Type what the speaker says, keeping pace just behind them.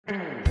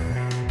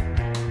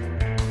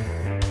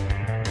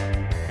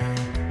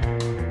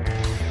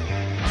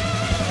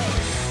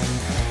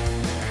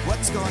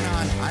going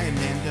on? I am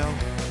Nando.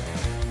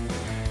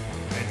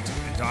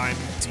 And I'm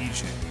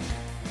DJ.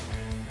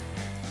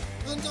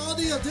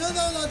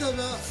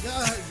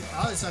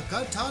 It's a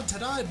good time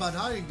tonight, but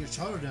I'm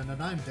Jordan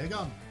and I'm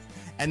Diggins.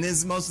 And this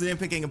is mostly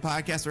nitpicking, a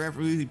podcast where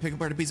we pick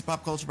apart a piece of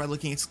pop culture by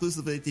looking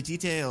exclusively at the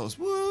details.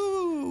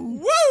 Woo!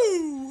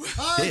 Woo!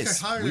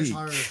 This week,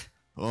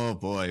 oh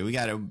boy, we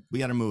got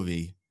a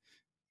movie.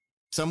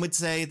 Some would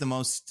say the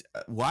most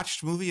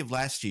watched movie of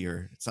last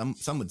year. Some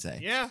would say.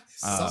 Yeah.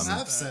 Some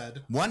have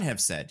said. One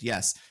have said,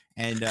 yes.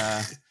 And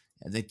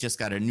they just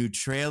got a new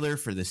trailer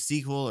for the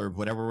sequel, or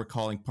whatever we're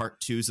calling part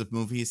twos of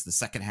movies, the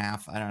second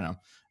half. I don't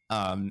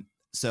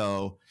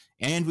know.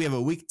 And we have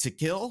a week to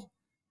kill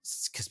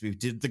because we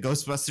did the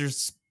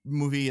Ghostbusters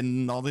movie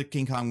and all the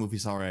King Kong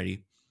movies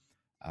already.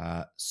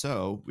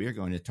 So we are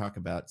going to talk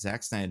about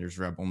Zack Snyder's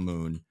Rebel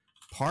Moon,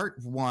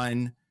 part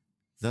 1,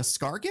 The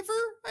Scargiver,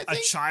 I think?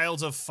 A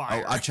Child of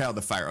Fire. Oh, A Child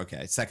of Fire.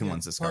 Okay. Second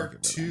one's The Scargiver.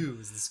 Part 2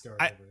 is The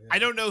Scargiver. I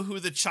don't know who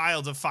the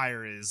Child of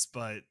Fire is,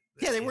 but...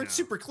 Yeah, they weren't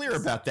super clear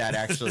about that,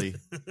 actually.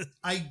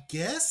 I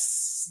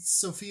guess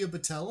Sophia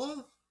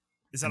Boutella?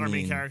 Is that our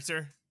main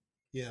character?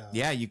 Yeah.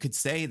 Yeah, you could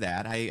say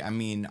that. I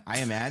mean, I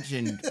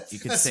imagine you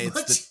could say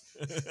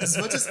as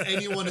much as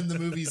anyone in the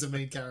movie is a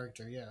main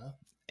character, yeah.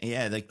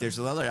 Yeah, like there's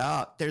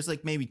there's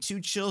like maybe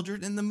 2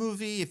 children in the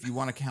movie if you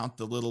want to count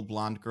the little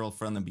blonde girl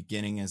from the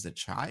beginning as a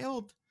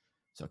child.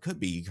 So it could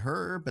be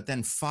her, but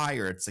then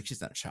Fire, it's like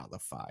she's not a child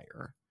of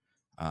fire.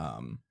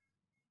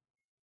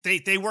 They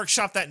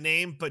workshopped that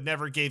name, but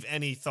never gave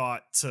any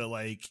thought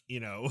to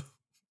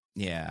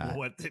yeah,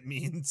 what it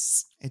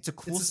means. It's a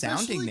cool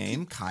sounding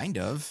name, kind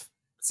of.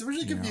 It's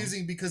really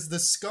confusing because the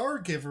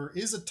Scargiver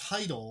is a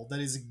title that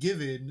is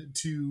given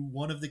to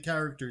one of the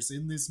characters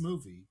in this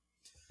movie.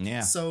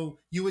 Yeah. So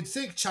you would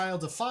think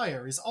Child of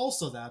Fire is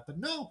also that, but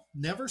no,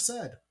 never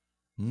said.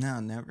 No,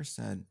 never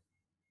said.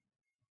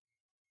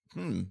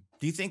 Do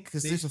you think,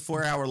 because there's a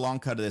 4-hour long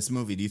cut of this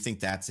movie, do you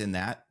think that's in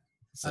that?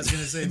 I was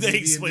going to say, they maybe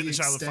explain in the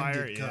Child of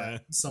Fire.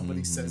 Cut,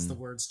 somebody says the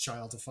words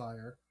Child of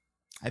Fire.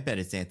 I bet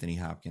it's Anthony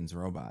Hopkins'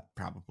 robot,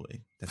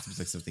 probably. That seems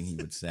like something he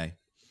would say.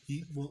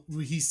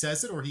 He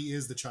says it, or he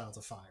is the Child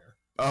of Fire?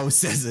 Oh,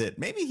 says it.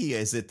 Maybe he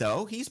is it,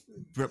 though. He's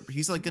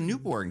like a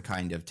newborn,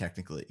 kind of,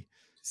 technically.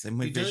 Same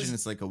way Vision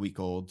is like a week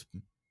old.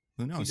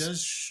 Who knows? He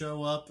does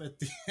show up at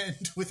the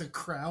end with a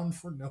crown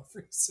for no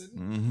reason.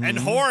 Mm-hmm. And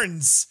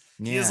horns.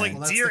 Yeah. He has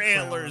like deer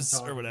antlers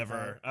or about.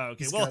 whatever. Oh,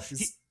 okay.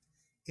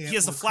 He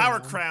has the flower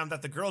crown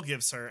that the girl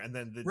gives her, and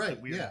then the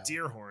weird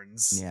deer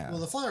horns. Yeah. Well,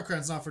 the flower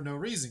crown's not for no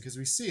reason because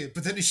we see it,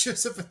 but then he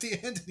shows up at the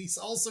end and he's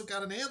also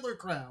got an antler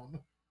crown.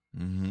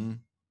 Mm-hmm.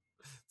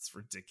 It's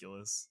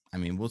ridiculous. I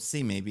mean, we'll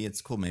see. Maybe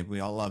it's cool. Maybe we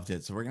all loved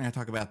it. So we're going to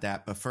talk about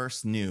that. But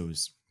first,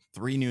 news.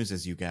 3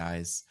 newses, you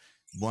guys.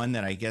 One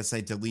that I guess I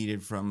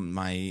deleted from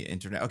my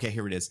internet. Okay,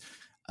 here it is.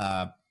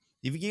 Have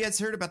you guys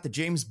heard about the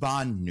James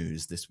Bond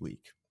news this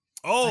week?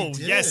 Oh,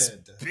 yes.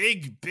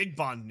 Big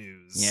Bond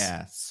news.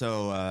 Yeah.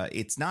 So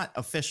it's not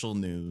official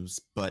news,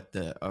 but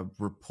the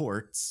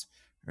reports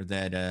are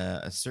that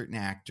a certain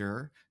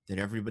actor that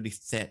everybody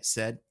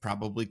said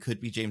probably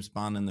could be James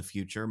Bond in the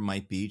future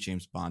might be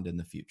James Bond in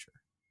the future.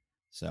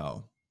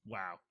 So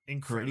wow,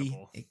 incredible.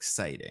 Pretty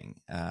exciting.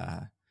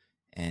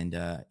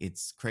 And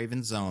it's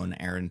Craven's own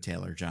Aaron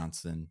Taylor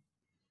Johnson.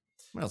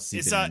 What else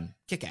has he been in?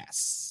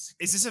 Kick-Ass.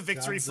 Is this a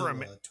victory for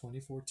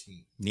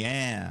 2014?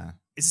 Yeah.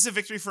 Is this a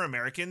victory for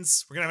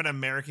Americans? We're gonna have an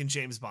American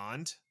James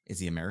Bond. Is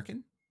he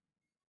American?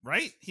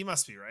 Right? He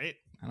must be, right?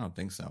 I don't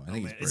think so. I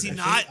think he's British. Is he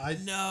not?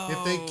 No.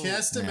 If they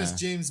cast him as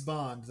James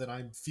Bond, then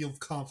I feel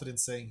confident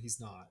saying he's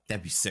not.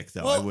 That'd be sick,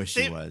 though. Well, I wish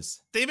he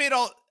was. They made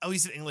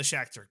he's an English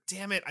actor.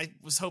 Damn it. I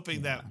was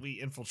hoping that we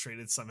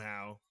infiltrated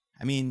somehow.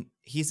 I mean,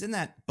 he's in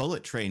that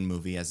Bullet Train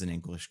movie as an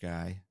English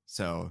guy.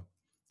 So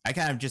I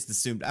kind of just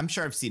assumed, I'm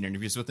sure I've seen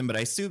interviews with him, but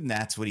I assume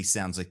that's what he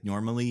sounds like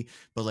normally,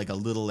 but like a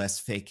little less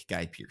fake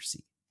Guy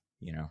Pearcey,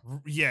 you know?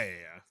 Yeah.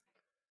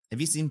 Have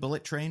you seen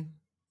Bullet Train?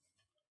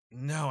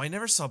 No, I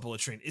never saw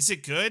Bullet Train. Is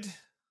it good?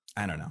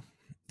 I don't know.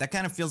 That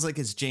kind of feels like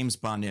it's James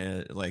Bond,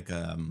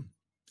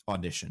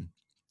 audition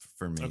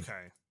for me.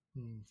 Okay.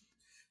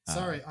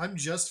 Sorry, I'm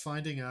just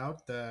finding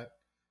out that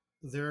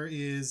there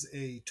is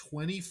a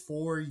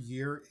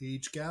 24-year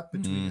age gap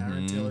between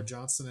Aaron Taylor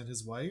Johnson and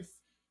his wife.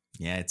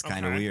 Yeah, it's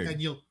kind of weird. And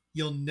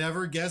you'll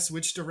never guess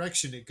which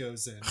direction it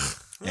goes in.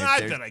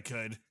 I bet I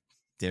could.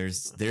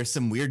 There's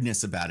some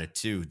weirdness about it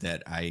too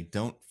that I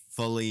don't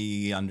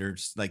fully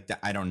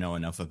I don't know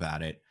enough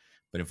about it.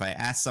 But if I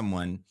ask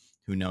someone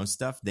who knows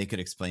stuff, they could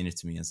explain it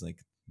to me as like,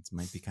 it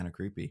might be kind of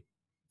creepy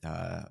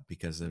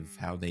because of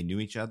how they knew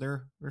each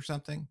other or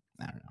something.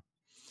 I don't know.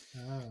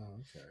 Oh,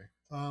 okay.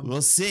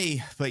 We'll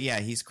see. But yeah,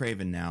 he's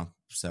Craven now.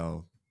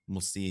 So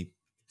we'll see.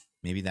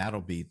 Maybe that'll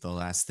be the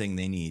last thing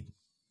they need.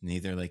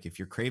 Neither if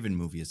your Craven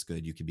movie is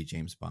good, you could be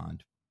James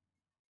Bond.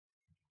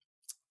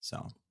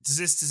 So does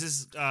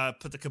this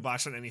put the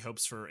kibosh on any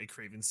hopes for a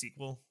Craven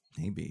sequel?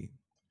 Maybe.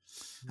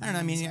 I don't know.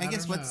 I mean, I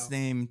guess what's his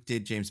name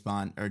did James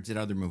Bond or did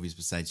other movies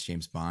besides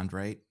James Bond,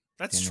 right?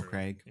 That's Daniel true.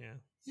 Craig. Yeah.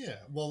 Yeah.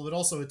 Well, but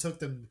also it took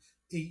them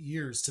 8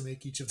 years to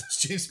make each of those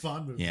James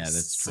Bond movies. Yeah,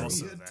 that's true.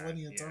 So he had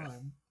plenty of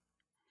time.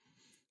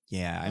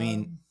 Yeah, I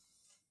mean,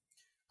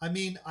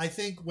 I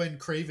think when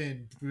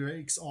Craven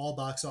breaks all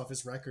box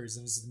office records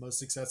and is the most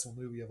successful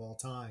movie of all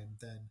time,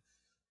 then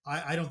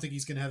I don't think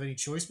he's going to have any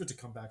choice but to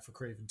come back for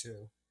Craven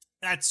 2.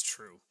 That's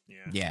true.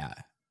 Yeah. Yeah.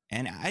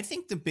 And I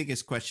think the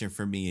biggest question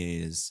for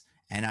me is,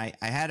 and I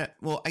had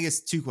I guess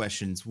two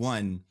questions.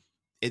 One,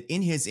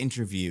 in his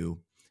interview,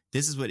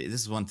 this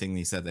is one thing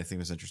he said that I think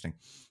was interesting.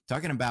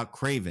 Talking about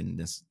Craven,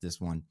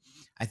 this one,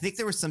 I think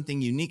there was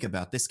something unique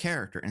about this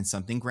character and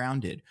something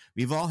grounded.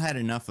 We've all had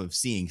enough of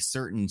seeing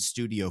certain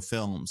studio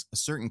films, a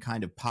certain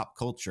kind of pop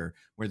culture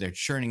where they're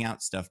churning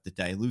out stuff that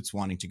dilutes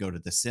wanting to go to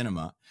the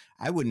cinema.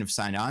 I wouldn't have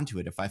signed on to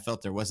it if I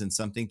felt there wasn't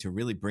something to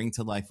really bring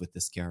to life with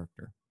this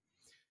character.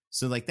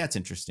 So like, that's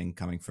interesting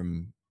coming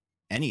from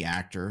any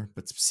actor,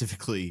 but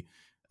specifically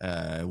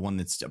one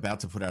that's about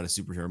to put out a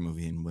superhero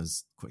movie and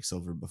was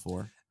Quicksilver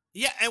before.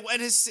 Yeah,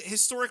 and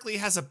historically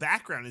has a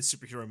background in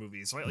superhero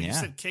movies, right? Like you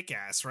said,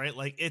 Kick-Ass, right?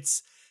 Like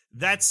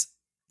that's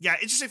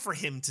interesting for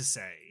him to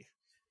say.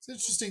 It's an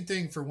interesting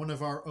thing for one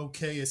of our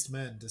okayest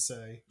men to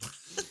say.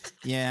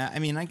 Yeah, I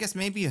mean, I guess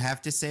maybe you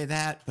have to say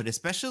that, but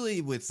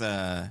especially with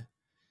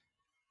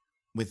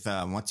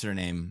what's her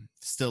name,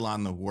 still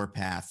on the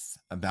warpath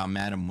about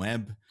Madam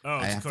Web.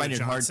 I find it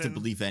hard to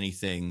believe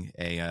anything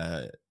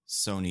a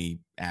Sony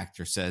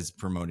actor says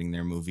promoting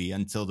their movie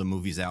until the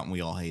movie's out and we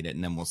all hate it,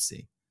 and then we'll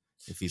see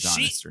if he's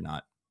honest or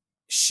not.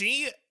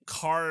 She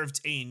carved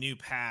a new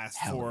path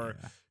for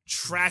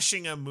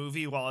trashing a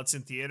movie while it's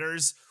in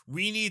theaters.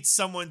 We need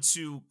someone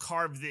to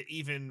carve the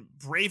even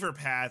braver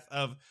path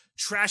of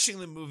trashing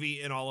the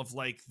movie in all of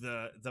like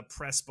the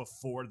press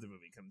before the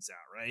movie comes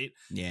out, right?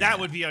 Yeah. That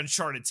would be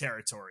uncharted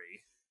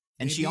territory.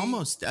 And maybe. She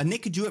almost,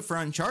 Nick could do it for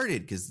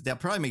Uncharted because they'll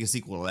probably make a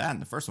sequel to that,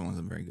 and the first one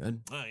wasn't very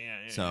good. Oh,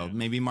 yeah. So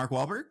maybe Mark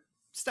Wahlberg,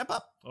 step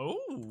up.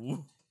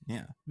 Oh.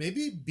 Yeah.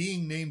 Maybe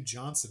being named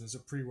Johnson is a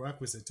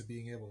prerequisite to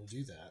being able to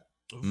do that.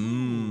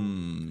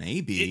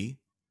 Maybe.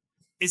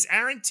 Is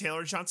Aaron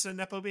Taylor Johnson a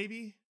Nepo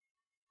baby?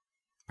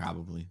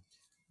 Probably.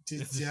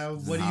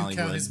 What do you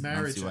count his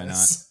marriage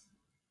as?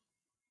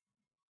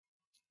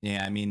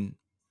 Yeah, I mean,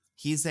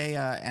 he's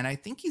and I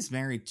think he's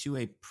married to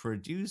a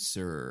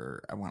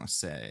producer, I want to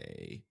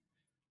say.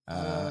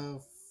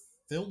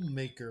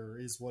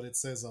 Filmmaker is what it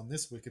says on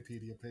this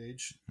Wikipedia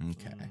page.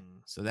 Okay.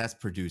 So that's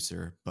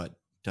producer, but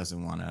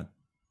doesn't want to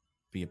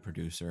be a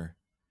producer.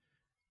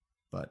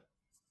 But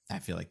I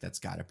feel like that's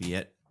got to be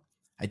it.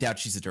 I doubt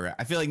she's a director.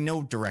 I feel like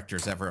no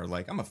directors ever are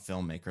like, I'm a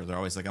filmmaker. They're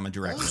always like, I'm a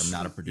director. I'm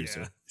not a producer.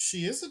 Yeah.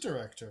 She is a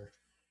director.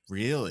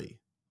 Really?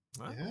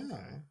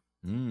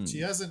 Yeah. She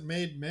hasn't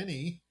made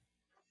many.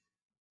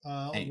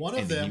 One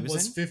of them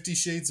was 50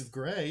 Shades of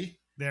Grey.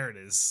 There it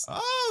is.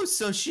 Oh,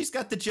 so she's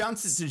got the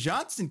Johnson to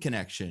Johnson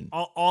connection.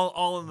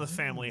 All in the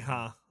family,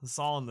 huh? It's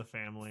all in the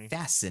family.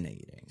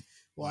 Fascinating.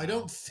 Well, wow. I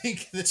don't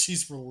think that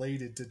she's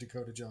related to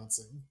Dakota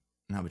Johnson.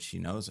 No, but she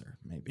knows her,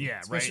 maybe. Yeah,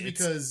 especially right.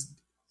 Because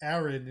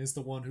Aaron is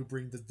the one who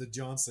brings the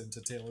Johnson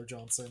to Taylor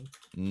Johnson.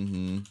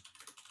 Mm-hmm.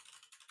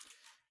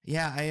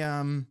 Yeah,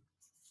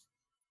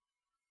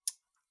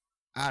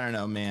 I don't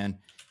know, man.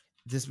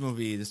 This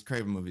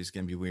Craven movie is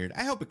gonna be weird.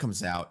 I hope it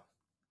comes out.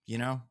 You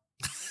know.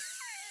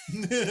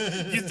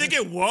 You think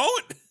it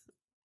won't?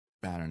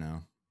 I don't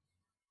know.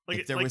 Like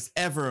if there was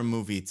ever a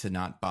movie to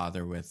not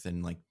bother with,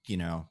 and like, you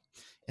know,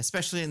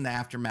 especially in the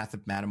aftermath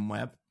of Madam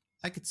Web,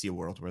 I could see a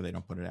world where they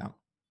don't put it out.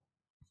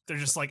 They're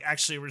just like,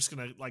 actually, we're just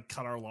gonna like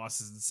cut our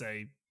losses and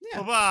say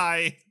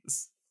bye-bye.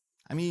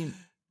 I mean,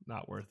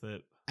 not worth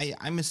it.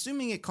 I'm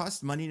assuming it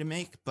costs money to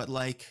make, but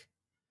like,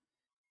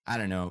 I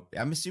don't know.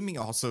 I'm assuming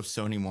also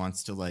Sony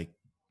wants to like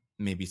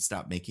maybe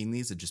stop making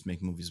these and just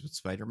make movies with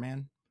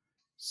Spider-Man.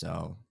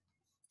 So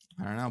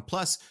I don't know.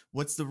 Plus,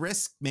 what's the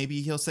risk?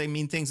 Maybe he'll say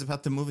mean things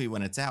about the movie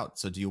when it's out.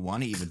 So do you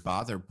want to even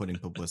bother putting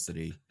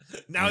publicity?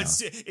 Now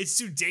it's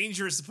too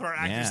dangerous to put our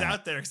actors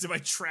out there because it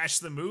might trash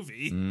the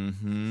movie.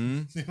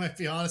 Mm-hmm. They might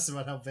be honest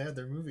about how bad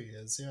their movie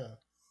is.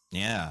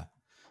 Yeah.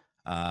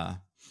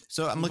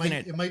 So I'm looking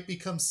at it might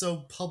become so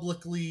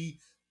publicly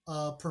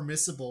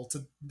permissible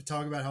to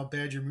talk about how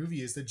bad your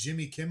movie is that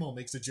Jimmy Kimmel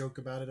makes a joke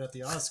about it at the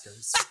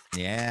Oscars.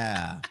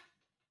 Yeah.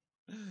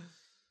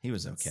 He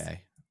was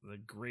okay. The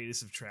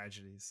greatest of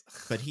tragedies.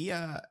 But he,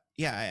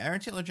 Aaron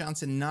Taylor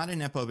Johnson, not a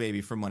Nepo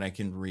baby from what I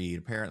can read.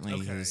 Apparently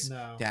his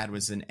dad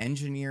was an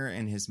engineer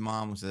and his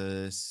mom was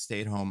a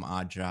stay-at-home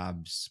odd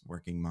jobs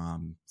working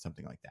mom,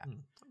 something like that.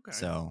 Okay.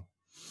 So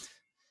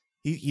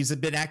he's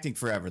been acting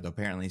forever though.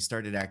 Apparently he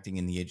started acting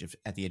at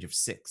the age of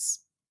 6.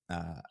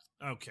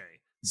 Okay.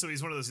 So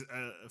he's one of those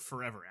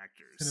forever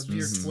actors. And a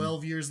mere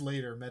 12 years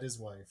later met his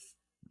wife.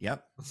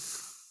 Yep.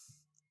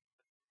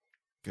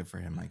 Good for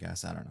him, I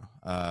guess. I don't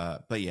know.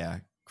 But yeah,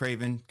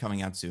 Craven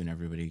coming out soon.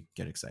 Everybody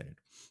get excited.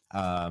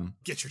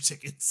 Get your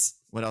tickets.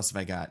 What else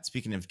have I got?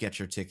 Speaking of get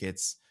your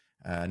tickets,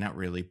 not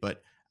really,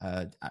 but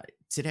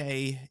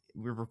today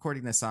we're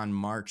recording this on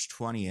March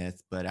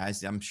 20th, but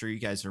as I'm sure you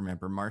guys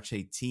remember, March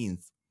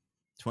 18th,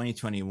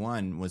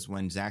 2021 was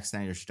when Zack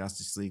Snyder's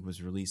Justice League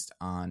was released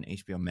on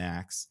HBO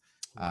Max.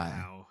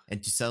 Wow.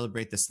 And to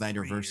celebrate the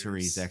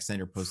Snyderversary, Zack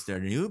Snyder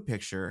posted a new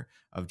picture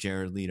of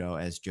Jared Leto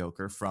as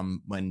Joker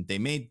from when they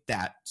made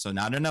that. So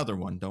not another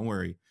one. Don't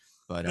worry.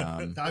 But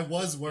I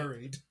was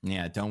worried.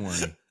 Yeah, don't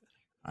worry.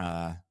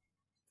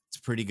 It's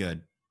pretty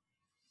good.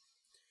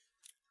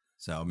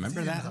 So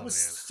remember that? That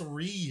was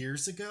 3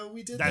 years ago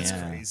we did That's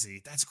that?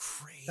 crazy. That's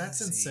crazy. That's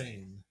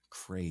insane.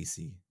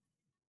 Crazy.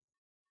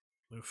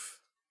 Oof.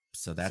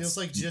 So that feels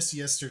like just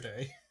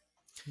yesterday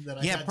that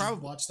I had to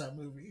watch that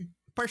movie.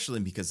 Partially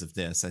because of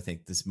this. I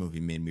think this movie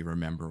made me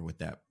remember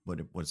what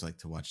it was like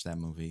to watch that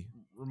movie.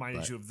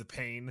 Reminded you of the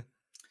pain.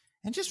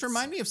 And just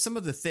remind me of some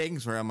of the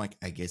things where I'm like,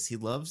 I guess he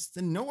loves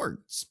the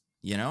Nords.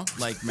 You know?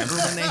 Like, remember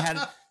when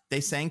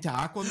they sang to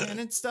Aquaman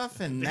and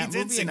stuff in that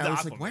movie? And I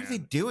was like, why are they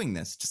doing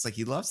this? Just like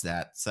he loves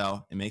that.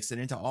 So it makes it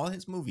into all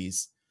his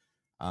movies.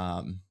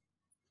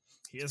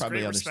 He has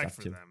great respect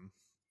for them.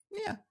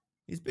 Yeah,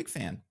 he's a big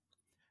fan.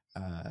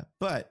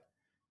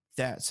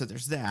 So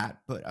there's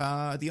that.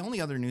 But the only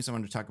other news I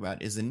want to talk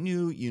about is a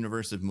new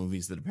universe of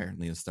movies that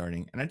apparently is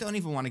starting. And I don't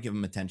even want to give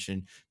them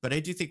attention, but I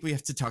do think we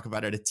have to talk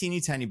about it a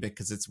teeny tiny bit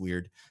because it's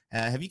weird.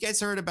 Have you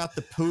guys heard about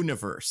the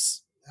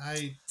Pooniverse?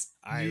 I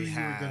knew you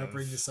were going to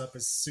bring this up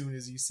as soon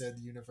as you said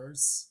the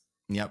universe.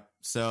 Yep.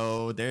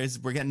 So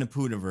we're getting a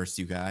Pooniverse,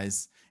 you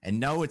guys. And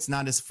no, it's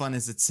not as fun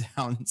as it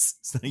sounds.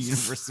 It's not a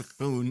universe of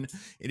Poon.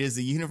 It is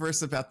a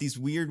universe about these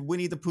weird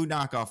Winnie the Pooh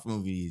knockoff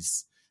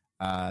movies.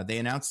 They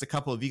announced a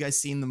couple. Have you guys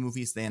seen the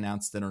movies they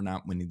announced that are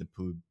not Winnie the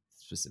Pooh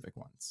specific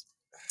ones?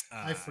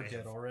 I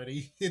forget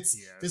already.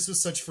 This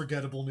was such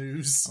forgettable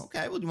news.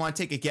 Okay. Well, do you want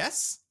to take a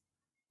guess?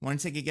 Want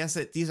to take a guess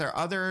at these are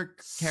other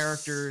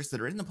characters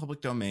that are in the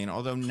public domain,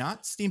 although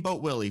not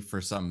Steamboat Willie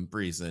for some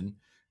reason.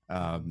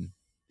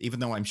 Even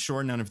though I'm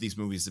sure none of these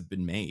movies have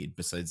been made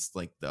besides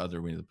like the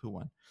other Winnie the Pooh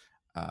one.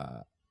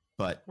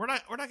 But we're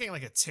not getting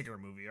like a Tigger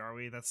movie, are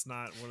we? That's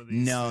not one of these.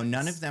 No, things.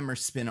 None of them are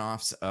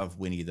spin-offs of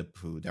Winnie the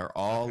Pooh. They're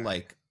all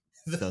like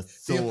the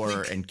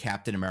Thor and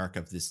Captain America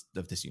of this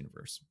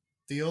universe.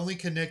 The only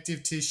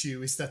connective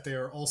tissue is that they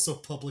are also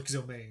public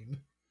domain.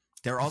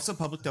 They're also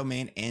public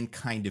domain and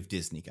kind of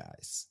Disney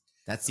guys.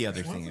 That's the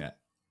other thing that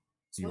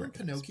you were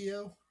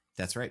Pinocchio.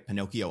 That's right,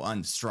 Pinocchio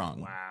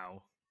unstrung.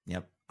 Wow.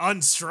 Yep.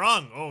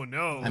 Unstrung. Oh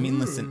no. I mean,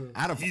 listen,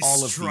 out of He's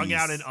all of strung these,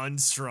 out and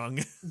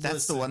unstrung.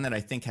 That's the one that I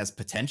think has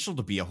potential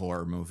to be a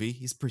horror movie.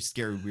 He's a pretty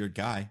scary, weird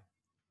guy.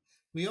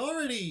 We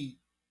already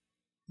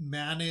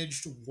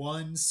managed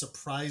one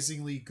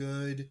surprisingly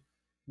good,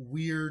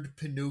 weird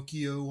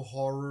Pinocchio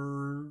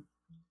horror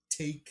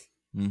take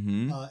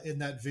in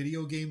that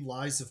video game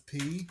Lies of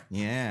P.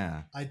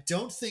 Yeah. I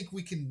don't think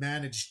we can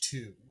manage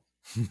two.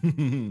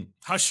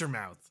 Hush your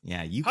mouth.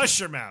 Yeah, Hush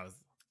your mouth.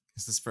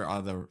 This is for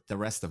all the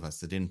rest of us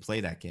that didn't play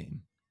that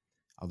game.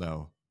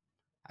 Although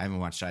I haven't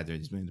watched either of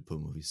these Winnie the Pooh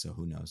movies, so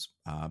who knows?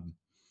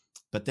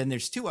 But then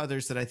there's two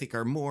others that I think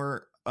are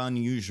more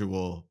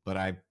unusual, but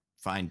I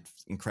find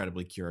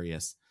incredibly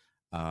curious.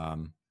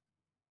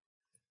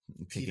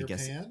 Peter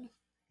Pan?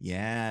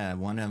 Yeah,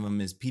 one of them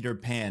is Peter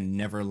Pan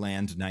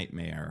Neverland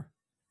Nightmare.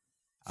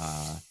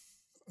 I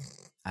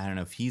don't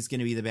know if he's going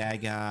to be the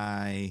bad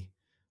guy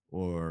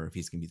or if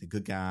he's going to be the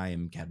good guy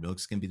and Cat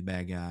Milk's going to be the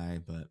bad guy,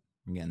 but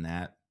I'm getting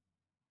that.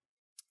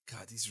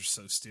 God, these are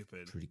so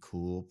stupid. Pretty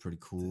cool.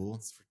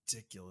 It's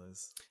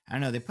ridiculous. I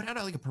don't know. They put out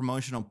like a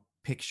promotional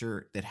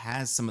picture that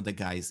has some of the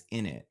guys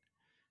in it,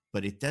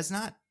 but it does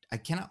not. I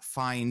cannot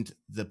find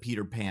the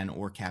Peter Pan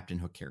or Captain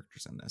Hook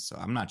characters in this, so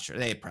I'm not sure.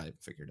 They probably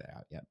figured it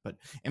out yet. But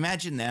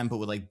imagine them, but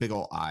with like big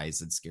old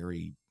eyes and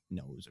scary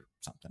nose or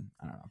something.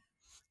 I don't know.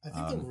 I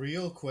think the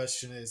real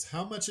question is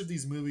how much of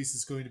these movies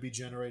is going to be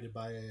generated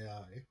by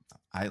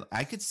AI?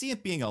 I could see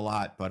it being a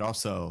lot, but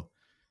also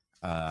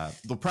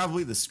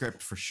probably the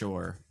script for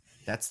sure.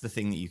 That's the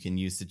thing that you can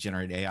use to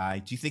generate AI.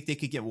 Do you think they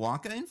could get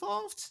Wonka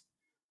involved?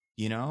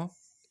 You know,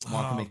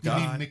 Wonka McDuff.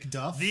 You mean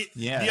McDuff?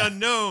 The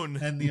unknown.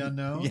 And the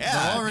unknown?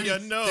 Yeah, the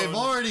unknown. They've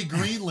already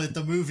greenlit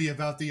the movie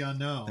about the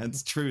unknown.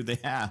 That's true. They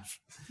have.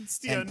 It's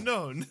the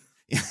unknown.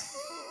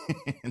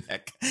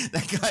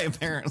 that guy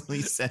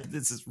apparently said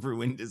this has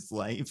ruined his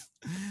life.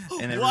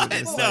 And what?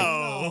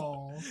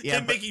 No. Yeah,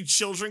 making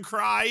children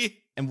cry.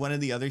 And one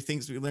of the other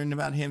things we learned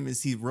about him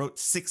is he wrote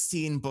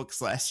 16 books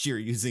last year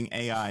using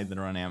AI that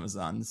are on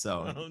Amazon.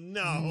 So, oh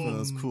no,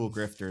 those cool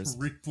grifters.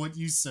 Reap what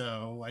you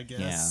sow, I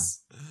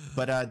guess. Yeah.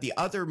 But the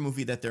other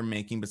movie that they're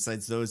making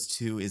besides those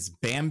two is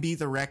Bambi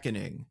the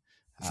Reckoning.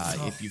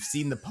 If you've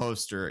seen the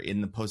poster,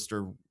 in the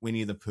poster,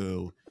 Winnie the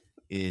Pooh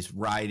is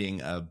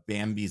riding a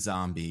Bambi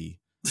zombie.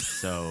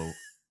 So,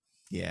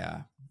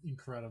 yeah.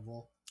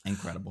 Incredible.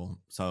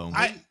 So,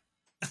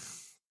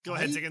 go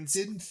ahead, Diggins. I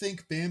didn't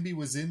think Bambi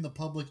was in the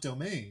public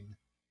domain.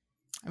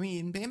 I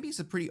mean, Bambi's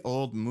a pretty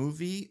old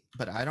movie,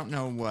 but I don't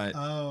know what.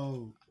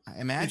 Oh, I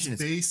imagine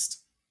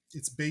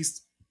it's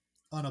based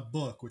on a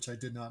book, which I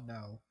did not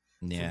know.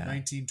 Yeah, from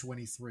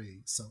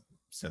 1923. So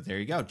there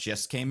you go.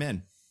 Just came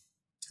in.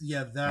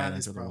 Yeah, that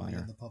is probably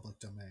in the public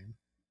domain.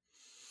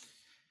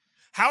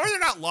 How are there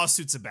not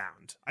lawsuits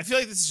abound? I feel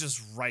like this is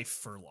just rife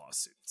for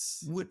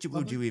lawsuits. What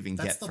would you even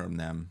get from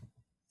them?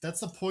 That's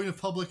the point of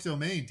public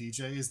domain,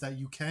 DJ, is that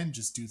you can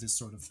just do this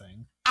sort of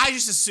thing. I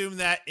just assume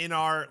that in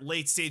our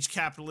late stage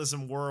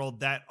capitalism world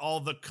that all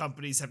the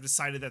companies have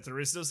decided that there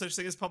is no such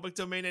thing as public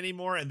domain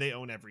anymore and they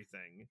own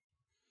everything.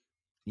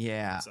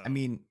 Yeah. So. I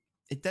mean,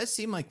 it does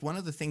seem like one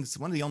of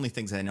the only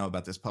things I know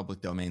about this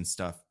public domain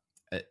stuff,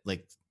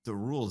 like the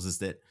rules is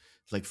that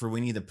like for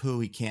Winnie the Pooh,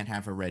 he can't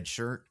have a red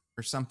shirt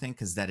or something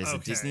because that is a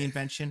Disney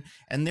invention.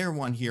 And their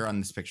one here on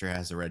this picture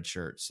has a red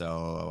shirt.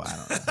 So I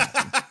don't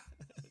know.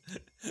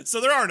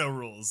 So there are no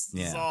rules.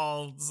 Yeah.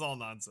 This is all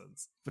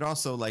nonsense. But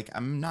also, like, I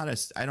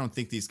don't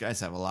think these guys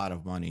have a lot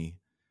of money.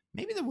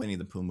 Maybe the Winnie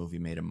the Pooh movie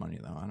made them money,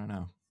 though. I don't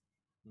know.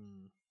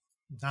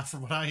 Not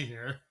from what I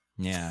hear.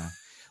 Yeah.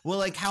 Well,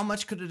 like, how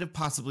much could it have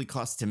possibly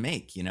cost to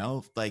make, you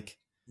know? Like,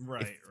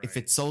 if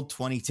it sold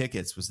 20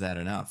 tickets, was that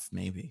enough?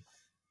 Maybe.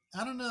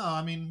 I don't know.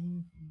 I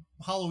mean,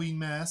 Halloween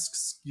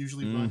masks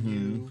usually run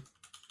you,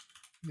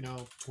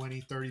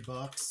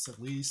 $20-$30 at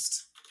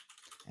least.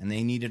 And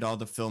they needed all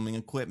the filming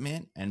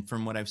equipment. And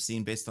from what I've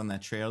seen based on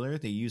that trailer,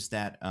 they used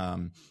that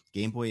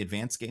Game Boy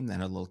Advance game that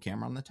had a little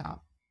camera on the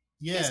top.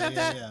 Yeah.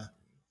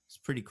 It's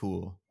pretty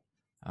cool.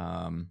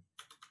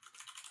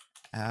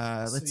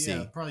 Let's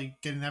see. Probably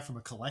getting that from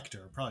a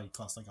collector probably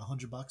cost like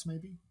 $100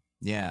 maybe.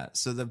 Yeah.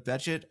 So the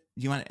budget,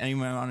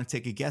 anyone want to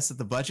take a guess at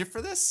the budget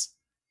for this?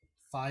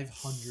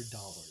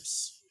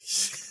 $500.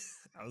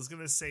 I was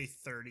going to say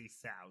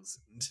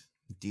 30,000.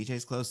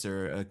 DJ's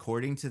closer.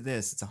 According to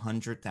this, it's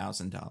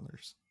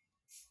 $100,000.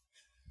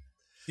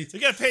 You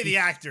got to pay the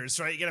actors,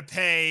 right? You got to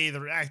pay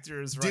the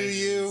actors, right? Do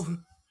you?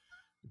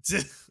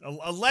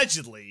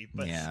 Allegedly,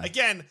 but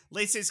again,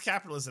 late stage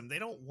capitalism, they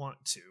don't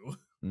want to.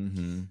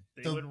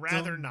 They would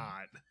rather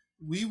not.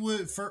 We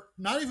would, for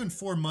not even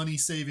for money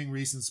saving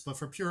reasons, but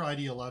for pure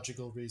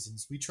ideological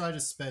reasons, we try to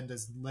spend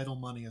as little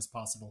money as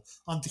possible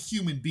on the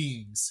human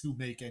beings who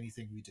make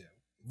anything we do.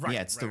 Right,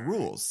 yeah, it's the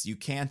rules. You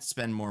can't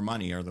spend more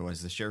money,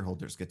 otherwise the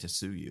shareholders get to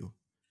sue you.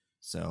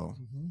 So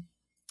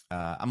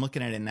I'm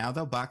looking at it now,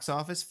 though. Box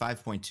office,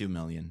 5.2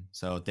 million.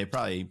 So they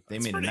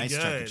made a nice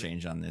chunk of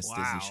change on this. Wow.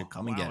 Disney should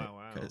come and get it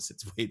because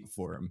it's waiting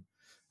for them.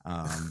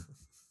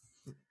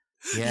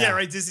 Yeah,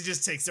 right. Disney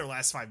just takes their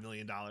last $5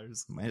 million.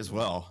 Might as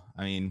well.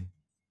 I mean,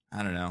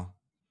 I don't know.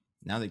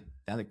 Now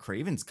that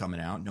Craven's coming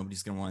out,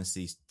 nobody's going to want to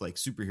see like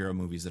superhero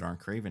movies that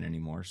aren't Craven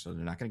anymore. So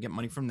they're not going to get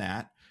money from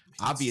that.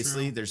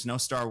 Obviously, there's no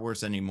Star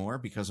Wars anymore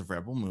because of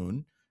Rebel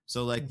Moon.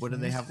 So like, what do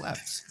they have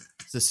left?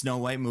 The Snow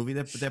White movie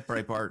that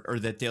Breitbart or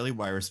that Daily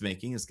Wire is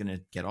making is going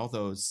to get all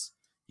those,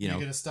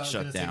 shut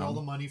down. Take all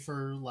the money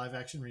for live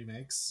action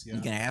remakes. Yeah.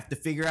 You're going to have to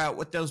figure out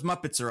what those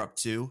Muppets are up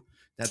to.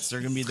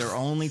 They're going to be their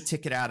only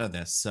ticket out of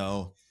this.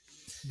 So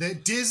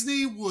that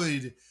Disney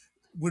would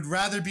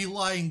rather be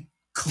lying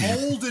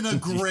cold in a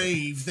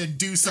grave than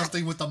do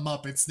something with the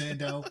Muppets,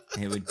 Nando.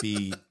 It would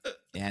be,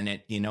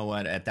 and you know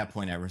what? At that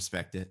point, I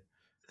respect it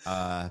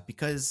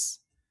because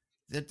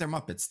they're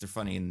Muppets. They're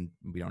funny, and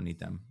we don't need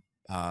them.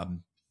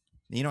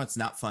 It's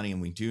not funny,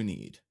 and we do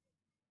need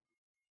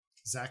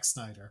Zack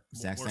Snyder.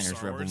 Zack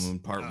Snyder's Rebel Moon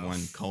Part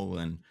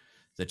 1: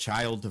 The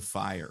Child of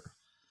Fire.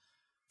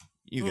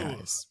 You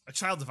guys, a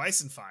child of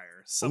ice and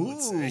fire. Some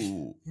would say.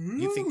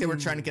 You think they were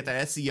trying to get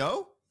that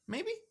SEO?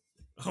 Maybe.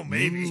 Oh,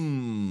 maybe.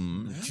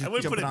 I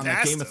would put it on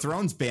that Game of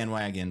Thrones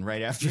bandwagon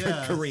right after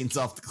it careens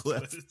off the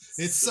cliff.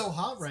 It's so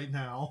hot right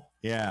now.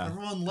 Yeah,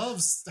 everyone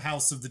loves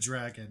House of the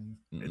Dragon.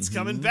 It's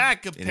coming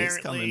back. Apparently, it is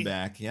coming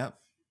back. Yep,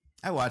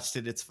 I watced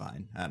it. It's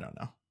fine. I don't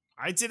know.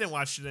 I didn't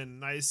watch it,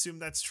 and I assume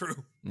that's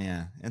true.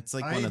 Yeah, it's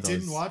like one of those. I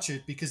didn't watch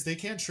it because they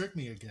can't trick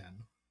me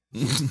again.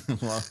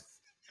 Well.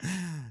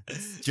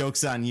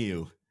 Joke's on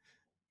you.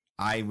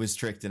 I was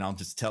tricked, and I'll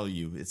just tell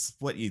you, it's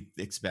what you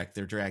expect.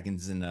 They're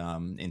dragons and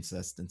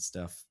incest and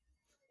stuff.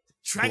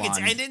 Dragons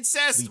and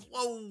incest?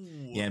 Whoa.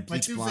 Yeah,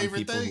 bleach blonde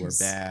people who are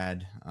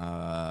bad.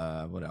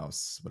 What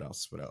else?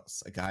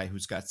 A guy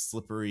who's got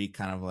slippery,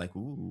 kind of like,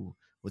 ooh,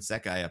 what's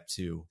that guy up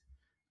to?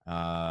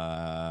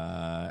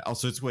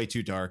 Also, it's way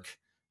too dark.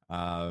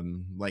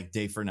 Like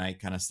day for night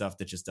kind of stuff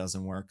that just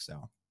doesn't work.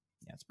 So,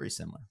 yeah, it's pretty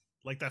similar.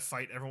 Like that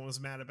fight everyone was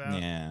mad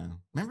about. Yeah.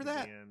 Remember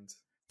that?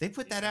 They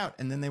put that out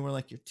and then they were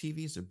like, your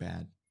TVs are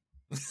bad.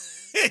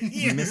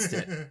 You missed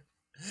it.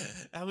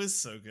 That was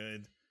so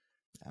good.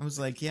 I was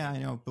like, yeah, I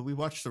know. But we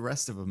watched the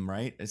rest of them,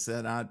 right? I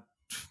said,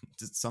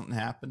 did something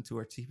happen to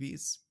our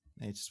TVs?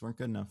 They just weren't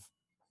good enough.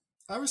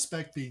 I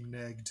respect being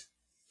negged.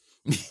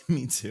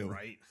 Me too.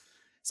 Right.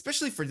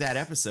 Especially for that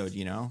episode,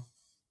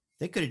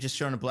 They could have just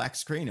shown a black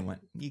screen and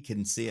went, you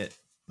couldn't see it.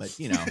 But,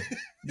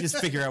 just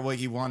figure out what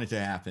you wanted to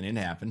happen. It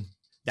happened.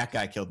 That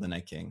guy killed the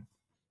Night King.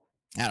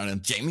 I don't know.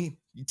 Jamie,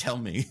 you tell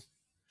me.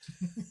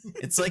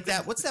 It's like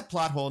that. What's that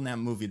plot hole in that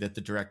movie that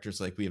the director's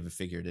like, we haven't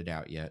figured it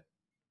out yet?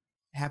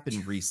 It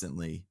happened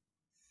recently.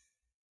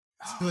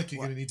 I feel like you're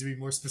going to need to be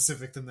more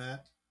specific than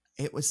that.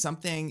 It's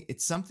something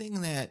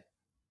that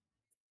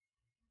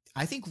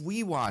I think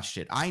we watched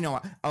it. I know.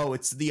 Oh,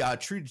 it's the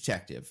True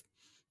Detective.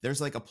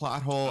 there's like a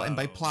plot hole. And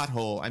by Oh. plot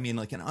hole, I mean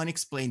like an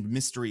unexplained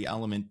mystery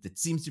element that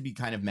seems to be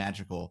kind of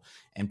magical.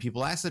 And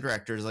people ask the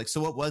directors like,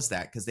 so what was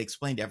that? Because they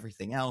explained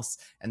everything else.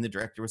 And the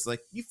director was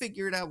like, you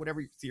figure it out,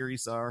 whatever your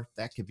theories are,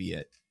 that could be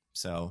it.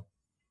 So,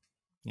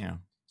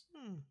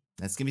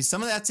 that's going to be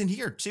some of that's in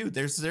here too.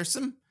 There's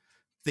some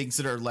things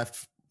that are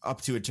left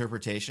up to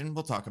interpretation.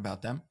 We'll talk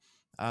about them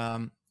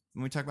when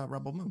we talk about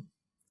Rebel Moon.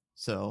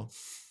 So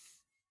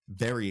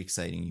very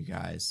exciting, you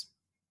guys.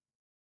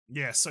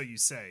 Yeah, so you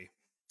say.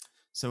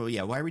 So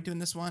yeah, why are we doing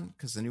this one?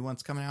 Because the new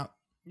one's coming out.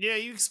 Yeah,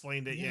 you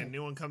explained it. Yeah,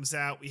 new one comes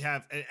out. We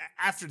have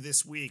after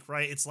this week,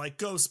 right? It's like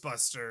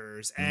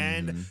Ghostbusters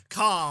and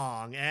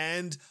Kong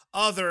and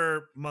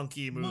other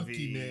monkey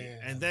movie,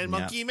 and then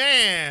Monkey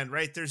Man.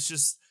 Right? There's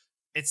just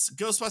it's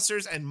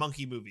Ghostbusters and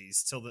monkey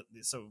movies till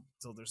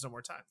there's no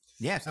more time.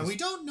 Yeah, and we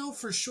don't know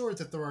for sure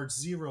that there are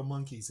 0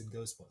 monkeys in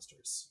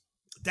Ghostbusters.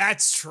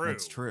 That's true.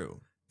 That's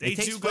true. They it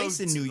takes place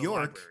in New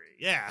York. Library.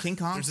 Yeah, King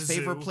Kong's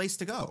favorite place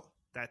to go.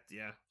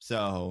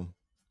 So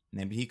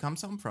maybe he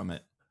comes home from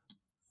it.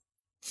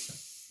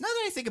 Now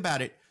that I think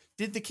about it,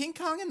 did the King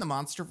Kong in the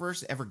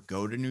Monsterverse ever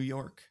go to New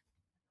York?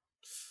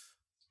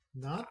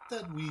 Not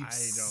that we've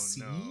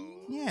seen.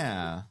 Know.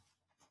 Yeah.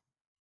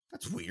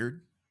 That's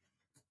weird.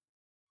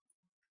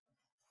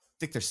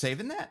 Think they're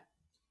saving that?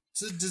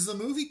 So does the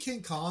movie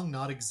King Kong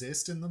not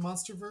exist in the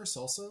Monsterverse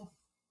also?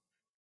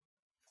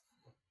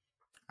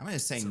 I'm going to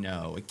say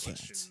no, it can't.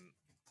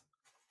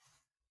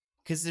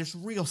 Because there's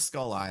real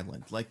Skull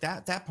Island. Like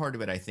that part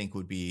of it, I think,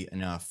 would be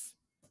enough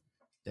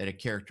that a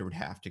character would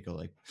have to go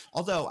like.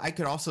 Although I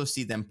could also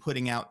see them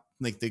putting out,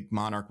 like the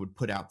Monarch would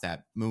put out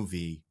that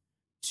movie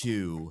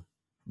to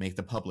make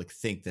the public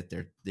think that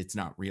it's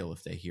not real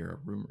if they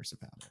hear rumors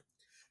about it.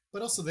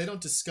 But also, they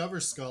don't discover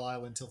Skull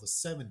Island until the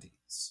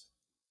 70s.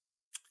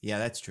 Yeah,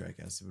 that's true. I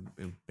guess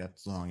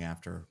that's long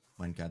after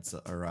when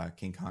Godzilla or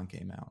King Kong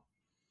came out.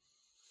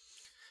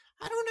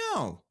 I don't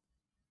know.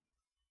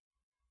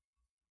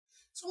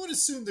 So I would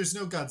assume there's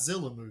no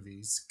Godzilla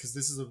movies, because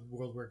this is a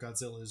world where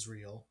Godzilla is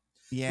real.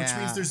 Yeah. Which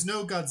means there's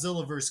no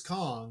Godzilla vs.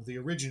 Kong, the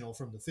original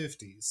from the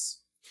 50s.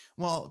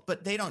 Well,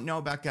 but they don't know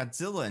about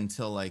Godzilla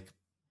until like...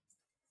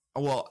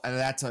 Well,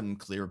 that's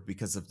unclear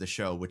because of the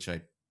show, which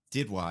I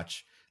did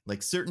watch.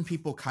 Like certain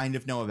people kind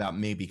of know about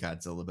maybe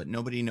Godzilla, but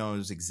nobody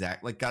knows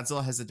exactly. Like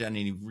Godzilla hasn't done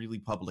any really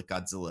public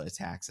Godzilla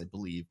attacks, I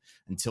believe,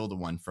 until the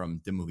one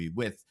from the movie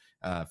with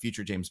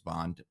future James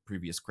Bond,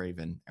 previous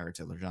Craven, Aaron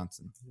Taylor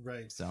Johnson.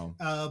 Right. So,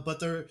 but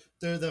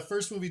the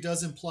first movie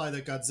does imply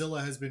that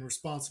Godzilla has been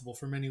responsible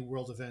for many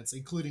world events,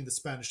 including the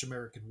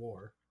Spanish-American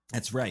War.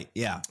 That's right.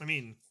 Yeah. I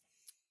mean,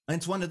 and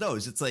it's one of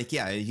those. It's like,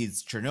 yeah,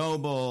 he's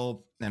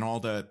Chernobyl and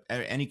all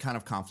any kind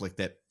of conflict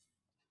that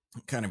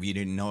kind of you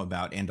didn't know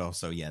about, and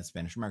also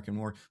Spanish-American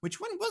War.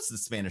 Which one was the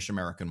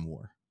Spanish-American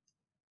War?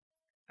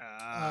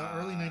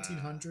 Early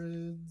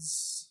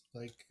 1900s,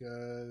 like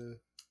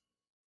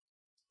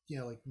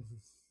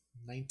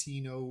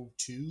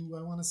 1902,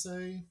 I want to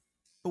say.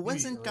 But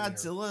wasn't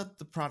Godzilla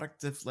the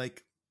product of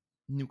like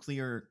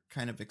nuclear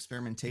kind of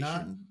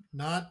experimentation?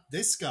 Not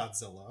this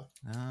Godzilla.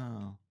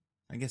 Oh,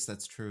 I guess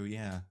that's true.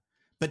 Yeah,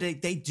 but they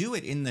do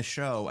it in the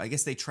show. I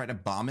guess they try to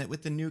bomb it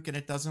with the nuke and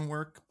it doesn't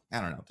work.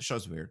 I don't know. The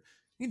show's weird.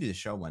 You can do the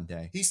show one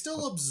day. He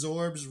still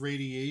absorbs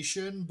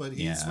radiation, but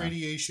his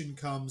radiation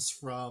comes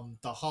from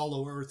the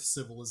Hollow Earth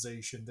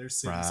civilization. Their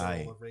cities are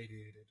all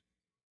irradiated.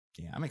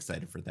 Yeah, I'm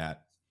excited for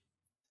that.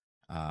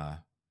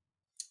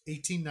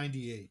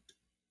 1898.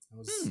 I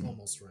was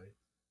almost right.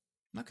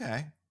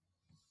 Okay.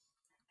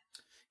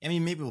 I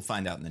mean, maybe we'll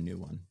find out in the new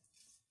one.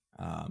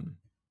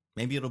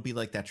 Maybe it'll be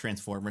like that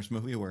Transformers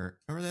movie where,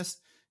 remember this?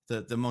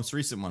 The most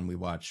recent one we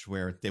watched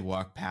where they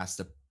walk past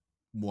a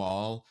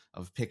wall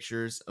of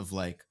pictures of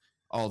like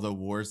all the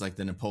wars, like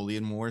the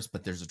Napoleon Wars,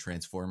 but there's a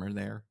Transformer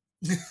there.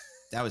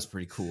 That was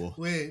pretty cool.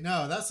 Wait,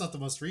 no, that's not the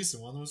most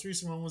recent one. The most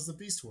recent one was the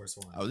Beast Wars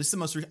one. Oh, this is the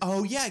most recent.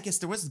 Oh, yeah, I guess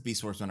there was the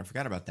Beast Wars one. I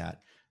forgot about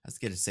that. I was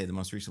going to say the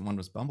most recent one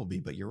was Bumblebee,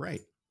 but you're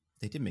right.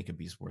 They did make a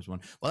Beast Wars one.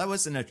 Well, that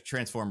wasn't a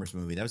Transformers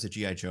movie. That was a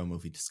G.I. Joe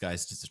movie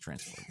disguised as a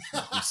Transformers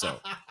movie. So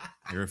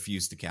I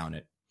refuse to count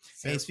it.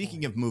 Fair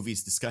speaking of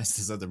movies disguised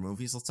as other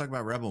movies, let's talk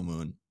about Rebel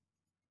Moon.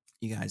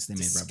 You guys, they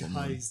made Rebel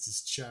Moon. Disguised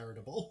as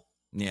charitable.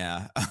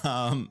 Yeah.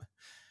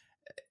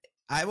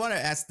 I want to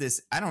ask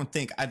this. I don't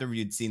think either of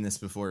you had seen this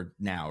before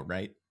now,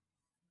 right?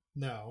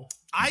 No.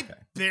 I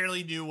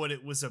barely knew what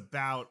it was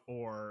about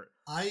or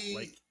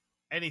like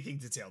anything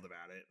detailed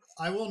about it.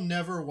 I will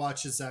never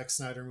watch a Zack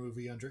Snyder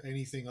movie under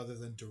anything other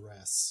than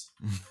duress.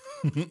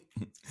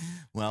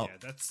 Well, yeah,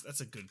 that's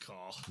a good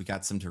call. We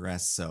got some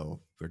duress, so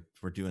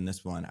we're doing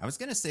this one. I was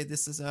going to say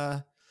this is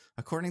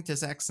according to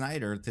Zack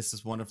Snyder, this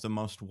is one of the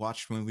most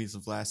watched movies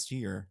of last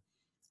year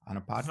on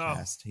a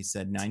podcast. He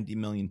said 90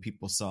 million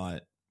people saw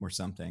it or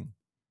something.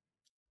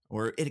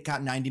 Or it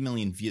got 90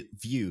 million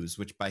views,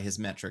 which by his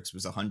metrics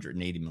was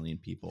 180 million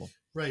people.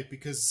 Right,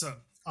 because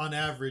on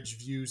average,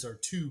 views are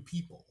 2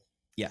 people.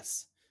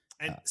 Yes.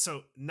 And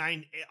so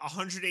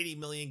 180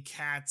 million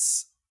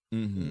cats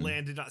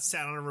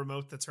sat on a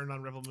remote that turned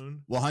on Rebel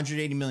Moon. Well,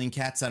 180 million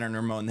cats sat on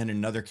a remote, and then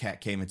another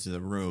cat came into the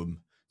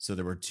room. So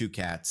there were 2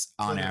 cats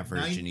on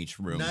average in each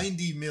room.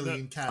 90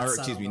 million cats. Or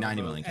excuse me,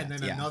 90 million cats. And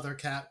then another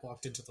cat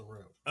walked into the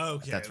room.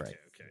 Okay, that's right.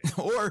 Okay.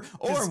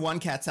 or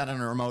one cat sat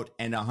on a remote,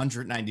 and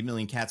 190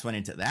 million cats went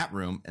into that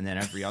room, and then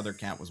every other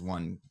cat was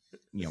one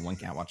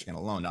cat watching it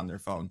alone on their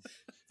phone.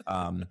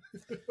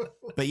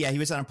 But yeah, he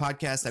was on a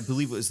podcast. I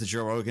believe it was the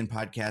Joe Rogan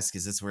podcast,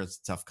 because that's where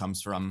stuff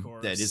comes from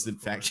that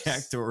isn't fact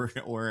checked or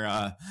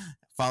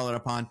followed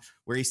up on,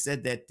 where he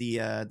said that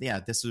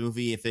this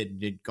movie, if it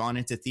had gone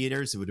into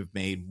theaters, it would have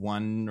made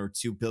 $1 or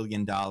 $2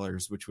 billion,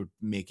 which would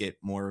make it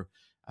more.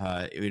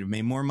 It would have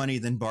made more money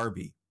than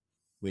Barbie,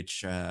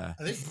 which I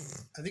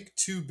think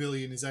 2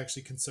 billion is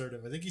actually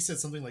conservative. I think he said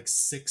something like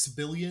 6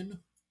 billion.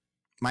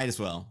 Might as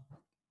well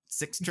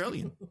 6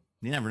 trillion.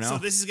 You never know. So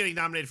this is getting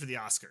nominated for the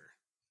Oscar.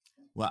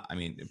 Well, I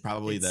mean,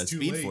 probably It's the too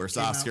Speed late. Force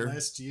Came out Oscar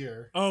last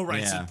year. Oh,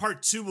 right. Yeah. So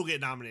part 2 will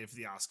get nominated for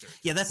the Oscar.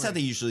 Yeah, that's how Right.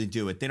 they usually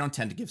do it. They don't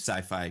tend to give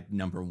sci-fi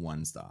number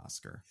ones the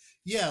Oscar.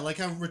 Yeah, like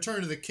how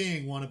Return of the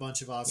King won a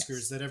bunch of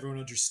Oscars that everyone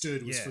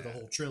understood was for the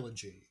whole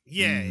trilogy.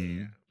 Yeah, Mhm.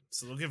 yeah.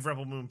 So they'll give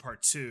Rebel Moon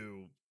part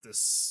 2 the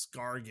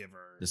Scar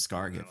Giver. The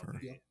Scar Giver.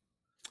 Yeah.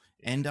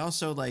 And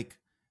also, like,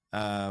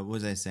 what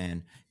was I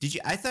saying?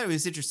 I thought it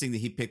was interesting that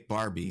he picked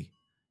Barbie.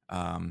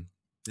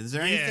 Is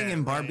there anything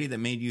in Barbie that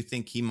made you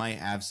think he might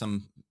have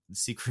some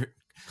secret?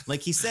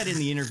 Like he said in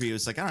the interview,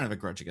 it's like, I don't have a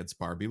grudge against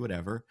Barbie,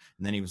 whatever.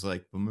 And then he was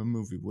like, well, my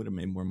movie would have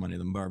made more money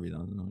than Barbie,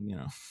 though.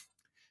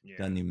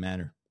 Doesn't even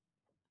matter.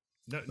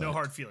 No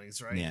hard feelings,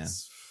 right? Yeah.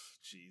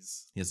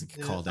 Jeez. He doesn't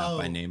get called out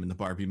by name in the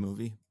Barbie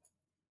movie.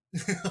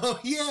 Oh,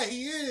 yeah,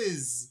 he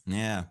is.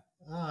 Yeah.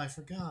 Oh, I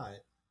forgot.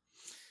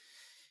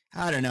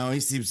 I don't know.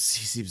 He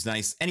seems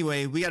nice.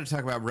 Anyway, we got to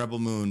talk about Rebel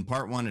Moon,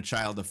 Part 1, A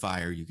Child of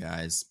Fire, you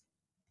guys.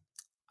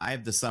 I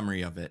have the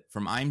summary of it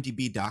from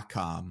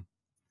IMDb.com.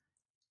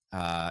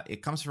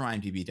 It comes from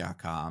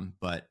IMDb.com,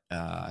 but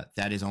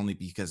that is only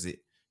because it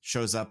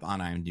shows up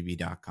on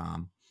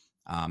IMDb.com.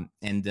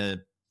 And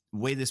the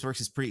way this works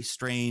is pretty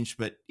strange,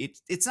 but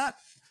it's not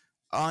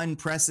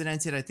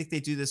unprecedented. I think they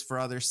do this for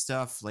other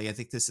stuff. Like I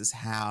think this is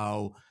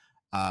how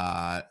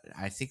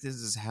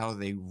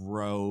they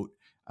wrote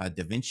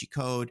Da Vinci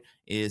Code.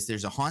 Is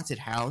there's a haunted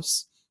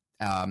house.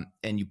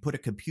 And you put a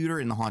computer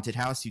in the haunted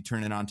house, you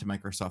turn it on to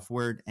Microsoft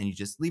Word, and you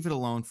just leave it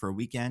alone for a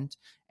weekend,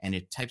 and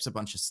it types a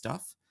bunch of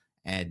stuff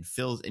and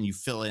you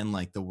fill in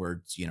like the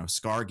words,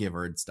 Scar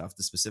Giver and stuff,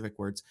 the specific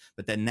words,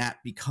 but then that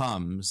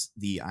becomes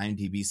the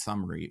IMDb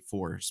summary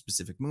for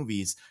specific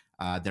movies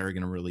that are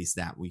going to release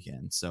that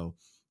weekend. So,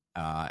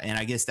 and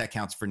I guess that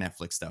counts for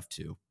Netflix stuff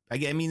too.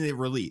 I mean, they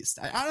released.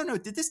 I don't know.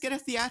 Did this get a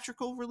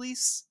theatrical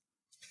release?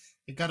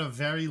 It got a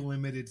very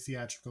limited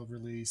theatrical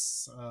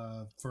release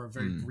for a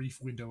very brief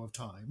window of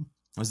time.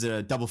 Was it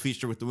a double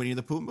feature with the Winnie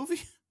the Pooh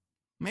movie?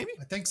 Maybe.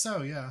 I think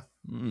so. Yeah.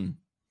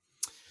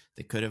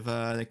 They could have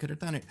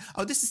done it.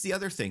 Oh, this is the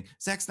other thing.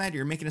 Zack Snyder,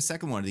 you're making a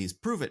second one of these.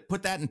 Prove it.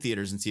 Put that in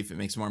theaters and see if it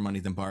makes more money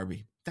than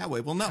Barbie. That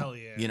way we'll know. Hell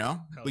yeah.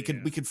 We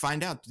could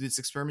find out. Do this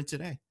experiment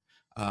today.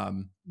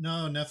 No,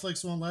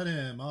 Netflix won't let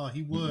him. Oh,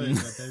 he would.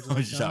 But they're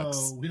like,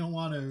 no, we don't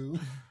want to.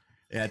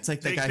 Yeah, it's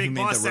like the guy who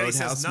made the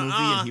Roadhouse movie,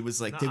 and he was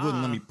like, they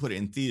wouldn't let me put it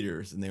in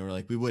theaters, and they were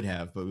like, we would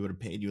have, but we would have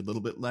paid you a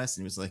little bit less,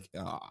 and he was like,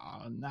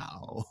 oh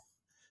no,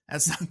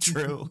 that's not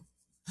true.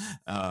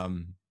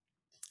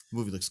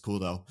 Movie looks cool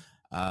though.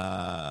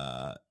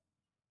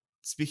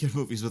 Speaking of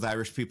movies with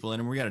Irish people in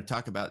them, we got to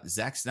talk about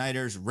Zack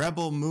Snyder's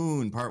Rebel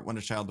Moon, Part 1,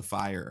 A Child of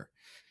Fire,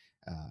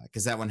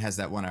 because that one has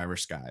that one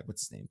Irish guy.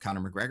 What's his name?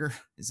 Conor McGregor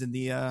is in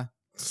the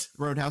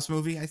Roadhouse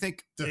movie, I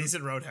think. He's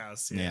in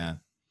Roadhouse. Yeah.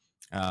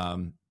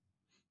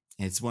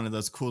 It's one of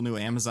those cool new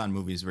Amazon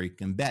movies where you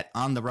can bet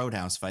on the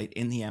Roadhouse fight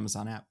in the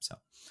Amazon app. So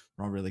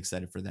we're all really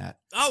excited for that.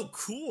 Oh,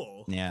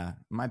 cool. Yeah.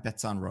 My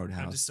bet's on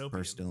Roadhouse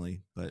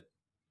personally, but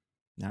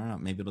I don't know.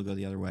 Maybe it'll go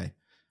the other way.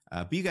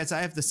 But you guys,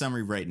 I have the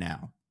summary right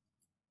now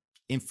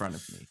in front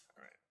of me.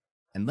 All right.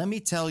 And let me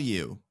tell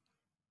you,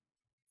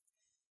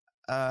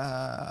 it's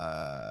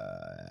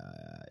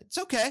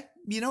okay.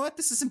 You know what?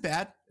 This isn't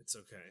bad. It's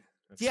okay.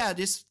 Yeah,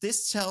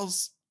 this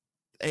tells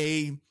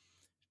a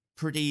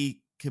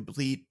pretty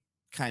complete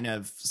kind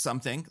of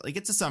something. Like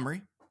it's a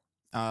summary.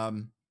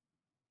 Some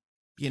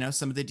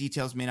of the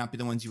details may not be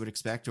the ones you would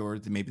expect, or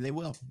maybe they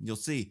will. You'll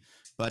see.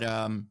 But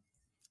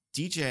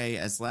DJ,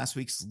 as last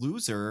week's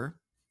loser,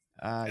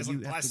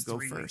 you have to go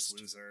first.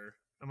 Loser.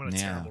 I'm on a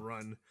terrible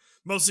run,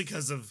 mostly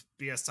because of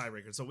BS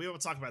tiebreaker. So we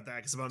won't talk about that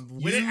because I'm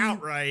gonna win it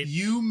outright.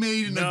 You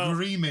made an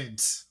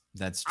agreement.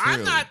 That's true.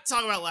 I'm not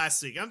talking about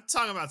last week. I'm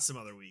talking about some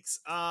other weeks.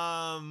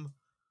 All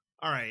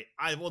right.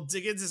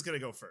 Diggins is gonna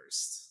go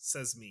first.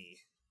 Says me.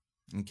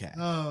 Okay.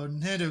 Oh,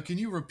 Nando, can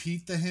you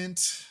repeat the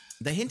hint?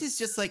 The hint is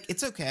just like,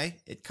 it's okay.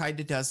 It kind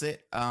of does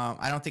it.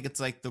 I don't think it's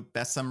like the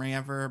best summary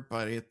ever,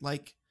 but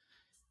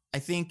I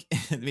think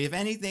if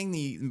anything,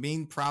 the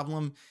main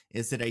problem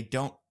is that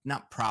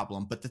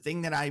but the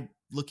thing that I'm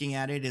looking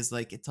at it is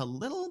like, it's a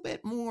little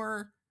bit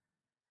more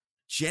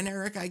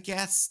generic, I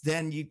guess,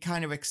 than you'd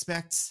kind of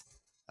expect.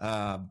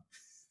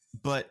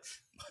 But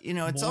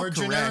it's more all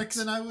generic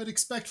than I would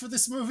expect for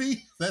this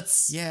movie.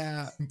 That's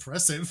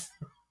impressive.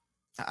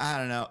 I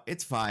don't know.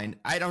 It's fine.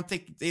 I don't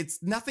think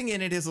it's nothing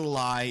in it is a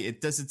lie.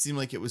 It doesn't seem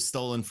like it was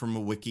stolen from a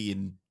wiki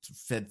and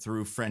fed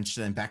through French,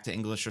 then back to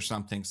English or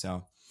something.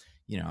 So,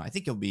 I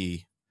think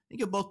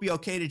you'll both be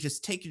okay to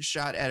just take your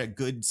shot at a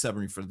good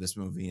summary for this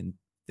movie and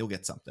you'll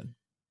get something.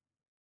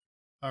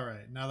 All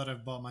right. Now that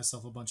I've bought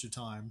myself a bunch of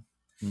time,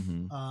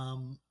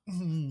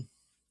 Mm-hmm.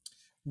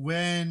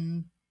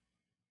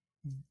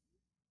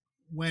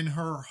 when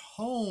her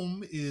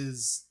home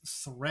is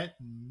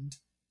threatened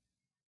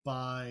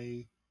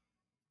by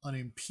an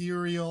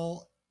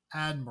Imperial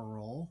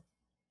Admiral,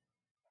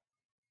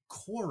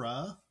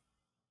 Cora,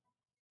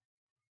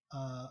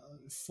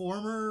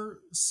 former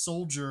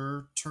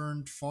soldier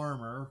turned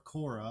farmer,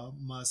 Cora,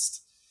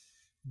 must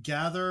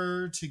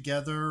gather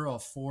together a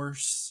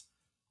force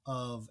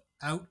of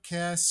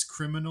outcasts,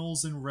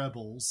 criminals, and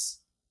rebels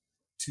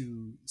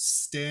to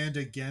stand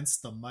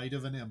against the might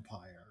of an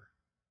empire.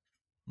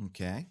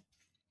 Okay.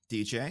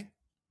 DJ?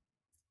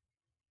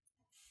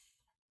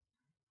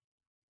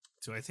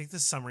 Do I think the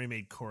summary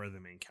made Cora the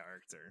main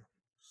character?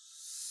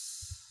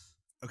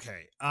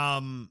 Okay.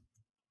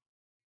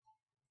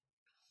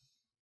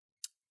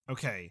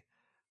 Okay.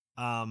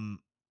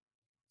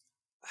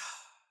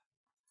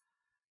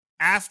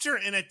 After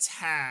an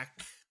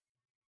attack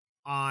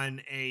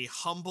on a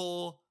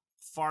humble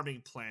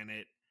farming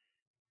planet,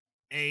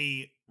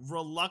 a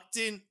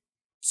reluctant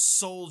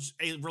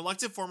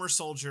former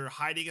soldier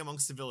hiding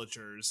amongst the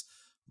villagers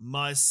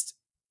must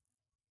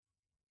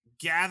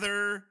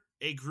gather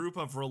a group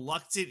of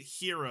reluctant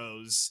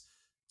heroes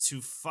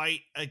to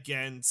fight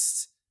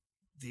against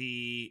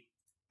the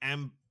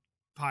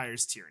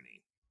Empire's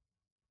tyranny.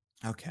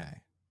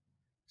 Okay.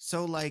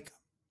 So,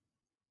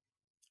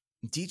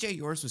 DJ,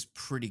 yours was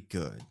pretty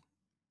good.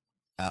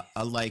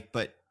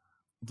 But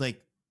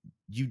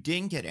you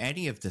didn't get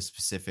any of the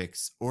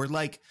specifics, or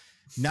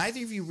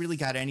neither of you really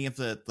got any of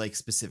the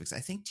specifics. I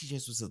think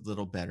DJ's was a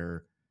little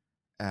better.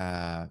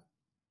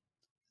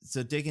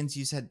 So Diggins,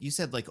 you said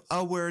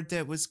a word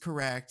that was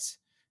correct.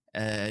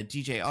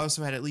 DJ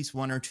also had at least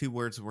one or two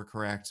words that were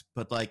correct,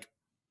 but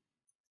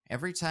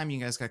every time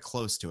you guys got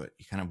close to it,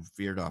 you kind of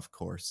veered off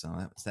course.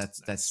 So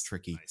that's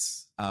tricky.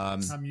 Nice.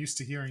 I'm used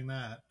to hearing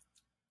that.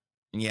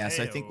 Yeah,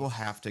 so I think we'll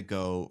have to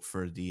go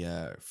for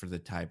the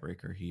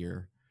tiebreaker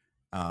here.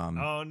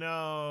 Oh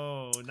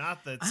no,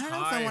 not the tiebreaker. I don't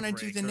know if I want to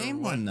do the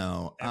name one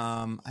though.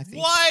 I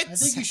think what? I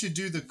think you should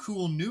do the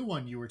cool new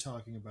one you were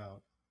talking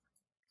about.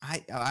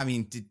 I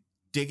mean,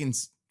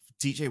 Diggins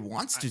DJ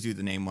wants to do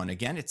the name one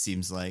again. It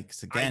seems like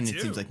it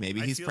seems like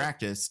maybe he's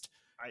practiced.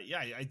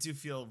 I do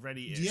feel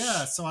ready.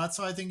 Yeah, so that's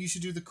why I think you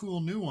should do the cool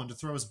new one to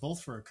throw us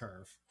both for a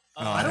curve.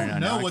 I don't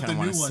know what the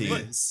new one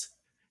is.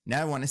 Now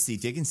I want to see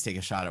Diggins take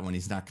a shot at when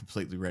he's not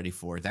completely ready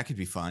for it. That could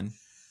be fun.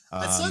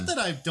 It's not that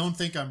I don't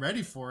think I'm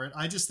ready for it.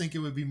 I just think it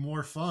would be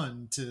more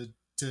fun to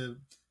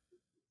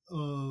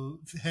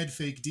head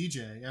fake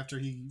DJ after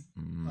he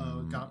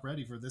got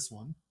ready for this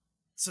one.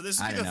 So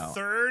this will be the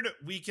third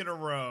week in a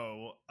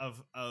row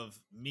of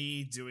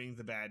me doing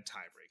the bad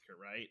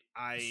tiebreaker, right?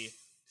 I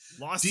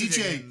lost DJ,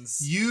 to Diggins.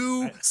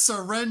 You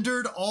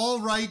surrendered all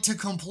right to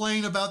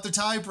complain about the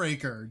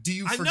tiebreaker. Do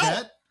you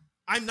forget?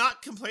 I'm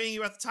not complaining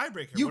about the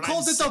tiebreaker. You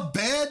called it the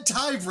bad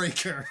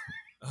tiebreaker.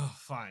 Oh,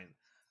 fine.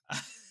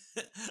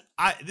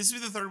 This will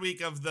be the third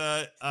week of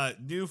the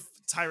new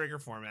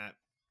tiebreaker format.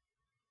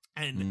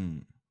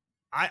 And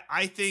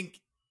I think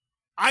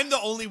I'm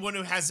the only one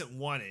who hasn't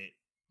won it.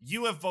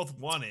 You have both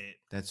won it.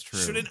 That's true.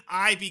 Shouldn't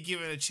I be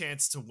given a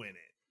chance to win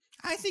it?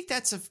 I think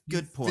that's a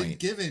good point.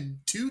 Been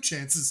given 2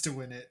 chances to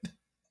win it.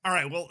 All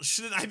right, well,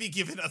 shouldn't I be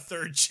given a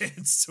third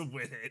chance to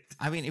win it?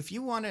 I mean, if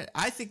you want to,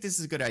 I think this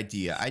is a good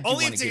idea. I do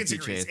want to give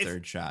DJ a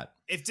third shot.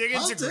 If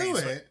Diggins agrees,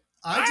 do it.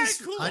 I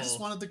just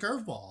wanted the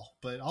curveball,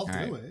 but I'll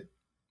do it.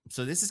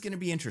 So this is going to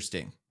be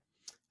interesting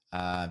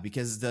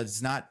because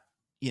that's not,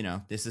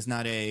 this is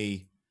not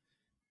a,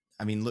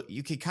 I mean, look,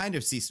 you can kind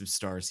of see some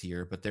stars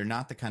here, but they're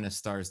not the kind of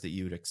stars that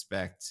you would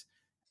expect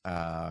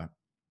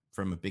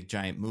from a big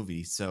giant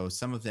movie. So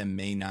some of them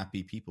may not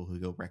be people who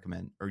you'll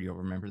recommend or you'll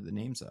remember the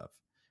names of.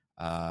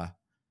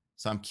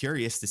 So I'm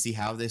curious to see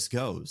how this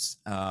goes.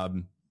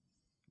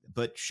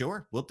 But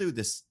sure, we'll do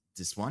this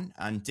one.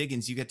 On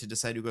Diggins, you get to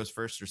decide who goes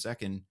first or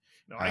second.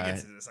 No, I get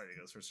to decide who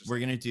goes first or second. We're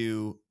going to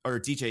do, or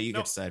DJ, you get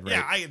to decide, right?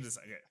 Yeah, I get to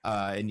decide.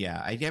 Okay. And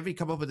yeah, I haven't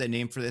come up with a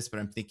name for this, but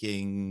I'm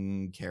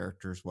thinking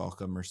Characters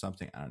Welcome or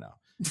something. I don't know.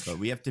 But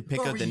we have to pick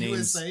out the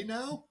names. USA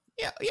now?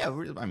 Yeah.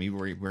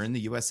 We're in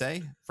the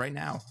USA right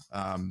now.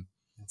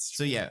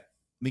 So yeah,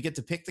 we get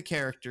to pick the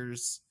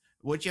characters.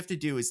 What you have to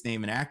do is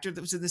name an actor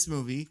that was in this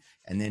movie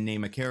and then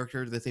name a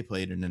character that they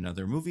played in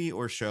another movie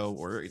or show,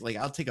 or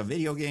I'll take a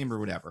video game or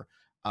whatever.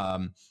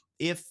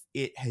 If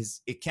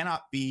it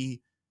cannot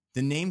be,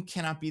 the name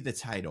cannot be the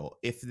title.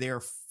 If their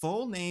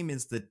full name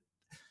is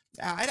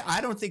I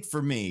don't think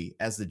for me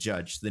as the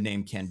judge, the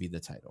name can be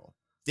the title.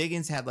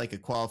 Diggins had a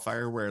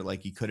qualifier where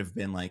he could have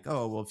been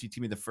oh, well, if you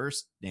give me the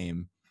first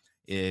name,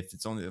 if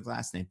it's only the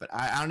last name, but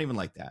I don't even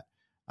like that.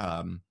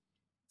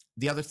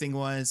 The other thing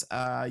was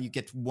you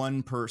get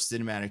one per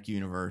cinematic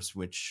universe,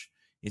 which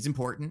is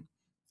important.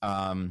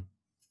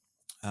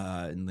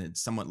 and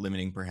it's somewhat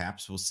limiting,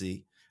 perhaps. We'll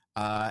see.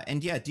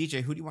 And yeah,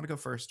 DJ, who do you want to go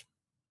first?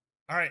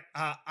 All right,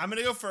 I'm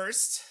gonna go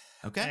first.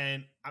 Okay.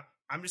 And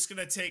I'm just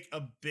gonna take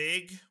a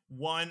big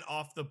one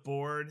off the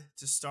board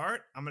to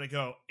start. I'm gonna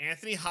go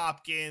Anthony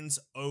Hopkins,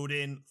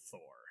 Odin,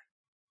 Thor.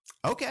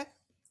 Okay. All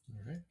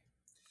right.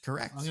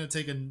 Correct. I'm gonna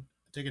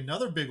take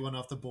another big one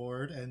off the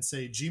board and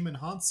say Jimon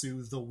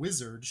Hansu, the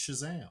Wizard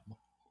Shazam.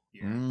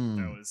 Yeah,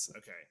 that was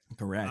okay.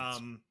 Correct.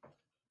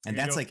 And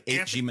that's like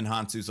 8 Jimon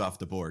Hansus off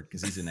the board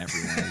because he's in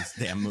every one of these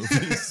damn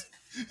movies.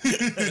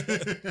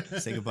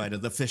 Say goodbye to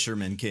the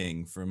Fisherman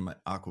King from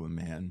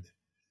Aquaman.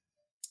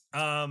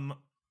 All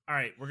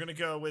right, we're gonna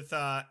go with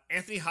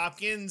Anthony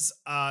Hopkins,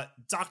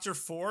 Dr.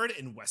 Ford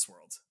in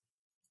Westworld.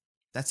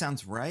 That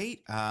sounds right.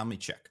 Let me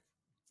check.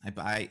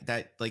 I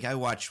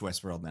watched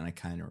Westworld and I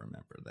kind of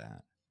remember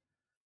that.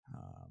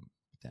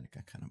 But then it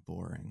got kind of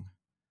boring.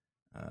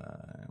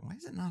 Why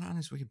is it not on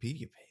his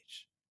Wikipedia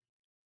page?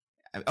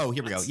 Oh,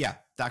 here we go. Yeah,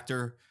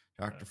 Dr.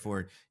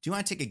 Ford. Do you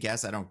want to take a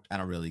guess? I'm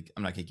not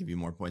gonna give you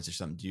more points or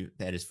something. Do you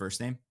that his first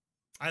name?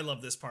 I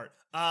love this part.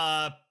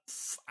 I'm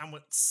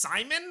with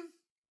Simon.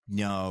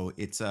 No,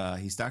 it's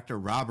he's Dr.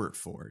 Robert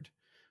Ford.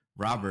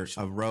 Robert,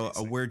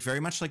 a word very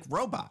much like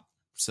robot.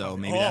 So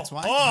maybe that's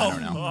why. I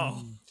don't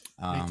know.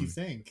 Make you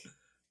think.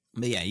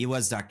 But yeah, he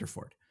was Dr.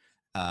 Ford.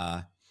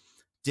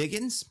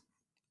 Diggins,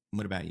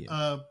 what about you?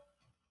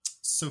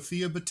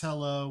 Sophia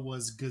Boutella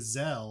was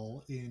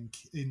Gazelle in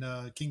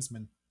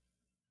Kingsman.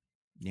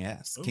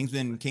 Yes. Ooh.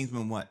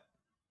 Kingsman what?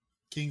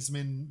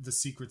 Kingsman, the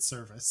Secret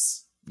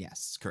Service.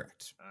 Yes,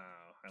 correct.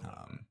 Oh, I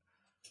love that.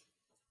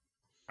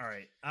 All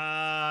right.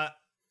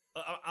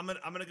 I'm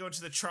gonna go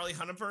into the Charlie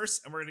Hunnam verse,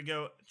 and we're gonna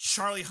go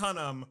Charlie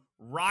Hunnam,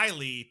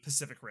 Riley,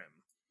 Pacific Rim.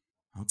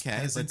 Okay,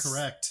 that is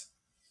incorrect.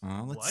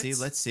 Let's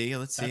see.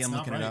 That's I'm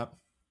looking it up.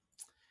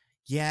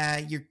 Yeah,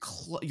 you're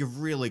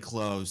really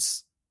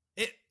close.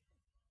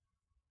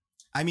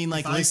 I mean,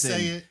 like,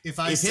 listen, if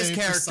his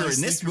character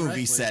in this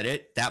movie said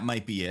it, that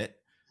might be it.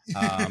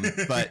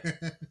 But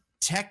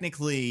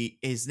technically,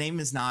 his name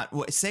is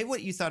not. Say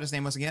what you thought his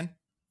name was again.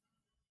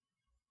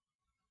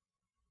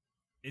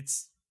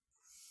 It's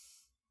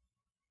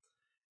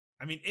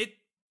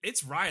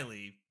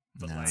Riley,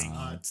 but no,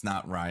 it's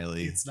not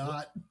Riley. It's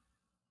not.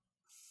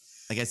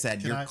 Like I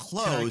said, you're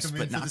close,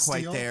 but not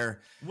quite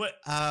there. What?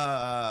 All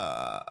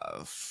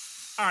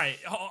right.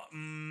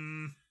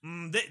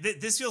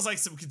 This feels like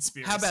some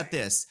conspiracy. How about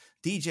this,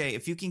 DJ?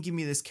 If you can give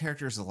me this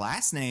character's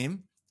last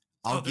name,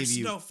 I'll give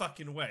you. There's no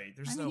fucking way.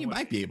 You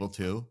might be able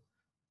to.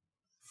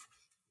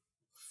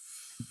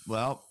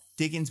 Well,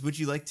 Diggins, would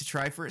you like to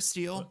try for a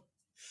steal?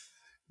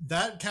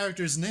 That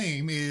character's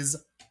name is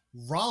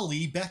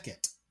Raleigh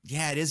Beckett.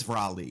 Yeah, it is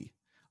Raleigh.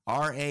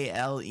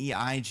 Raleigh.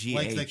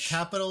 Like the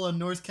capital of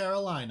North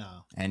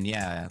Carolina. And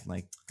yeah,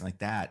 like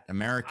that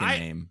American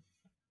name.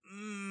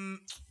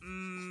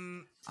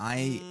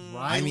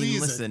 Riley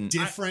is a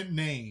different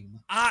name.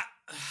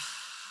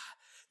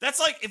 That's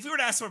like if we were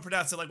to ask someone to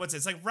pronounce it, like what's it?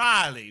 It's like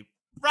Riley.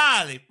 What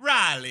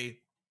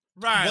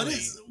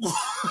is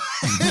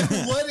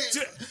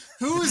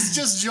who's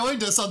just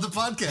joined us on the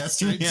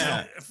podcast right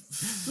now?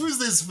 Who's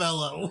this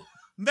fellow?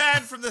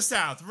 Man from the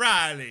South,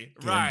 Riley.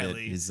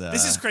 This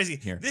is crazy.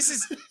 Here. This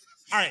is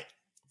all right.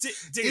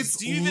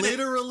 It's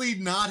literally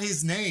not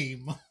his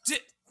name.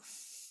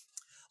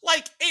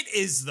 Like it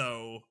is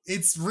though.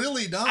 It's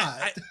really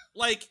not.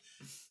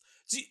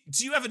 Do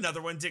you have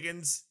another one,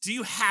 Diggins? Do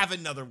you have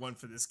another one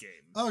for this game?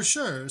 Oh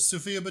sure.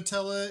 Sophia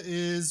Boutella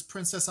is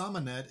Princess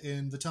Amenette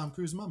in the Tom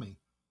Cruise Mummy.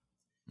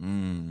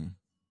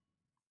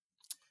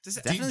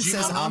 Definitely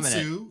says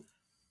Amenette.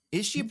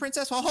 Is she a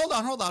princess? Well, hold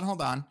on.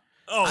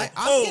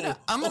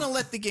 I'm gonna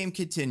let the game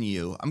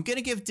continue. I'm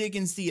gonna give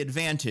Diggins the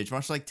advantage,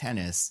 much like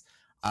tennis.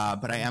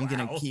 But I am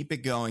gonna keep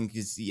it going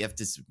because you have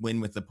to win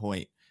with the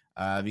point.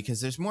 Because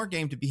there's more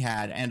game to be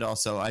had, and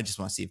also I just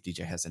want to see if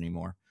DJ has any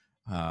more.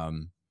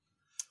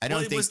 I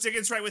don't think was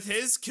Diggins right with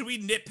his. Can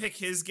we nitpick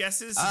his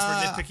guesses since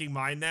we're nitpicking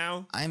mine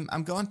now?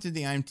 I'm going through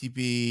the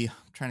IMDb,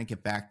 trying to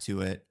get back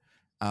to it.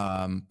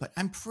 But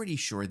I'm pretty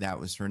sure that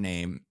was her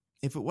name.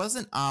 If it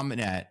wasn't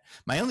Amenette,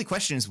 my only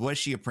question is, was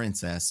she a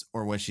princess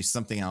or was she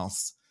something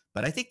else?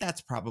 But I think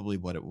that's probably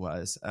what it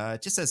was.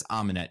 It just says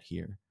Amenette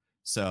here.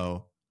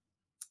 So,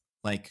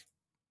 like,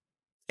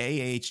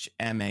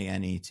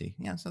 Ahmanet.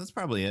 Yeah, so that's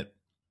probably it.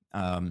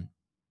 All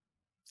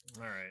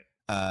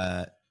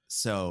right.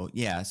 So,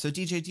 yeah. So,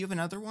 DJ, do you have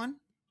another one?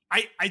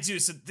 I do.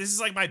 So this is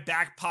like my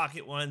back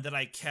pocket one that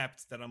I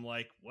kept that I'm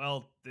like,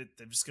 well, I'm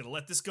just going to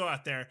let this go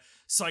out there.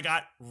 So I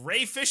got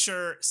Ray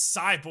Fisher,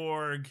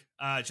 Cyborg,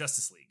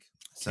 Justice League.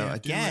 So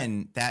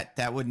again,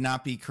 that would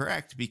not be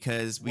correct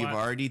because we've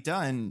already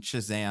done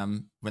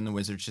Shazam when the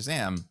Wizard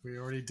Shazam. We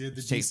already did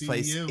the DCEU. Takes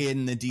place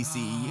in the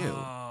DCEU.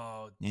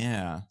 Oh,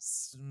 yeah.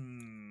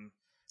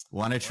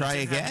 Want to try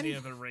again? Any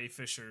other Ray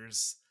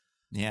Fishers?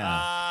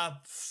 Yeah.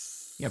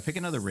 Yeah, pick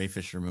another Ray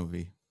Fisher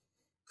movie.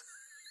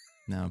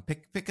 No,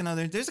 pick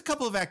another. There's a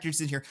couple of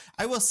actors in here.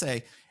 I will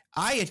say,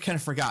 I had kind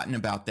of forgotten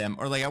about them,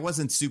 or like I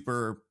wasn't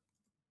super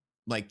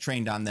like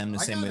trained on them the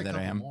same way that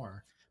I am.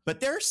 More. But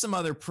there's some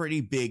other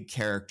pretty big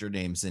character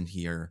names in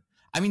here.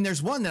 I mean,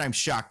 there's one that I'm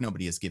shocked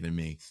nobody has given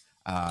me.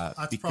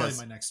 That's probably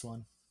my next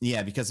one.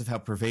 Yeah, because of how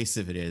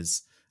pervasive it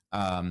is.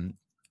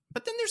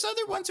 But then there's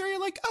other ones where you're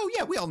like, oh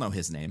yeah, we all know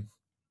his name.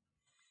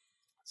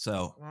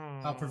 So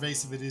how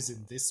pervasive it is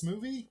in this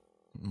movie?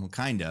 Well,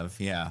 kind of,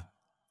 yeah.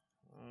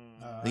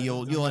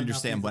 You'll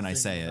understand when I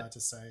say it.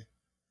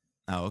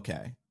 Oh,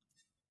 okay.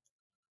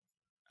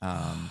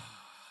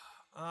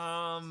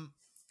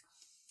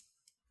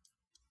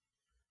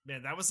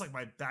 Man, that was like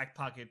my back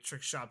pocket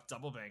trick shop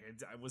double bang.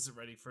 I wasn't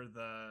ready for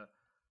the.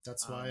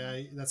 That's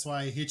why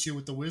I hit you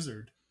with the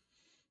wizard.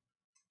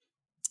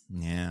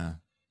 Yeah.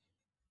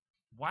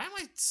 Why am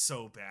I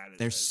so bad at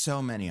There's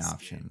so many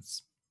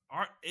options.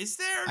 Is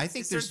there? I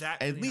think there's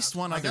at least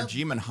one other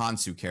Jimon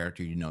Hansu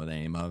character you know the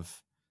name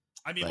of.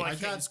 I mean, I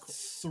got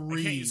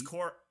 3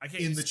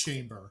 in the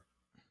chamber.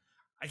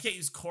 I can't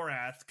use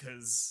Korath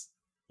because,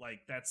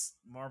 like, that's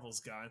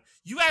Marvel's gone.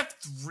 You have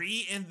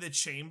 3 in the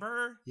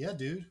chamber? Yeah,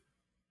 dude.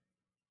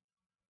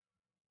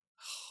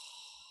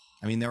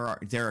 I mean, there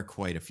are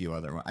quite a few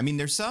other ones. I mean,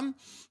 there's some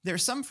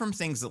from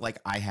things that like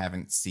I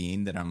haven't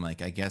seen that I'm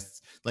like, I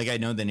guess like I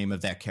know the name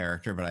of that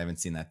character, but I haven't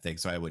seen that thing,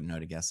 so I wouldn't know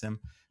to guess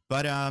him.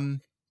 But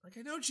like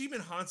I know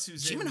Jimon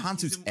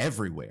Hansu's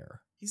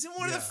everywhere. He's in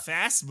one of the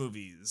Fast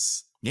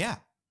movies. Yeah.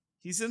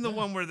 He's in the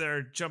one where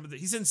they're jumping.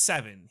 He's in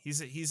 7.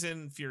 He's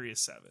in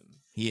Furious 7.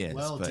 He is.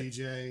 Well,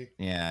 DJ.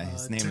 Yeah,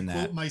 his name in that. To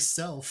quote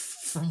myself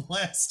from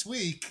last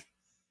week,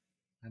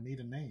 I need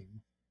a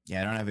name.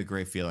 Yeah, I don't have a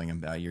great feeling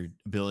about your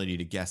ability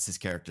to guess his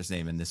character's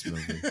name in this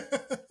movie.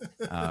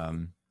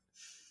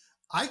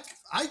 I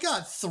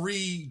got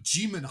 3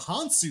 Jimon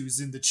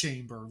Hansus in the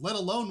chamber, let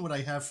alone what I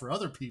have for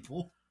other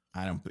people.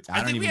 I don't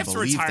even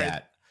believe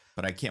that,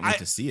 but I can't wait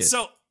to see it.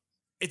 So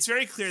it's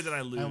very clear that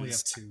I lose. I only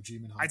have 2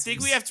 Jimon Hansus. I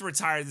think we have to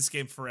retire this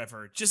game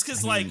forever, just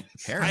because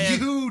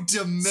you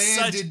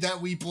demanded that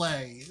we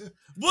play.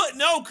 What?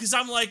 No, because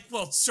I'm like,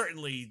 well,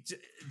 certainly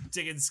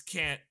Diggins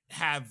can't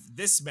have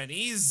this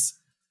many.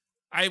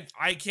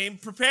 I came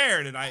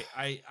prepared, and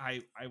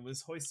I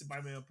was hoisted by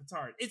my own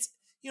petard. It's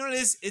you know what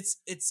it is.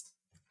 It's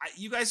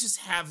you guys just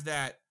have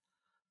that.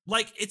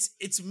 Like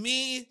it's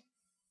me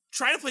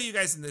trying to play you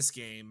guys in this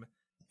game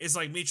is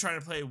like me trying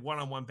to play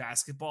one-on-one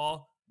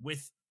basketball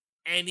with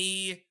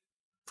any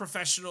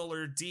professional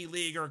or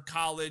D-League or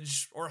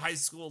college or high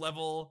school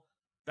level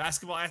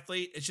basketball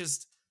athlete. It's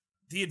just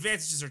the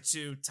advantages are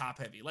too top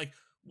heavy. Like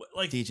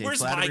DJ,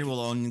 flattery will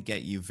only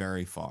get you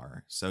very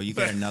far. So you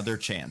get another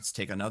chance.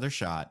 Take another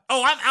shot.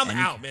 Oh, I'm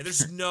out, man.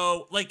 There's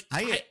no like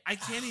I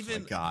can't even. Oh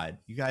my God,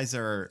 you guys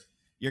you're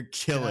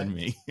killing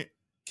me.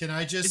 Can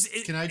I just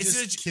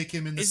kick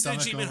him in the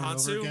stomach over and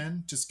over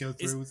again? Just go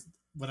through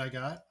what I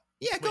got?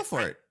 Yeah, go for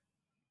it.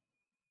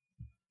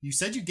 You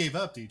said you gave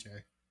up, DJ.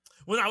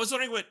 Well, I was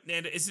wondering what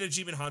Nando, is it a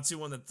Jimon Hansu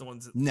one that the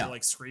ones that are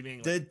like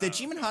screaming? The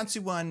Jimon Hansu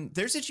one,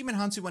 there's a Jimon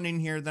Hansu one in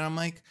here that I'm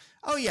like,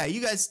 oh yeah,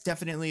 you guys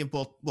definitely have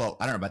both, well,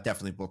 I don't know about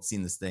definitely both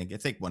seen this thing. I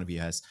think one of you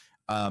has.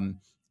 And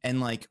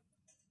like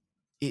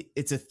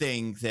it's a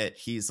thing that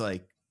he's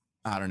like,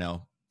 I don't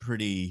know,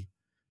 pretty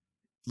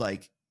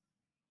like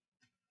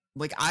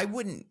I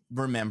wouldn't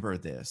remember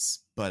this,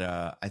 but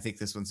I think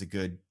this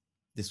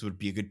would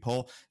be a good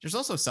poll. There's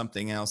also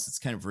something else that's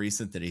kind of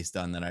recent that he's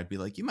done that I'd be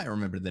like, you might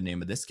remember the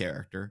name of this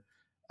character.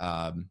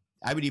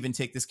 I would even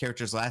take this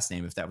character's last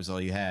name if that was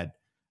all you had.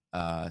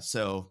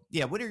 So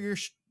yeah, what are your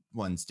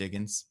ones,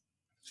 Diggins?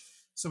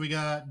 So we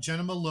got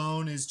Jenna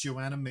Malone is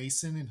Joanna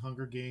Mason in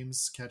Hunger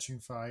Games Catching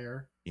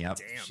Fire. Yep,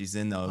 she's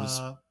in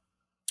those.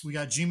 We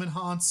got Jimon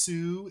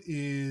Hansu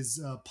is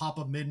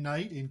Papa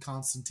Midnight in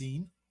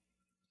Constantine.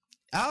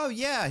 Oh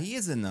yeah, he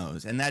is in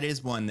those, and that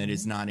is one that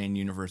is not in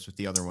universe with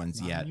the other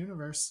ones yet. In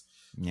universe,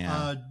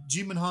 yeah.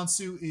 Jimon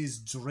Hansu is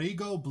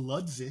Drago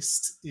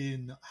Bloodfist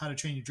in How to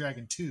Train Your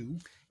Dragon 2.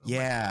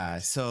 Yeah,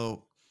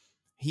 so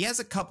he has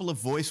a couple of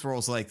voice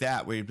roles like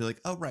that where you'd be like,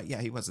 "Oh right, yeah,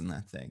 he was in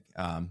that thing."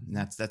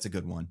 That's a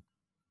good one.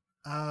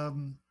 I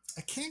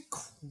can't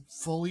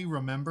fully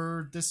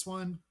remember this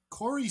one.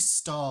 Corey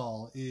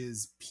Stahl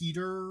is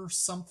Peter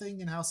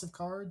something in House of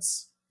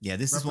Cards. Yeah,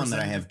 this is one that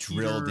I have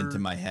drilled into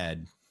my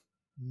head.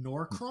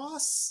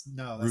 Norcross?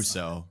 No, that's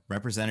Russo,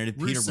 Representative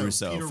Peter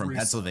Russo from Russo.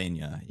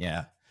 Pennsylvania.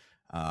 Yeah,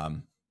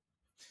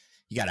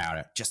 he got out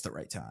at just the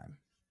right time,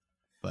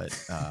 but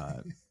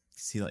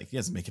he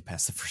doesn't make it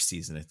past the first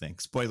season. I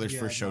think spoilers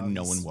for a show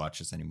no one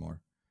watches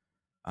anymore.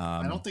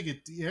 I don't think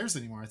it airs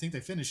anymore. I think they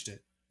finished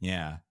it.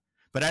 Yeah,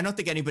 but I don't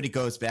think anybody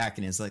goes back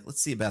and is like,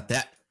 let's see about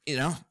that. You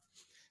know,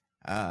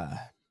 I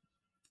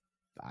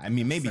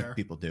mean, maybe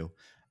people do.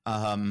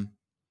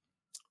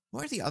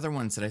 What are the other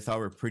ones that I thought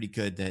were pretty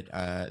good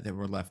that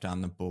were left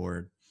on the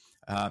board?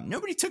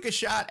 Nobody took a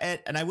shot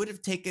at, and I would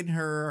have taken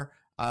her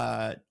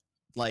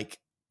like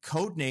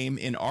code name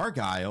in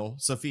Argyle,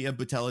 Sophia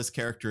Boutella's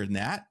character in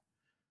that,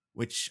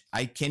 which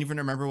I can't even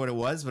remember what it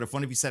was. But if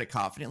one of you said it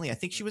confidently, I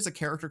think she was a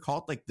character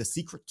called like the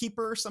Secret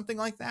Keeper or something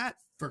like that.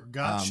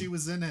 Forgot she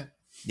was in it.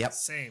 Yep.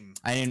 Same.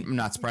 I'm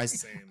not surprised.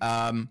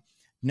 Same.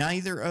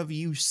 Neither of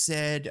you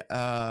said,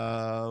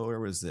 where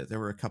was it? There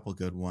were a couple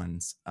good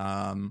ones.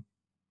 Neither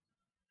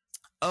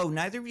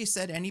of you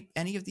said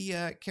any of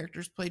the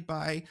characters played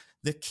by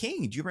the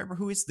King. Do you remember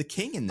who is the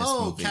King in this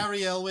movie?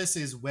 Cary Elwes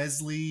is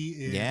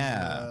Wesley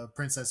in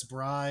Princess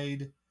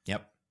Bride.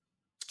 Yep.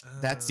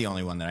 That's the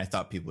only one that I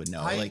thought people would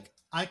know.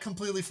 I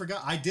completely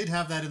forgot. I did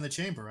have that in the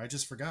chamber. I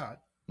just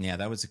forgot. Yeah,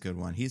 that was a good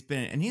one. He's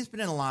been in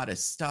a lot of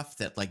stuff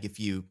that, like, if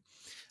you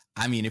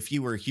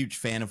were a huge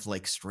fan of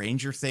like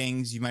Stranger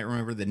Things, you might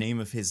remember the name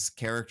of his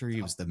character.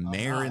 He was the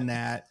mayor in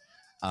that.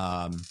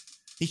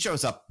 He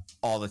shows up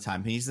all the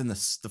time. He's in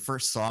the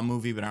first Saw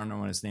movie, but I don't know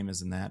what his name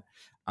is in that.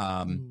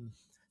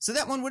 So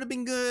that one would have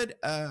been good.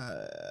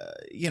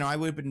 I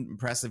would have been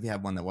impressed if you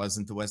had one that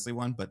wasn't the Wesley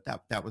one, but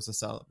that was a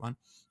solid one.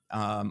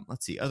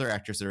 Let's see, other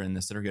actors that are in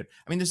this that are good.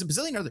 I mean, there's a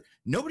bazillion other.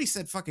 Nobody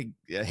said fucking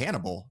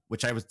Hannibal,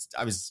 which I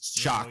was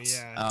shocked.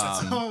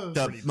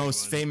 The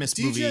most famous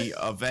movie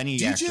of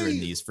any actor in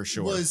these, for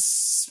sure. Was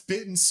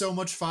spitting so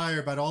much fire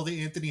about all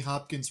the Anthony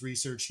Hopkins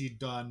research he'd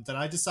done that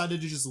I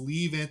decided to just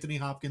leave Anthony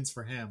Hopkins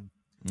for him.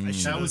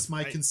 That was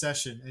my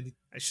concession. And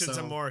I should have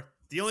done more.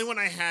 The only one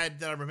I had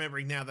that I'm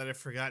remembering now that I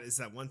forgot is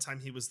that one time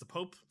he was the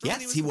Pope.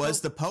 Yes, he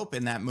was the Pope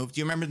in that movie. Do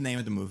you remember the name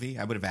of the movie?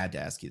 I would have had to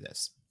ask you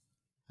this.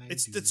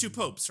 It's the two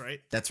popes, right?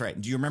 That's right.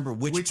 Do you remember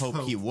which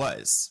pope he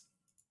was?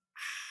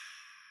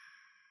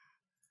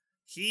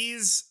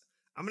 I'm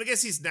going to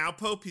guess he's now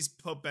Pope. He's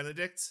Pope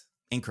Benedict.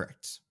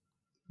 Incorrect.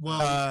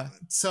 Well,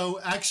 so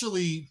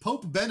actually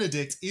Pope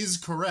Benedict is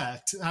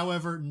correct.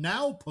 However,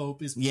 now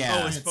Pope is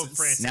it's Pope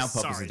Francis. Now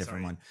Pope is a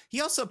different one.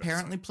 He also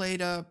apparently played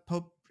a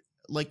Pope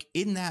like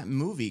in that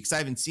movie, because I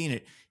haven't seen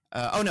it.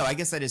 I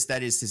guess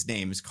that is his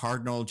name, is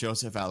Cardinal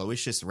Joseph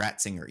Aloysius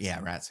Ratzinger. Yeah,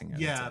 Ratzinger.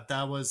 Yeah,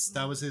 that was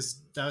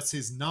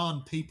his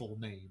non-papal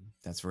name.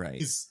 That's right.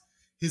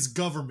 His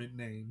government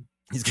name.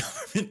 His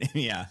government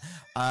name, yeah.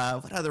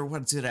 What other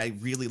ones did I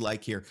really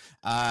like here?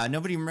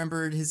 Nobody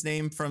remembered his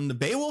name from the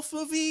Beowulf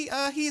movie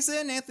he's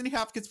in. Anthony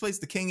Hopkins plays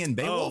the king in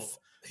Beowulf.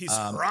 He's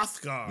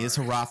Hrothgar. He's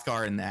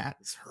Hrothgar in that.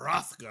 It's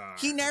Hrothgar.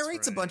 He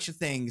narrates a bunch of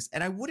things,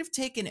 and I would have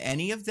taken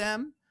any of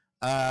them,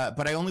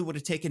 but I only would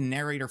have taken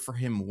narrator for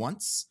him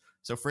once.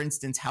 So, for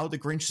instance, How the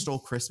Grinch Stole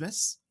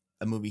Christmas,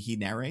 a movie he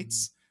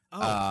narrates.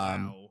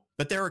 Wow.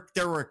 But there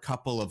were a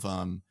couple of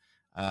them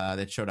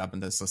that showed up in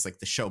this list, like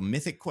the show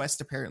Mythic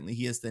Quest. Apparently,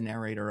 he is the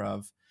narrator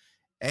of.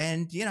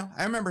 And,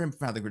 I remember him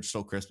from How the Grinch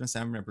Stole Christmas.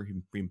 I remember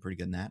him being pretty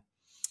good in that.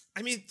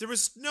 I mean, there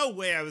was no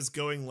way I was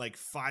going like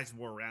 5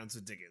 more rounds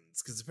with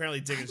Diggins, because apparently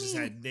Diggins just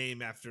had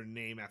name after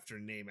name after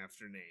name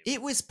after name.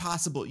 It was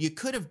possible. You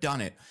could have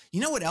done it.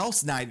 You know what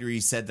else neither of you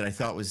said that I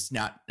thought was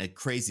not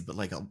crazy, but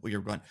like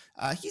you're going,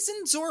 he's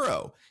in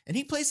Zorro, and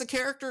he plays a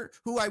character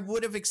who I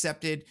would have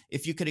accepted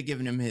if you could have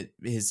given him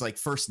his like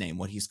first name,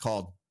 what he's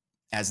called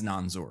as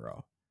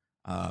non-Zorro.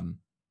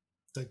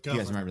 You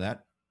guys remember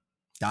that?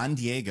 Don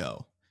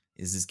Diego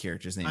is his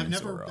character's name. I've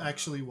never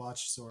actually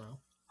watched Zorro.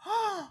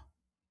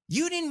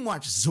 You didn't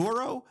watch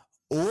Zorro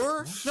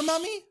or The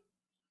Mummy?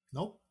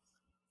 Nope.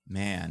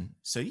 Man,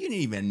 so you didn't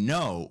even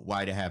know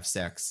why to have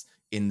sex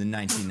in the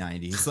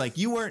 1990s. Like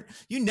you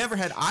never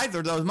had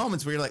either of those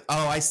moments where you're like,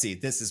 oh, I see,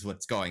 this is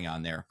what's going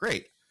on there.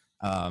 Great.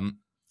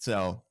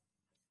 So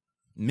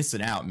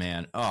missing out,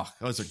 man. Oh,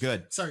 those are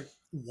good. Sorry,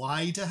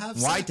 why to have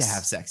sex? Why to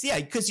have sex? Yeah,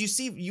 because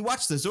you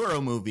watch the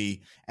Zorro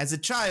movie as a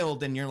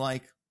child and you're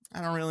like,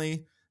 I don't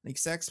really like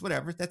sex,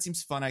 whatever. That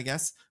seems fun, I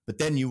guess. But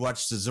then you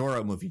watch the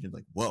Zorro movie and you're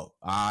like, whoa,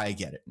 I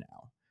get it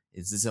now.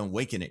 It's this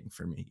awakening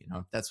for me.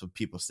 That's what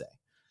people say.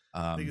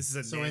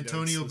 So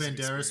Antonio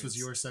Banderas was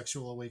your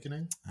sexual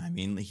awakening? I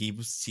mean, he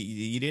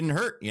didn't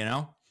hurt,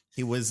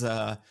 He was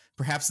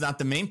perhaps not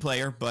the main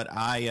player, but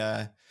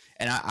I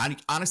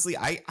honestly,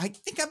 I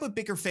think I'm a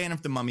bigger fan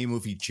of the Mummy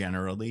movie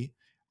generally.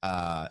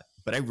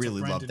 But I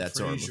really loved that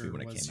Zorro movie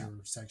when it came out.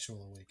 Your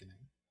sexual awakening?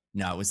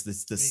 No, it was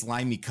the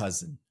slimy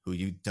cousin, who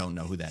you don't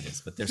know who that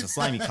is, but there's a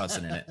slimy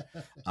cousin in it.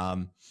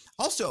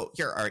 Also,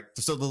 here, all right,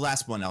 so the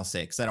last one I'll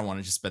say, because I don't want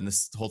to just spend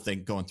this whole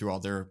thing going through all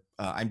their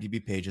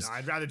IMDb pages. No,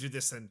 I'd rather do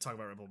this than talk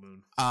about Rebel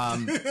Moon.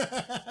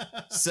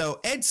 So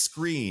Ed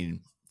Skrein,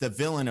 the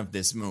villain of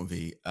this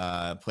movie,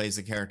 plays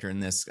a character in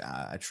this,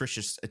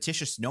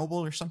 Atticus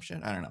Noble or some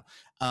shit. I don't know.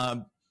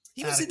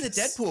 He was in the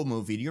Deadpool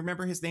movie. Do you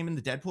remember his name in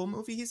the Deadpool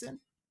movie he's in?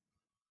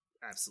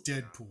 Absolutely.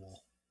 Deadpool.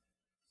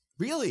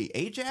 Really?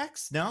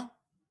 Ajax? No?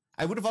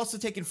 I would have also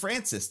taken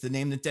Francis, the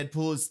name that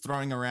Deadpool is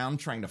throwing around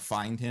trying to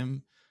find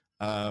him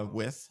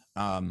with.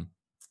 I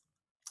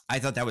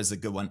thought that was a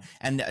good one.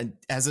 And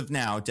as of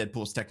now,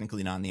 Deadpool's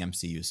technically not in the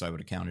MCU, so I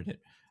would have counted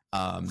it.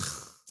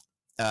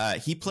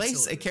 He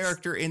plays a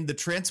character in The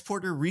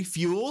Transporter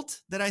Refueled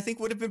that I think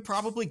would have been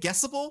probably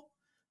guessable.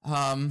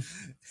 Absolutely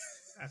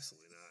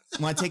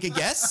not. Want to take a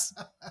guess?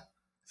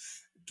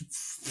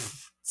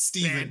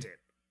 Steven. Bandit.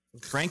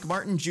 Frank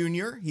Martin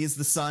Jr. He is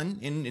the son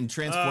in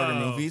Transporter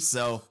movies.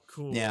 So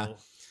cool. Yeah.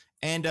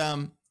 And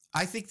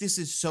I think this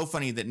is so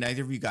funny that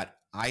neither of you got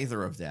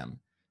either of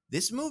them.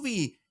 This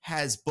movie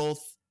has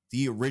both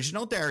the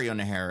original Dario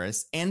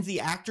Naharis and the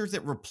actor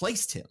that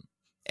replaced him,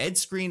 Ed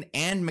Skrein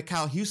and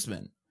Mikhail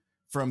Huisman,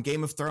 from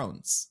Game of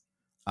Thrones.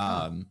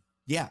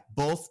 Yeah,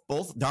 both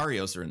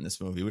Darios are in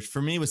this movie, which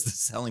for me was the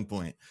selling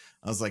point.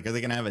 I was like, are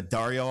they gonna have a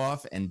Dario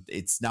off? And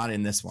it's not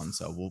in this one,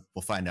 so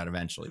we'll find out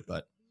eventually.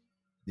 But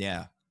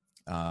yeah,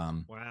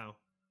 Wow,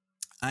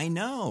 I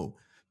know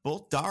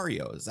both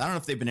Darios. I don't know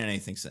if they've been in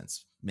anything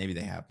since. Maybe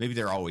they have. Maybe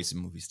they're always in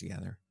movies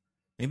together.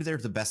 Maybe they're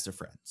the best of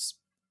friends.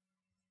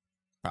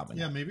 Probably.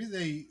 Yeah, not.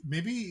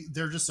 maybe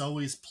they're just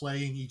always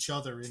playing each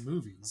other in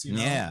movies. You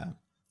know? Yeah.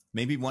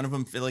 Maybe one of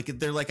them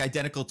they're like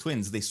identical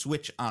twins. They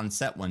switch on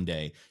set one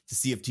day to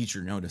see if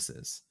teacher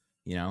notices.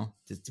 You know,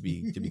 just to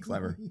be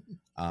clever.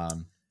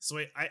 So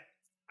wait, I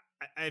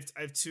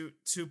have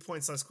two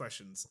points less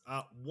questions.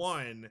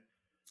 One,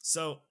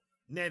 so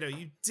Nando,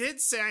 you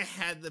did say I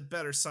had the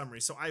better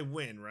summary, so I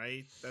win,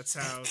 right? That's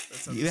how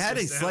You had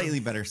a slightly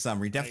better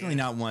summary. Definitely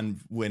not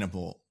one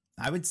winnable.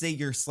 I would say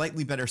your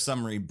slightly better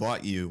summary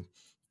bought you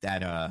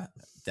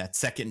that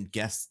second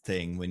guess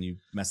thing when you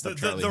messed up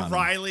Charlie the Hunnam.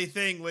 Riley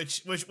thing,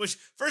 which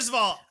first of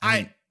all,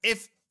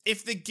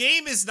 if the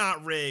game is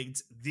not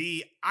rigged,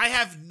 I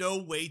have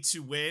no way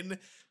to win,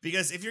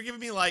 because if you're giving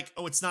me like,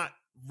 oh, it's not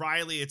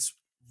Riley, it's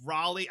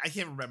Raleigh, I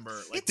can't remember.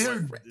 Like,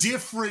 they're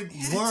different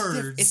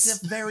words.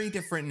 It's a very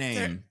different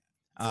name.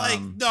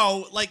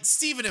 No, like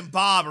Stephen and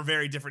Bob are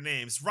very different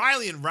names.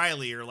 Riley and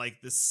Riley are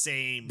like the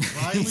same.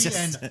 Riley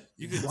and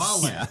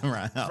Raleigh. Yeah,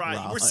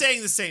 right. We're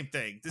saying the same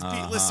thing.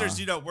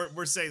 Listeners,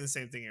 we're saying the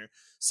same thing here.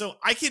 So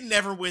I can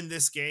never win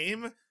this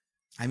game.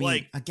 I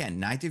mean, again,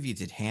 neither of you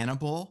did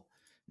Hannibal.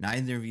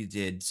 Neither of you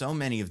did so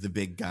many of the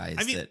big guys.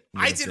 I mean,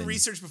 I did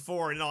research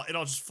before, and it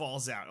all just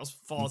falls out. It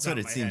falls out.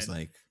 That's what it seems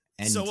like.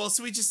 And so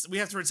we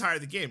have to retire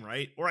the game,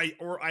 right? Or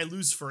I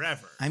lose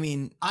forever. I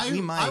mean, I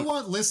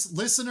want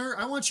listener.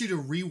 I want you to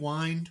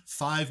rewind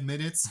 5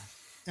 minutes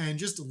and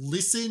just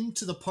listen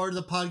to the part of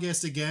the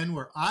podcast again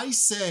where I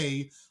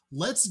say,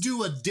 let's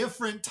do a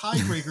different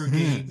tiebreaker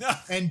game,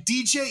 and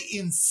DJ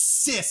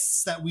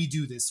insists that we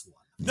do this one.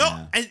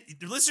 No, and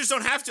the listeners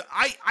don't have to.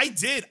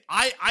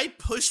 I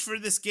pushed for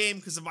this game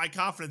because of my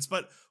confidence,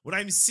 but what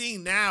I'm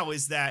seeing now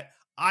is that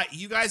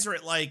you guys are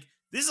at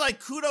this is like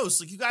kudos.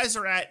 Like, you guys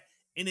are at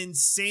an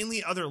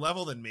insanely other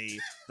level than me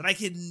that I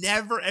could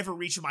never ever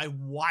reach in my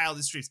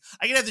wildest dreams.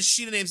 I could have the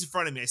sheet of names in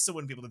front of me, I still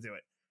wouldn't be able to do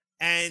it.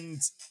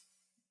 And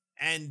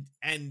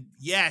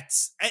yet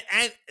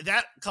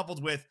that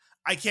coupled with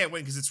I can't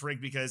win because it's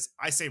rigged, because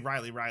I say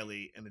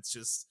Riley, and it's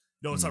just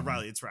no, it's not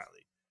Riley, it's Riley.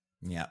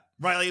 Yeah,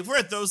 Riley. If we're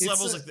at those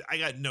levels, I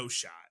got no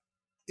shot.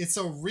 It's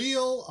a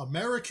real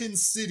American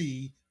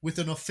city with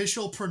an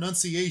official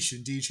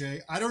pronunciation,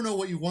 DJ. I don't know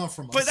what you want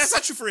from us. But that's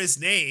not true for his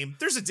name.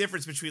 There's a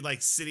difference between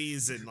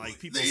cities and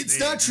people's names. It's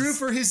not true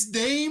for his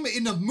name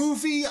in a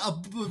movie, a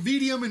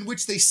medium in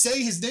which they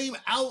say his name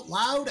out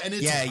loud, and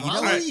it's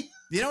Riley.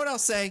 You know what I'll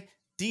say?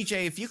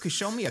 DJ, if you could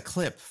show me a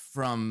clip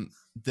from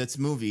this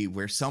movie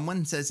where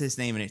someone says his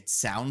name and it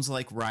sounds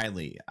like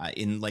Riley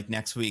in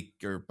next week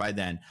or by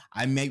then,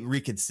 I may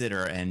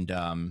reconsider and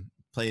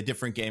play a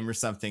different game or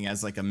something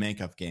as a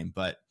makeup game.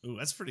 But ooh,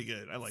 that's pretty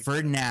good. I like for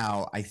that.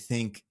 Now, I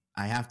think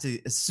I have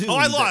to assume. Oh,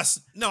 I lost.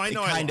 No, I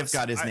know. I kind of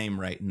got his name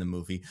right in the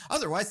movie.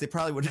 Otherwise, they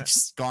probably would have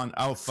just gone,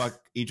 oh, fuck.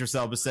 Idris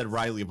Elba said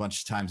Riley a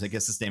bunch of times. I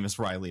guess his name is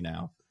Riley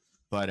now.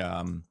 But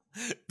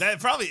that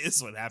probably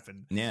is what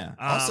happened. Yeah.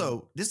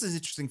 Also, this is an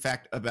interesting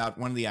fact about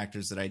one of the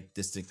actors that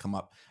this didn't come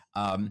up.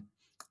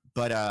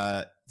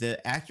 But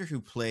the actor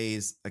who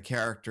plays a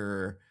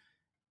character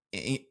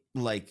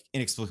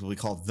inexplicably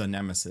called the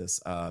Nemesis,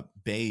 Bae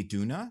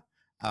Duna,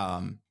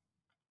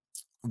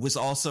 was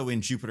also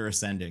in Jupiter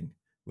Ascending,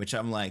 which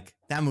I'm like,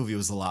 that movie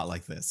was a lot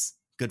like this.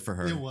 Good for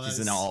her. It was. She's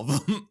in all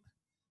of them.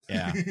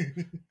 Yeah.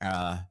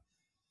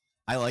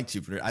 I like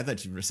Jupiter. I thought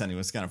Jupiter Ascending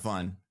was kind of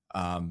fun.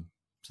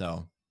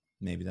 So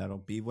maybe that'll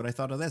be what I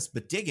thought of this.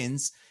 But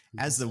Diggins,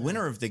 as the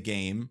winner of the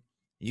game,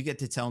 you get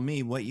to tell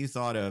me what you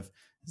thought of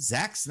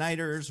Zack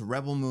Snyder's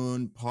Rebel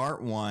Moon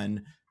Part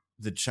 1,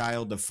 The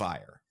Child of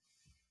Fire.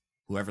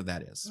 Whoever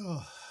that is.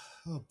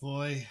 Oh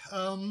boy.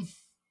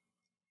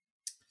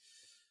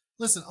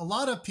 Listen, a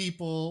lot of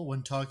people,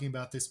 when talking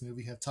about this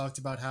movie, have talked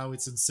about how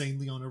it's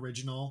insanely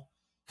unoriginal,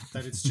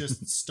 that it's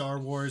just Star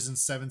Wars and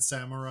Seven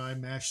Samurai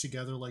mashed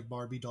together like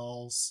Barbie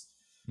dolls.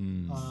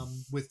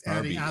 With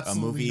Barbie, adding absolutely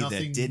a movie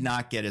nothing, that did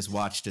not get as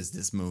watched as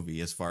this movie,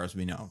 as far as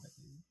we know.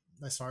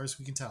 As far as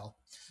we can tell.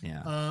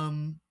 Yeah.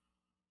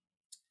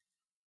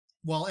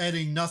 While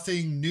adding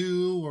nothing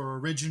new or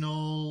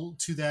original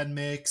to that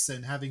mix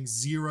and having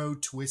zero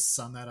twists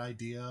on that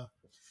idea.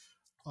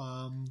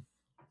 And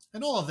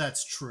all of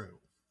that's true.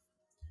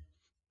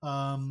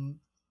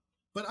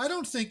 But I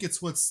don't think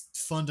it's what's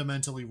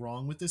fundamentally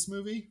wrong with this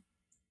movie.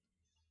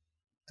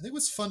 I think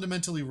what's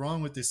fundamentally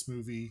wrong with this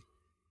movie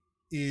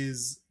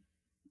is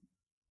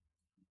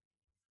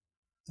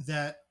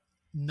that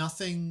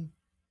nothing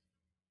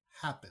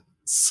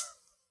happens.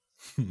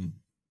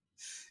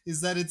 Is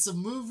that it's a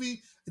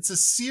movie, it's a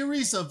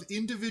series of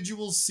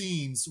individual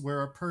scenes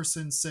where a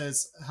person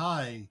says,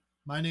 hi,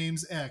 my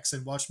name's X,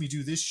 and watch me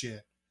do this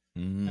shit.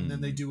 And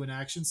then they do an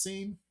action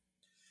scene.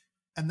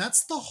 And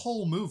that's the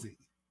whole movie.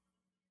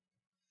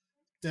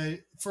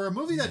 for a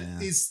movie that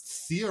is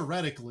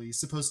theoretically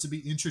supposed to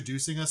be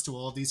introducing us to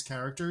all of these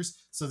characters,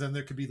 so then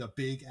there could be the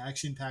big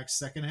action-packed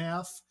second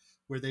half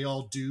where they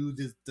all do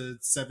the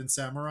Seven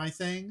Samurai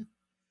thing.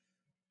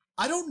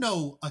 I don't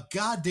know a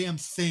goddamn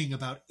thing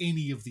about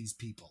any of these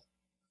people.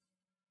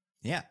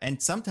 Yeah,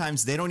 and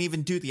sometimes they don't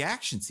even do the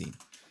action scene.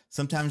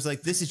 Sometimes,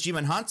 like, this is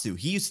Jimon Hansu.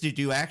 He used to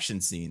do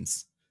action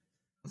scenes.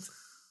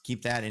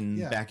 Keep that in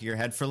the back of your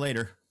head for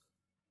later.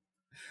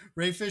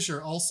 Ray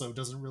Fisher also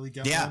doesn't really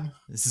get one.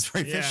 This is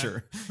Ray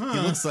Fisher. He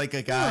looks like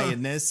a guy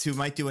in this who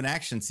might do an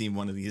action scene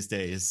one of these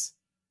days.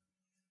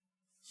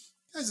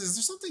 Guys, is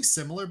there something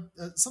similar,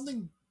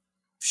 something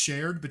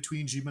shared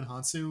between Jimon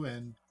Hansu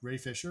and Ray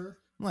Fisher?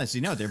 Well, as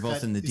you know, they're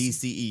both in the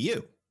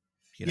DCEU.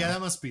 You know? Yeah,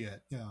 that must be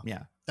it. Yeah.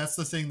 Yeah. That's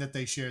the thing that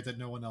they share that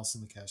no one else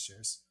in the cast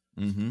shares.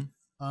 Mm-hmm.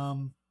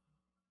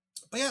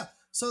 But yeah,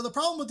 so the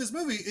problem with this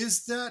movie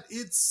is that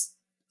it's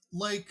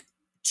like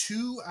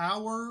 2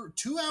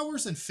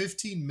 hours and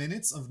 15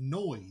 minutes of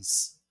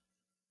noise.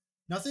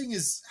 Nothing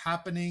is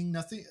happening.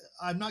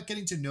 I'm not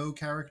getting to know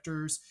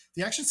characters.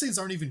 The action scenes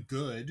aren't even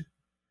good,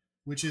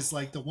 which is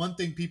like the one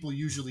thing people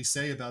usually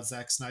say about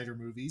Zack Snyder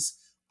movies.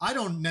 I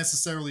don't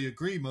necessarily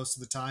agree most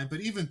of the time, but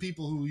even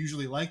people who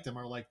usually like them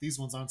are like, these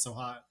ones aren't so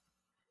hot.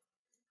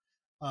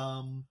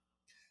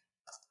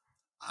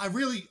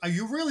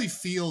 You really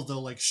feel the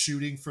like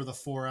shooting for the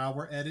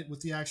 4-hour edit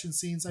with the action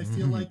scenes. I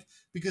feel like,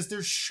 because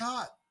they're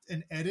shot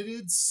and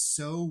edited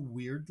so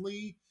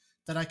weirdly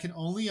that I can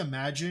only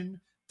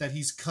imagine that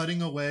he's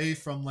cutting away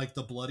from like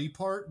the bloody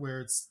part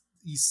where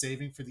he's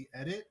saving for the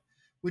edit,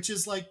 which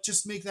is like,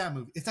 just make that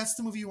movie. If that's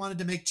the movie you wanted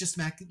to make, just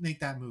make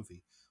that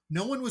movie.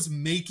 No one was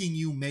making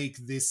you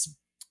make this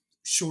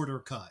shorter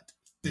cut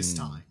this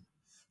time.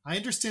 I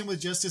understand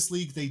with Justice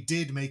League, they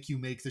did make you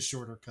make the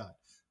shorter cut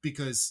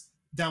because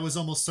that was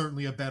almost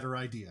certainly a better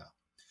idea.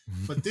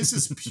 But this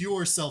is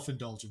pure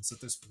self-indulgence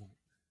at this point.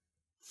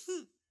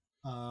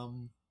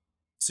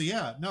 So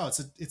yeah, no,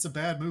 it's a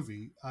bad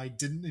movie. I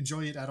didn't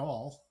enjoy it at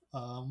all.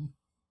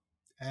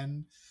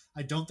 And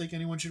I don't think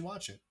anyone should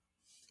watch it.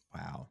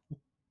 Wow.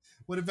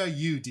 What about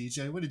you,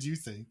 DJ? What did you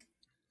think?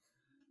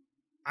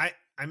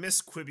 I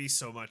miss Quibi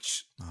so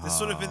much. This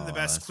would have been the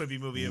best Quibi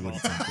movie of all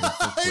time.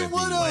 I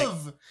would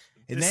have.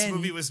 This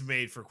movie was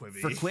made for Quibi.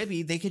 For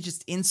Quibi, they could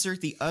just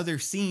insert the other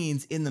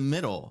scenes in the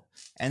middle,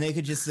 and they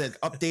could just say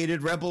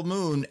updated Rebel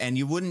Moon, and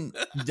you wouldn't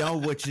know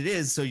which it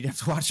is, so you'd have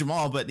to watch them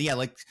all. But yeah,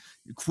 like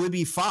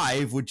Quibi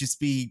 5 would just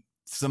be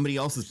somebody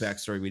else's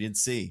backstory we didn't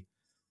see.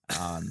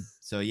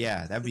 So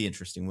yeah, that'd be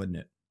interesting, wouldn't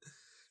it?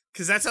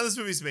 Because that's how this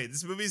movie's made.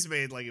 This movie's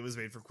made like it was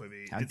made for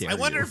Quibi. I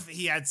wonder if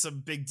he had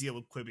some big deal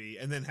with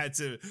Quibi and then had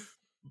to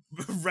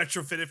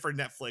retrofit it for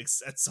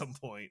Netflix at some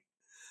point.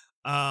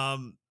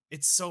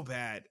 It's so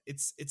bad.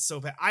 It's so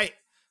bad. I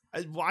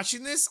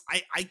watching this,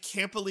 I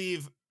can't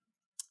believe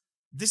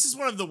this is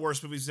one of the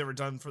worst movies we've ever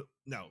done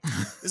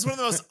this is one of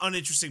the most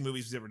uninteresting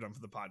movies we've ever done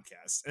for the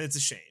podcast. And it's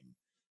a shame.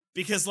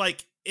 Because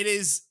like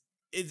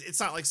it's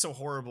not like so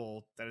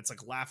horrible that it's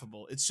like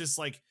laughable. It's just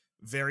like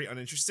very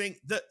uninteresting.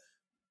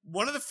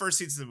 One of the first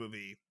scenes of the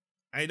movie,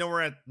 I know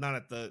we're not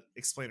at the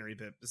explanatory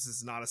bit. This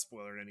is not a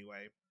spoiler in any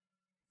way.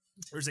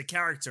 There's a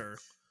character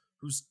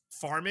who's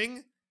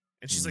farming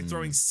and she's like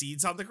throwing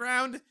seeds on the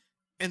ground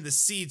and the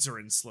seeds are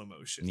in slow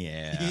motion.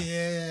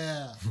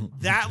 Yeah.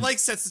 That like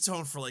sets the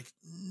tone for like,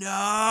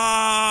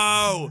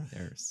 no,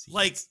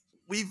 like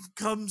we've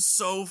come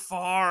so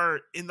far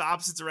in the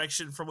opposite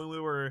direction from when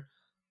we were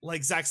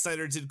like Zack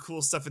Snyder did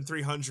cool stuff in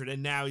 300.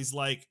 And now he's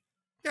like,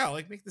 yeah,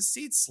 like make the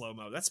seeds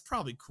slow-mo. That's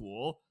probably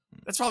cool.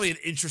 That's probably an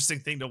interesting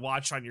thing to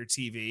watch on your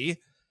TV.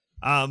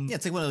 Yeah,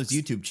 it's like one of those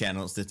YouTube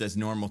channels that does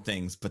normal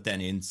things, but then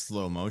in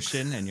slow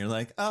motion, and you're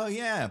like, oh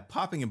yeah,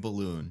 popping a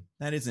balloon.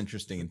 That is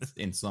interesting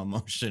in slow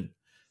motion.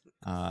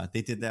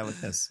 They did that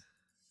with this.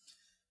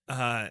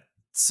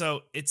 So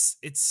it's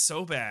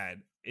so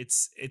bad.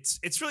 It's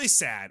really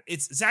sad.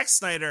 Zack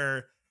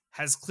Snyder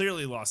has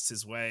clearly lost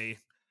his way.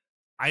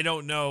 I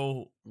don't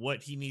know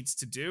what he needs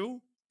to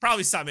do.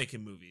 Probably stop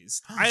making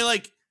movies.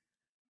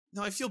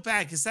 I feel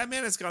bad because that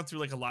man has gone through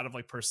like a lot of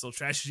like personal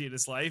tragedy in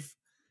his life,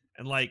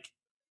 and like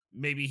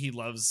maybe he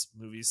loves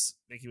movies,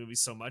 making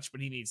movies so much,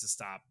 but he needs to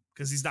stop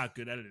because he's not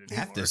good at it anymore. I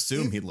have to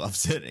assume he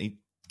loves it. He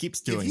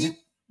keeps doing it. If he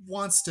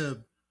wants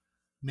to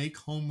make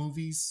home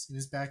movies in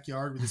his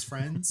backyard with his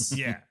friends,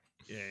 yeah.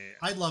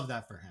 I'd love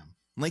that for him.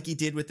 Like he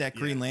did with that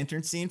Green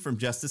Lantern scene from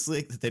Justice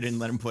League that they didn't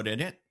let him put in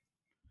it.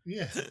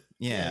 Yeah,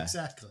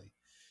 exactly.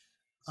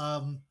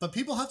 But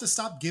people have to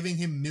stop giving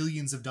him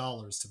millions of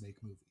dollars to make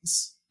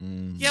movies.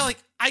 Yeah,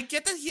 like I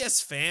get that he has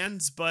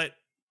fans, but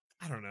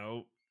I don't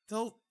know.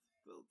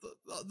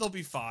 They'll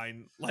be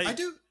fine. Like I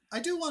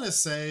do want to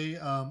say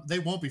they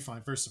won't be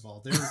fine. First of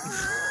all, they're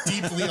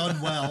deeply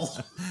unwell.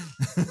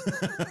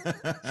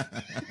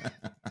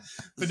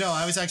 But no,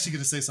 I was actually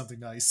going to say something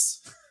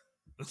nice.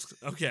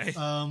 Okay.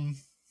 I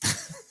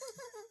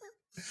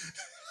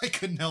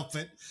couldn't help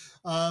it.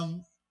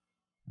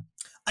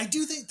 I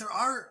do think there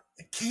are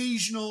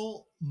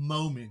occasional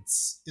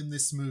moments in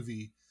this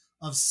movie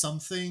of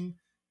something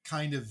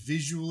kind of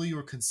visually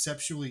or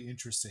conceptually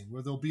interesting,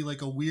 where there'll be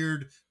like a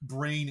weird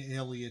brain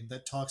alien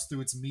that talks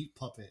through its meat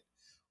puppet,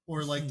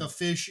 or like the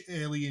fish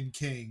alien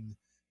king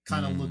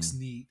kind of looks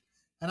neat.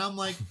 And I'm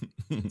like,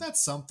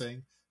 that's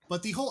something.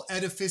 But the whole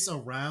edifice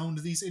around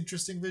these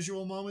interesting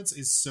visual moments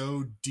is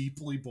so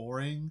deeply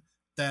boring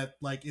that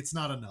like it's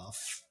not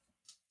enough.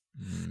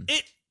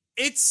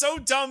 It's so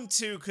dumb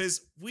too,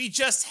 because we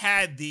just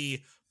had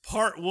the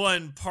part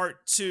 1,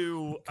 part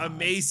 2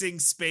 amazing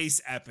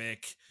space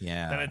epic.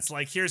 Yeah. That it's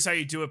like, here's how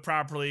you do it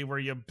properly, where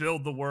you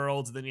build the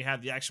world, and then you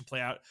have the action play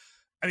out.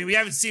 I mean, we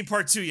haven't seen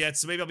part 2 yet,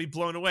 so maybe I'll be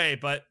blown away,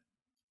 but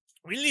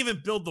we didn't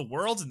even build the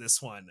world in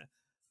this one.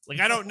 Like,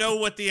 I don't know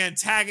what the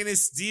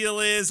antagonist deal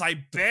is. I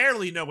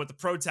barely know what the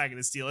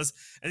protagonist deal is.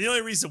 And the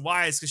only reason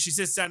why is because she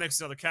sits down next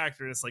to another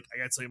character, and it's like, I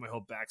gotta tell you my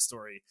whole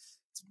backstory.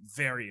 It's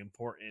very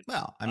important.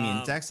 Well, I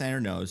mean, Zack Snyder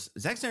knows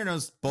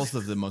both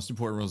of the most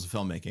important rules of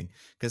filmmaking,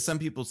 because some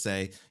people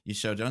say you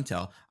show, don't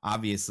tell.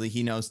 Obviously,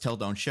 he knows tell,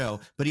 don't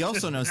show, but he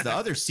also knows the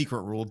other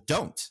secret rule,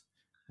 don't,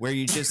 where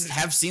you just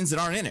have scenes that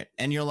aren't in it.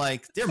 And you're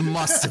like, there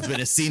must have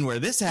been a scene where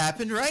this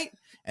happened, right?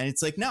 And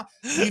it's like, no,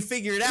 you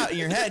figure it out in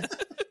your head.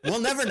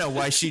 We'll never know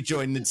why she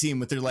joined the team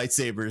with her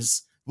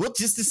lightsabers. We'll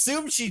just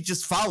assume she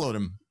just followed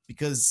him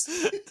because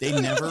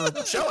they never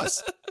show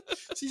us.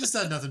 She just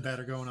had nothing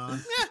better going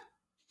on. Yeah.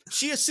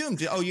 She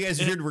assumed, oh, you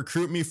guys are here to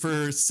recruit me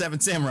for Seven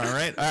Samurai,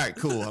 right? All right,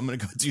 cool. I'm going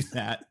to go do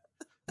that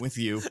with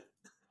you.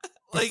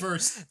 But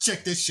first,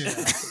 check this shit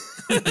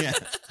out. Yeah.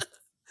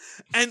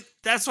 And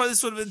that's why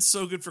this would have been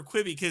so good for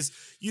Quibi, because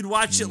you'd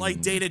watch it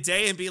like day to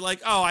day and be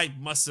like, oh, I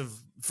must have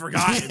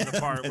forgotten the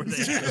part where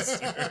they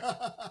asked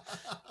her.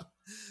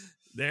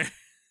 There.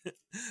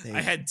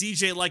 I had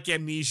DJ like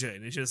amnesia,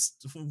 and it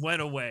just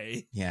went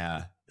away.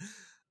 Yeah.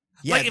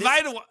 Yeah,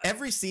 like,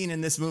 every scene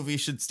in this movie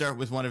should start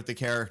with one of the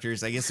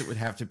characters. I guess it would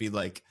have to be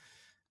like,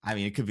 I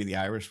mean, it could be the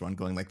Irish one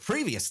going like,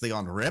 previously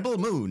on Rebel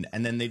Moon,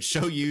 and then they'd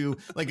show you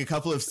like a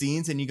couple of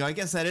scenes, and you go, I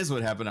guess that is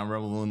what happened on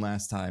Rebel Moon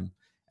last time,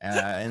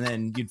 and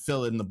then you'd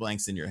fill in the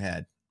blanks in your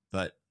head.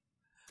 But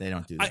they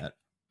don't do that.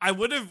 I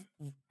would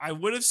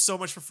have so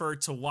much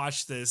preferred to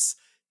watch this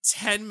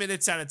 10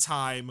 minutes at a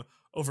time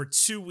over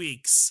 2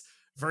 weeks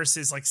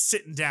versus like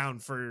sitting down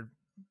for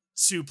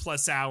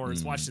 2+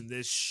 hours watching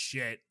this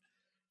shit.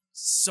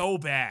 So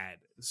bad.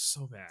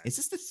 Is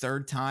this the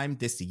third time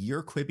this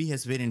year Quibi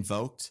has been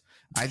invoked,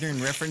 either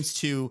in reference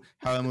to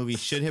how a movie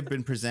should have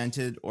been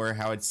presented or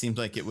how it seemed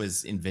like it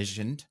was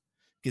envisioned?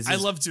 Because I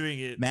love doing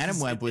it. Madam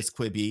Web was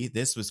Quibi,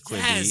 this was Quibi,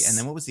 yes. And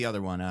then what was the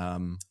other one?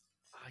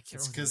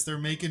 It's because they're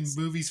making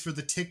movies for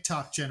the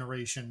TikTok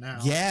generation now.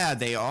 Yeah,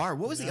 they are.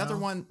 What was the other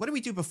one? What did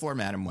we do before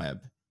Madam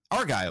Web?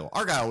 Argyle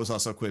was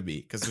also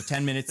Quibi, because the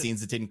 10-minute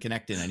scenes that didn't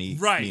connect in any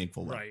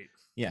meaningful way. Right.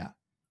 Yeah.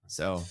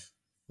 So.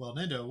 Well,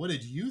 Nando, what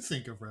did you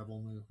think of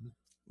Rebel Moon?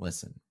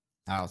 Listen,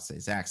 I'll say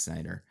Zack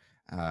Snyder.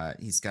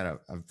 He's got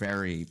a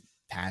very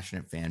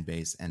passionate fan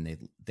base, and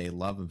they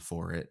love him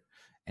for it.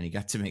 And he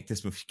got to make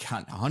this movie,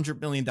 got $100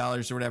 million or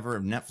whatever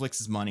of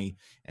Netflix's money,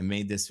 and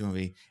made this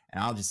movie.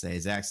 And I'll just say,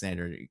 Zack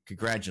Snyder,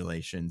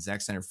 congratulations. Zack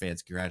Snyder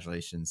fans,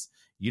 congratulations.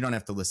 You don't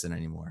have to listen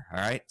anymore. All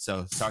right.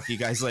 So talk to you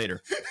guys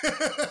later.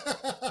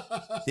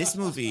 This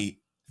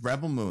movie,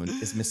 Rebel Moon,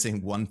 is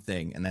missing one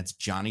thing, and that's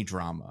Johnny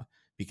Drama.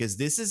 Because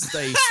this is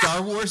the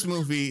Star Wars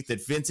movie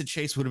that Vincent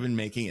Chase would have been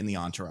making in the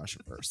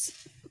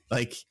Entourage-verse.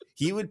 Like,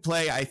 he would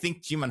play, I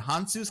think, Jimon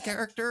Hansu's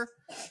character.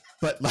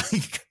 But,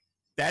 like,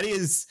 that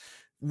is...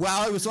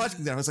 While I was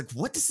watching that, I was like,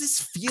 what does this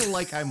feel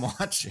like I'm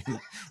watching?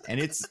 And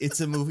it's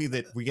a movie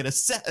that we get a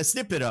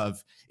snippet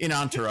of in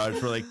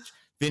Entourage, where, like,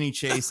 Vinny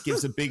Chase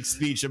gives a big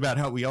speech about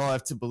how we all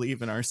have to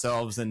believe in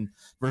ourselves and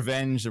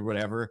revenge or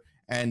whatever.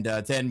 And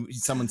then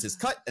someone says,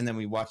 cut, and then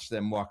we watch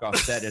them walk off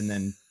set and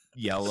then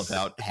yell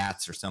about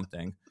hats or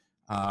something.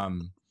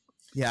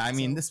 Yeah, I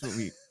mean, this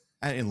movie,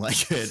 I didn't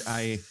like it.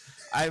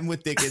 I'm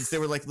with Dickens.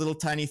 There were like little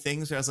tiny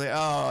things where I was like,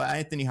 oh,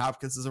 Anthony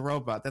Hopkins is a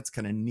robot. That's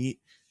kind of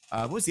neat.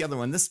 What was the other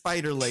one? The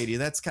Spider Lady.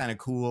 That's kind of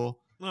cool.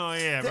 Oh,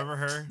 yeah. Remember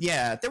her?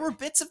 Yeah. There were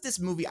bits of this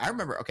movie. I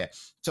remember. Okay.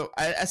 So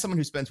as someone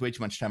who spends way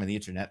too much time on the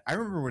internet, I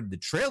remember when the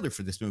trailer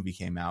for this movie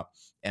came out,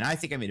 and I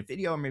think I made a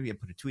video, or maybe I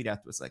put a tweet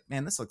out that was like,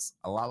 man, this looks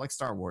a lot like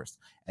Star Wars.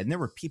 And there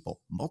were people,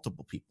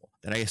 multiple people,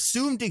 that I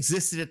assumed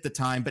existed at the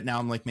time, but now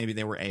I'm like, maybe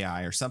they were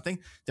AI or something.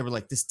 They were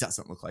like, this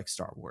doesn't look like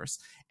Star Wars.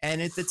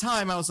 And at the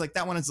time, I was like,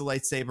 that one is a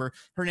lightsaber.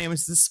 Her name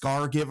is the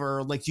Scar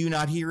Giver. Like, do you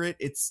not hear it?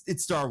 It's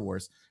Star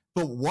Wars.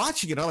 But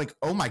watching it, I'm like,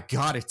 oh my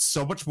God, it's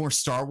so much more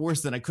Star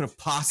Wars than I could have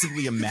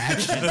possibly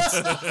imagined.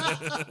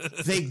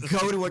 They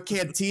go to a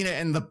cantina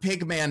and the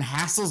pig man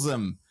hassles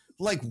them.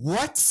 Like,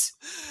 what?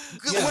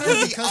 Yeah, what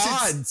are the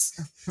odds?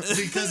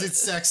 Because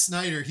it's Zack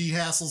Snyder. He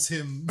hassles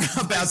him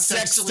about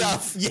sex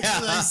stuff.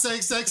 Yeah.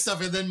 Sex stuff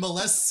and then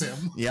molests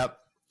him. Yep.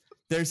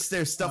 There's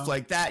stuff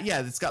like that. Yeah,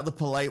 it's got the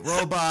polite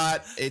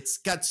robot. It's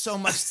got so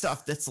much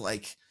stuff that's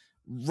like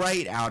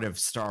right out of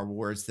Star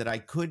Wars that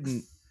I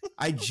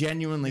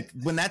genuinely,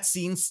 when that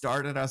scene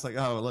started, I was like,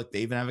 oh, look, they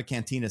even have a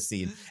cantina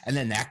scene. And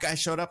then that guy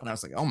showed up and I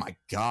was like, oh my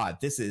God,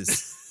 this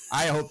is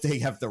I hope they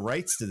have the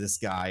rights to this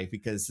guy,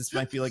 because this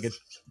might be like a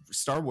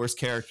Star Wars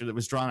character that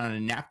was drawn on a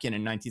napkin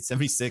in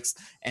 1976,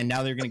 and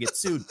now they're going to get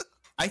sued.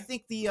 I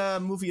think the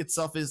movie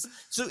itself is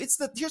so.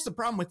 Here's the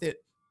problem with it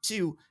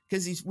too,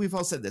 because we've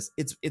all said this.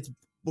 It's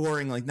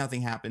boring, like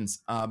nothing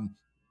happens.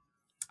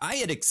 I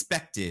had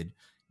expected,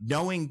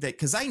 knowing that,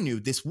 because I knew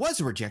this was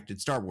a rejected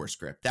Star Wars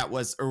script,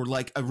 or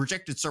like a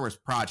rejected Star Wars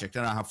project. I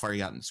don't know how far you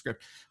got in the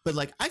script, but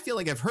like I feel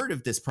like I've heard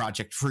of this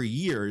project for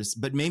years,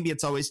 but maybe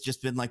it's always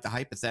just been like the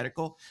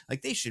hypothetical.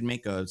 Like they should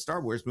make a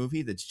Star Wars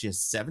movie that's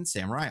just 7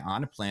 samurai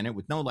on a planet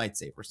with no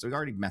lightsabers. So we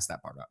already messed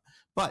that part up.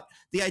 But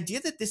the idea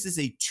that this is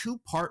a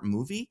 2-part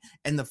movie,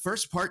 and the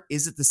first part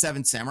isn't the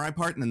 7 samurai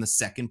part, and then the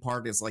second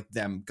part is like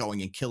them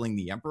going and killing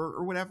the emperor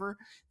or whatever.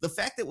 The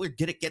fact that we're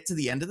gonna get to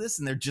the end of this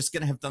and they're just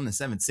gonna have done the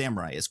 7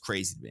 samurai is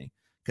crazy to me,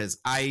 because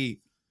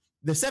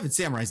the 7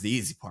 samurai is the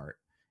easy part,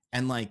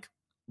 and like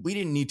we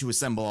didn't need to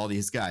assemble all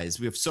these guys.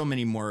 We have so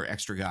many more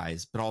extra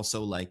guys, but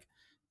also like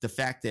the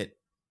fact that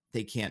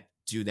they can't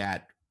do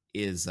that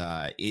is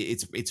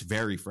it's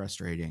very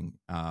frustrating.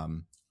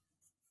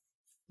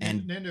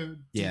 And Nando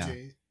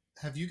DJ,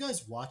 have you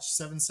guys watched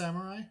 7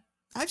 Samurai?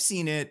 I've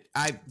seen it.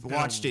 I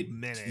watched it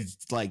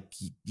like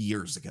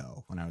years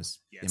ago when I was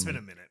it's been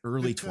a minute.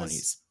 Early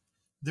 20s.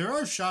 There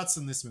are shots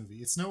in this movie.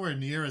 It's nowhere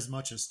near as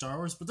much as Star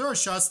Wars, but there are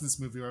shots in this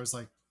movie where I was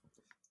like,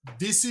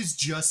 this is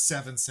just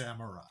 7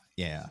 Samurai.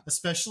 Yeah.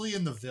 Especially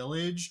in the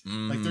village.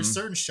 Like there's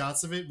certain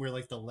shots of it where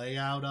like the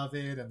layout of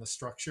it and the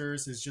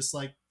structures is just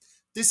like,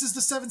 this is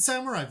the 7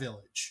 Samurai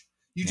village.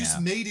 You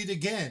just made it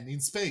again in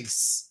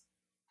space.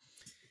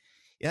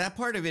 Yeah, that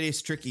part of it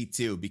is tricky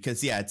too,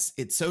 because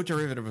it's so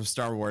derivative of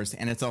Star Wars,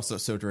 and it's also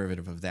so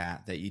derivative of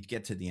that you'd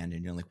get to the end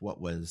and you're like,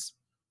 what was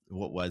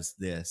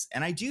this?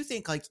 And I do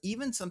think like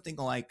even something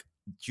like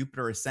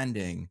Jupiter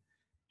Ascending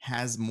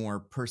has more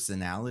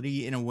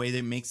personality in a way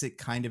that makes it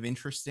kind of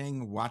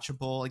interesting,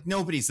 watchable. Like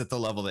nobody's at the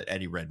level that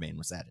Eddie Redmayne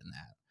was at in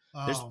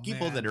that. There's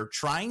people that are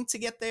trying to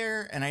get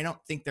there, and I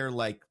don't think they're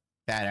like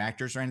bad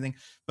actors or anything,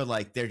 but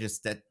like they're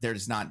just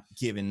not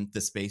given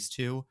the space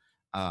to.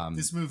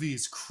 This movie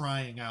is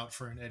crying out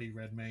for an Eddie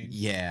Redmayne.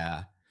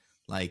 Yeah.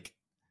 Like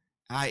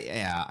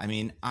I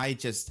mean, I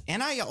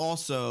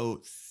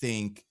also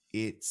think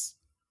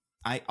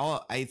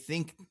I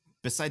think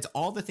besides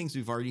all the things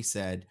we've already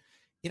said,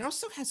 it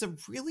also has a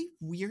really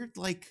weird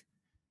like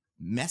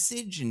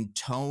message and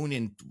tone,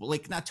 and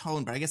like not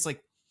tone, but I guess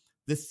like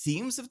the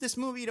themes of this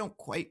movie don't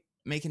quite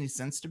make any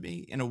sense to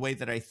me in a way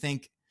that I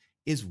think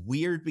is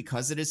weird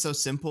because it is so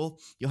simple.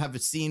 You'll have a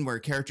scene where a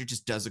character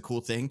just does a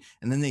cool thing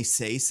and then they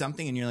say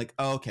something and you're like,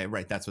 oh, okay,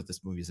 right, that's what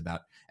this movie is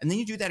about. And then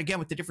you do that again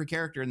with a different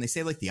character and they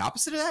say like the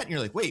opposite of that. And you're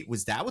like, wait,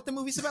 was that what the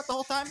movie's about the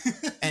whole time?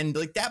 And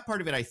like that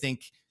part of it, I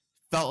think,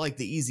 felt like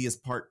the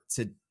easiest part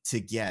to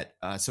get.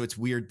 So it's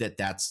weird that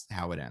that's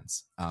how it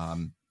ends.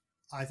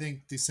 I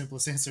think the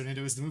simplest answer to it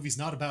is the movie's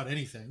not about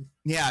anything.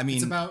 Yeah, I mean,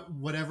 it's about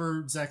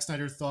whatever Zack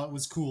Snyder thought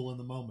was cool in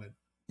the moment.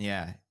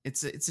 Yeah,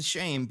 it's a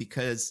shame,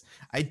 because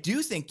I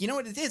do think, you know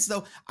what it is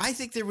though? I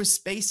think there was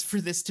space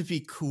for this to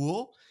be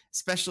cool,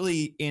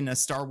 especially in a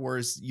Star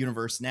Wars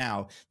universe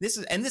now. This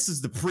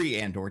is the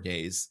pre-Andor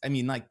days. I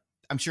mean, like,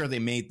 I'm sure they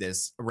made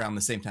this around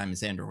the same time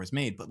as Andor was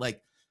made, but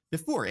like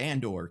before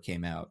Andor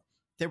came out,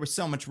 there was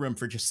so much room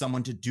for just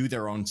someone to do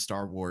their own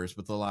Star Wars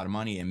with a lot of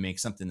money and make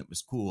something that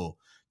was cool,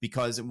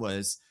 because it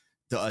was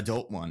the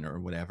adult one or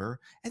whatever.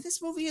 And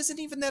this movie isn't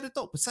even that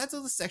adult, besides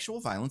all the sexual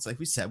violence, like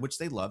we said, which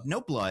they love.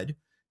 No blood.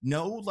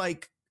 No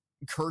like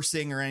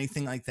cursing or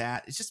anything like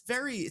that. It's just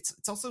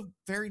it's also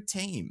very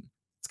tame.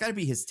 It's got to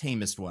be his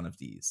tamest one of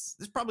these.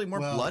 There's probably more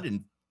blood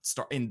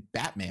in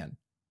Batman.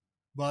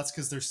 Well, that's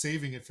because they're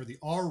saving it for the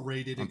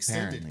R-rated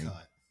extended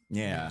cut.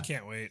 Yeah.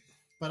 Can't wait.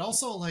 But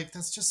also, like,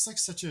 that's just like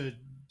such a...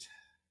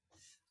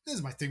 This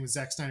is my thing with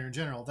Zack Snyder in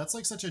general. That's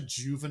like such a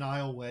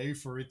juvenile way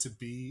for it to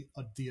be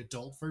the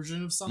adult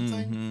version of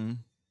something. Mm-hmm.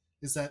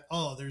 Is that,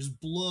 oh, there's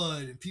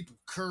blood and people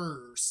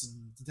curse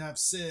and have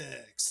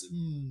sex.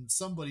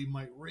 Somebody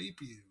might rape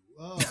you.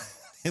 Oh,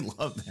 I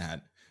love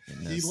that.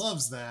 He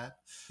loves that.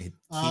 It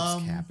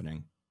keeps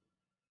happening.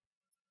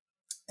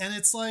 And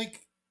it's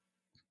like,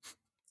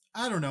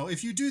 I don't know.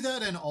 If you do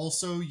that and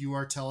also you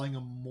are telling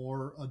a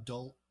more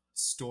adult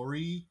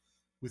story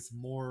with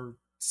more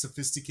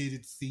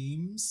sophisticated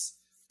themes,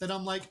 then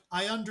I'm like,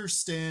 I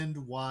understand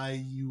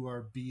why you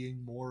are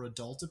being more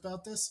adult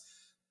about this.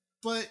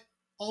 But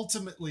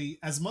ultimately,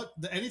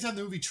 anytime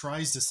the movie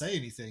tries to say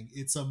anything,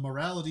 it's a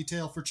morality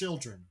tale for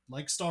children,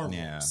 like Star Wars.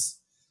 Yeah.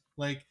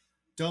 Like,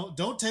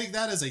 don't take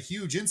that as a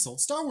huge insult.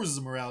 Star Wars is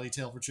a morality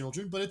tale for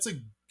children, but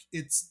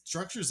it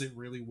structures it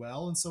really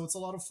well, and so it's a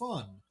lot of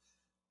fun.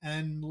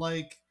 And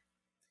like,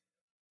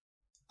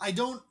 I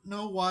don't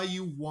know why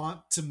you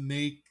want to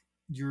make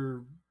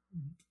your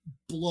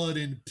blood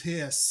and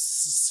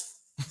piss,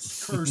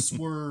 curse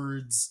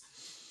words,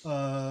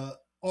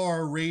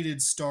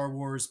 R-rated Star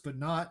Wars, but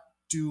not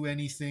do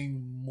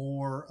anything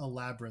more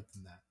elaborate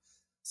than that.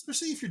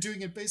 Especially if you're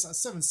doing it based on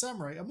 7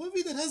 Samurai, a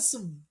movie that has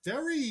some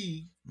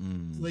very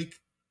like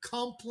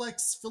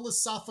complex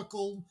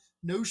philosophical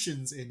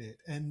notions in it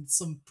and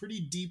some pretty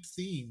deep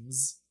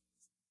themes.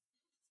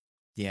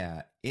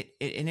 Yeah,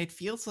 it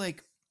feels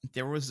like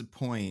there was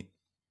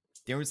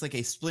like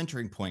a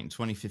splintering point in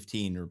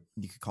 2015, or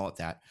you could call it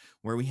that,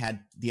 where we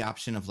had the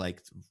option of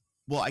like,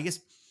 well, I guess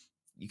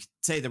you could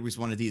say there was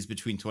one of these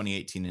between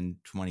 2018 and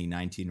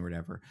 2019 or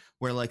whatever,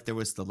 where like there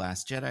was the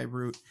Last Jedi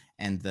route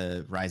and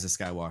the Rise of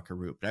Skywalker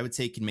route. But I would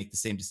say you can make the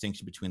same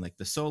distinction between like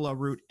the Solo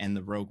route and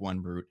the Rogue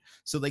One route.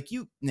 So like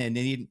they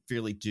didn't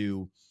really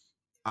do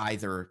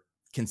either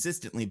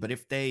consistently, but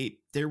if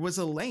there was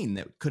a lane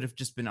that could have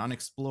just been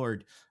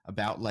unexplored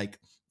about like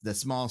the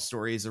small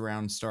stories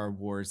around Star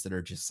Wars that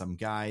are just some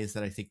guys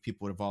that I think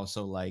people would have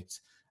also liked.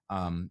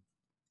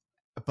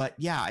 But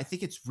yeah, I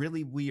think it's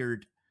really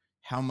weird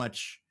how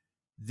much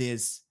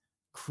this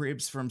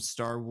cribs from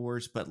Star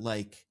Wars, but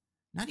like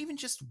not even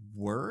just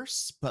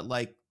worse, but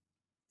like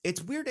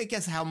it's weird, I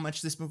guess, how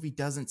much this movie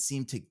doesn't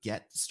seem to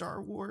get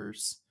Star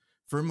Wars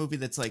for a movie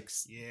that's like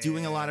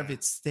doing a lot of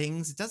its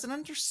things. It doesn't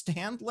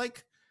understand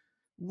like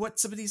what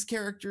some of these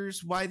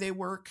characters, why they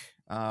work.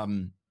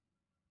 And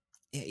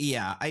the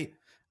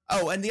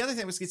other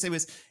thing I was gonna say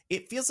was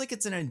it feels like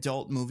it's an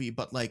adult movie,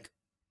 but like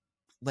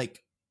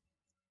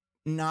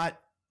not,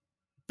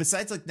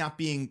 besides like not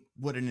being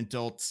what an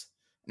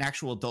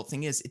actual adult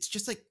thing is, it's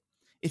just like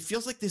it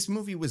feels like this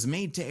movie was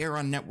made to air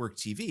on network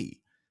TV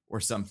or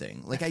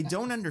something. Like I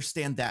don't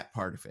understand that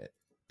part of it,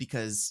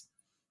 because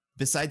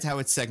besides how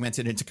it's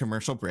segmented into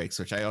commercial breaks,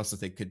 which I also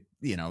think could,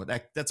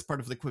 that's part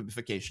of the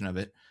quibification of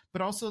it,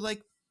 but also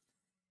like,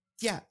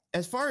 yeah,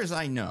 as far as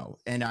I know,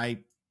 and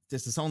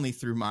this is only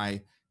through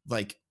my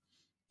like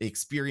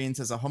experience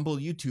as a humble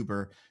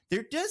YouTuber,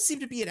 there does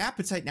seem to be an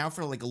appetite now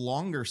for like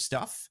longer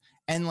stuff.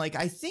 And like,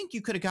 I think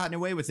you could have gotten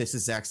away with this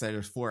as Zack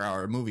Snyder's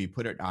 4-hour movie,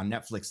 put it on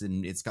Netflix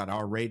and it's got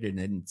R-rated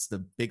and it's the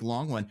big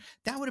long one.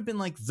 That would have been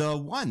like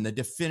the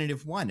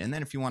definitive one. And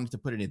then if you wanted to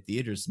put it in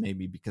theaters,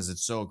 maybe because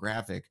it's so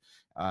graphic,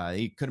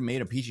 you could have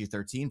made a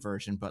PG-13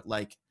 version. But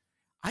like,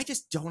 I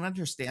just don't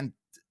understand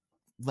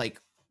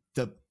like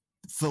the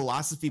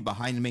philosophy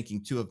behind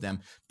making two of them,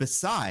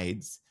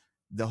 besides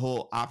the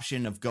whole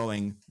option of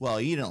going,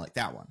 well, you don't like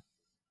that one,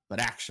 but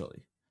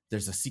actually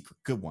there's a secret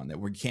good one that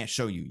we can't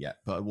show you yet,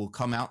 but will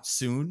come out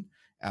soon.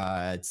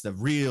 It's the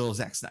real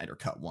Zack Snyder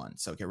cut one,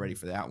 so get ready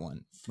for that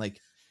one.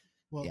 Like,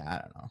 well, yeah,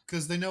 I don't know,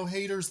 because they know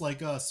haters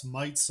like us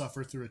might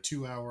suffer through a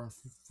 2-hour and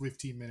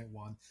 15-minute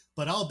one,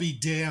 but I'll be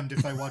damned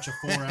if I watch a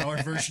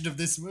 4-hour version of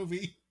this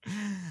movie.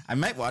 I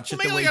might watch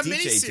it the way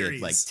DJ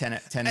did, like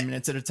 10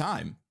 minutes at a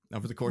time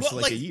over the course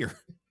of like a year.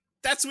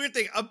 That's the weird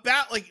thing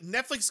about like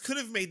Netflix could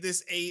have made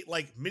this a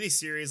like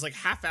miniseries, like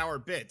half-hour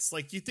bits.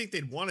 Like you think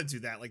they'd want to do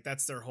that? Like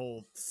that's their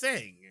whole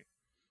thing.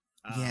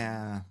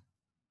 Yeah,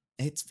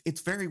 it's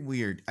very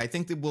weird. I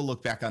think that we'll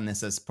look back on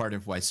this as part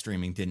of why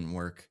streaming didn't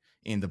work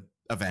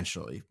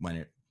eventually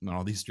when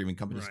all these streaming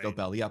companies go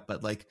belly up.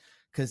 But like,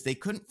 because they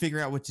couldn't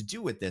figure out what to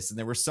do with this, and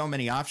there were so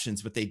many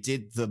options, but they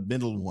did the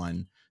middle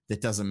one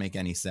that doesn't make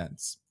any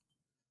sense.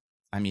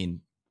 I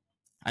mean,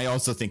 I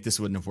also think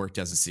this wouldn't have worked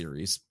as a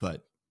series,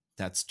 but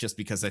that's just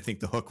because I think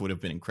the hook would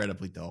have been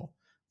incredibly dull.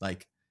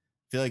 Like,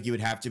 I feel like you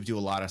would have to do a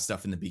lot of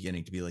stuff in the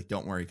beginning to be like,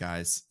 don't worry,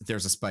 guys,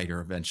 there's a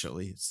spider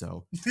eventually.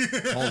 So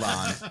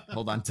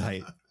hold on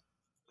tight.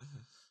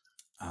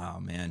 Oh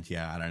man.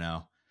 Yeah. I don't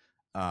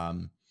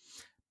know.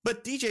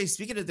 But DJ,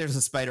 speaking of there's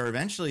a spider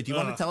eventually, do you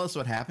want to tell us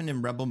what happened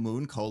in Rebel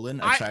Moon: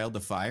 A Child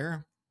of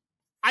Fire?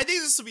 I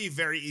think this will be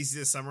very easy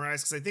to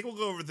summarize, because I think we'll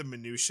go over the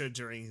minutia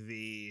during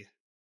the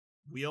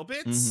wheel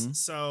bits. Mm-hmm.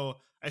 So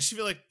I should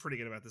feel like pretty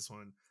good about this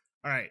one.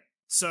 All right.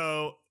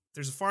 So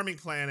there's a farming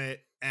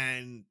planet,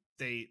 and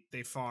they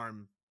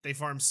farm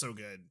so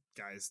good,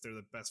 guys. They're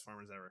the best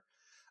farmers ever.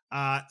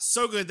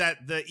 So good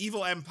that the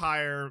evil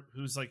empire,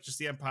 who's like just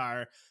the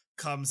empire,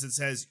 comes and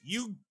says,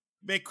 "You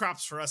make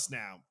crops for us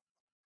now."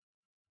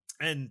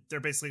 And they're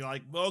basically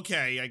like, well,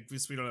 "Okay, I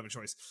guess we don't have a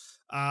choice."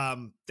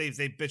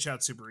 They bitch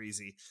out super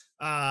easy.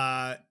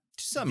 To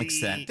some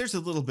extent, there's a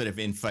little bit of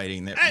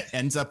infighting that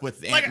ends up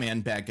with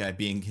Ant-Man bad guy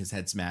being his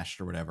head smashed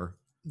or whatever.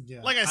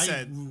 Yeah, like I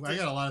said, I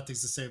got a lot of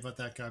things to say about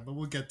that guy, but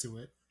we'll get to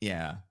it.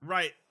 Yeah,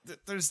 right.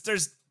 There's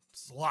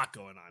a lot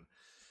going on.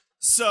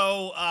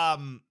 So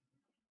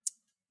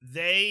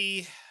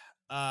they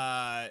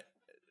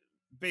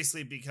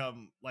basically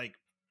become like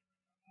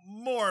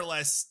more or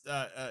less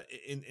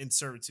in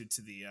servitude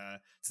to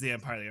the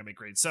empire. They gotta make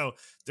grades. So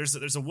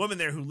there's a woman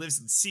there who lives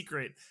in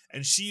secret,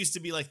 and she used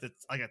to be like a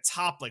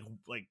top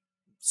like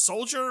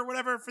soldier or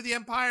whatever for the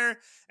empire,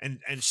 and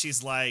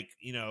she's like,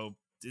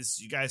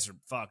 you guys are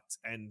fucked.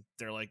 And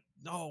they're like,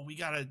 no, we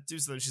gotta do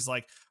something. She's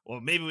like,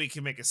 well, maybe we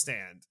can make a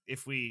stand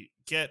if we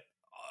get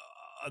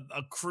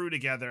a crew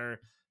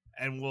together,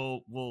 and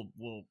we'll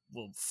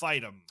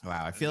fight them.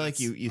 Wow, I feel like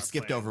you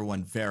skipped over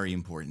one very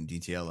important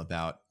detail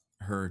about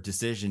her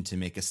decision to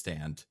make a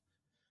stand.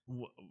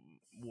 What?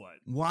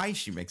 Why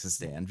she makes a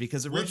stand?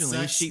 Because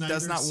originally she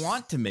does not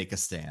want to make a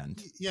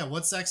stand. Yeah,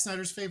 what's Zack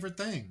Snyder's favorite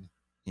thing?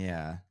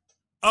 Yeah.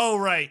 Oh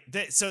right.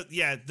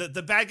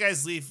 The bad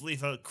guys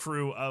leave a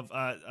crew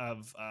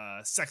of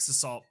sex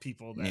assault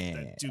people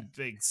that do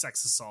big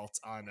sex assault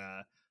on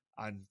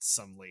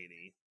some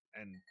lady,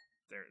 and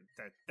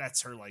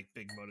that's her like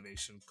big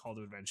motivation, call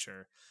to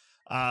adventure.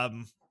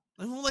 And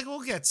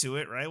we'll get to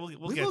it, right?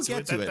 We'll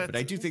get to it. But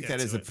I do think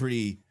that is a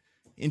pretty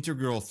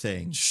integral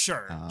thing.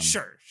 Sure.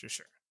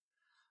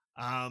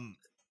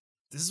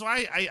 This is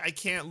why I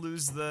can't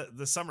lose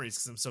the summaries,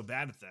 because I'm so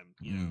bad at them.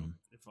 You know,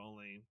 if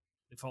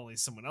only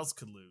someone else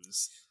could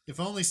lose. If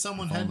only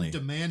someone hadn't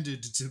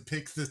demanded to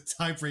pick the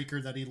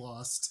tiebreaker that he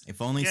lost.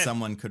 If only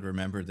someone could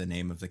remember the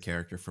name of the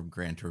character from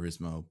Gran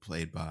Turismo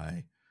played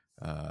by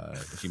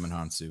Jimon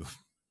Hansu.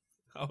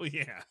 Oh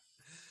yeah.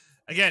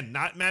 Again,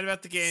 not mad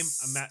about the game.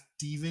 I'm mad.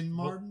 Steven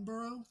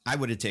Martinborough? I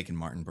would have taken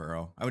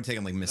Martinborough. I would have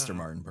taken like Mr.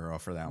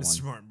 Martinborough for that one.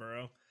 Mr.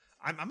 Martinborough.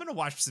 I'm going to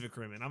watch Pacific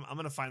Rim, and I'm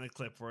going to find the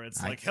clip where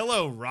it's like,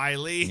 hello,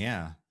 Riley.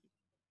 Yeah.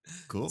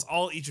 Cool. It's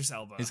all Idris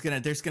Elba. There's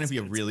going to be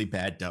a really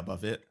bad dub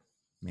of it.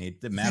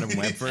 The Madam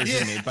Web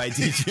version made by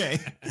DJ.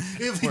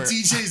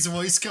 DJ's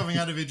voice coming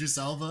out of Idris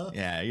Elba.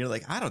 Yeah, you're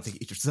like, I don't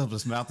think Idris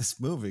Elba's mouth is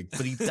moving,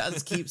 but he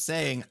does keep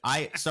saying,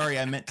 I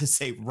meant to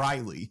say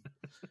Riley.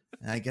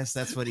 And I guess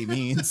that's what he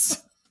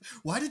means.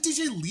 Why did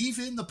DJ leave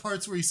in the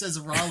parts where he says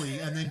Raleigh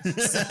and then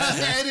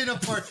edit a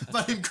part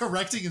by him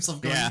correcting himself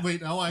going,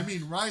 wait, no, I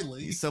mean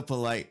Riley. He's so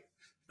polite.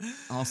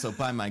 Also,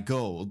 buy my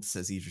gold,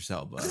 says Idris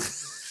Elba.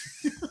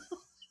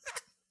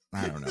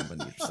 I don't know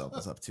what Idris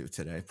Elba's up to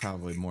today.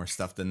 Probably more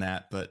stuff than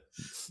that, but...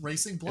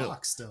 Racing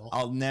Block still.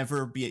 I'll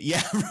never be...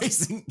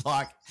 Racing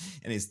Block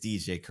and his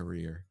DJ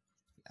career.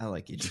 I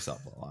like Idris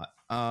Elba a lot.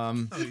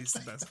 He's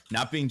the best.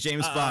 Not being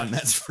James Bond,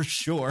 that's for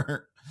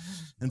sure.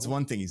 That's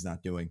one thing he's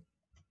not doing.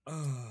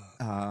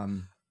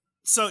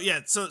 So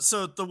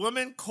the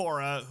woman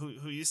Cora,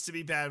 who used to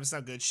be bad, was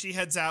not good. She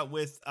heads out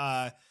with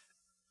the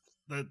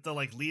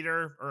like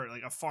leader or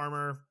like a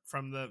farmer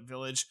from the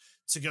village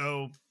to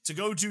go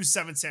do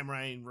Seven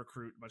Samurai and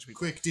recruit a bunch of people.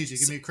 Quick, DJ,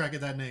 give me a crack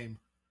at that name.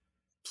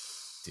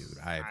 Dude,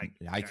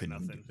 I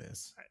couldn't do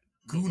this.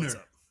 Gunnar.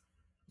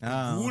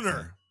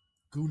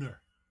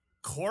 Gunnar.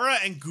 Cora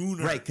and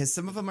Gunnar. Right, because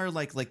some of them are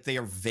like they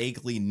are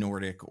vaguely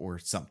Nordic or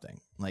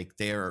something. Like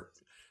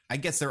I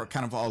guess they're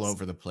kind of all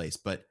over the place,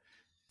 but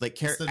like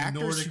it's the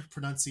Nordic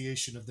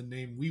pronunciation of the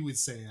name we would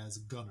say as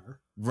Gunnar.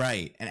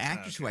 Right, and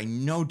actors who I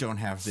know don't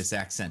have this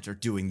accent are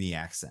doing the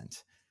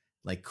accent.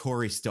 Like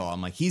Corey Stoll,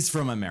 I'm like, he's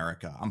from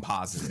America. I'm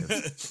positive.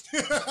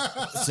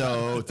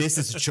 So this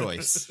is a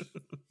choice.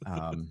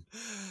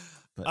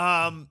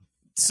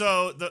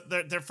 So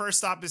their first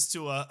stop is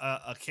to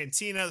a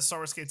cantina, the Star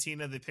Wars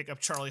cantina. They pick up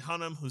Charlie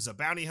Hunnam, who's a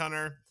bounty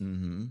hunter.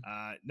 Mm-hmm.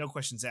 No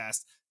questions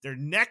asked. Their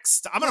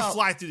next, I'm gonna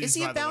fly through these. Is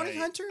he a bounty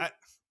hunter?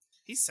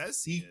 He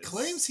says he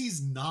claims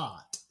he's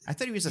not. I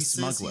thought he was a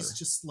smuggler. He's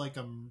just like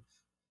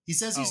he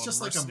says he's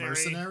just like a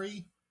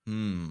mercenary.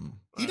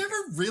 He never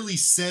really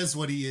says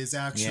what he is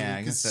actually,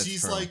 because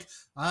she's like,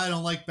 I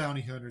don't like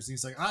bounty hunters. And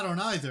he's like, I don't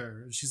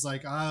either. And she's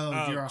like,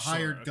 you're a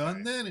hired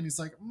gun then? And he's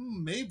like,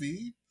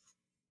 maybe.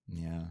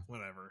 Yeah,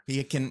 whatever.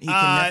 He can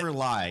never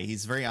lie.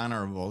 He's very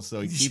honorable,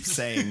 so he keeps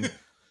saying,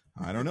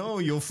 I don't know,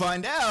 you'll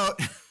find out.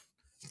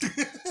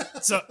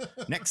 So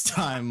next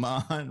time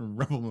on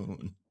Rebel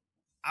Moon.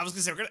 I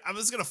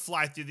was gonna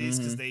fly through these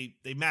because they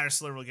matter,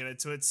 so we'll get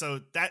into it.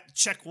 So that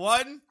check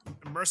 1,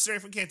 mercenary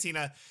from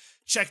Cantina.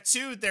 Check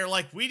 2, they're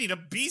like, we need a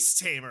beast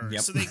tamer.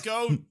 Yep. So they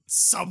go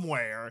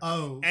somewhere.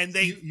 And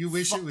you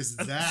wish it was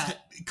that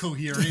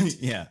coherent.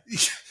 Yeah.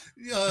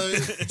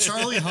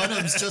 Charlie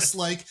Hunnam's just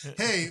like,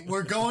 hey,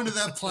 we're going to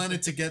that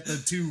planet to get the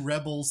 2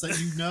 rebels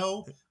that you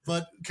know,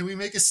 but can we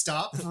make a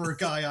stop for a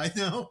guy I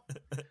know?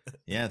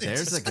 Yeah,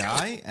 there's a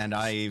guy, and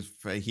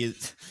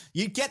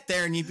you'd get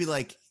there and you'd be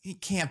like, he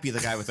can't be the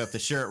guy without the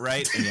shirt,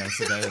 right? And yeah, it's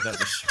the guy without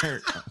the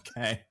shirt.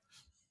 Okay.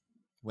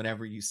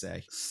 Whatever you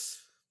say.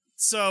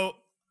 So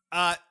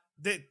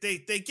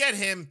they get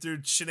him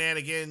through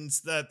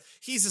shenanigans.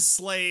 He's a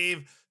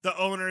slave. The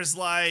owner's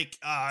like,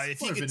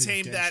 if you can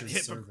tame that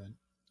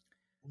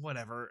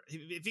whatever.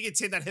 If you can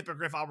tame that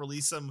hippogriff, I'll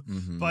release him.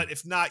 Mm-hmm. But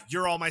if not,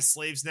 you're all my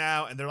slaves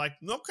now. And they're like,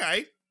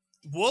 okay,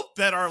 we'll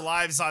bet our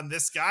lives on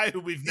this guy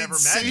who we've never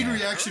met. Insane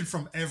reaction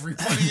from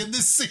everybody in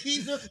this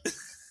scene.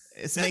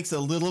 It makes a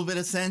little bit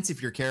of sense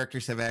if your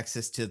characters have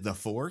access to the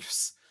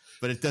Force,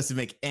 but it doesn't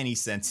make any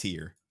sense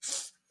here.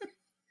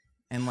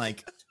 And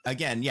like,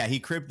 again, he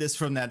cribbed this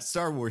from that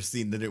Star Wars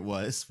scene that it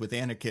was with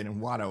Anakin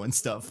and Watto and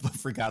stuff, but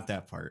forgot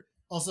that part.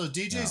 Also,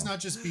 DJ's not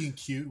just being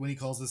cute when he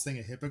calls this thing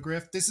a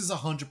hippogriff. This is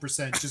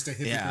 100% just a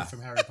hippogriff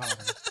from Harry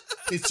Potter.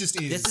 It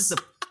just is.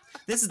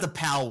 This is the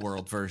PAL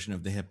World version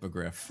of the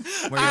hippogriff,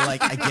 where you're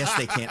like, I guess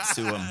they can't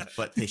sue him,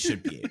 but they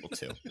should be able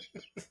to.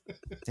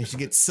 They should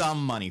get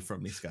some money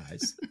from these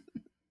guys.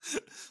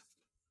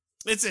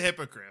 It's a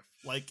hippogriff.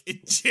 Like,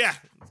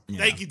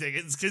 thank you,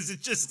 Diggins, because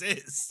it just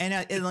is.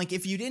 And like,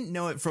 if you didn't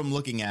know it from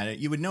looking at it,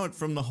 you would know it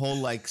from the whole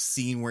like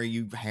scene where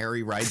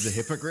Harry rides the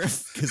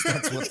hippogriff, because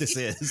that's what this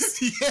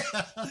is.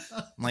 Yeah.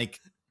 Like,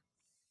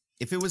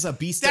 If it was a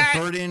beast of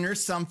burden or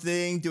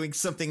something, doing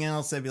something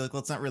else, I'd be like,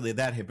 well, it's not really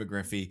that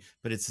hippogriffy,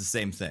 but it's the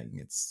same thing.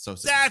 It's so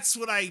simple. That's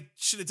what I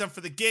should have done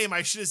for the game.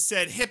 I should have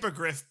said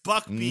Hippogriff,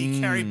 Buckbeak,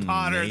 Harry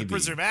Potter, The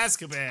Prisoner of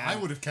Azkaban. I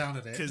would have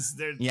counted it. Because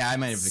they're I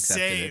might have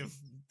accepted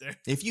it.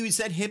 If you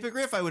said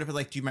Hippogriff, I would have been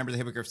like, do you remember the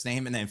Hippogriff's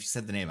name? And then if you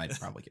said the name, I'd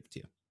probably give it to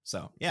you.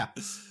 So, yeah.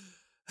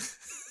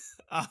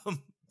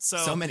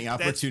 So many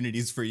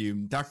opportunities for you.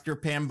 Dr.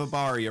 Pam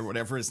Babari or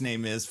whatever his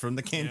name is from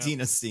the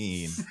Cantina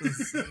scene.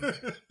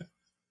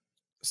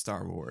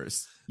 Star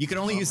Wars. You can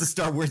only use the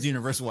Star Wars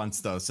universe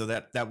once, though, so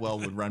that well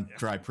would run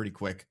dry pretty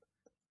quick.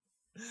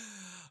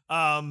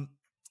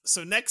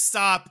 So next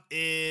stop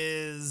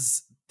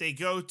is they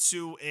go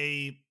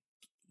to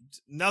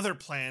another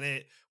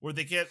planet where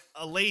they get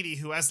a lady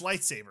who has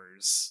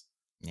lightsabers.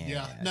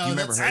 Yeah. No, do you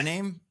remember her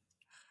name?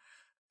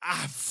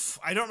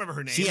 I don't remember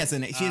her name. She has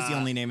the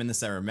only name in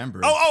this I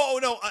remember. Oh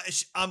no,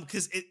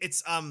 because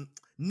it's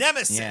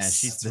Nemesis. Yeah,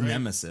 she's the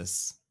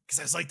Nemesis. Because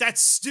I was like,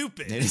 that's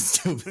stupid. It is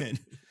stupid.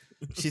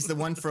 She's the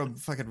one from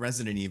fucking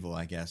Resident Evil,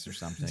 I guess, or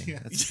something.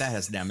 Yeah. That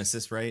has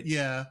Nemesis, right?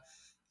 Yeah.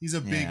 He's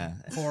a big,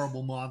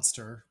 horrible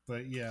monster,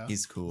 but yeah.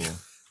 He's cool.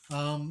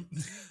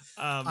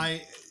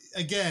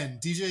 Again,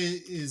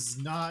 DJ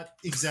is not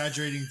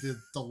exaggerating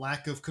the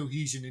lack of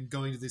cohesion in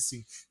going to this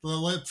scene.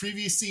 The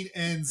previous scene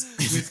ends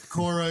with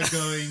Cora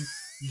going,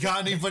 you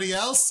got anybody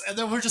else? And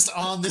then we're just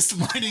on this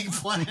mining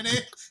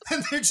planet,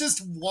 and they're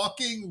just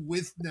walking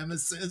with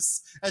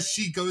Nemesis as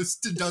she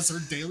does her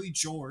daily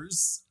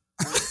chores.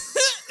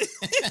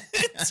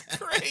 It's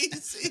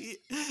crazy.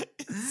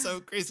 It's so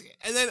crazy.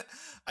 And then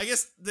I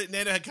guess that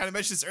Nando had kind of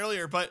mentioned this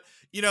earlier, but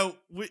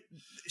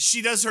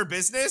she does her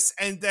business,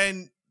 and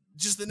then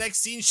just the next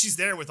scene she's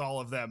there with all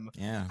of them.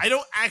 Yeah. I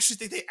don't actually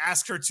think they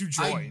ask her to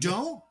join. I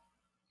don't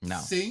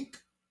think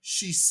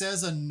she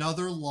says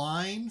another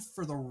line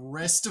for the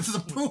rest of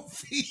the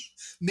movie.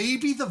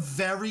 Maybe the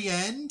very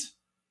end.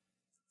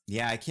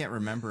 Yeah, I can't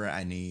remember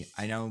any.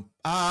 I know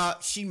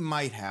she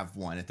might have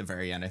one at the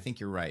very end. I think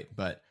you're right,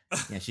 but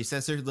yeah, she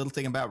says her little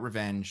thing about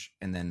revenge,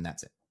 and then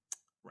that's it.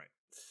 Right.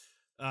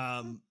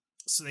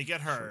 So they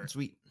get her.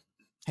 Sweet.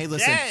 Hey,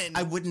 listen,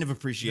 I wouldn't have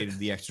appreciated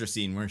the extra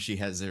scene where she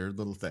has her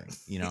little thing,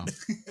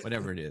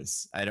 whatever it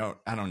is. I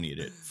don't need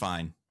it.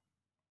 Fine.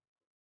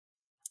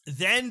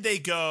 Then they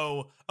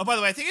go. Oh, by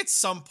the way, I think at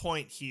some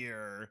point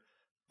here,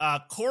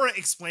 Cora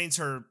explains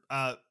her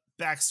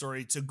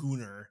backstory to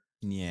Gunnar.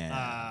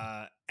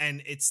 Yeah.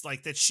 And it's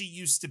like that she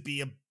used to be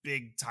a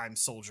big time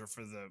soldier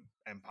for the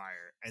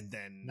Empire, and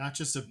then not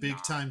just a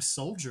big time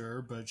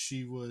soldier, but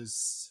she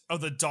was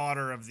the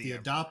daughter of the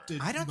adopted.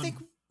 Emperor. I don't think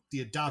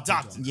the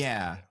adopted.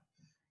 Yeah.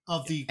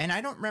 And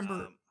I don't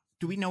remember.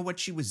 Do we know what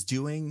she was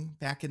doing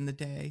back in the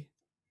day?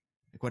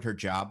 Like what her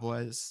job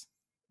was?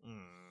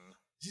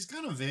 She's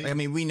kind of vague. I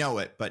mean, we know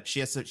it, but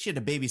she had to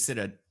babysit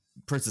a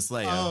Princess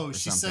Leia. Oh,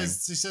 she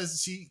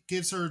says she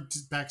gives her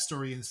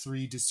backstory in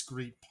 3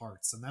 discrete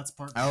parts, and that's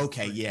part.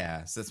 Okay,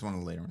 yeah, so that's one of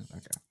the later ones.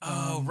 Okay.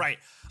 Oh, right.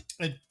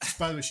 And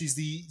by the way, she's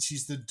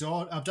the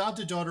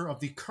adopted daughter of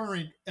the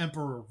current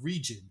Emperor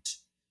Regent,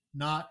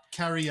 not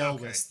Carrie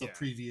Elwes, the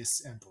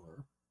previous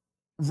Emperor.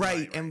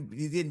 Right, and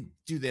you didn't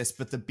do this,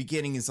 but the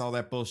beginning is all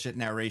that bullshit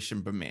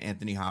narration from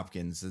Anthony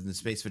Hopkins in the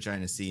space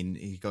vagina scene.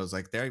 He goes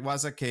like, there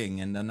was a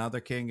king and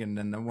another king, and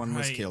then the one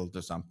was killed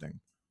or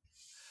something.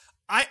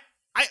 I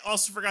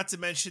also forgot to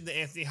mention the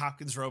Anthony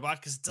Hopkins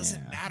robot because it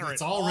doesn't matter.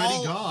 It's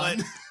already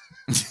gone.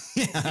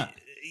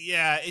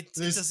 It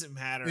doesn't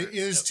matter.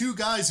 There's 2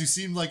 guys who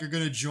seem like are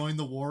going to join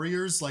the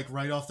Warriors like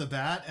right off the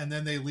bat, and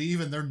then they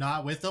leave and they're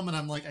not with them, and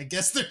I'm like, I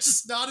guess they're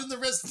just not in the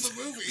rest of the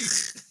movie.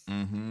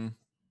 Mm-hmm.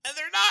 And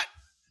they're not.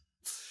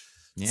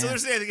 Yeah. So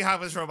there's the Anthony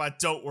Hopkins robot.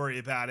 Don't worry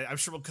about it. I'm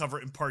sure we'll cover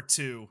it in part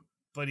 2.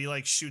 But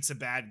he shoots a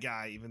bad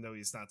guy, even though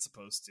he's not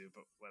supposed to.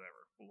 But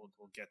whatever,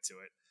 we'll get to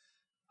it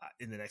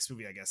in the next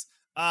movie, I guess.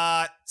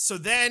 So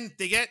then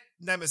they get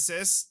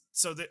Nemesis.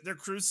 So their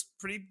crew's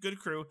pretty good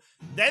crew.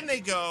 Then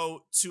they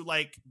go to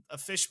a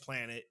fish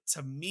planet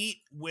to meet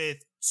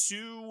with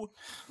 2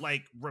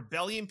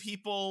 rebellion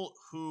people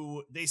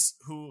who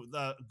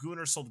the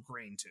Gunnar sold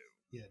grain to.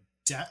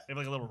 Yeah, they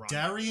have a little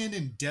Darian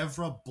and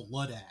Devra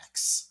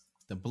Bloodaxe.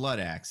 The Blood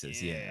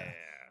Axes, yeah.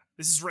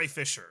 This is Ray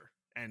Fisher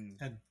and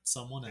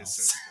someone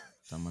else.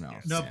 Someone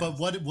else. No, but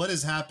what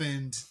has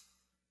happened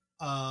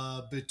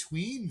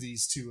between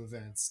these 2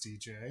 events,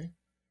 DJ?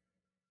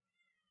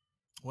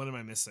 What am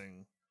I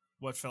missing?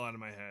 What fell out of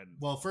my head?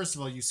 Well, first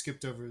of all, you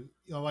skipped over.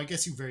 Oh, I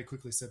guess you very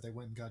quickly said they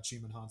went and got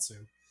Jim and Hansu,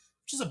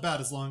 which is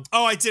about as long.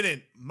 Oh, I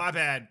didn't. My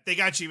bad. They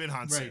got Jim and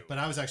Hansu. Right, but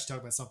I was actually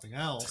talking about something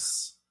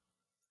else.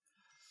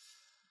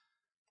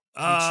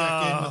 We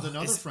check in with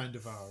another friend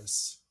of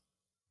ours.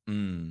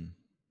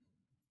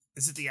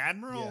 Is it the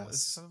Admiral? Yes. Is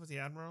it something with the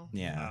Admiral?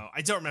 Yeah.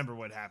 I don't remember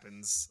what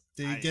happens.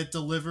 They get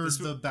delivered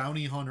the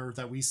bounty hunter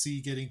that we see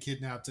getting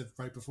kidnapped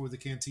right before the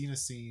cantina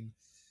scene.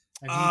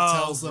 And he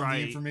tells them the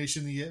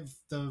information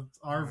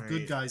our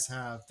good guys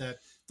have, that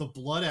the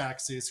Blood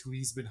Axes who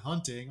he's been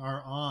hunting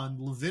are on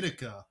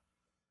Levitica.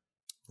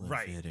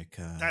 Right.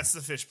 That's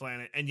the fish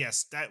planet. And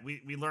yes, that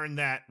we learned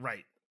that,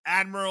 right.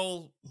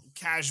 Admiral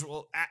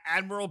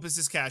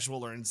Business Casual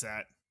learns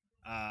that.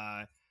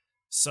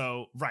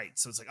 So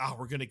it's like, oh,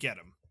 we're gonna get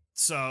him.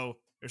 So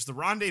there's the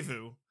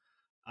rendezvous.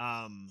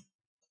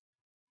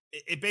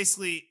 It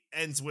basically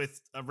ends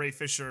with Ray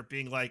Fisher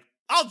being like,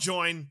 I'll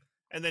join,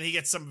 and then he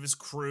gets some of his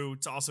crew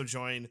to also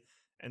join,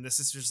 and the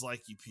sister's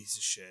like, you piece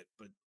of shit,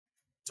 but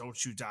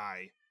don't you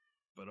die.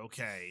 But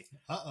okay.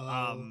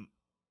 Uh-oh.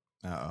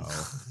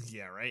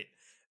 Yeah, right.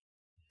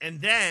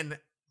 And then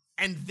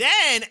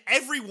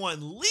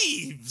everyone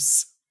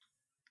leaves.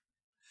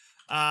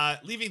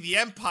 Leaving the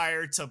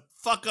Empire to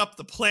fuck up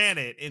the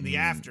planet in the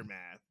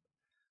aftermath.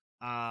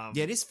 Yeah,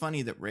 it is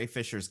funny that Ray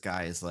Fisher's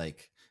guy is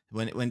like,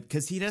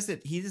 because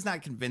he's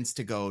not convinced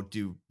to go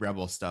do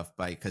rebel stuff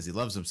because he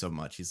loves them so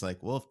much. He's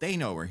like, well, if they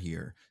know we're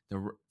here,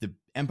 the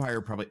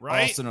Empire probably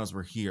also knows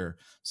we're here,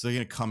 so they're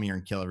gonna come here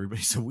and kill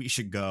everybody. So we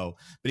should go.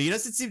 But he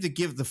doesn't seem to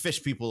give the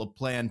fish people a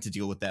plan to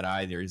deal with that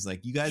either. He's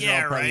like, you guys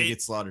are all probably gonna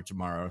get slaughtered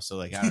tomorrow. So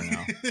like, I don't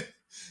know.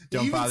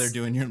 Don't bother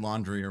doing your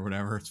laundry or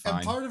whatever. It's fine.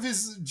 And part of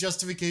his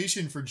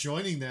justification for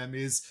joining them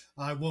is,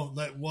 I won't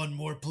let one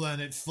more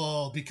planet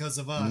fall because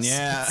of us.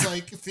 Yeah. It's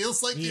like, it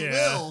feels like you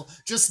will,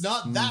 just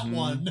not that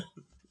one.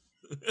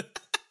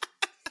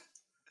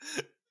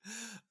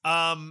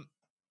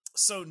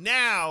 So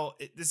now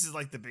this is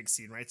like the big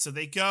scene, right? So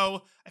they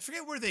go, I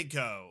forget where they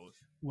go.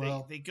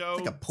 Well, they go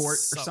like a port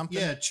or something.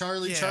 Yeah,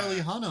 Charlie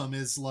Hunnam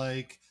is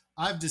like,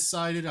 I've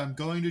decided I'm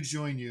going to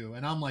join you.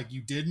 And I'm like,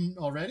 you didn't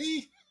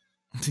already?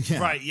 Yeah.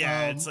 Right,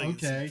 yeah. It's like,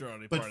 okay,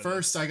 but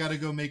first I got to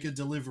go make a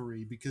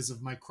delivery because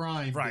of my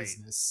crime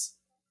business.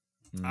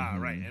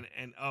 Right,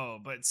 and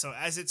but so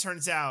as it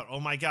turns out, oh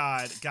my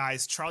God,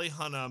 guys, Charlie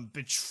Hunnam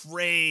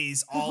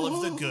betrays all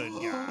of the good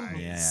guys.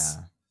 Yeah.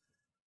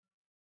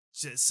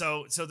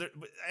 So there,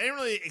 I didn't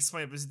really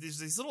explain it, but there's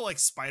these little like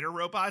spider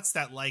robots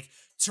that like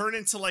turn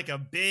into like a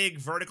big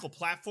vertical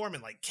platform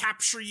and like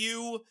capture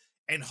you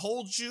and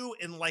hold you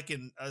in like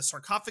a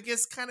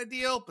sarcophagus kind of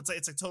deal. But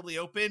it's like totally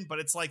open, but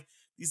it's like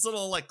these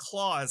little like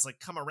claws like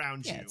come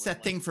around you. It's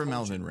that thing from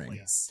Elden Ring.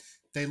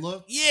 They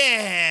look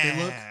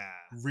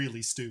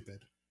really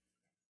stupid.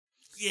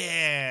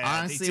 Yeah.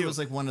 Honestly, it was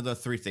like one of the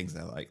three things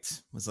I liked.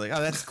 It was like, oh,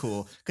 that's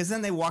cool. Because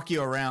then they walk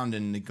you around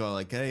and they go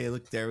like, hey,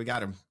 look there, we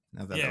got him.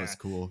 I thought that was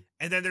cool.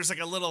 And then there's like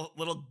a little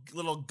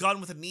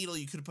gun with a needle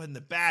you could put in the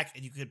back,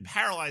 and you could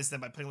paralyze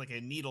them by putting like a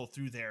needle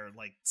through their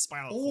like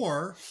spinal cord.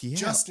 Or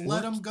just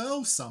let them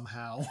go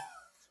somehow.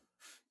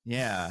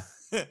 Yeah.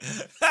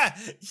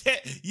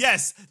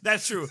 Yes,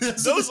 that's true.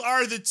 Those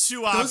are the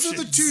two options. Those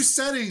are the two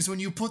settings when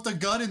you put the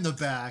gun in the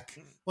back.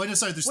 Wait, no,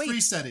 sorry. There's three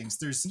settings.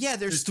 There's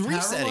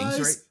three settings,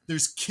 right?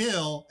 There's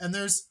kill, and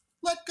there's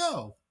let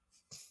go.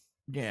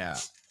 Yeah.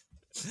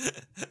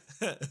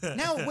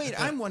 Now, wait,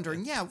 I'm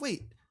wondering. Yeah,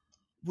 wait.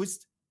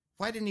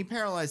 Why didn't he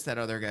paralyze that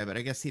other guy? But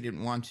I guess he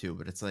didn't want to.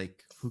 But it's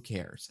like, who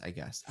cares? I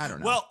guess I don't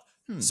know. Well,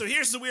 so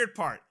here's the weird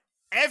part.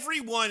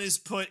 Everyone is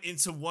put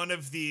into one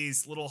of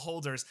these little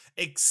holders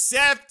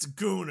except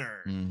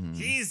Gunnar. Mm-hmm.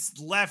 He's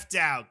left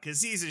out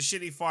because he's a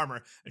shitty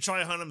farmer. And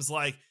Charlie Hunnam's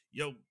like,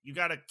 yo, you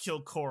got to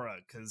kill Cora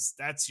because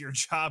that's your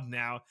job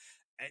now.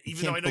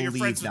 Even though I know you're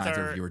friends with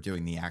her. You were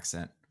doing the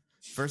accent.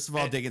 First of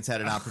all, Diggins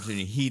had an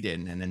opportunity. He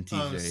didn't. And then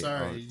TJ. Oh,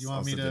 sorry. You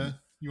want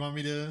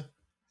me to?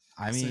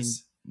 I mean,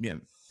 yeah.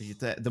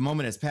 The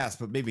moment has passed,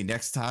 but maybe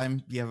next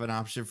time you have an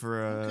option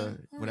for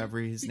whatever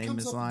his name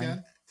is line.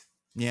 Again.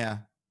 Yeah.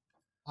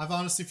 I've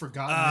honestly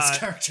forgotten his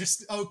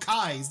character's. Oh,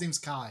 Kai. His name's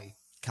Kai.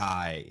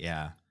 Kai,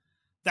 yeah.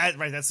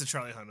 That's the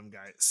Charlie Hunnam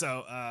guy.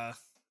 So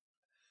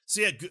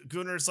yeah,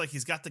 Gunnar's like,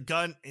 he's got the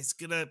gun. He's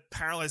gonna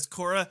paralyze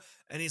Cora,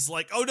 and he's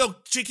like, oh no,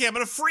 JK, I'm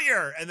gonna free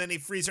her. And then he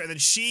frees her, and then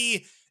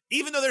she,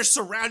 even though they're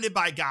surrounded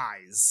by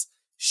guys,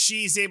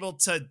 she's able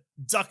to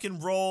duck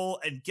and roll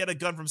and get a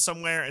gun from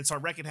somewhere and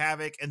start wrecking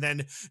havoc. And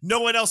then no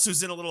one else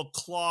who's in a little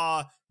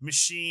claw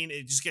machine,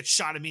 it just gets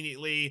shot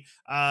immediately.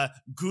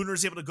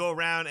 Gunnar's able to go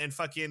around and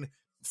fucking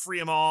free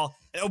them all.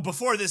 Oh,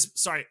 before this,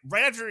 sorry,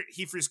 right after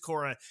he frees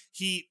Cora,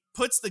 he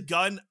puts the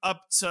gun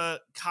up to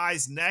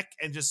Kai's neck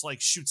and just like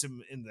shoots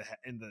him in the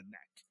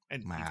neck.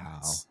 And wow,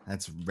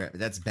 that's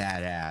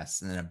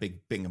badass. And then a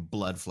big thing of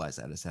blood flies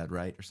out his head,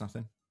 right, or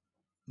something.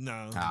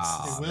 No,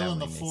 they will in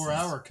the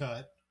 4-hour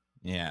cut.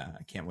 Yeah,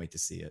 I can't wait to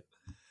see it.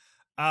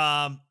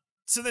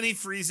 So then he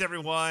frees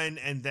everyone,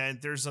 and then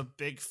there's a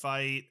big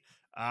fight.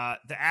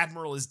 The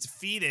Admiral is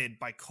defeated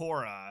by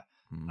Cora.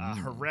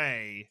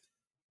 Hooray.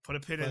 Put a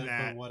pin in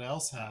that. But what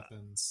else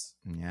happens?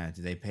 Yeah,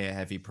 do they pay a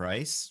heavy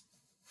price?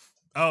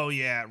 Oh,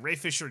 yeah. Ray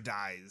Fisher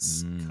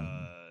dies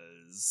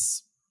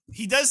because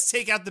he does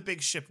take out the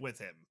big ship with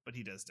him, but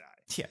he does die.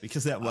 Yeah,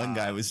 because that one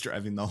guy was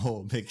driving the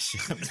whole big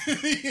ship.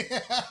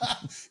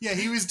 Yeah,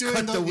 he was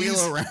doing the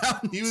wheel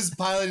around. He was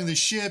piloting the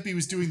ship. He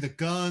was doing the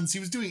guns. He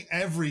was doing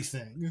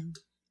everything.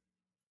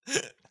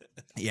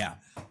 Yeah.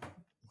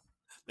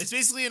 It's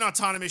basically an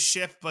autonomous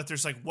ship, but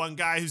there's like one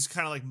guy who's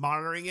kind of like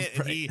monitoring it,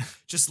 and he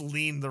just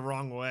leaned the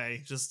wrong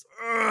way. Just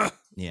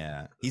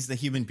yeah, he's the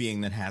human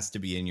being that has to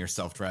be in your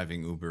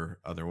self-driving Uber,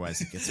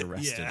 otherwise it gets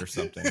arrested or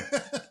something.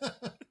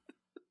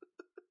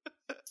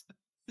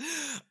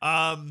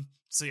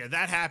 So yeah,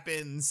 that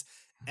happens,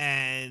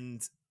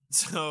 and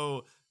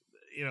so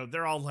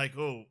they're all like,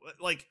 oh,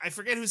 like I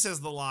forget who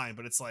says the line,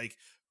 but it's like,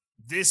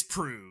 this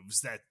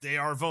proves that they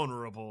are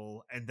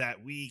vulnerable and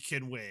that we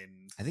can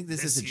win. I think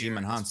this is a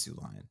Jimon Hansu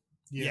line.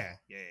 Yeah.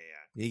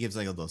 He gives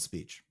like a little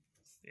speech.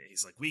 Yeah,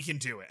 he's like, we can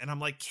do it. And I'm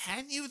like,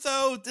 can you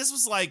though? This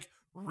was like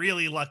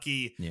really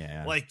lucky.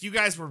 Yeah. Like you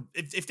guys were,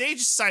 if they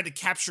just decided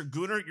to capture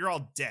Gunnar, you're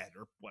all dead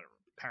or whatever,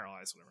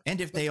 paralyzed, whatever. And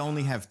if they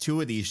only have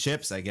 2 of these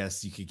ships, I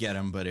guess you could get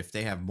them. But if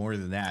they have more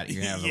than that,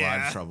 you're going to have a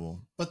lot of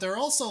trouble. But they're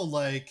also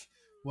like,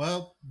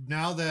 well,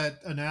 now that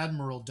an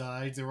admiral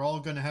died, they're all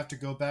going to have to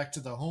go back to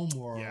the home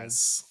world.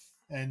 Yes.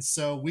 And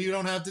so we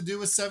don't have to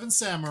do a 7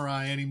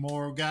 Samurai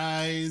anymore,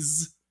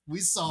 guys. We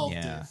solved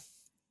it.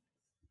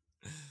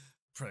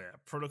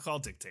 Protocol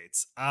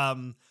dictates.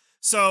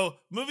 So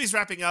movie's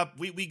wrapping up.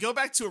 We go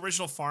back to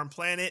original Farm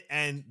Planet,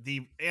 and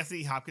the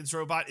Anthony Hopkins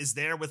robot is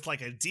there with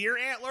like a deer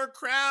antler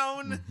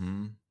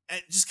crown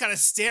and just kind of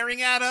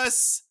staring at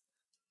us.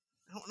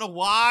 I don't know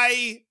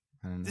why.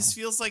 This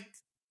feels like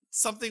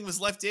something was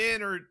left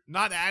in or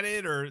not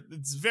added, or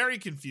it's very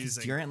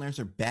confusing. Deer antlers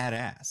are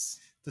badass,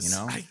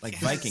 like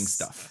Viking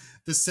stuff.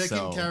 The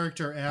second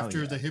character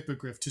after the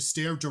hippogriff to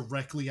stare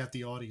directly at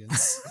the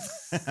audience.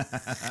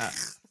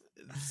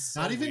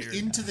 Not even weird.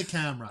 Into the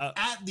camera,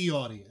 at the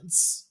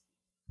audience.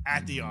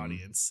 At the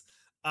audience.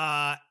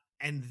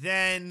 And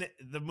then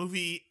the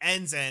movie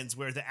ends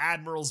where the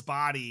admiral's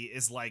body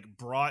is like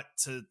brought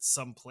to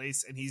some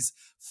place and he's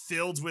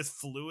filled with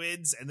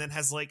fluids and then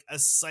has like a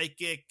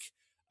psychic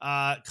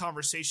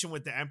conversation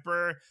with the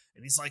emperor,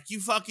 and he's like, you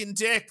fucking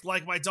dick,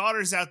 like my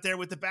daughter's out there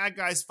with the bad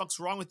guys, fuck's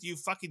wrong with you,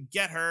 fucking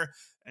get her.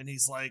 And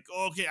he's like,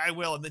 okay, I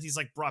will. And then he's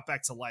like brought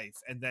back to life,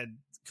 and then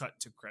cut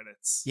to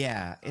credits.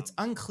 Yeah, it's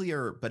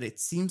unclear, but it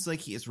seems like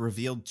he is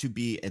revealed to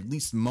be at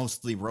least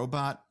mostly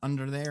robot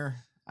under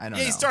there. I don't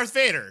know. He's Darth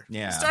Vader.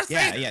 Yeah.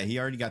 Vader. Yeah, he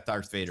already got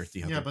Darth Vader.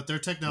 Yeah, but their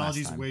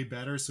technology's way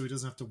better, so he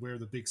doesn't have to wear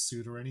the big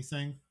suit or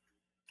anything.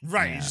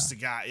 Right, he's just a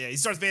guy. Yeah,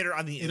 he's Darth Vader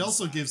on the inside. It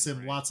also gives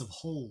him lots of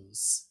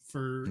holes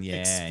for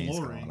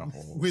exploring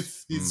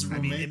with his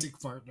romantic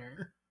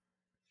partner.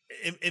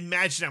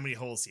 Imagine how many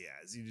holes he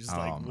has. You just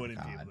wouldn't be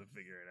able to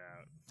figure it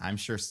out. I'm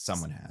sure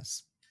someone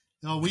has.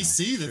 Oh, we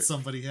see that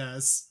somebody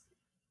has.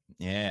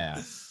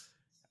 Yeah.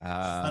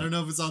 I don't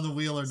know if it's on the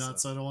wheel or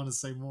not, so I don't want to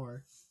say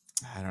more.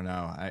 I don't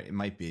know. It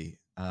might be.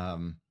 I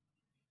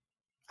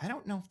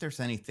don't know if there's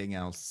anything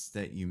else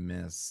that you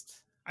missed.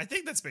 I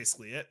think that's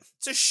basically it.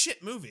 It's a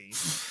shit movie.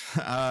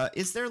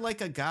 Is there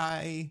like a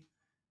guy?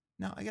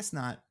 No, I guess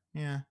not.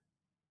 Yeah.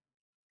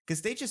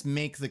 Because they just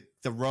make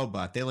the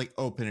robot. They like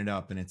open it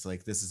up and it's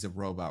like, this is a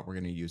robot we're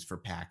going to use for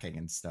packing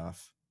and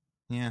stuff.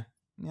 Yeah.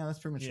 Yeah, that's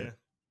pretty much it.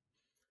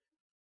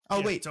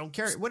 Oh, wait.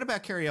 What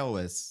about Carrie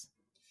Elwes?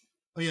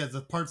 Oh, yeah.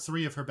 The part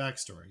 3 of her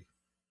backstory.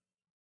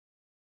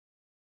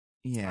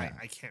 Yeah.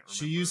 I can't remember.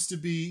 She used to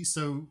be,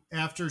 so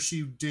after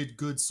she did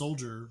Good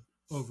Soldier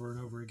over and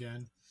over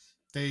again,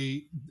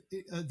 the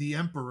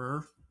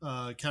Emperor,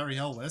 Carrie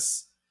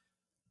Elwes,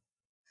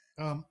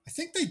 I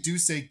think they do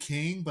say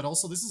king, but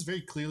also this is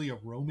very clearly a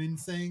Roman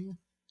thing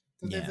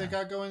that they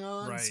got going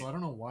on. Right. So I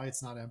don't know why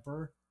it's not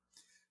Emperor.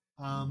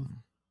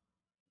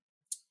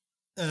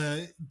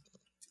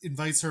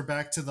 Invites her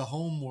back to the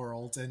home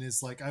world and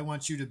is like, I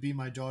want you to be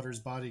my daughter's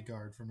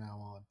bodyguard from now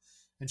on.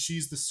 And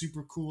she's the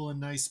super cool and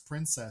nice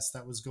princess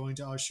that was going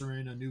to usher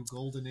in a new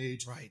golden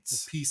age of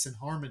peace and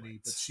harmony,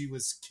 but she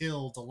was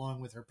killed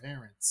along with her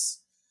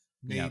parents.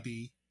 Maybe.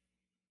 Yep.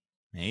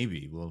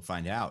 Maybe. We'll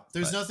find out.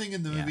 There's nothing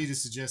in the movie to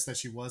suggest that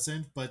she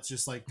wasn't, but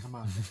just like, come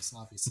on, guys,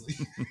 obviously.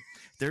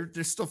 They're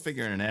still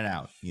figuring that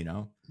out,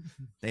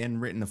 They hadn't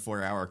written the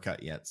 4-hour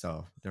cut yet,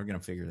 so they're going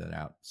to figure that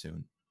out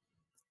soon.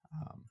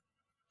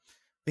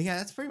 But yeah,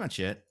 that's pretty much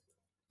it.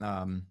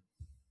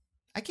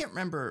 I can't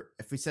remember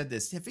if we said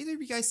this. Have either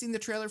of you guys seen the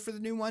trailer for the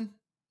new one?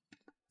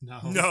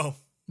 No.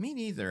 Me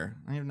neither.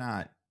 I have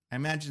not. I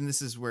imagine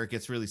this is where it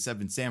gets really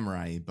 7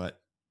 Samurai,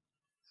 but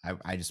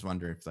I just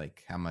wonder if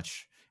like how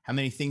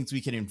many things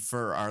we can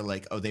infer are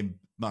like, oh, they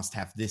must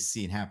have this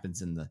scene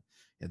happens in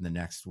the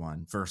next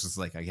one versus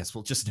like, I guess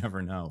we'll just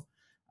never know.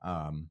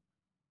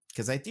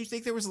 Because I do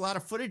think there was a lot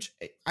of footage.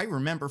 I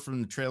remember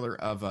from the trailer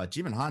of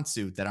Jimon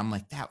Hansu that I'm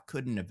like, that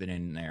couldn't have been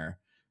in there.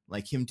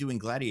 Like him doing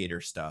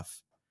gladiator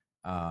stuff.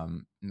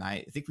 And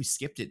I think we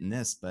skipped it in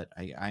this, but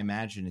I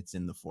imagine it's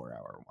in the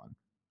 4-hour one,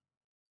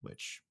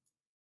 which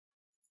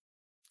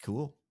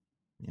cool,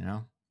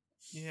 Yeah.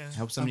 I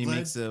hope somebody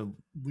makes a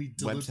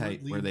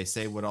website where they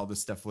say what all this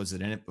stuff was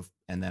in it,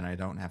 and then I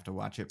don't have to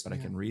watch it, but I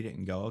can read it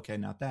and go, okay,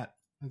 not that.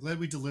 I'm glad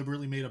we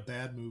deliberately made a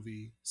bad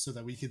movie so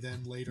that we could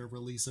then later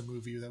release a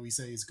movie that we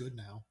say is good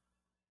now.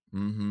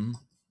 Mm-hmm.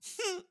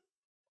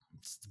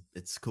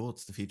 It's cool.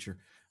 It's the future.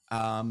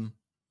 Those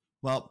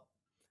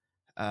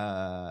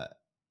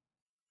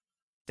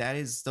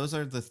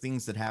are the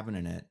things that happen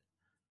in it.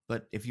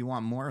 But if you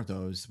want more of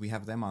those, we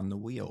have them on the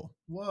wheel.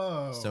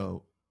 Whoa.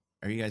 So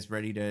are you guys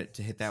ready to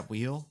hit that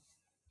wheel?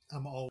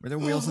 Were there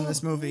wheels in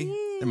this movie?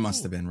 There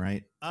must have been,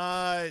 right?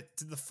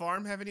 Did the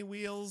farm have any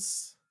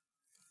wheels?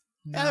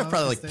 No, they're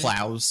probably like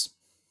plows.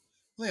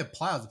 Well, they had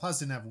plows. The plows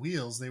didn't have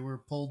wheels. They were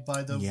pulled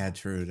by the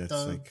true. That's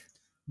the like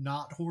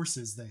not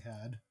horses they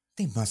had.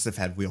 they must have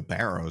had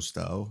wheelbarrows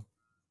though.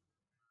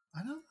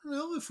 I don't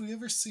know if we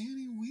ever see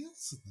any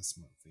wheels in this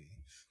movie.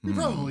 We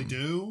probably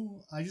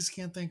do. I just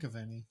can't think of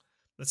any.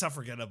 That's how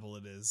forgettable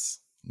it is.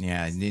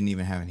 Yeah, it didn't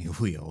even have any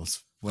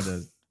wheels. What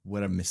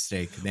a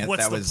mistake.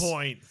 What's the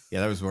point?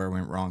 Yeah, that was where it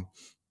went wrong.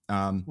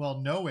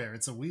 Well, nowhere.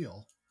 It's a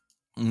wheel.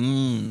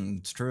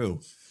 It's true.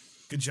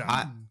 Good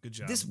job. Good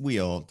job. This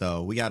wheel,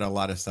 though, we got a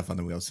lot of stuff on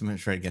the wheel, so I'm going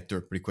to try to get through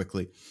it pretty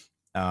quickly.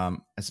 I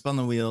spun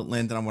the wheel,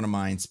 landed on one of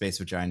mine, space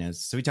vaginas.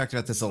 So we talked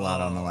about this a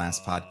lot on the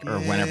last podcast, or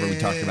whenever we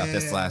talked about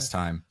this last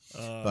time.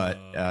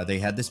 But they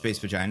had the space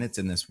vagina. It's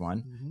in this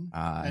one.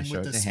 I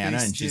showed it to Hannah,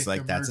 and she's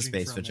like, that's a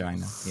space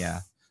vagina.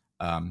 Yeah.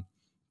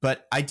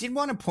 But I did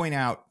want to point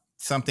out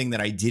something that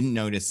I didn't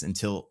notice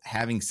until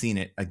having seen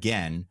it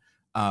again.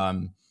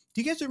 Do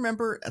you guys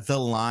remember the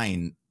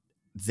line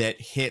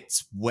that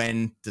hits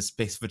when the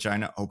space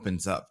vagina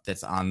opens up?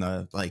 That's on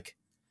the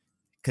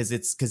because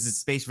the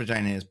space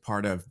vagina is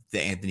part of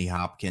the Anthony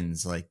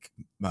Hopkins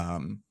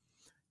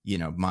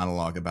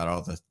monologue about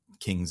all the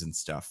kings and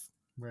stuff.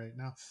 Right.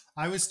 Now,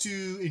 I was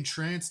too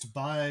entranced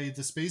by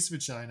the space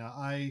vagina.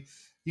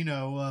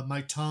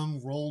 My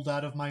tongue rolled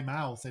out of my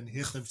mouth and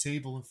hit the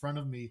table in front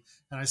of me,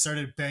 and I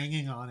started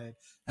banging on it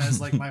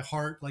as my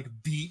heart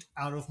beat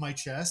out of my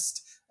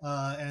chest,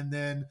 and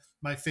then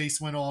my face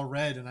went all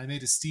red, and I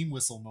made a steam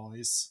whistle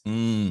noise.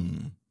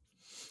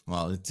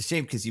 Well, it's a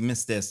shame because you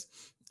missed this.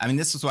 I mean,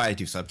 this is why I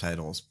do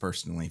subtitles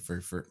personally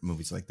for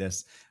movies like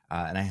this,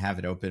 and I have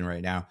it open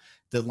right now.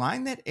 The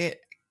line that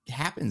it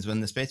happens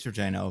when the space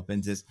vagina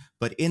opens is,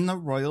 "But in the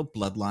royal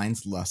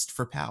bloodline's lust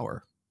for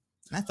power."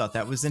 And I thought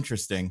that was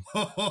interesting.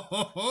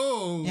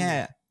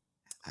 Yeah.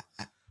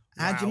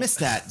 How'd you miss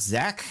that,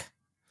 Zach?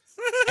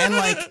 And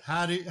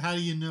how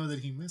do you know that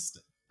he missed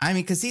it? I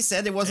mean, because he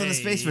said it wasn't a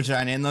space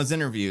vagina in those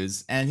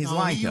interviews, and he's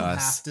lying to us.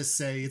 You have to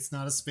say it's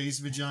not a space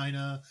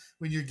vagina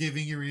when you're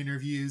giving your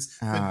interviews,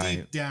 but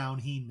deep down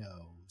he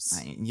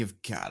knows. You've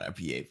got to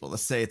be able to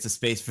say it's a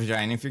space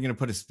vagina if you're going to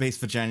put a space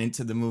vagina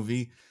into the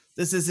movie.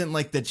 This isn't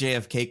like the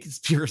JFK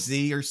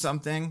conspiracy or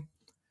something.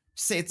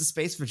 Just say it's a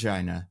space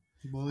vagina.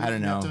 Well, I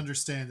don't know. You have to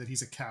understand that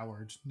he's a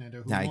coward,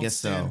 Nando, who won't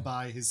stand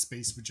by his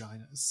space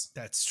vaginas.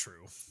 That's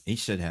true. He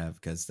should have,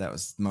 because that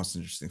was the most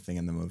interesting thing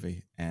in the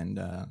movie, and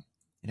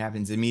it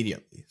happens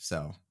immediately.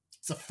 So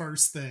it's the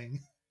first thing.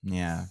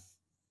 Yeah.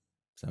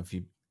 So if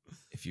you,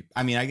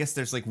 I mean, I guess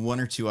there's one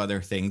or two other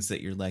things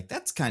that you're like,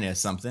 that's kind of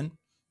something,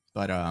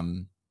 but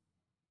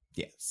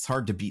yeah, it's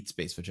hard to beat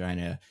space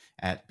vagina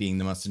at being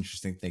the most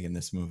interesting thing in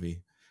this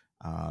movie.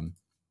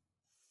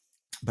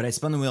 But I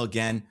spun the wheel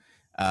again.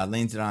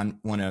 Landed on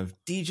one of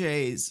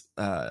DJ's.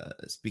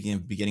 Speaking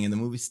of beginning of the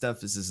movie stuff,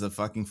 this is the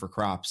fucking for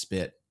crops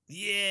bit.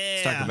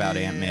 Yeah. Let's talk about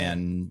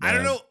Ant-Man. I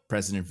don't know.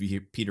 President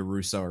Peter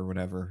Russo or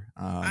whatever.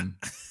 I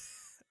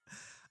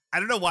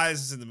don't know why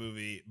this is in the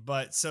movie,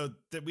 but so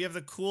that we have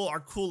our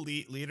cool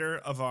leader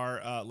of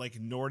our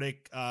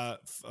Nordic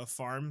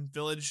farm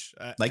village,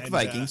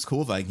 Vikings,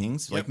 cool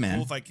Vikings, men,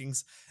 cool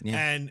Vikings,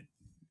 and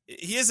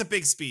he has a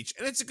big speech,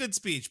 and it's a good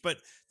speech, but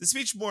the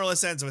speech more or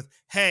less ends with,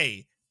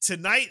 "Hey,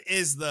 tonight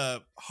is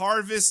the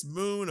harvest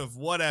moon of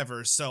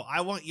whatever, so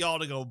I want y'all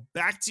to go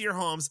back to your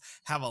homes,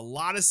 have a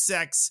lot of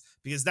sex,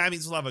 because that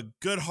means we'll have a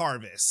good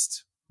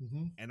harvest."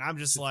 Mm-hmm. And I'm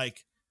just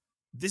like,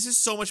 this is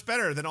so much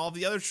better than all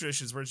the other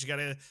traditions where you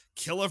gotta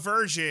kill a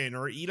virgin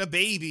or eat a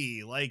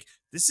baby.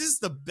 This is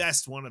the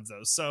best one of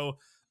those. So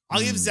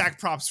I'll give Zach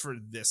props for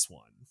this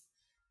one.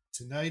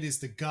 Tonight is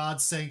the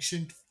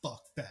God-sanctioned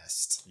fuck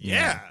fest.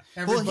 Yeah.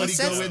 Everybody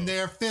go in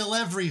there, fill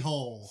every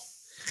hole.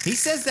 He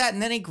says that,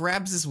 and then he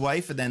grabs his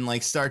wife and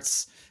then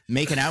starts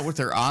making out with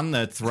her on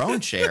the throne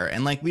chair.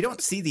 And we don't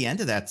see the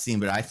end of that scene,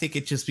 but I think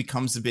it just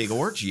becomes a big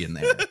orgy in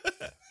there.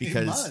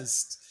 Because it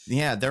must.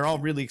 Yeah, they're all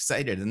really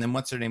excited. And then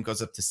once her name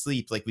goes up to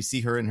sleep, we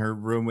see her in her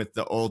room with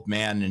the old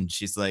man, and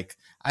she's like,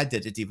 "I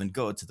didn't even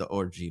go to the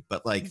orgy."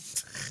 But it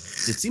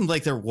seemed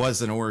like there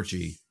was an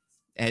orgy.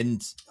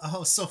 And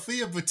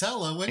Sophia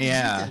Butella, when did you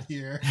get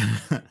here?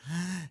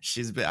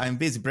 I'm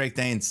busy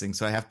breakdancing,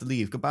 so I have to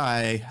leave.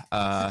 Goodbye.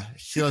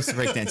 She loves to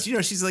breakdance.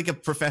 She's a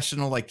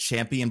professional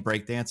champion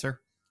breakdancer.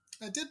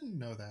 I didn't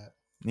know that.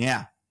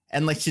 Yeah,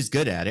 and she's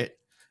good at it.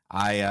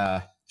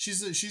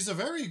 She's a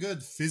very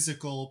good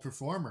physical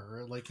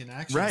performer, in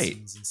action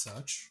scenes and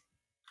such.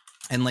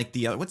 And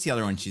what's the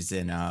other one she's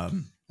in?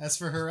 As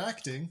for her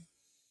acting,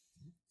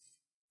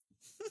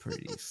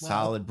 pretty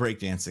solid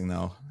breakdancing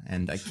though,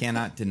 and I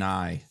cannot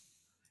deny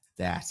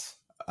that.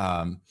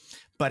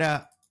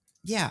 But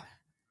yeah,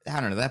 I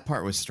don't know. That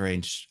part was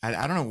strange.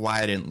 I don't know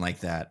why I didn't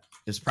like that.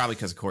 It's probably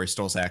because of Corey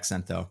Stoll's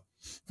accent though.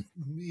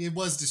 It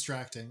was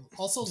distracting.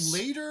 Also,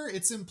 later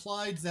it's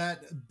implied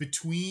that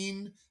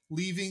between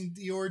leaving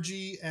the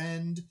orgy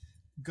and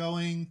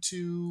going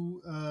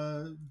to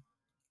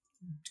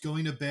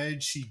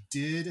bed, she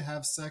did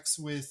have sex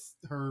with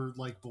her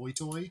boy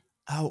toy.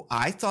 Oh,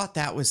 I thought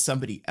that was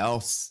somebody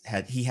else.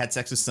 He had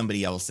sex with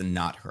somebody else and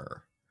not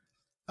her.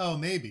 Oh,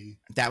 maybe.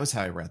 That was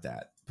how I read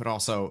that. But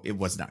also, it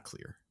was not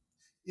clear.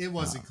 It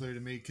wasn't clear to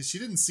me because she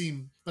didn't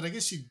seem, but I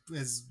guess she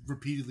has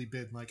repeatedly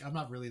been like, I'm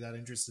not really that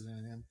interested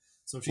in him.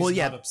 So if she's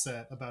not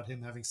upset about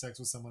him having sex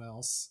with someone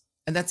else.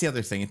 And that's the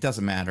other thing. It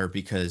doesn't matter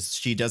because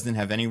she doesn't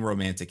have any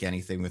romantic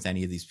anything with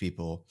any of these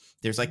people.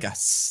 There's like a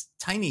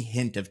tiny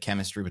hint of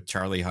chemistry with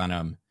Charlie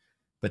Hunnam,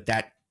 but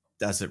that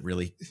doesn't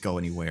really go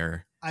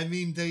anywhere. I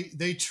mean,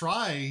 they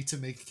try to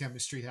make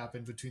chemistry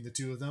happen between the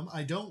two of them.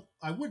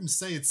 I wouldn't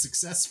say it's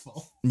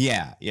successful.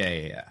 Yeah.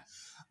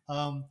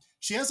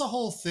 She has a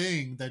whole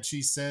thing that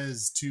she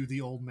says to the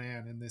old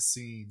man in this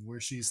scene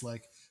where she's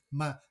like,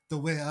 the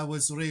way I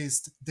was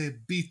raised, they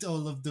beat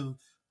all of the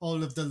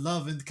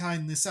love and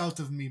kindness out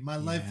of me. My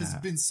life has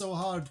been so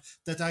hard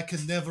that I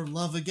can never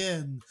love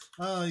again.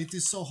 It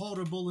is so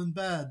horrible and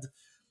bad.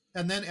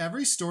 And then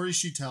every story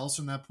she tells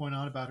from that point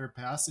on about her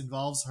past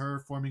involves her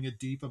forming a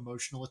deep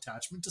emotional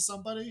attachment to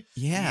somebody.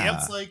 Yeah.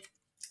 It's like,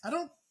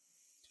 I'm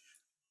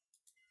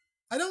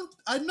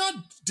not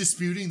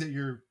disputing that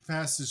your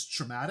past is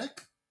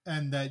traumatic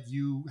and that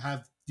you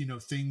have,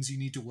 things you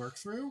need to work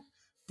through,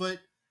 but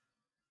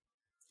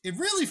it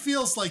really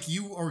feels like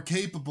you are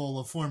capable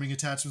of forming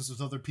attachments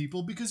with other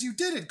people because you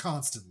did it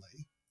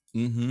constantly.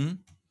 Mm-hmm.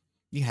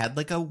 You had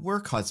like a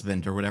work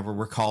husband or whatever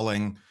we're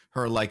calling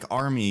her, like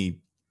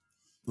army,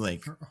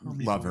 like her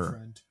lover.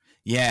 Boyfriend.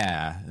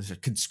 Yeah. It's a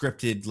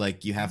conscripted,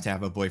 like you have to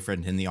have a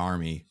boyfriend in the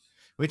army,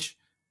 which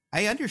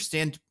I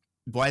understand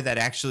why that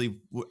actually,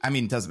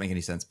 it doesn't make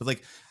any sense, but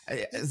like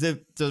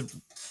the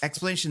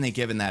explanation they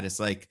give in that is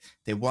like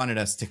they wanted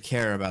us to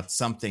care about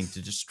something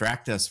to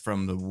distract us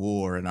from the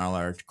war and all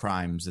our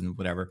crimes and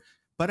whatever.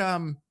 But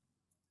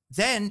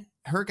then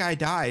her guy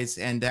dies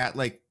and that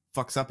like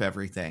fucks up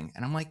everything.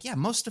 And I'm like, yeah,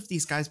 most of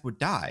these guys would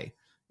die.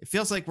 It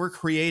feels like we're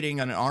creating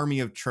an army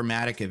of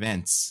traumatic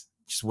events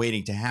just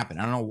waiting to happen.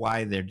 I don't know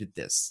why they did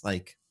this.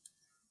 Like,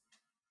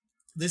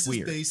 this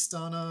is based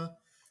on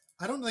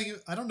I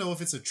don't know if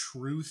it's a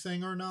true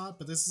thing or not,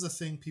 but this is a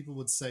thing people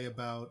would say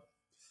about,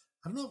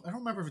 I don't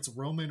remember if it's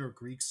Roman or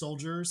Greek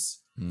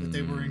soldiers, that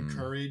they were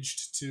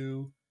encouraged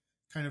to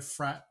kind of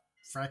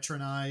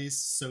fraternize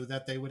so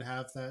that they would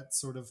have that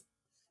sort of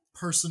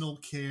personal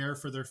care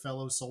for their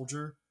fellow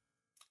soldier.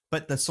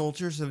 But the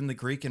soldiers in the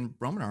Greek and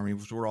Roman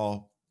armies were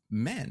all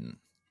men.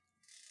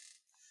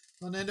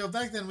 Well, Nando,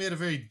 back then we had a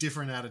very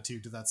different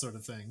attitude to that sort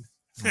of thing.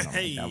 I don't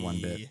like that one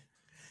bit.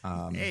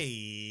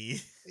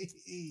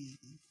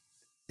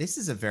 This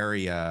is a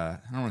very, I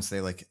don't want to say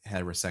like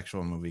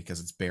heterosexual movie because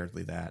it's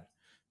barely that.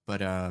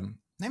 But I'm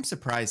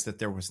surprised that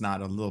there was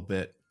not a little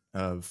bit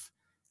of,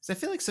 because I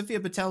feel like Sofia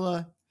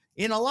Boutella,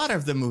 in a lot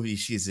of the movies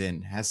she's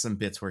in, has some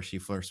bits where she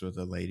flirts with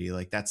a lady.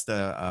 Like that's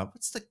the,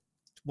 what's the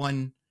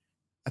one,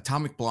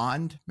 Atomic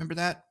Blonde? Remember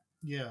that?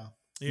 Yeah.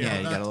 Yeah,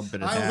 you got a little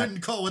bit of that. I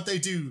wouldn't call what they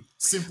do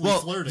simply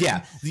flirting.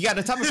 Yeah, you got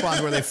Atomic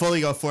Blonde where they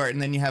fully go for it,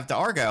 and then you have the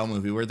Argyle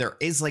movie where there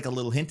is like a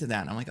little hint of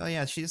that. And I'm like, oh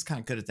yeah, she's kind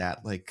of good at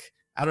that. Like,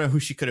 I don't know who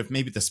she could have,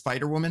 maybe the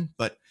Spider Woman,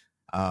 but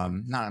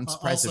I'm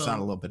surprised there's not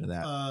a little bit of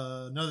that.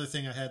 Another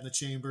thing I had in the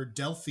chamber,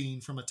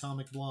 Delphine from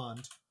Atomic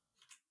Blonde.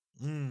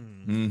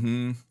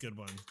 Mm-hmm. Good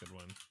one.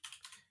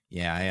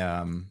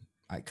 Yeah,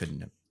 I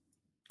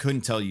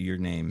couldn't tell you your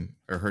name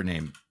or her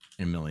name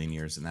in a million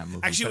years in that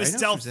movie. Actually, it was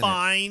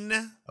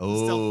Delphine.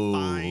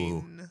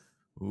 Oh.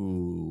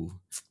 Ooh.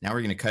 Now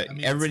we're gonna cut.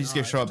 Everybody's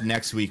gonna show up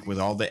next week with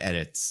all the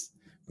edits.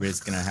 We're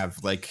just gonna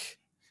have like,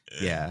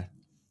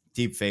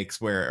 deep fakes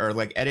or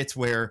like edits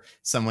where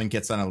someone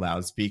gets on a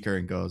loudspeaker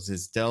and goes,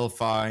 "Is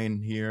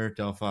Delphine here?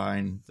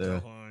 Delphine,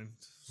 the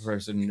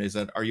person is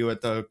that? Are you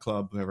at the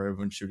club where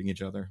everyone's shooting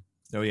each other?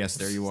 Oh yes,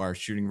 there you are,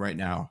 shooting right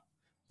now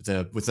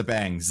with the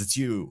bangs. It's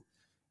you.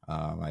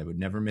 I would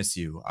never miss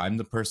you. I'm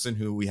the person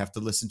who we have to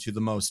listen to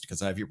the most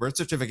because I have your birth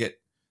certificate.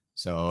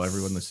 So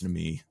everyone listen to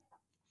me."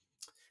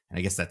 And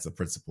I guess that's the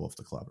principal of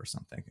the club or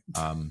something.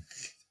 How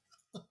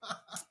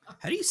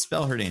do you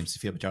spell her name,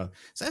 Sofia Boutella?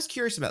 So I was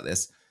curious about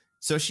this.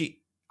 So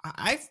she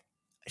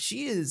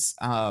is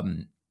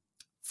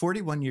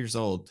 41 years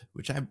old,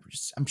 which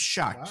I'm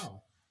shocked.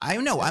 Wow. I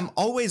know I'm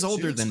always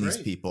older than these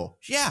people.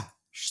 Yeah,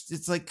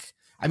 it's like,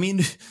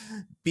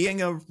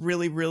 being a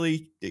really,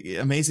 really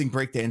amazing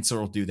breakdancer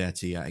will do that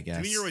to you, I guess.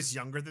 Do you mean you're always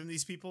younger than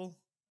these people?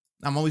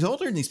 I'm always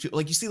older than these people.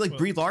 Like you see like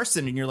Brie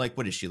Larson and you're like,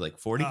 what is she, like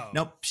 40? Oh.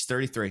 Nope, she's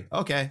 33.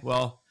 Okay,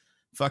 well,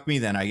 fuck me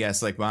then, I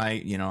guess. Like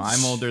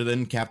I'm older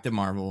than Captain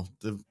Marvel.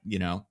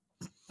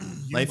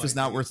 Life is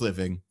not worth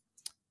living.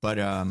 But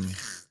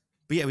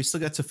yeah, we still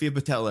got Sofia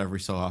Boutella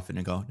every so often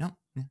and go, no,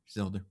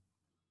 she's older.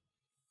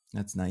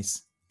 That's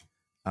nice.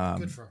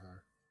 Good for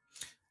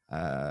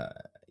her.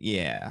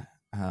 Yeah.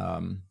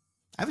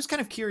 I was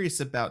kind of curious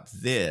about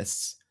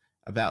this,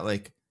 about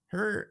like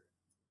her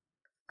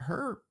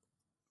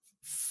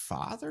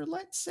father,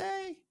 let's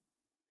say,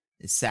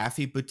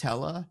 Safi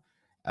Boutella,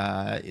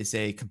 is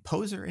a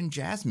composer and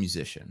jazz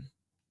musician.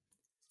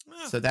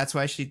 So that's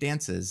why she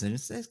dances, and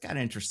it's got an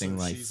interesting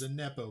life. She's a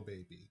nepo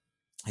baby.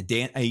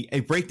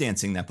 A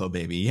breakdancing nepo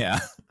baby,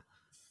 yeah.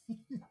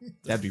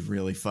 That'd be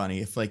really funny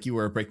if like you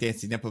were a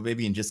breakdancing nepo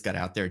baby and just got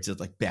out there and did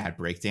like bad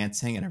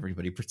breakdancing and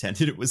everybody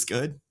pretended it was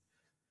good.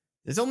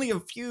 There's only a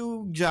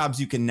few jobs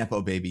you can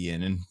Nepo baby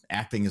in, and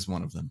acting is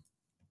one of them.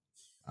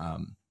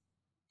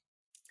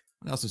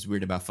 What else is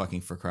weird about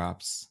fucking for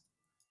crops?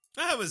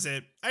 That was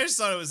it. I just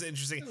thought it was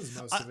interesting. That was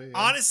most of it,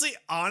 yeah.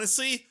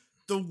 Honestly,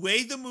 the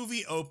way the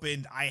movie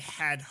opened, I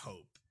had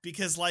hope.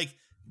 Because, like,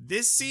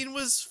 this scene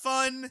was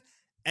fun,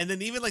 and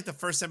then even, like, the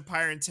first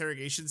Empire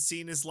interrogation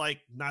scene is,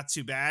 like, not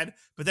too bad,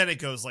 but then it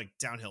goes, like,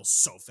 downhill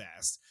so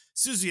fast. As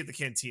soon as we hit the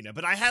cantina.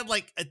 But I had,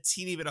 like, a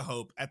teeny bit of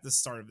hope at the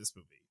start of this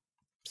movie.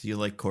 So you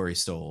like Corey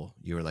Stoll.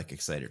 You were, like,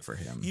 excited for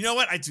him. You know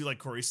what? I do like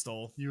Corey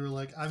Stoll. You were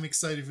like, I'm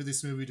excited for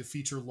this movie to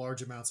feature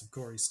large amounts of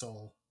Corey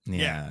Stoll.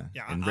 Yeah.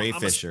 And Ray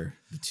Fisher.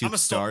 The two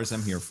stars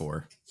I'm here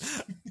for.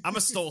 I'm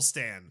a Stoll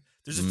stan.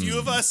 There's a few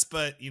of us,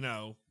 but, you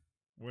know,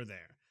 we're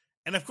there.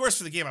 And, of course,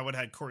 for the game, I would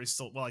have had Corey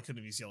Stoll. Well, I couldn't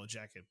have used Yellow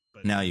Jacket.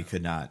 But no, you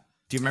could not.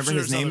 Do you remember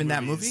his name in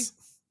that movie?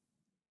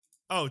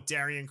 Oh,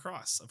 Darian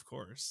Cross, of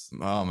course.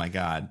 Oh, my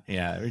God.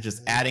 Yeah, we're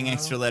just adding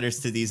extra letters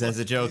to these as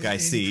a joke, I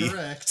see.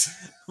 Correct.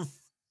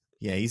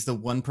 Yeah, he's the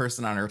one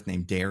person on Earth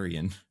named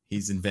Darian.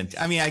 He's invented.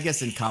 I mean, I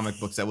guess in comic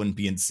books that wouldn't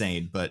be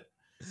insane, but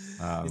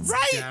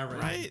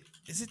right.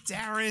 Is it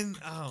Darren?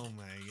 Oh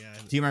my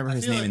God. Do you remember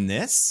his name in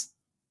this?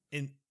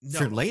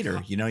 For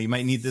later, you know, you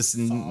might need this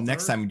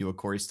next time we do a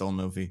Corey Stoll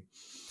movie.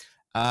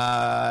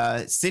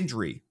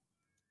 Sindri.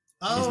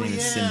 Oh, his name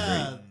is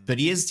Sindri. But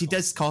he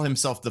does call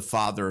himself the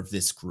father of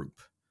this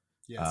group.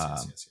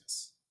 Yes.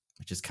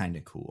 Which is kind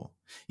of cool.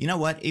 You know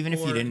what? Even if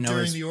you didn't know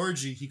during the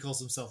orgy, he calls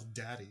himself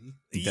Daddy.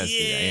 He does do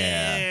that.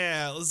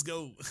 Yeah, let's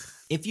go.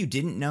 If you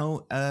didn't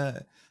know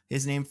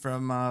his name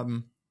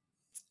from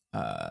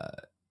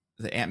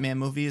the Ant-Man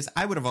movies,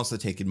 I would have also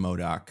taken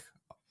MODOK,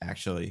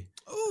 actually.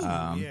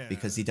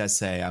 Because he does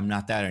say, I'm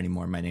not that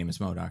anymore. My name is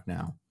MODOK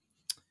now.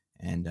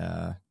 And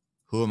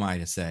who am I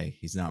to say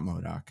he's not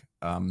MODOK?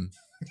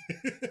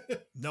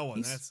 No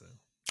one, that's it.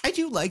 I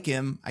do like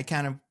him. I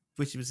kind of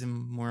wish he was in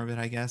more of it,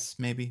 I guess,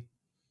 maybe.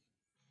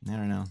 I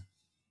don't know.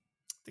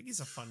 I think he's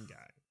a fun guy.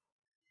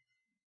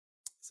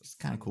 It's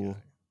kind of cool.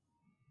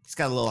 He's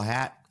got a little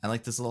hat. I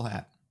like this little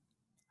hat.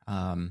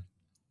 I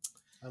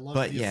love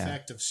the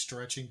effect of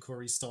stretching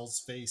Corey Stoll's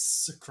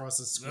face across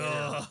a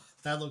square.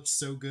 That looked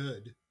so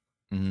good.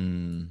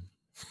 Anyway.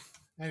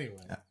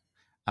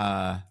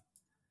 Yeah,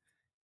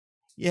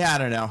 I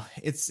don't know.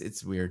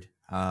 It's weird.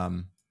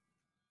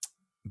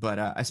 But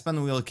I spun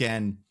the wheel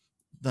again.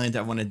 Learned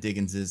that one of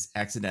Diggins is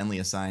accidentally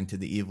assigned to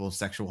the evil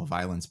sexual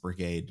violence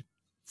brigade.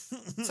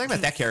 Let's talk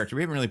about that character.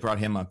 We haven't really brought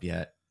him up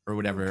yet, or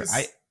whatever.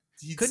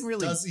 He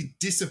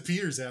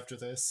disappears after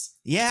this.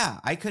 Yeah,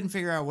 I couldn't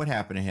figure out what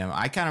happened to him.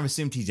 I kind of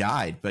assumed he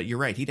died, but you're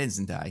right. He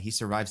doesn't die. He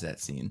survives that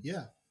scene.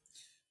 Yeah.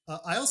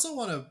 I also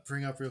want to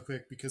bring up real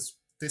quick, because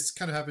this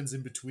kind of happens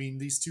in between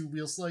these two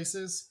real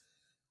slices,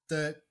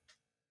 that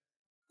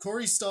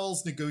Corey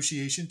Stoll's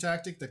negotiation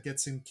tactic that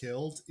gets him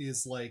killed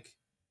is like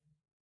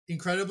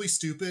incredibly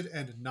stupid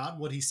and not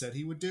what he said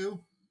he would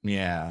do.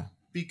 Yeah.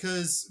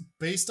 Because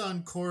based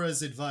on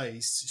Cora's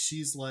advice,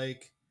 she's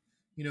like,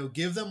 you know,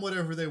 give them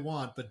whatever they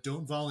want, but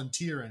don't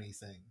volunteer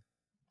anything.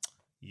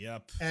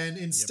 Yep. And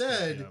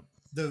instead,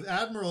 the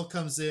Admiral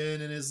comes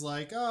in and is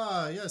like,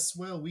 yes,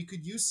 well, we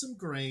could use some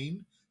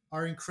grain.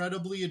 Our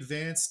incredibly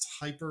advanced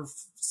hyper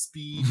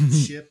speed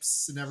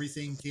ships and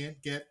everything can't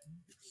get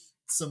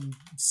some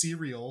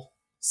cereal.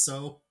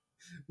 So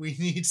we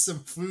need some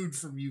food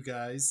from you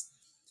guys.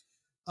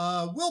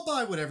 We'll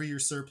buy whatever your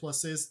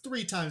surplus is,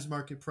 3 times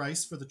market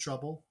price for the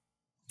trouble.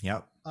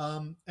 Yep.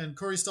 And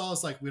Corey Stoll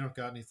is like, we don't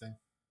got anything.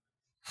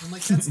 I'm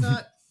like, that's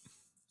not...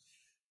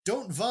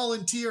 Don't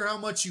volunteer how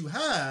much you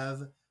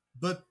have,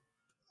 but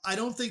I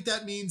don't think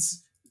that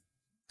means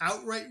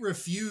outright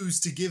refuse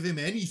to give him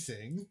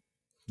anything.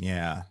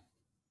 Yeah.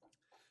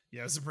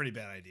 Yeah, it's a pretty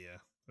bad idea.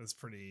 It's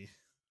pretty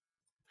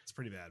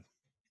bad.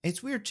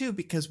 It's weird, too,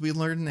 because we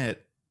learned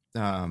that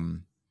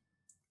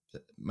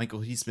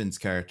Michael Heasman's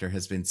character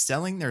has been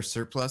selling their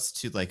surplus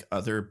to, like,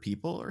 other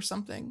people or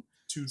something.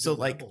 To so, the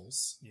like,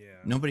 rebels.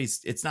 Yeah.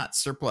 it's not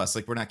surplus.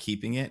 Like, we're not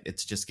keeping it.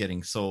 It's just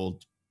getting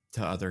sold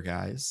to other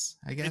guys,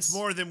 I guess. It's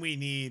more than we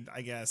need,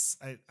 I guess.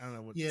 I don't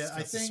know what. Yeah,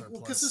 I think,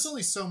 because there's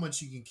only so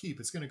much you can keep.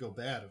 It's going to go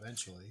bad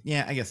eventually.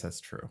 Yeah, I guess that's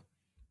true.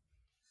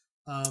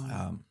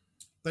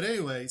 But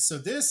anyway, so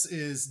this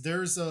is,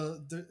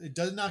 it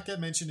does not get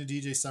mentioned in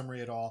DJ's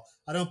summary at all.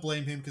 I don't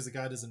blame him because the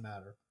guy doesn't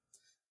matter.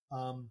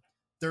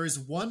 There is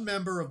one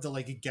member of the,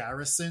 like,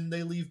 garrison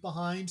they leave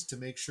behind to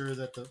make sure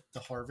that the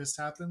harvest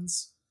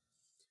happens.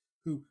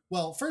 Who,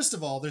 well, first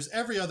of all, there's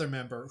every other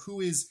member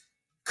who is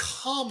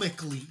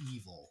comically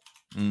evil.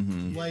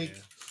 Mm-hmm. Like,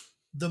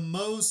 the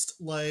most,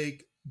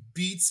 like,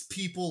 beats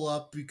people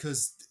up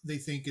because they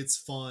think it's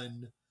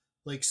fun.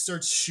 Like,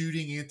 starts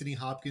shooting Anthony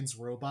Hopkins'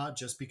 robot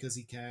just because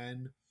he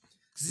can.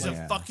 He's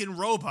a fucking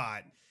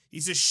robot.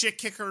 He's a shit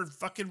kicker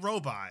fucking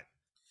robot.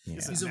 Yeah.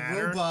 He's a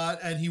robot,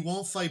 and he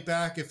won't fight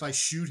back if I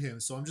shoot him,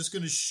 so I'm just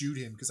going to shoot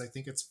him because I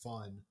think it's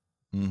fun.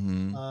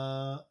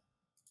 Mm-hmm.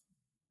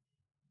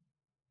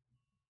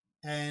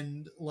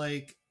 And,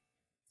 like,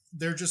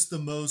 they're just the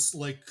most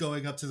like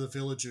going up to the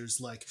villagers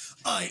like,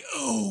 I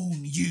own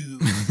you.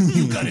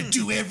 You gotta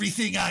do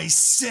everything I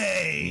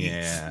say.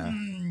 Yeah.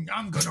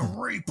 I'm gonna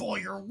rape all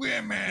your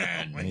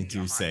women. They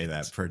do say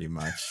that pretty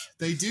much.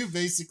 They do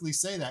basically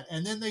say that.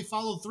 And then they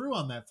follow through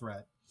on that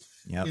threat.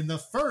 Yep. In the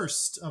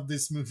first of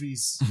this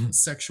movie's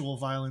sexual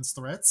violence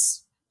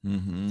threats,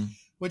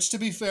 which to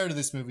be fair to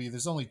this movie,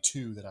 there's only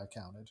 2 that I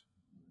counted.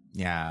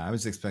 Yeah, I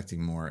was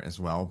expecting more as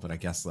well, but I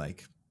guess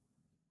like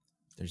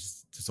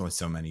there's only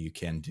so many you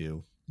can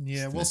do.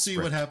 Yeah, we'll see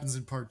what happens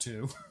in part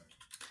 2.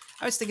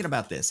 I was thinking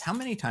about this. How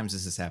many times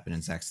does this happen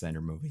in Zack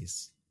Snyder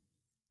movies?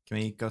 Can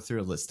we go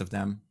through a list of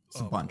them? It's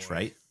a bunch, boy.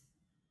 right?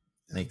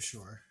 I'm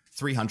sure.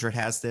 300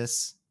 has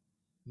this,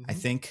 I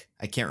think.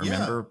 I can't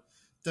remember.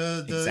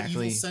 The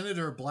exactly. evil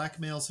senator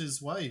blackmails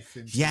his wife.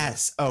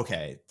 Yes.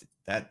 Okay.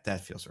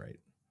 That feels right.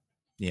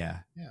 Yeah.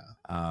 Yeah.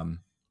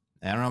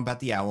 I don't know about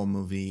the owl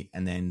movie,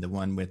 and then the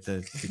one with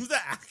the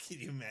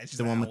can you imagine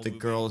the one with the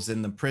girls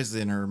in the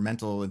prison or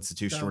mental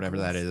institution or whatever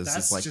that is.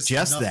 It's like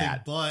just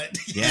that. But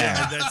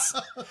yeah, that's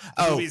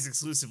movie's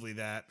exclusively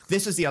that.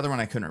 This is the other one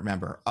I couldn't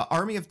remember.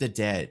 Army of the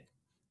Dead.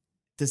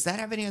 Does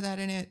that have any of that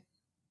in it?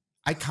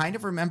 I kind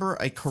of remember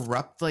a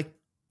corrupt like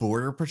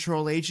border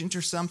patrol agent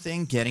or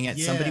something getting at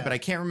somebody, but I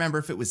can't remember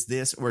if it was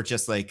this or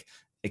just like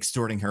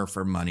extorting her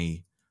for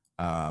money.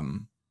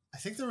 I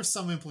think there was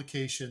some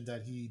implication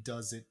that he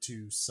does it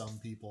to some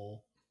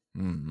people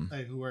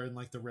who are in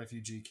like the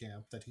refugee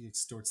camp, that he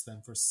extorts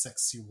them for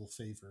sexual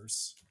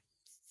favors.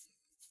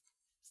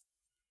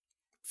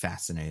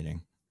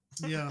 Fascinating.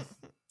 Yeah.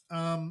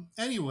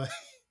 Anyway,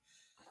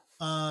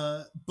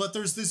 but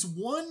there's this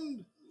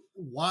one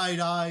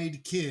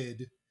wide-eyed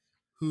kid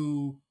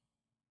who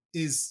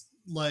is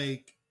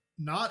like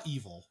not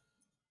evil.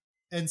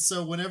 And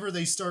so whenever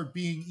they start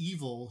being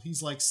evil,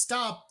 he's like,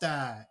 stop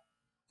that.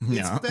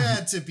 It's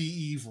bad to be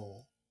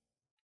evil.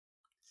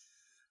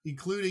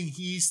 Including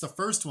he's the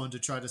first one to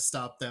try to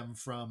stop them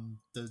from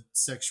the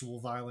sexual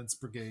violence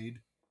brigade.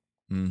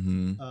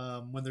 When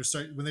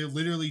they're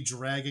literally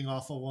dragging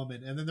off a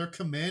woman, and then their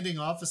commanding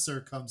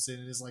officer comes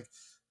in and is like,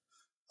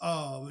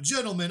 "Oh,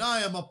 gentlemen,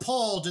 I am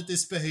appalled at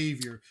this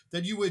behavior,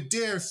 that you would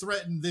dare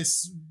threaten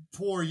this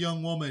poor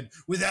young woman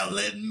without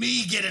letting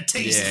me get a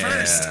taste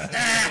first."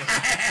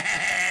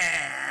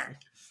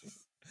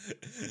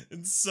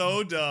 It's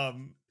so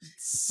dumb.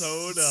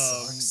 So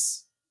dumb.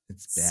 Sucks.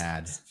 It's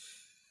bad.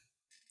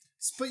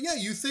 But yeah,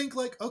 you think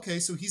like, okay,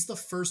 so he's the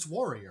first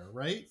warrior,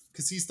 right?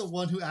 Because he's the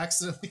one who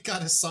accidentally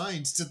got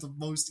assigned to the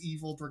most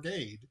evil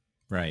brigade.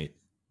 Right.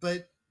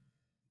 But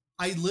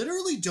I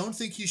literally don't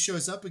think he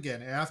shows up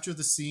again after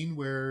the scene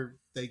where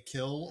they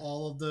kill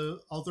all of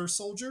the other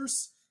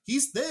soldiers.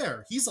 He's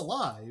there. He's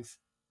alive.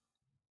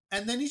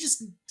 And then he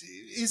just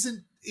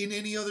isn't in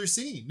any other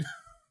scene.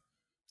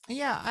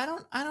 Yeah,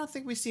 I don't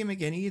think we see him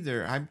again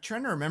either. I'm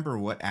trying to remember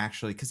what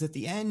actually, because at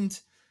the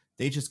end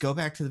they just go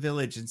back to the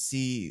village and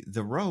see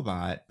the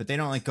robot, but they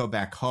don't like go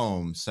back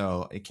home.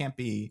 So it can't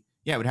be.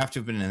 Yeah, it would have to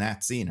have been in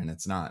that scene, and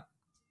it's not.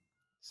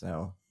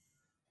 So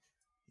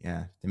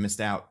yeah, they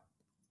missed out.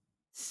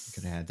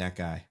 Could have had that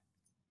guy.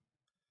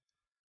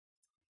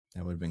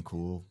 That would have been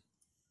cool.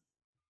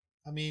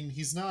 I mean,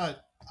 he's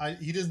not.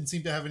 He doesn't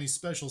seem to have any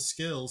special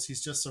skills.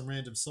 He's just some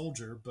random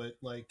soldier, but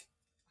like,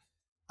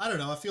 I don't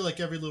know. I feel like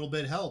every little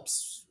bit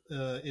helps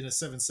in a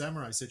Seven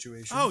Samurai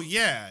situation. Oh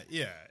yeah.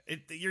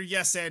 You're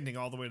yes-anding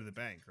all the way to the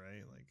bank,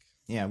 right? Like,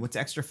 yeah. What's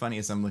extra funny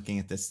is I'm looking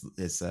at this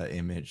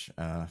image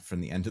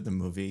from the end of the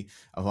movie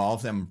of all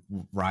of them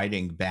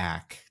riding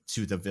back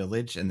to the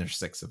village, and there's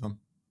 6 of them.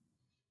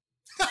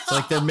 It's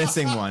like they're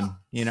missing one,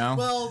 you know?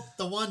 Well,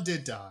 the one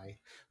did die.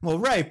 Well,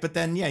 right, but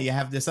then yeah, you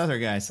have this other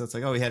guy, so it's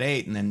like, oh, we had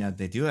 8, and then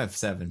they do have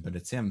 7, but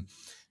it's him.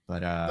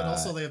 But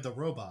also they have the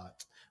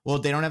robot. Well,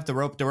 they don't have the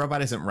rope. The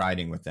robot isn't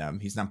riding with them.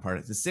 He's not part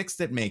of it. The 6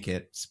 that make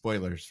it,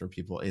 spoilers for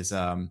people, is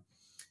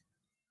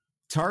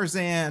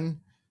Tarzan,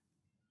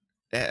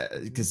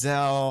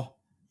 Gazelle,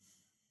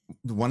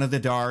 one of the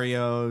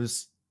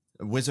Darios,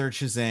 Wizard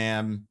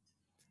Shazam,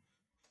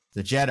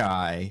 the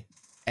Jedi,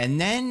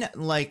 and then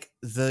like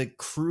the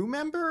crew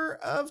member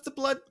of the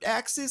Blood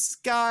Axis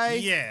guy.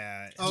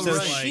 Yeah. So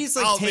she's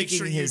like I'll taking make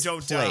sure his you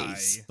don't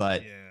place, die.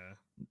 but. Yeah.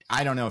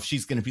 I don't know if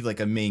she's going to be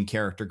like a main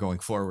character going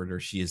forward, or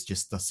she is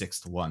just the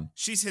 6th one.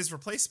 She's his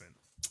replacement.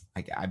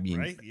 I mean,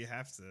 right? You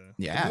have to.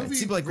 Yeah, it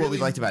seemed like what we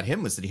liked about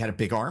him was that he had a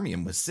big army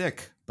and was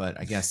sick. But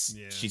I guess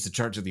she's in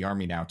charge of the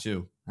army now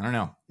too. I don't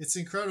know. It's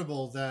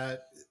incredible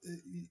that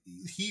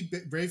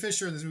Ray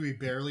Fisher in this movie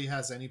barely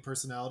has any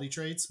personality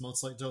traits.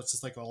 Most like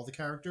just like all the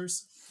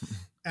characters,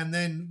 and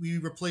then we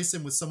replace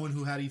him with someone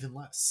who had even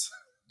less.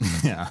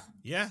 Yeah.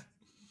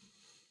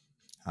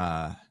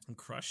 And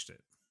crushed it.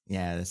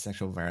 Yeah, the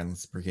sexual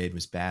violence brigade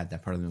was bad.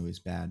 That part of the movie was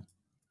bad.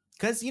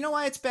 Because you know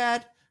why it's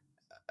bad?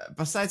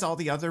 Besides all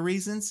the other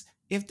reasons,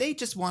 if they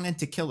just wanted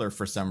to kill her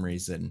for some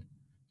reason,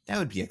 that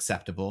would be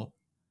acceptable,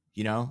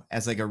 you know,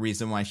 as like a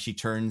reason why she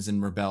turns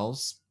and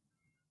rebels.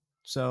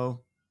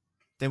 So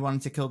they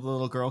wanted to kill the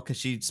little girl because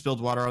she spilled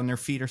water on their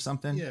feet or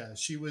something. Yeah,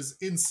 she was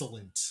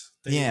insolent.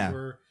 They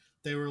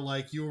they were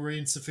like, you were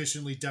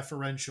insufficiently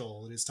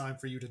deferential. It is time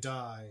for you to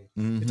die.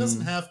 Mm-hmm. It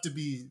doesn't have to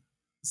be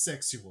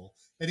sexual.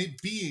 And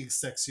it being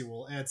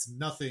sexual adds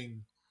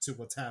nothing to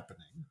what's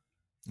happening.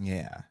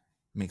 Yeah.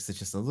 Makes it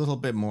just a little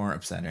bit more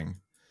upsetting.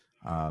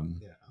 Yeah.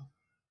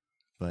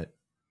 But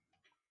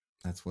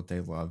that's what they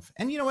love.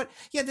 And you know what?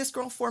 Yeah, this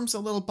girl forms a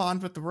little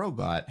bond with the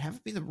robot. Have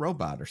it be the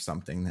robot or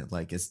something that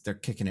like is they're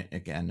kicking it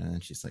again, and then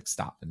she's like,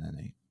 stop, and then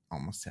they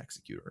almost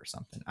execute her or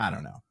something. I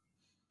don't know.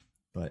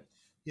 But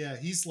yeah,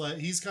 he's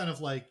kind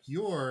of like,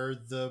 you're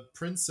the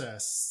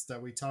princess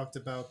that we talked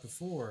about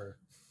before.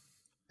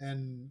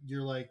 And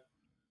you're like,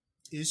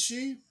 is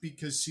she?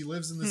 Because she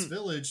lives in this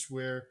village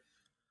where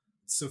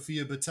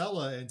Sofia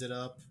Boutella ended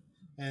up,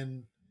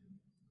 and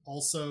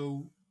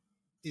also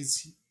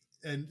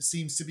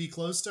seems to be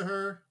close to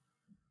her.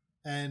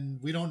 And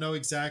we don't know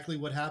exactly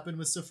what happened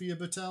with Sofia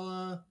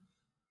Boutella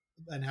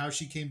and how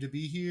she came to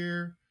be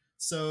here.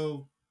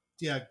 So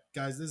yeah,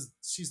 guys,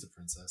 she's the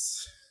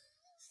princess.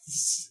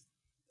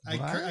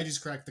 I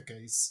just cracked the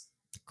case.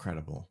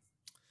 Incredible.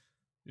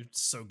 You're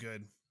so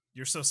good.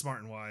 You're so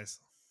smart and wise.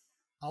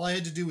 All I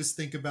had to do was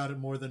think about it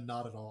more than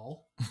not at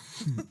all.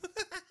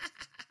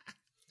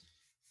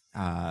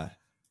 I'm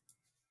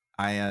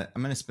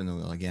gonna spin the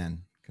wheel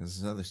again because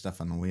there's other stuff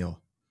on the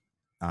wheel.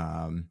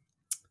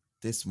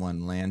 This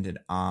one landed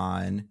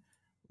on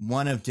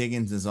one of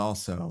Diggins is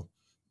also.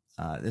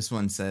 This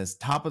one says,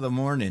 "Top of the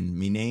morning.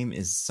 Me name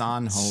is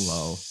San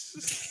Holo."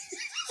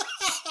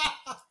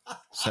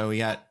 So we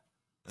got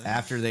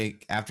after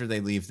they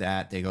leave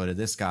that, they go to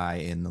this guy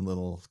in the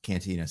little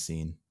cantina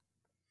scene.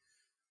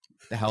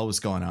 The hell was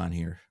going on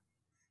here?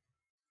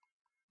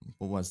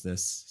 What was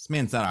this? This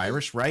man's not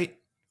Irish, right?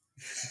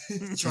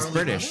 He's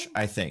British,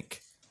 I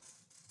think.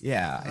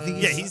 Yeah, I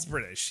think. Yeah, he's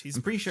British.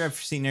 I'm pretty sure I've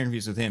seen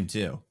interviews with him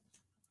too.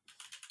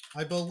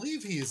 I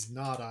believe he is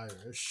not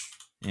Irish.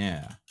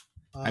 Yeah,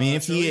 I mean,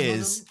 if he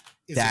is,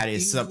 that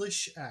is an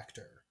English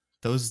actor.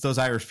 Those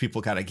Irish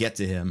people got to get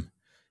to him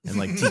and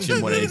like teach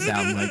him what they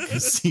sound like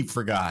because he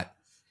forgot.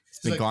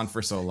 He's been gone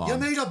for so long. You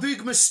made a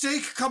big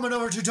mistake coming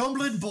over to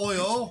Dublin,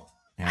 boyo.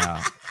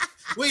 Yeah,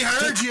 we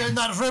heard you in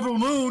that Rebel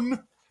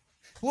Moon.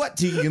 What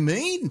do you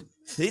mean?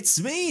 It's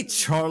me,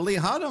 Charlie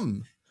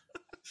Hunnam,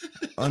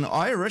 an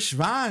Irish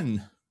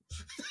man.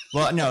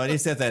 Well, no, it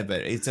isn't that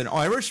bad. It's an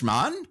Irish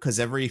man because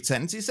every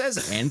sentence he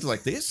says ends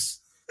like this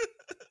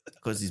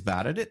because he's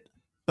bad at it.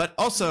 But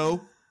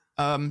also,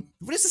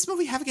 what does this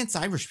movie have against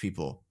Irish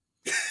people?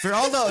 For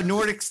all the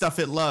Nordic stuff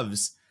it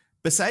loves,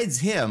 besides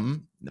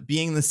him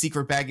being the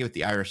secret bad guy with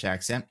the Irish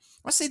accent,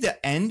 I want to say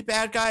the end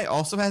bad guy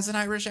also has an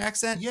Irish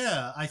accent.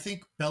 Yeah, I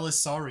think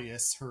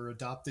Belisarius, her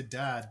adopted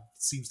dad,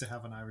 seems to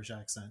have an Irish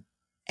accent.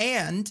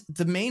 And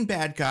the main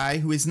bad guy,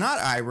 who is not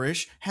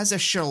Irish, has a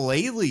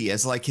shillelagh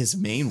as like his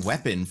main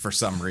weapon for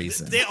some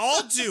reason. They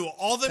all do.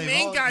 All the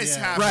main guys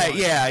have right, one.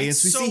 Yeah.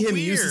 Yes, we so see him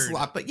weird. use this a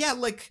lot. But yeah,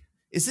 like,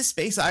 is this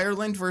Space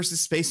Ireland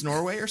versus Space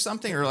Norway or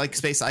something? Or like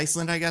Space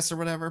Iceland, I guess, or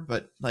whatever.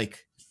 But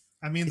like...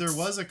 I mean, there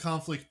was a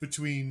conflict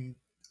between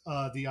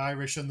the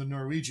Irish and the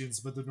Norwegians,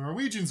 but the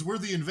Norwegians were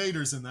the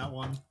invaders in that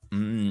one.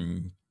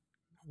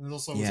 It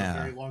also was a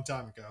very long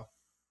time ago.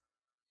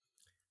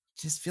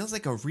 Just feels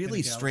like a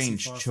really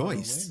strange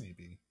choice. Far away,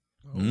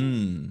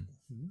 maybe.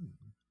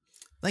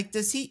 Like,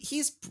 does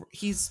he's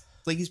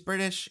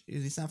British?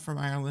 He's not from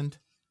Ireland.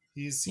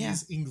 He's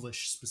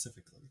English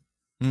specifically.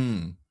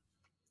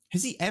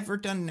 Has he ever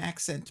done an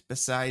accent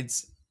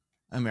besides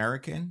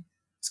American?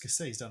 I was gonna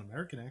say he's done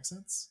American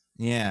accents.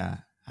 Yeah.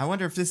 I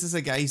wonder if this is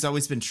a guy he's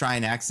always been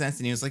trying accents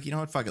and he was like, you know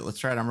what, fuck it, let's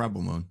try it on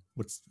Rebel Moon.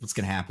 What's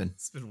gonna happen?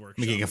 It's been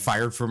working. Am I gonna get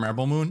fired from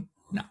Rebel Moon?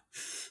 No.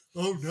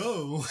 Oh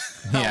no.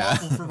 How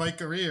awful for my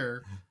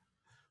career.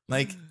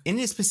 Like in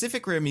his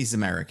Pacific Rim, he's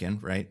American,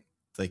 right?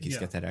 Like he's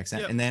got that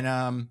accent. And then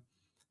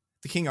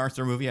the King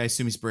Arthur movie, I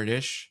assume he's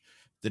British.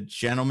 The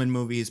Gentleman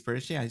movie is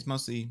British. Yeah, he's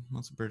mostly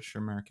British or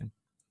American.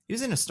 He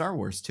was in a Star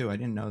Wars too. I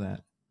didn't know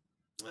that.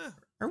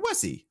 Or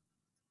was he?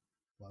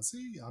 Was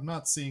he? I'm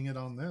not seeing it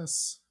on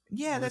this.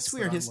 Yeah, that's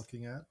weird.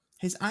 Looking at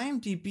his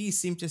IMDb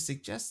seemed to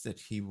suggest that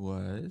he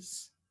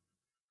was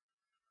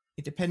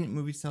independent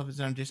movie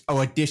television audition. Oh,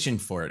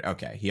 auditioned for it.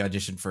 Okay, he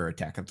auditioned for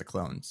Attack of the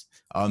Clones.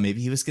 Oh,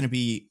 maybe he was going to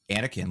be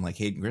Anakin, like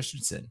Hayden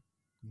Christensen.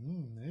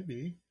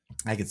 Maybe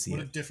I could see what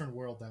a different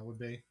world that would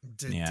be.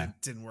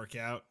 Didn't work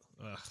out.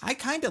 Ugh. I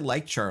kind of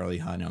like Charlie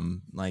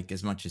Hunnam, like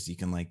as much as you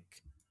can like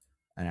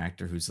an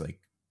actor who's like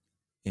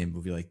in a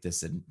movie like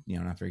this and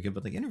not very good,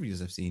 but like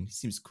interviews I've seen, he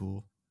seems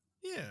cool.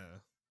 Yeah.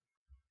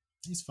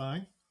 He's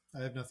fine.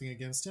 I have nothing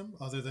against him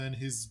other than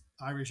his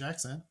Irish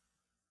accent.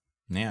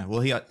 Yeah.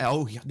 Well, he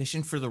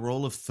auditioned for the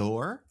role of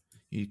Thor.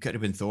 He could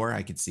have been Thor.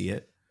 I could see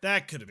it.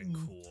 That could have been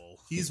cool.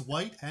 He's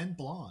white and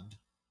blonde.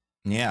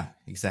 Yeah,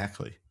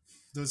 exactly.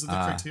 Those are the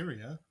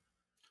criteria.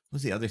 What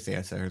was the other thing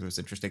I heard was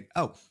interesting?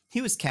 Oh,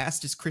 he was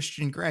cast as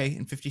Christian Grey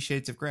in 50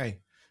 Shades of Grey.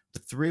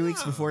 But 3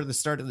 weeks before the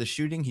start of the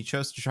shooting, he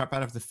chose to drop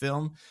out of the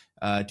film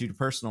due to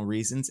personal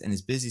reasons and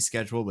his busy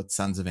schedule with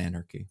Sons of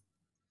Anarchy.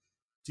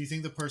 Do you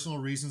think the personal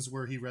reasons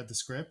were he read the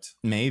script?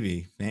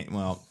 Maybe.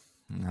 Well,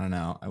 I don't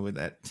know.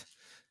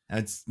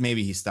 It's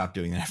maybe he stopped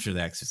doing that after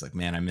that. 'Cause he's like,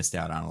 man, I missed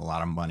out on a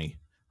lot of money.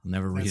 I'll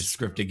never read a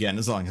script again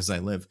as long as I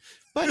live.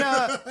 But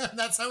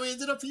that's how we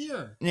ended up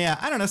here. Yeah,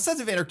 I don't know. Sons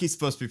of Anarchy is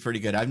supposed to be pretty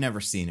good. I've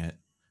never seen it.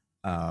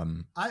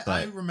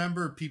 I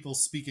remember people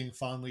speaking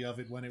fondly of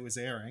it when it was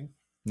airing.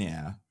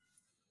 Yeah.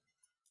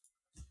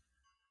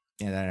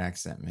 Yeah, that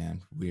accent,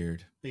 man.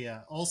 Weird. But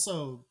yeah,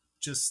 also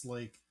just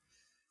like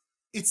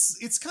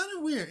it's kind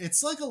of weird.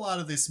 It's like a lot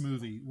of this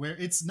movie where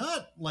it's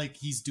not like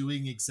he's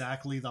doing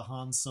exactly the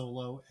Han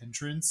Solo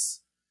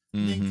entrance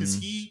thing, because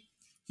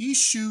he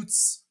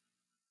shoots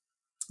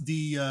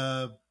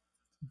the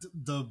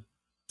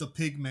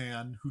pig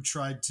man who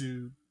tried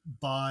to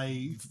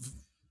buy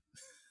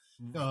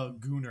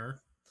Gooner.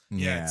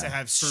 Yeah, to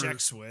have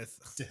sex with.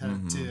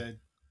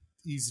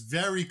 He's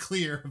very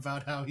clear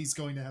about how he's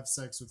going to have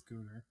sex with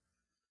Gooner.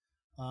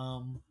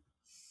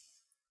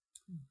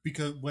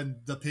 Because when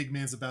the pig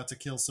man's about to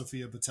kill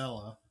Sofia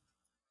Boutella,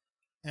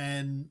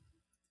 and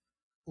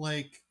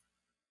like,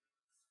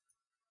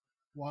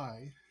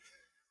 why?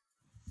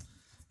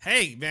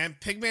 Hey, man,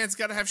 Pigman's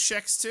got to have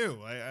sex too.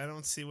 I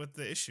don't see what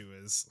the issue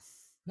is.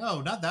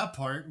 No, not that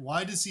part.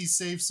 Why does he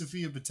save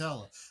Sofia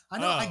Boutella? I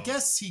know. I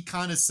guess he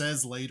kind of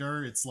says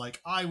later, it's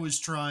like, I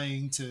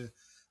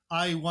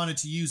wanted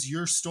to use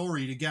your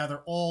story to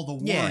gather all the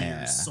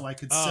warriors so I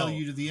could sell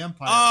you to the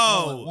Empire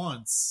all at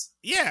once.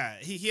 Yeah,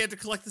 he had to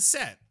collect the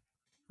set,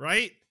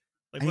 right?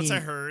 Like, I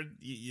heard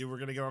you were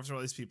going to go after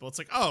all these people, it's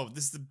like, oh,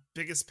 this is the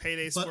biggest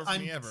payday score for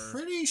me ever. I'm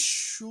pretty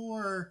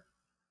sure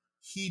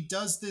he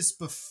does this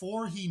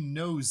before he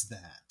knows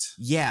that.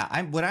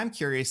 Yeah, what I'm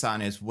curious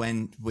on is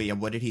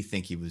what did he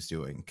think he was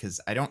doing? Because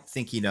I don't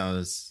think he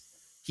knows.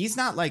 He's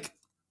not like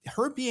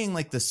her being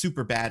like the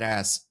super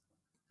badass,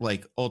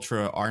 like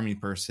ultra army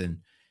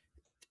person.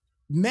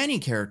 Many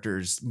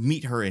characters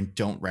meet her and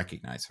don't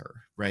recognize her,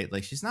 right?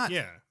 Like she's not.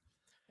 Yeah.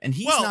 And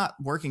he's not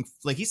working,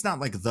 like he's not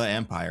like the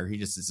Empire. He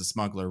just is a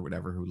smuggler or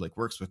whatever who like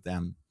works with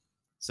them.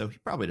 So he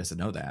probably doesn't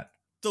know that.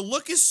 The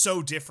look is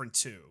so different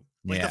too.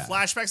 Like the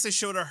flashbacks they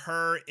showed of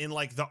her in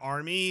like the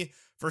army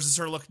versus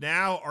her look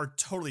now are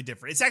totally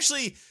different. It's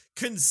actually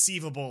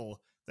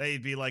conceivable that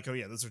you'd be like, oh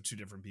yeah, those are two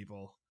different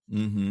people.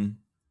 Mm-hmm.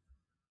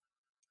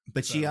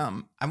 But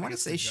so, I want to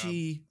say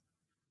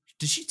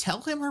did she tell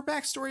him her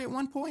backstory at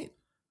one point?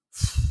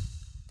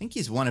 I think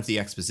he's one of the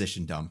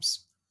exposition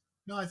dumps.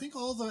 No, I think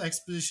all the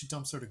exposition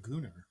dumps are to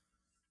Gooner.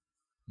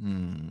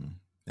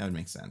 That would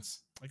make sense.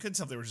 I couldn't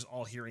tell if they were just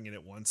all hearing it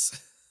at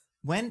once.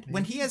 When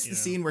he has the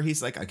scene where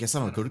he's like, I guess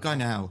I'm a good guy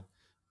now.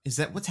 Is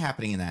that what's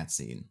happening in that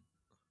scene?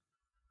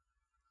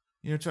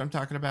 You know what I'm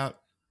talking about?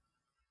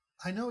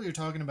 I know what you're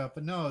talking about,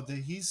 but no,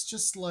 he's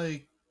just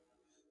like,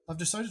 I've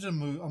decided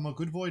I'm a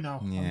good boy now.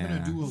 Yeah. I'm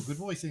going to do good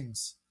boy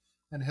things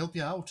and help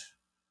you out.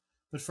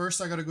 But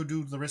first I got to go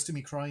do the rest of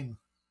me crime.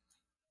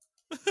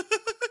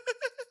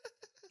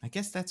 I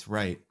guess that's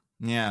right.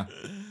 Yeah.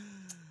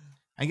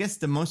 I guess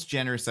the most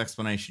generous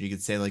explanation you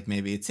could say, like,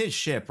 maybe it's his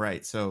ship,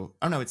 right? So,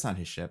 oh no, it's not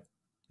his ship.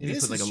 Maybe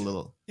put like a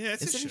little. Yeah,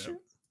 it's his ship.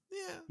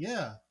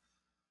 Yeah.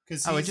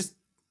 Because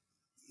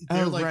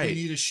they're like, we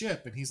need a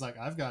ship, and he's like,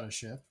 I've got a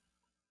ship.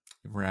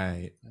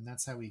 Right. And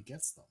that's how he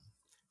gets them.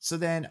 So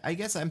then I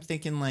guess I'm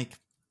thinking like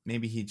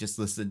maybe he just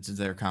listened to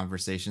their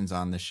conversations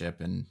on the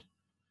ship and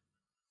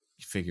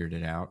figured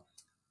it out.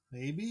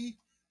 Maybe.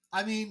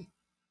 I mean,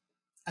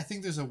 I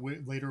think there's a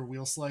later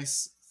wheel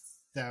slice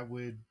that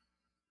would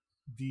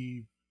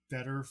be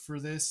better for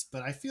this,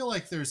 but I feel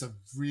like there's a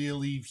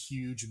really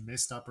huge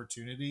missed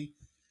opportunity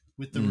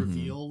with the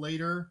reveal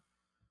later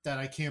that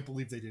I can't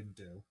believe they didn't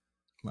do.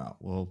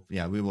 Well,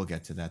 yeah, we will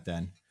get to that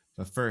then.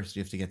 But first,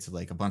 you have to get to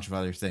like a bunch of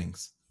other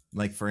things.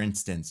 Like, for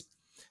instance,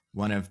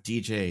 one of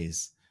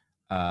DJ's.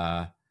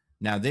 Now,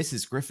 this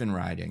is Griffin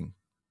riding.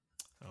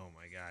 Oh,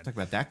 my God. Talk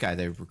about that guy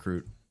they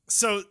recruit.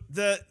 So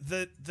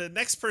the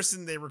next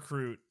person they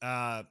recruit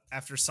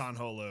after San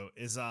Holo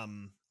is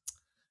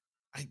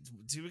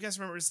do you guys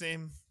remember his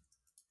name?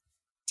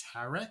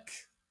 Tarek?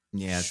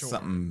 Yeah, it's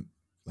something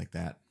like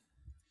that.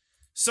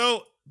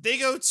 So they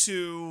go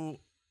to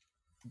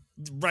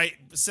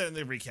set in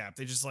the recap.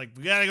 They just like,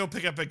 we gotta go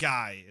pick up a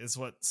guy, is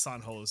what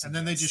San Holo says. And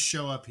then they just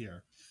show up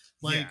here.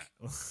 Like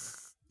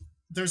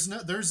there's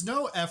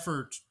no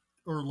effort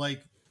or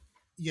like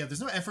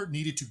there's no effort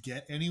needed to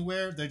get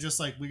anywhere. They're just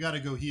like, we gotta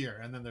go here,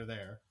 and then they're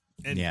there.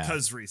 And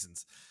because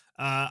reasons.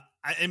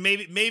 And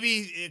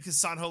maybe because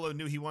San Holo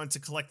knew he wanted to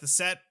collect the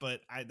set,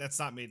 but that's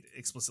not made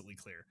explicitly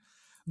clear.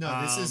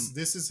 No,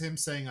 this is him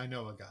saying, I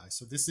know a guy.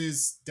 So this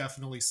is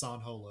definitely San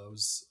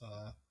Holo's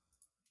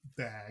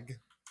bag.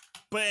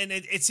 But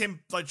it's him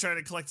like trying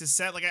to collect his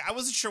set. Like I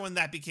wasn't sure when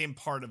that became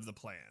part of the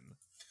plan.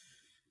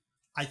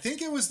 I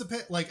think it was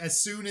like as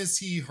soon as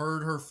he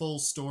heard her full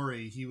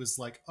story, he was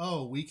like,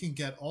 "Oh, we can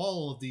get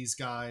all of these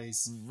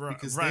guys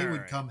because they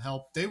would come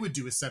help. They would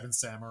do a Seven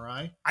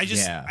Samurai." I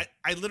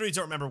literally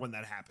don't remember when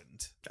that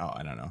happened. Oh,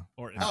 I don't know.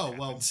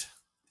 Well,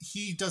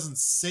 he doesn't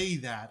say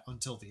that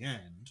until the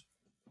end.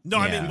 No,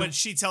 I mean when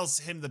she tells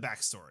him the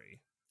backstory.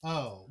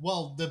 Oh,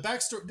 well, the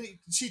backstory.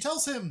 She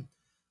tells him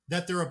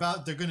that they're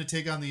going to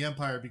take on the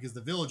Empire because the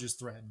village is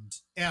threatened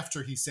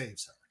after he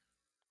saves her.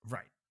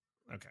 Right.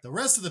 Okay. The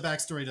rest of the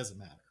backstory doesn't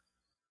matter.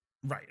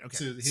 Right. Okay.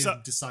 To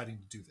him deciding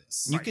to do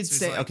this. You could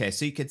say,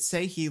 so you could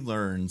say he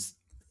learns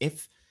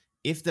if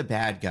the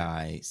bad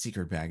guy,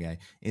 secret bad guy,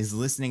 is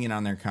listening in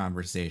on their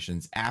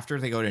conversations after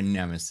they go to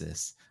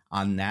Nemesis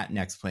on that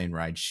next plane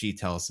ride, she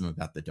tells him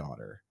about the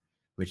daughter,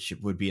 which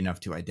would be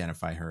enough to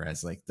identify her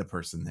as like the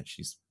person that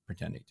she's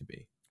pretending to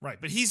be. Right.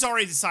 But he's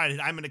already decided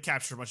I'm going to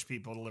capture a bunch of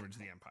people delivered to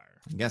the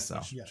Empire. I guess so.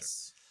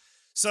 Yes. Sure.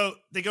 So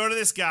they go to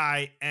this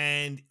guy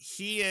and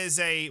he is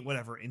a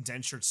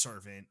indentured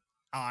servant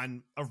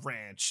on a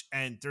ranch,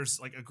 and there's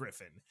like a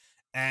griffin,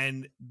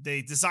 and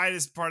they decide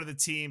as part of the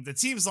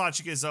team's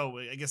logic is,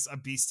 I guess a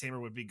beast tamer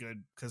would be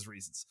good because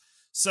reasons.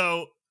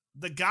 So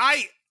the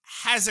guy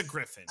has a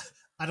griffin.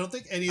 I don't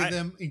think any of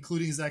them,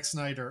 including Zack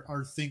Snyder,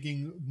 are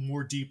thinking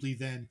more deeply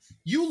than,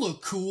 you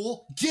look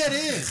cool, get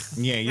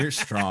in. Yeah, you're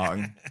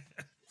strong.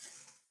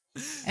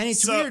 And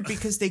it's weird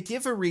because they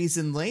give a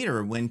reason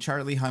later when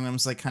Charlie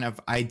Hunnam's like kind of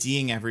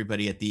IDing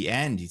everybody at the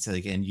end. He's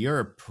like, and you're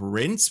a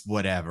prince,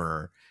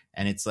 whatever.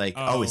 And it's like,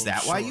 is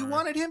that why you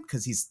wanted him?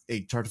 Because he's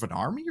in charge of an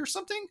army or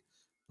something?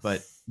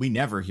 But we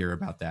never hear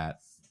about that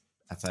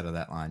outside of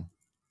that line.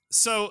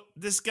 So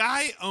this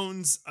guy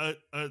owns a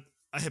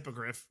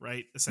hippogriff,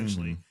 right?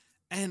 Essentially. Mm-hmm.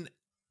 And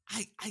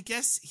I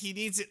guess he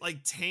needs it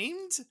like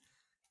tamed.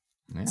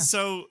 Yeah.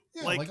 So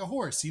like a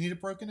horse. You need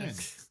it broken in.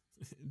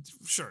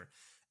 Sure.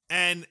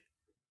 And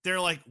they're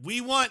like,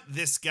 we want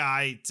this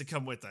guy to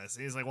come with us.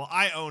 And he's like, well,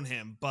 I own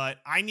him, but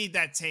I need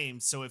that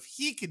tamed. So if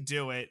he could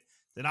do it,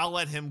 then I'll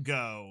let him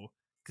go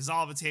because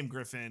I'll have a tame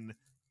griffin.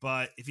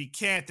 But if he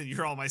can't, then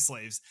you're all my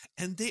slaves.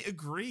 And they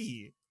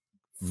agree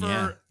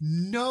for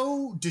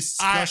no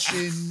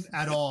discussion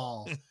at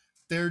all.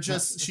 They're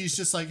just, she's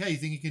just like, hey, you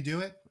think you can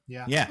do it?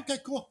 Yeah. Yeah. Okay,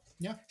 cool.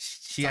 Yeah.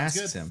 She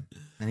asks him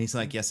and he's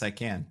like, yes, I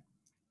can.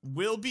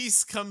 Will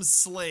become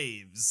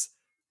slaves.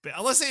 But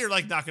unless they're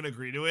like not going to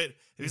agree to it.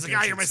 He's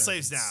like, you're my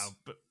slaves now.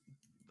 But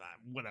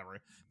whatever.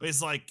 But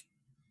it's like,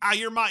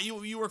 you're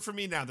you work for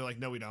me now. They're like,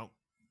 no, we don't.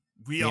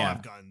 We all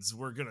have guns.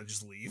 We're going to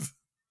just leave.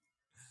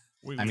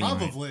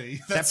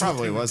 Probably. That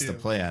probably was the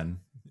plan.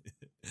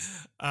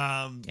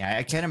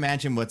 I can't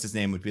imagine what's his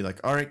name would be like,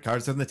 all right,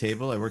 cards on the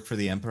table. I work for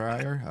the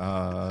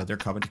Empire. They're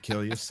coming to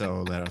kill you.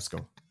 So let us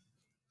go.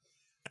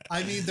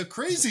 I mean, the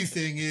crazy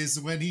thing is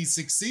when he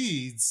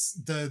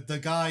succeeds, the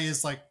guy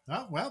is like,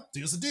 oh, well,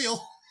 deal's a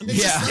deal. And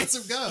just lets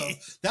him go.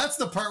 That's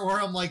the part where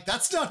I'm like,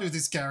 that's not who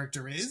this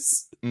character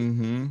is.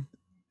 Mm-hmm.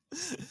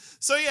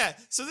 So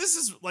this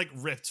is like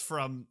ripped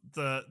from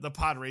the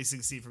pod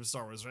racing scene from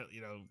Star Wars, right?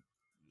 You know,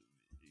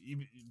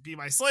 you be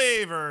my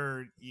slave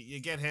or you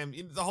get him,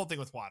 the whole thing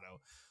with Watto.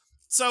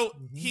 So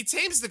he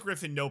tames the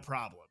griffin, no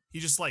problem.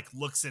 He just like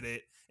looks at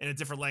it in a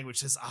different language,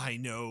 says, I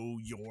know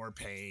your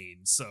pain,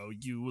 so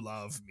you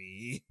love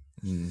me.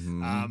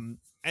 Mm-hmm.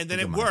 And then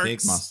it works.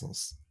 Big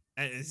muscles.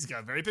 And he's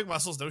got very big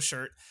muscles, no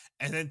shirt.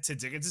 And then to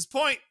Diggins'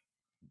 point,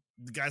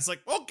 the guy's like,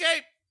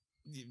 okay,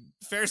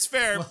 fair's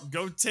fair.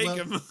 Go take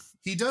him.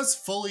 He does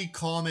fully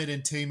calm it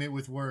and tame it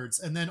with words.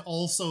 And then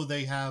also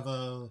they have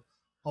a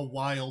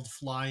wild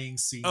flying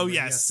scene where he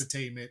has to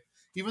tame it.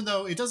 Even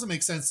though it doesn't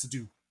make sense to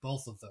do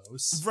both of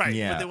those. Right.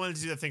 Yeah. But they wanted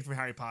to do that thing from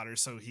Harry Potter,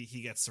 so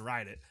he gets to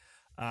ride it.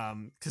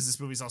 Because this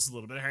movie's also a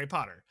little bit of Harry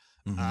Potter.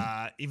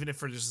 Even if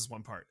for just this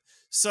one part.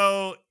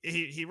 So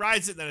he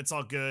rides it, then it's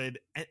all good.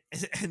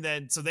 And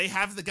then, so they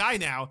have the guy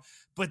now,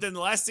 but then the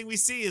last thing we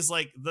see is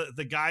like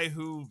the guy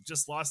who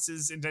just lost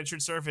his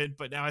indentured servant,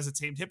 but now has a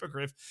tamed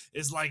hippogriff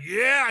is like,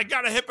 yeah, I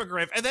got a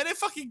hippogriff. And then it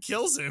fucking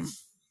kills him.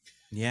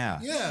 Yeah.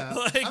 Yeah.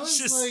 Like, I was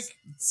just, like,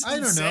 I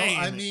don't know.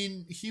 I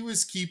mean, he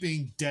was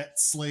keeping debt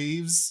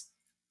slaves.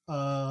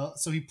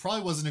 So he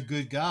probably wasn't a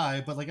good guy,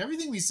 but like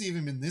everything we see of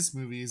him in this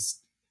movie is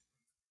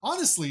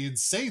honestly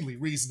insanely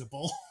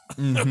reasonable.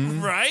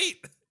 Right?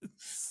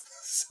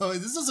 So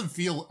this doesn't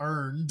feel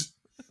earned.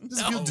 It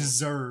doesn't feel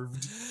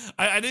deserved.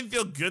 I didn't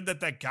feel good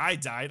that guy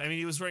died. I mean,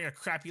 he was wearing a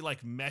crappy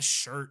like mesh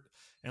shirt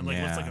and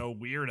like looked like a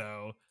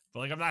weirdo. But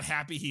like, I'm not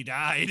happy he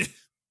died.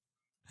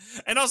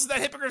 And also that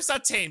hippogriff's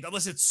not tamed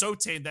unless it's so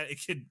tamed that it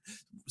could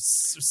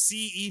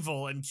see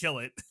evil and kill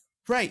it.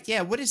 Right.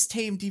 Yeah. What does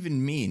tamed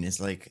even mean? Is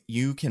like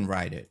you can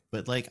ride it,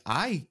 but like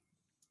I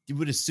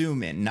would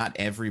assume it. Not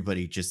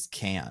everybody just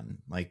can.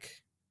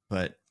 Like,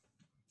 but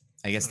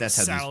I guess that's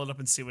how saddle it up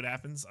and see what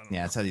happens. I don't know.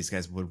 That's how these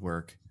guys would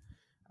work.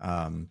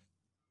 I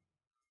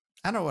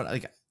don't know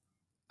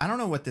I don't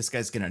know what this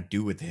guy's gonna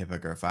do with the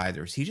hippogriff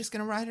either. Is he just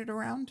gonna ride it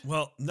around?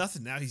 Well,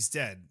 nothing. Now he's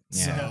dead.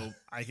 Yeah. So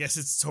I guess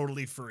it's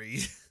totally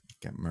free.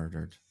 Get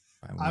murdered.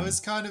 I was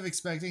kind of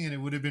expecting, and it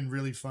would have been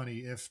really funny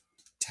if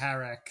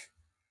Tarek,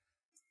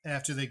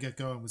 after they get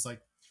going, was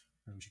like,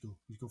 oh, we should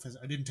go fast.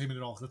 I didn't tame it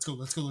at all. Let's go.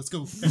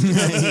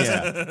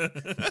 Yeah.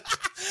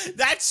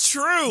 That's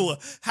true.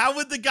 How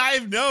would the guy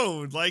have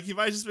known? Like, he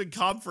might have just been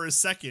calm for a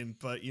second,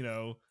 but, you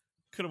know,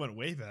 could have went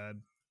way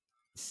bad.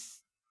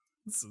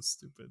 That's so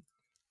stupid.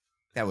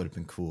 That would have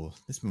been cool.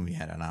 This movie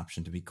had an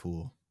option to be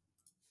cool.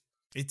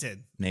 It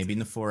did. Maybe in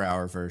the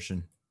 4-hour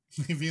version.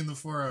 Maybe in the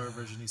 4-hour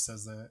version he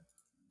says that.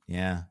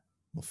 Yeah,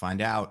 we'll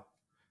find out.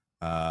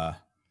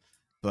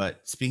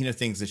 But speaking of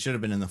things that should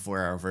have been in the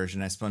 4-hour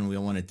version, I spun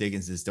wheel one of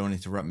Diggins' Don't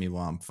Interrupt Me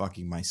While I'm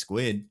Fucking My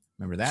Squid.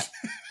 Remember that?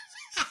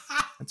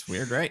 That's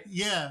weird, right?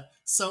 Yeah.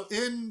 So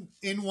in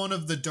one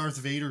of the Darth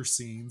Vader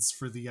scenes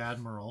for the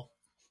Admiral,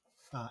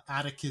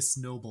 Atticus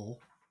Noble,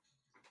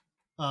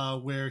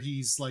 where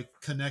he's like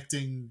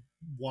connecting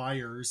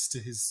wires to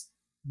his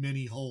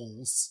many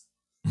holes.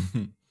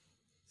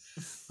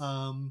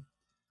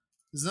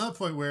 There's another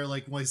point where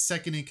like my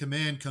second in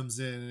command comes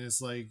in and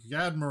it's like,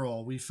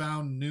 Admiral, we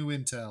found new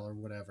intel or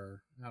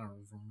whatever. I don't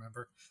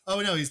remember.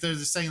 Oh no, they're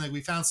just saying like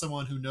we found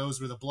someone who knows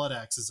where the blood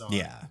axes are.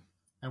 Yeah.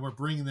 And we're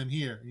bringing them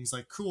here. And he's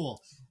like,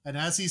 cool. And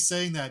as he's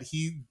saying that,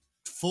 he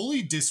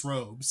fully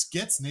disrobes,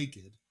 gets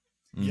naked,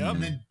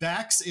 and then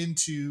backs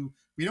into,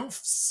 we don't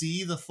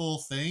see the full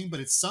thing,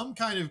 but it's some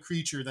kind of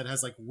creature that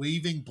has like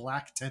waving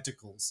black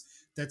tentacles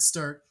that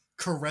start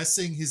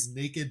caressing his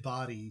naked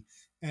body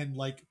and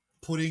like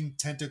putting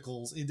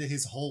tentacles into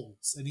his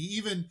holes. And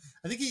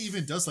I think he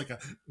even does like a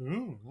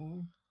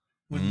ooh,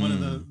 when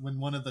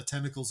one of the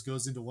tentacles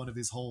goes into one of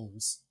his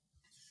holes.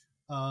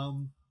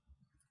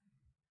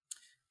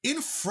 In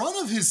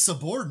front of his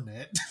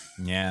subordinate.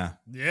 Yeah.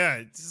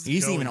 Yeah. He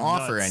doesn't even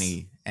offer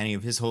any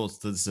of his holes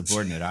to the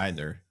subordinate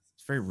either.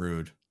 It's very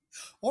rude.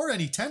 Or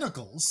any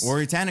tentacles. Or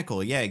a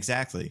tentacle. Yeah,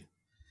 exactly.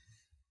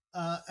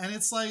 And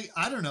it's like,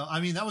 I don't know. I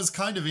mean, that was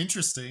kind of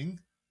interesting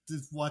to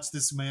watch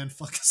this man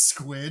fuck a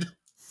squid.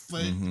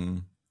 But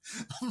I'm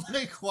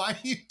like, why are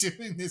you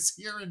doing this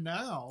here and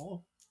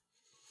now?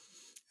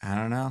 I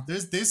don't know.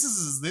 This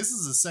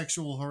is a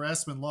sexual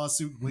harassment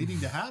lawsuit waiting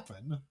to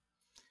happen.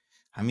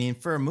 I mean,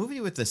 for a movie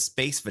with a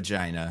space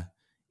vagina,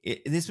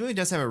 this movie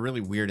does have a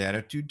really weird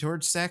attitude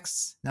towards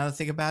sex, now that I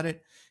think about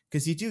it.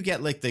 Because you do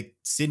get like the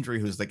Sindri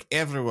who's like,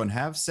 everyone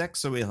have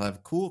sex so we'll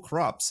have cool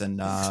crops. And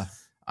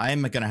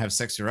I'm going to have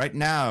sex right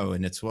now.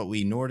 And it's what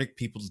we Nordic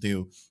people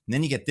do. And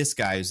then you get this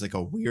guy who's like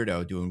a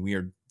weirdo doing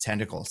weird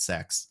tentacle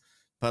sex.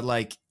 But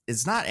like,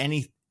 it's not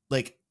any,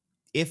 like,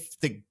 if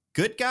the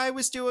good guy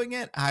was doing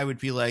it, I would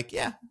be like,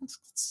 yeah,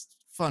 it's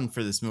fun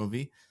for this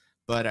movie.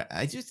 But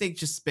I do think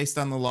just based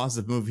on the laws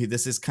of movie,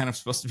 this is kind of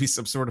supposed to be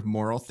some sort of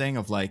moral thing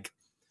of like,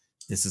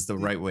 this is the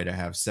right way to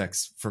have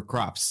sex for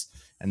crops.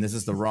 And this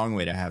is the wrong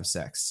way to have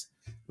sex.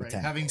 Right.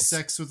 Having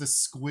sex with a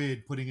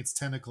squid, putting its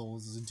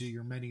tentacles into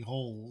your many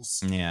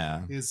holes,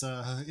 is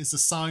a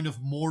sign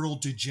of moral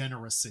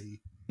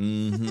degeneracy.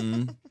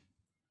 And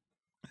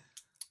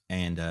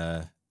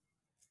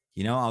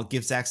I'll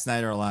give Zack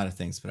Snyder a lot of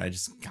things, but I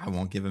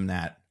won't give him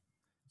that.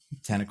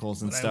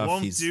 Tentacles and stuff. I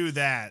won't do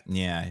that.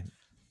 Yeah,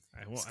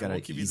 he's got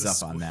to ease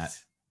up on that.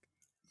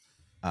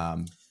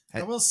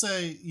 I will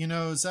say,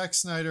 Zack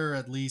Snyder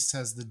at least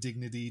has the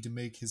dignity to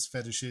make his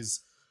fetishes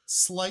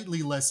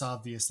slightly less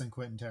obvious than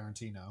Quentin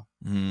Tarantino.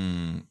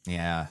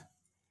 Yeah.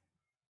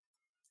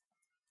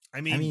 I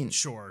mean,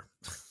 sure.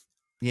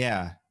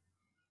 Yeah.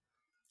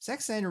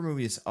 Zack Snyder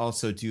movies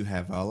also do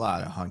have a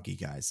lot of hunky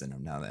guys in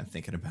them now that I'm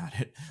thinking about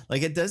it.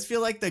 Like, it does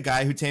feel like the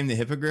guy who tamed the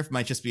hippogriff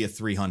might just be a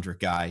 300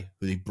 guy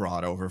who they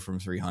brought over from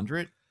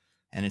 300.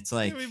 And it's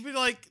like... It would be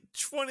like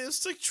 20,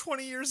 it's like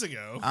 20 years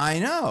ago. I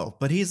know.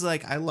 But he's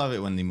like, I love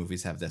it when the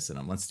movies have this in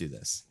them. Let's do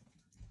this.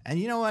 And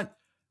you know what?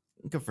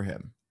 Good for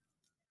him.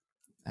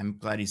 I'm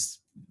glad he's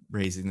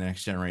raising the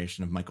next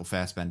generation of Michael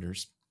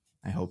Fassbenders.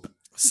 I hope.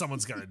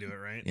 Someone's got to do it,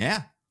 right?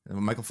 Yeah.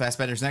 Michael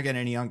Fassbender's not getting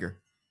any younger.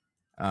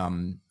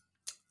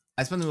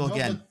 I spun the wheel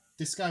again.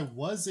 This guy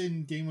was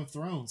in Game of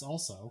Thrones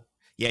also.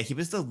 Yeah, he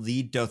was the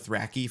lead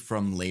Dothraki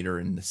from later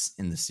in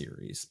the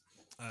series.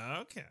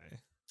 Okay.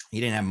 He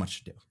didn't have much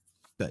to do,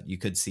 but you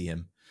could see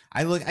him.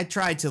 I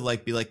tried to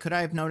like be like, could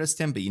I have noticed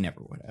him? But you never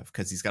would have,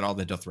 because he's got all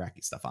the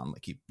Dothraki stuff on.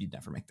 Like you'd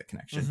never make the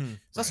connection.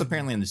 It's also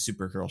apparently in the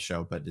Supergirl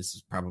show, but this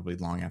is probably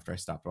long after I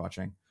stopped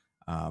watching.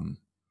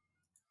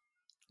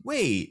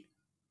 Wait,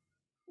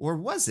 or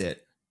was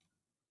it?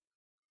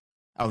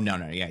 Oh no,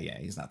 yeah,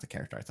 he's not the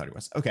character I thought he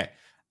was. Okay.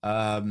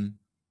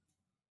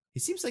 He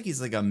seems like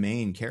he's like a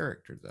main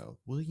character though.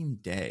 William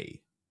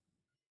Day.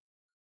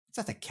 It's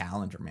not the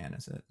Calendar Man,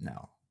 is it?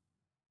 No.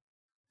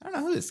 I don't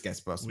know who this guy's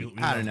supposed to be.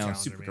 I don't know.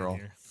 Supergirl.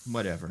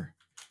 Whatever.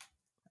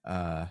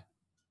 It's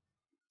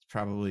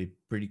probably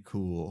pretty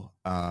cool.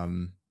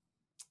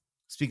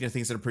 Speaking of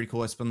things that are pretty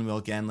cool, I spun the wheel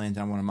again,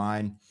 landed on one of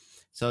mine.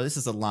 So this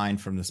is a line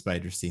from the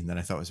spider scene that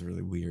I thought was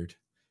really weird.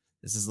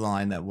 This is the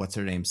line that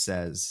what's-her-name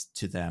says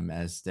to them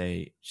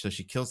so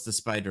she kills the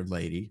spider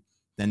lady.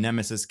 Then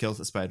Nemesis kills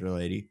the spider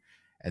lady.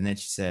 And then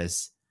she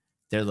says,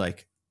 they're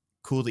like,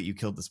 cool that you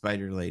killed the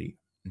spider lady.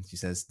 And she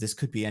says, this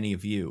could be any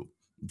of you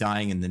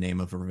dying in the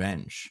name of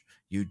revenge.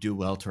 You do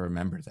well to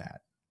remember that.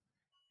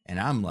 And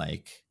I'm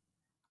like,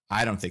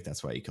 I don't think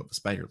that's why you killed the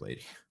spider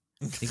lady.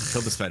 I think you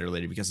killed the spider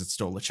lady because it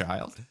stole a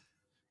child.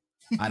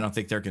 I don't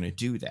think they're going to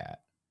do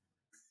that.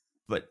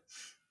 But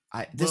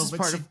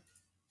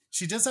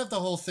she does have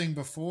the whole thing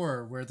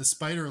before where the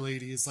spider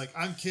lady is like,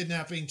 I'm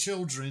kidnapping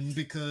children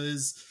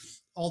because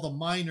all the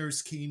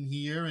miners came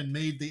here and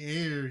made the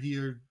air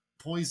here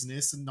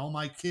poisonous and all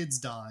my kids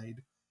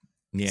died.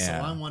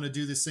 Yeah. So I want to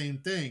do the same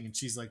thing. And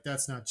she's like,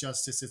 that's not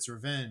justice, it's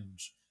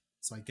revenge.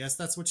 So I guess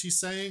that's what she's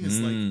saying. Is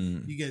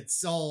like you get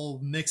all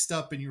mixed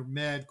up in your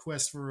mad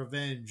quest for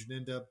revenge and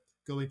end up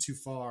going too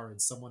far,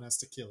 and someone has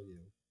to kill you.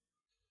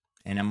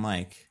 And I'm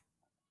like,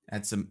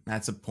 that's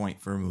a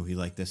point for a movie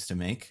like this to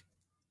make.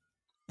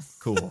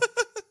 Cool.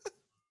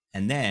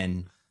 And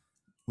then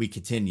we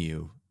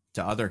continue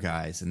to other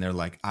guys, and they're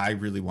like, I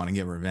really want to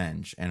get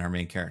revenge. And our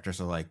main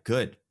characters are like,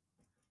 good.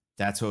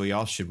 That's what we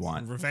all should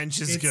want. Revenge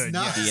is good.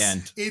 Not, the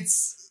end.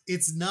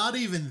 It's not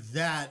even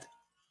that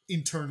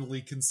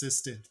internally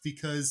consistent,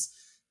 because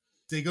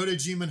they go to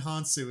Jimon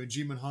Hansu, and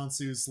Jimon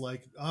Hansu's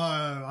like,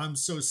 I'm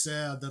so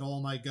sad that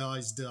all my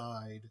guys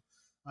died.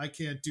 I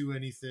can't do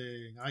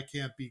anything. I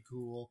can't be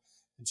cool.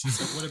 And she's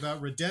like, what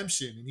about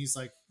redemption? And he's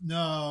like,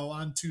 no,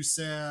 I'm too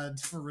sad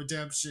for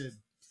redemption.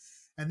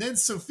 And then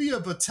Sophia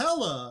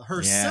Botella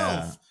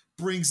herself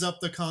brings up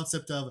the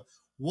concept of,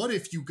 what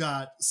if you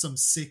got some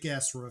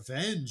sick-ass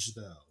revenge,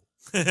 though?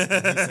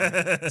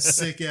 Like,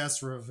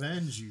 sick-ass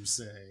revenge, you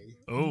say?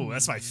 Oh,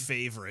 that's my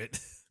favorite.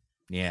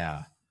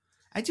 Yeah.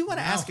 I do want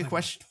to ask a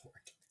question.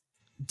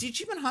 Did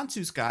Jimon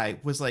Hansu's guy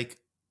was like,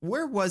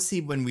 where was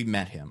he when we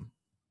met him?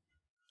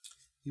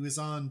 He was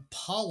on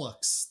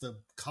Pollux, the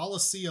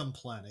Colosseum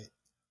planet.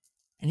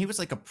 And he was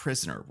like a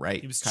prisoner, right?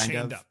 He was kind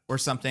chained of, up. or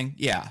something.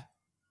 Yeah.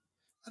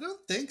 I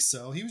don't think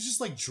so. He was just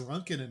like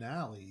drunk in an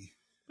alley.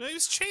 No, he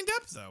was chained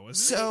up, though,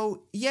 wasn't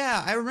So,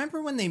 yeah, I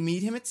remember when they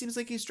meet him, it seems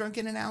like he's drunk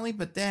in an alley.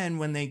 But then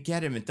when they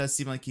get him, it does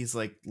seem like he's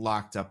like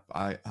locked up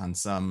on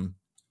some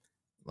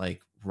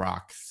like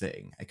rock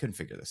thing. I couldn't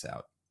figure this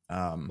out.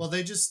 Well,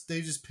 they just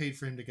paid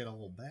for him to get a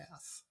little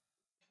bath.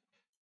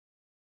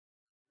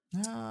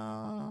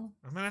 No.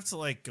 I'm gonna have to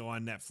like go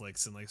on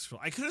Netflix and like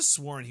scroll. I could have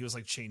sworn he was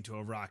like chained to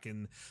a rock,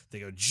 and they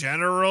go,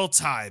 General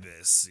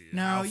Tybus.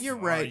 No, you're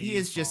right. He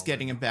is just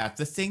getting a bath.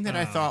 The thing that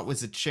I thought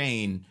was a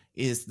chain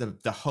is the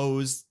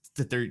hose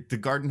that the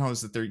garden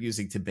hose that they're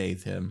using to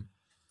bathe him.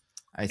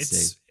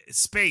 It's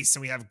space,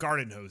 and we have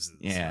garden hoses.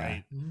 Yeah.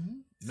 Right?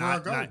 Mm-hmm. For our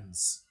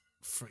gardens.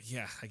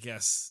 I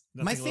guess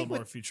nothing a little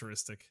more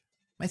futuristic.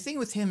 My thing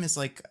with him is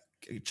like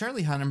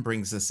Charlie Hunnam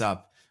brings this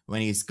up when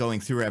he's going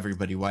through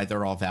everybody, why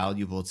they're all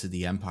valuable to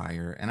the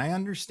Empire. And I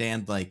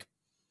understand, like,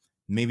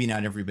 maybe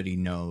not everybody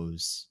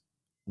knows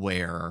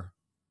where,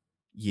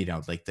 you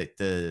know, like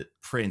the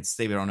prince,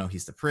 they don't know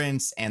he's the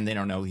prince, and they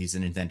don't know he's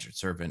an indentured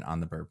servant on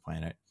the bird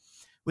planet.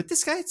 With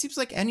this guy, it seems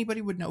like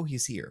anybody would know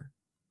he's here.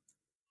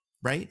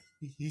 Right?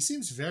 He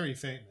seems very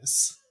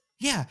famous.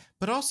 Yeah,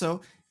 but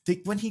also,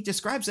 when he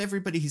describes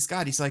everybody he's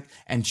got, he's like,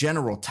 and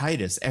General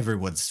Titus,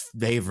 everyone's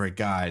favorite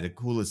guy, the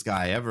coolest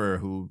guy ever,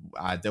 who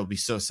they'll be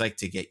so psyched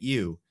to get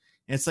you.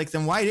 And it's like,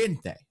 then why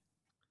didn't they?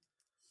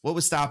 What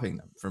was stopping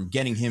them from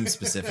getting him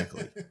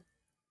specifically? It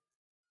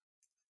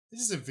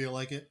doesn't feel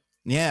like it.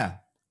 Yeah.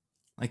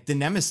 Like the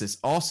Nemesis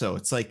also,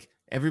 it's like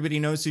everybody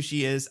knows who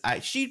she is.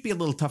 She'd be a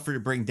little tougher to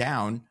bring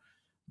down,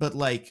 but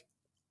like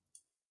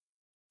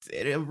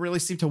it really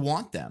seemed to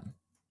want them.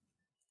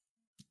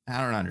 I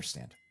don't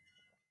understand.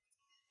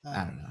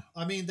 I don't know.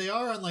 I mean, they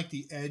are on like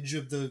the edge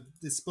of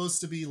it's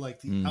supposed to be like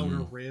the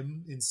outer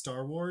rim in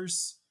Star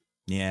Wars.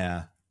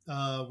 Yeah.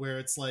 Where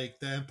it's like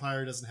the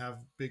Empire doesn't have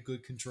big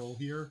good control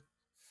here.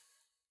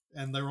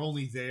 And they're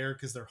only there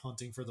because they're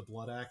hunting for the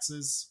blood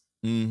axes.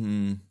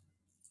 Mm-hmm.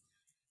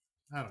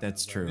 I don't know.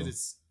 That's true.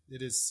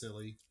 It is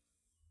silly.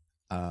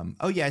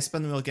 Oh yeah, I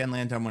spun the wheel again,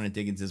 land on one of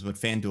Diggins is what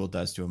FanDuel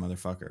does to a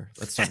motherfucker.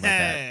 Let's talk about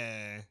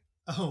that.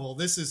 Oh, well,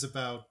 this is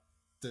about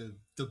the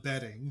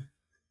betting.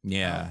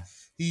 Yeah.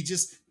 He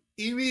just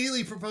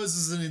immediately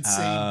proposes an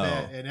insane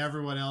bet, and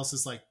everyone else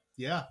is like,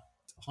 yeah,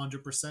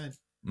 100%.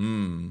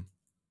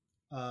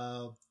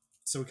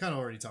 So we kind of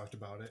already talked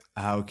about it.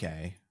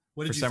 Okay.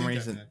 What did For you some think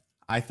reason,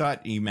 I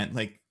thought you meant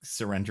like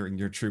surrendering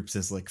your troops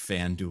as like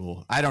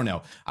FanDuel. I don't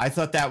know. I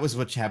thought that was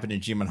what happened to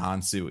Jimon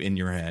Hansu in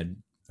your head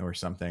or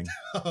something.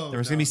 There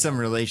was going to be some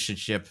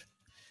relationship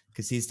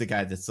because he's the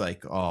guy that's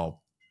like,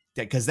 oh,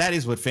 because that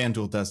is what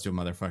FanDuel does to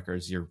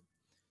motherfuckers. You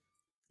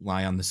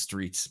lie on the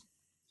streets.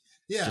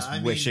 Yeah,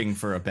 just wishing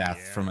for a bath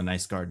from a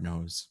nice garden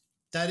hose.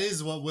 That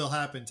is what will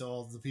happen to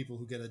all the people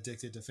who get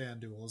addicted to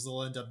FanDuel. Is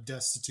they'll end up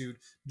destitute,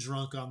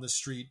 drunk on the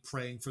street,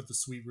 praying for the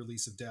sweet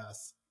release of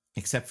death.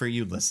 Except for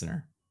you,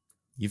 listener.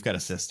 You've got a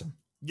system.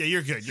 Yeah,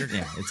 you're good. You're good.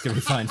 Yeah, it's going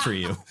to be fine for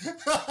you.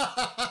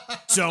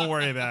 Don't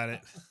worry about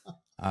it.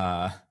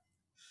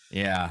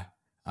 Yeah.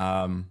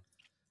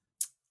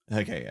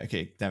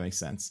 Okay, that makes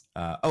sense.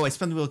 I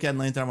spun the wheel again,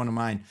 landed on one of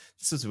mine.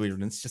 This was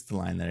weird. It's just the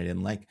line that I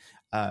didn't like.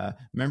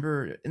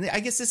 Remember, and I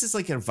guess this is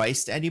like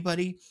advice to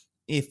anybody.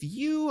 If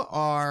you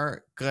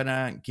are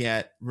gonna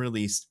get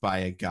released by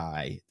a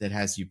guy that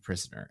has you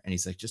prisoner, and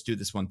he's like, just do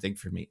this one thing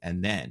for me,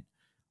 and then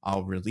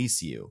I'll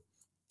release you.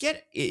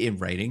 Get it in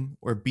writing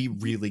or be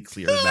really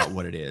clear about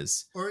what it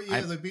is. Or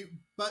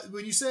but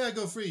when you say I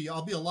go free,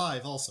 I'll be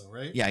alive also,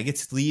 right? Yeah, I get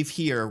to leave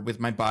here with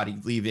my body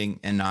leaving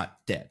and not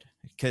dead.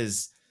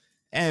 Because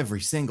every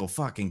single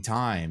fucking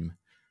time,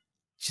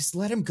 just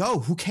let him go.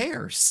 Who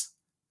cares?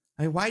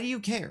 I mean, why do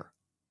you care?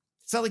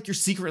 It's not like you're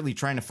secretly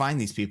trying to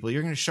find these people.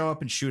 You're going to show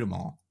up and shoot them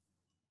all.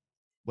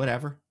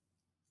 Whatever.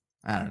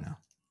 I don't know.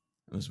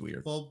 It was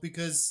weird. Well,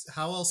 because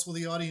how else will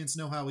the audience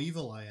know how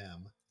evil I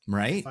am?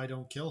 Right? If I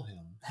don't kill him.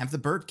 Have the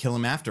bird kill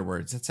him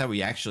afterwards. That's how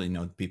we actually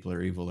know people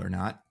are evil or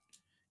not.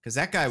 Because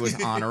that guy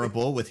was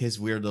honorable with his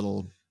weird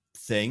little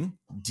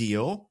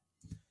deal.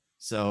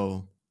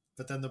 So.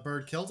 But then the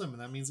bird killed him,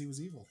 and that means he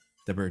was evil.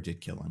 The bird did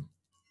kill him.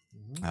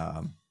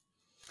 Mm-hmm.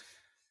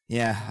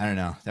 Yeah, I don't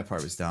know. That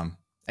part was dumb.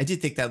 I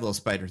did think that little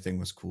spider thing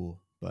was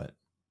cool, but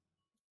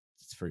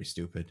it's pretty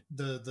stupid.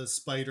 The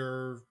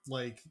spider,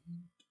 like...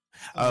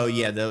 Oh,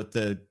 yeah,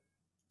 the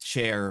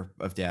chair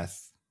of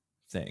death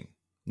thing.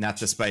 Not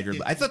the spider.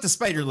 I thought the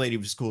spider lady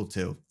was cool,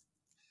 too.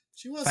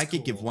 She was If I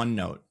could give one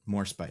note,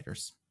 more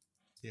spiders.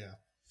 Yeah.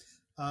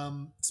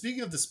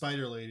 Speaking of the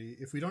spider lady,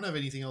 if we don't have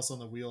anything else on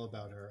the wheel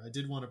about her, I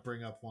did want to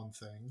bring up one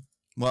thing.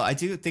 Well, I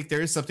do think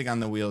there is something on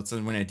the wheel. It's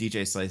when a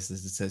DJ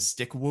slices, it says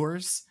Stick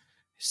Wars.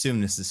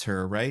 Assume this is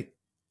her, right?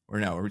 Or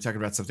no, are we talking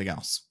about something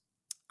else?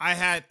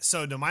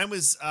 Mine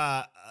was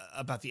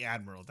about the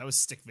Admiral. That was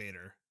Stick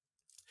Vader.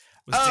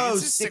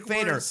 Stick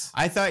Vader. Wars?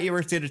 I thought you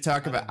were going to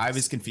talk about, I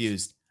was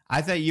confused.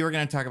 I thought you were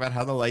going to talk about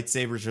how the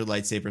lightsabers are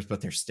lightsabers,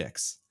 but they're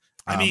sticks.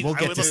 I mean, we'll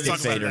get to Stick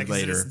Vader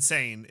later. It is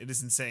insane. It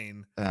is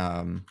insane.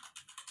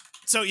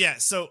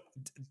 So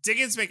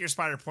Diggins, make your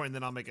spider point, and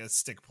then I'll make a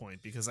stick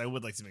point because I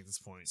would like to make this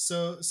point.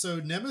 So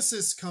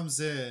Nemesis comes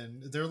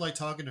in. They're like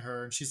talking to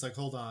her, and she's like,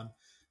 "Hold on,"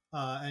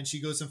 and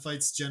she goes and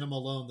fights Jenna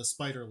Malone, the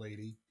spider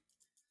lady.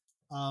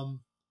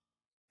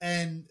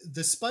 And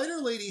the spider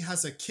lady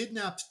has a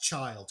kidnapped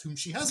child whom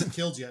she hasn't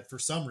killed yet for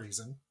some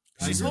reason.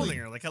 She's holding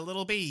her like a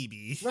little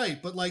baby,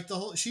 right? But like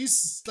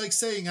she's like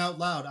saying out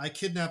loud, "I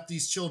kidnapped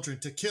these children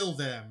to kill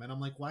them," and I'm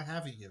like, "Why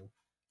haven't you?"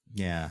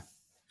 Yeah.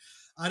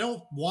 I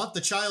don't want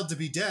the child to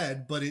be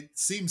dead, but it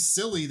seems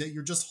silly that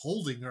you're just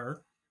holding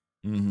her.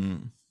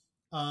 Mm-hmm.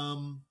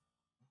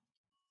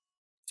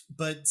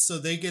 But so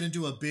they get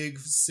into a big,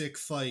 sick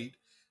fight,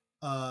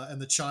 and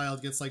the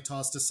child gets like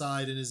tossed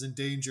aside and is in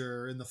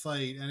danger in the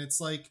fight. And it's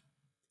like,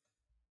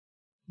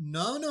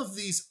 none of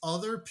these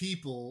other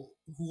people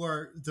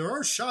there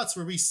are shots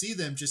where we see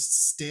them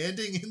just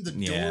standing in the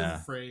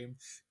door frame,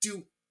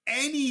 do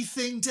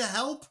anything to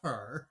help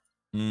her.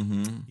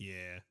 Mm-hmm.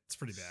 Yeah, it's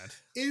pretty bad.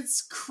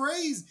 It's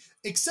crazy.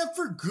 Except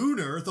for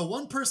Gunnar, the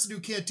one person who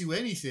can't do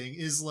anything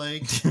is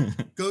like,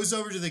 goes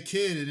over to the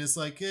kid and is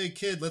like, "Hey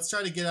kid, let's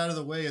try to get out of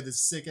the way of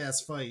this sick ass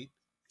fight."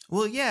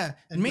 Well, yeah.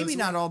 And maybe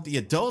not all the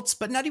adults,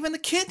 but not even the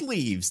kid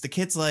leaves. The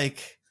kid's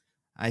like,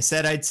 "I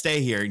said I'd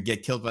stay here and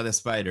get killed by the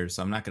spider,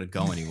 so I'm not going to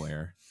go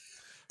anywhere."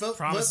 But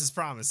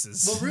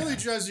promises. What really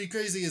drives me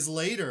crazy is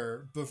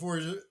later, before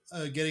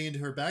getting into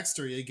her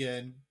backstory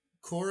again,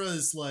 Cora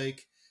is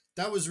like,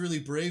 "That was really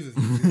brave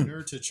of you,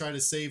 Gunnar, to try to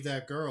save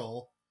that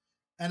girl."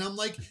 And I'm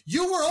like,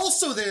 "You were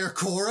also there,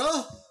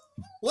 Cora.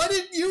 Why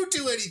didn't you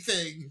do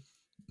anything?"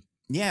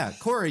 Yeah,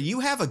 Cora, you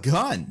have a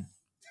gun.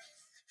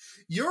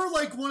 You're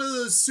like one of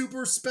the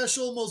super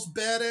special, most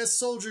badass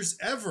soldiers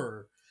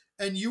ever.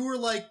 And you were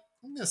like,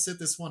 "I'm going to sit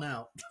this one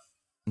out."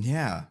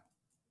 Yeah.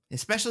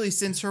 Especially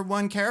since her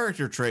one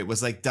character trait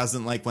was like,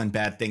 doesn't like when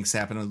bad things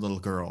happen to little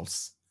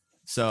girls.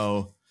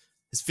 So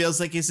this feels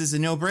like this is a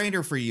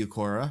no-brainer for you,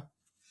 Cora.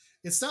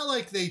 It's not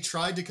like they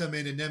tried to come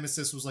in and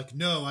Nemesis was like,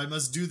 "No, I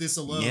must do this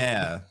alone."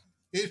 Yeah.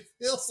 It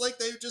feels like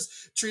they're just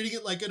treating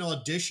it like an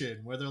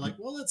audition where they're like,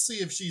 "Well, let's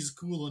see if she's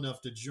cool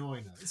enough to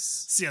join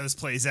us. See how this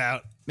plays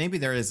out." Maybe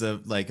there is a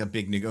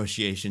big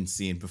negotiation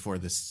scene before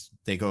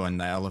they go in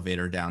the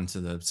elevator down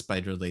to the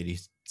spider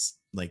lady's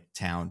like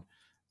town.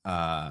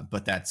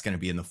 But that's going to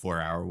be in the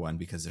 4-hour one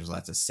because there's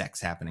lots of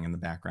sex happening in the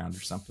background or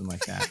something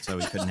like that. So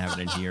we couldn't have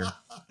it in here.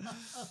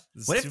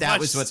 What if that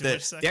was what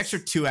the extra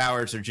 2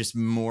 hours are just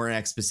more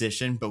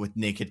exposition, but with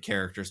naked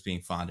characters being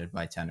fonded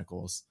by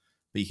tentacles,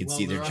 but you can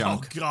see their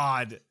junk. Oh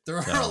God. There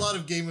are a lot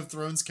of Game of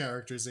Thrones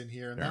characters in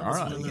here, and that was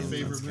one of their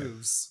favorite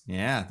moves.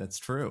 Yeah, that's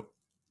true.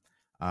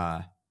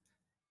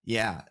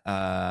 Yeah.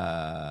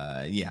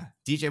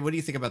 DJ, what do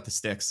you think about the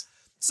sticks?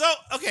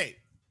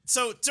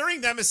 So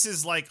during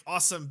Nemesis' like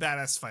awesome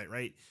badass fight,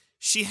 right?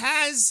 She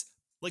has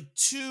like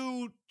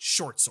 2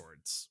 short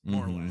swords,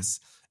 more or less.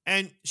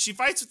 And she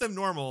fights with them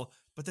normal,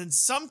 but then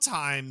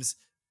sometimes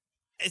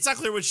it's not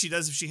clear what she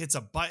does if she hits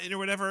a button or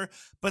whatever,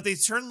 but they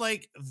turn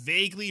like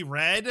vaguely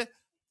red,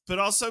 but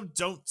also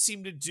don't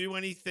seem to do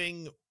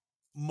anything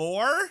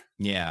more.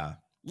 Yeah.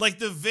 Like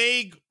the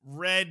vague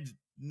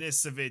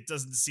redness of it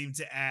doesn't seem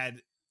to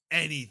add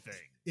anything.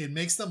 It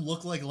makes them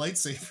look like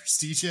lightsabers,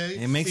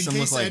 DJ. It makes them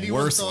look like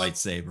worse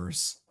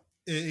lightsabers.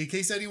 In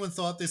case anyone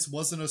thought this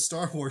wasn't a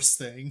Star Wars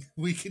thing,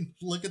 we can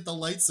look at the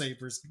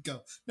lightsabers and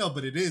go, "No,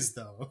 but it is,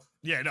 though."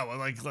 Yeah, no,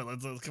 like, come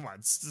on,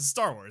 it's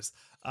Star Wars.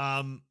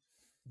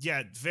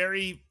 Yeah,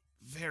 very,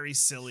 very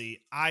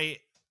silly. I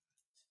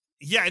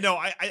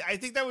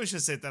think that was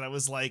just it, that I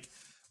was like,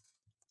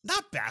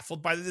 not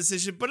baffled by the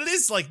decision, but it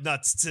is like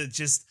nuts to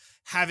just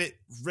have it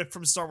ripped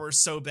from Star Wars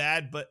so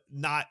bad, but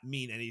not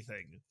mean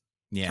anything.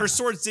 Yeah. Her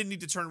swords didn't need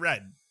to turn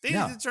red. They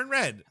needed to turn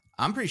red.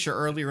 I'm pretty sure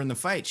earlier in the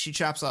fight, she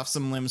chops off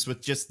some limbs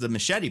with just the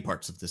machete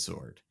parts of the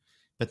sword.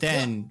 But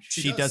then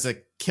she does a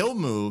kill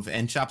move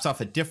and chops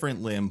off a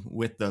different limb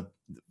with the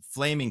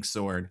flaming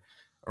sword.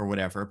 or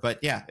whatever. But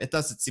yeah, it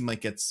doesn't seem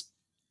like it's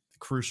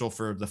crucial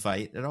for the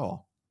fight at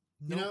all.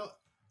 You know,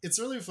 it's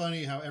really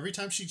funny how every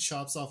time she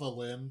chops off a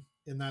limb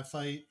in that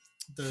fight,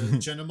 the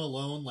Jenna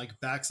Malone like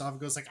backs off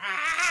and goes like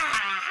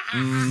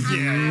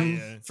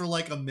yeah, for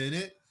like a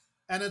minute.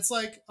 And it's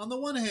like, on the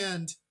one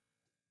hand,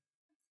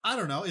 I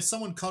don't know, if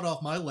someone cut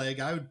off my leg,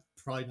 I would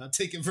probably not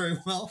take it very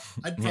well.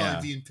 I'd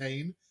probably be in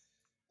pain.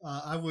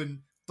 I wouldn't.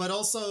 But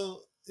also,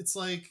 it's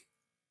like,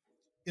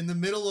 in the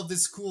middle of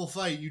this cool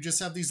fight, you just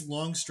have these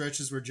long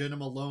stretches where Jenna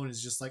Malone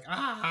is just like,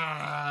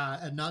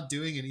 and not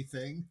doing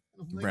anything.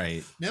 Like,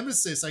 right.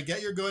 Nemesis, I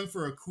get you're going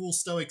for a cool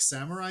stoic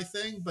samurai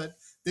thing, but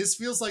this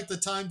feels like the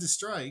time to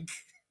strike.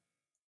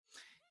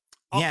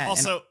 Yeah.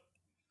 Also,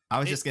 I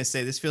was just going to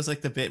say, this feels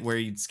like the bit where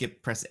you'd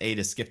press A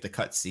to skip the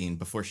cutscene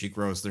before she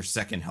grows their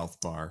second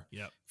health bar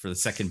for the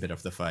second bit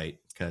of the fight.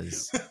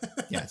 Because,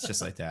 yeah, it's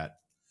just like that.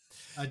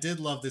 I did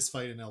love this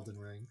fight in Elden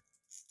Ring.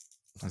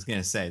 I was going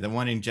to say, the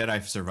one in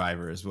Jedi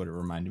Survivor is what it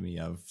reminded me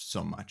of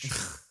so much.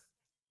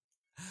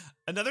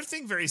 Another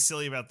thing very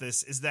silly about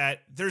this is that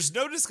there's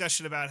no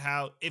discussion about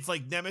how if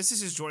like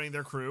Nemesis is joining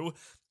their crew,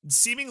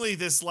 seemingly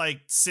this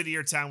like city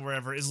or town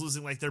wherever is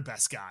losing like their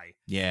best guy.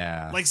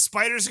 Yeah. Like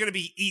spiders are going to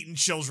be eating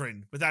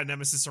children without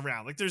Nemesis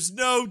around. Like there's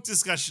no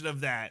discussion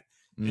of that.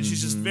 And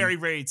she's just very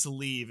ready to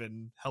leave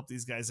and help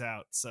these guys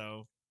out.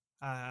 So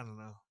I don't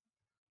know.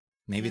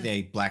 Maybe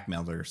they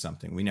blackmailed her or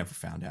something. We never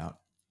found out.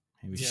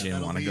 Maybe she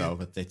didn't want to go,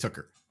 but they took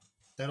her.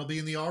 That'll be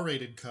in the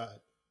R-rated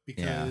cut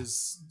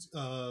because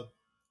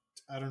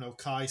I don't know,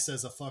 Kai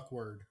says a fuck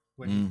word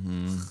when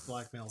he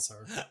blackmails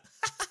her.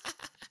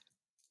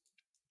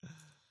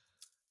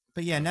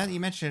 But yeah, now that you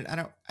mention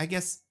it, I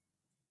guess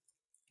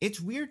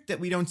it's weird that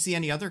we don't see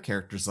any other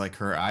characters like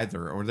her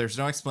either, or there's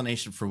no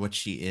explanation for what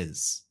she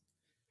is.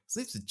 At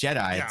least with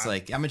Jedi, it's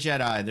like, I'm a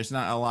Jedi. There's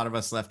not a lot of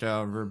us left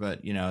over,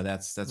 but you know,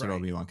 that's what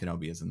Obi-Wan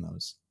Kenobi is in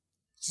those.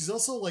 She's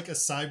also like a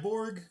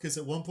cyborg because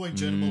at one point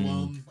Jenna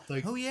Malone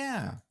like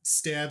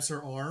stabs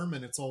her arm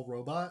and it's all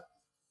robot.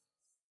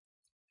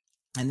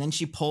 And then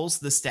she pulls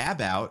the stab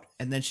out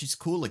and then she's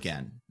cool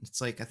again. It's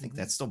like, I think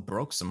that still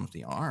broke some of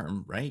the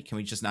arm, right? Can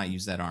we just not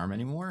use that arm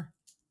anymore?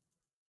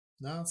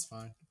 No, it's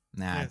fine.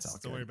 Nah, it's all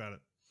good. Don't worry about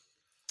it.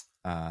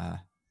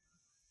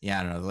 Yeah,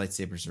 I don't know. The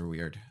lightsabers are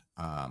weird.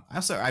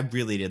 I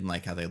really didn't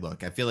like how they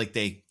look. I feel like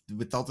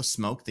with all the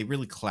smoke, they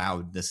really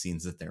cloud the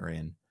scenes that they're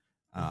in.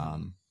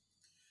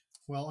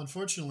 Well,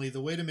 unfortunately, the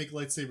way to make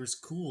lightsabers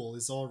cool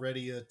is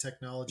already a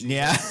technology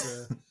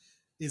that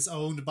is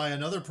owned by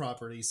another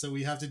property, so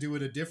we have to do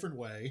it a different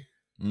way.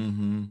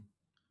 Yeah,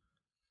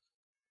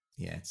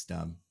 it's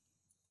dumb.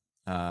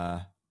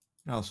 What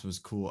else was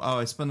cool? Oh,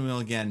 I spun the wheel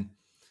again.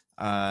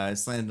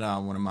 It's landed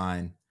on one of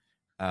mine.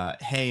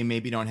 Hey,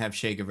 maybe don't have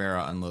Che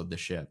Guevara unload the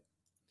ship.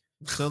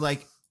 So,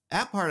 like,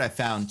 that part I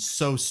found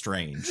so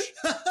strange.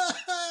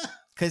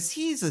 Because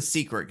he's a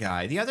secret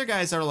guy. The other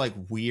guys are like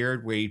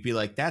weird, where you'd be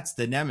like, that's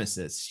the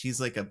Nemesis.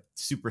 She's like a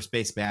super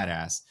space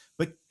badass.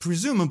 But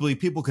presumably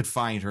people could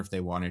find her if they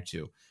wanted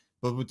to.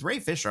 But with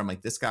Ray Fisher, I'm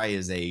like, this guy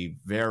is a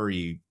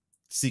very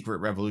secret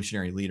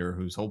revolutionary leader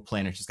whose whole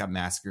planet just got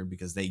massacred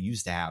because they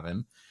used to have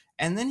him.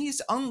 And then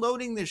he's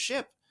unloading the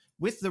ship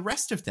with the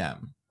rest of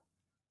them.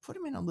 Put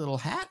him in a little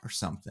hat or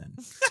something.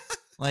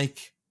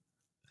 Like,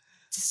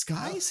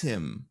 disguise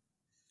him.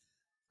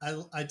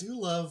 I do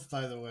love,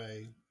 by the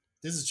way,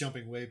 this is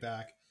jumping way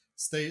back.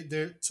 So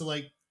they're to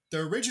like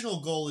their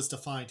original goal is to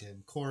find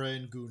him, Cora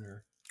and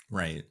Gunnar.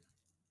 Right.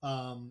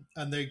 And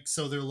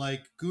they're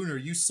like, Gunnar,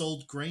 you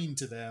sold grain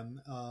to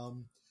them.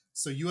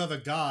 So you have a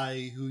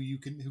guy who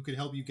can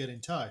help you get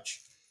in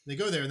touch. They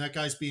go there and that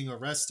guy's being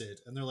arrested.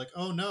 And they're like,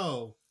 oh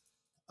no.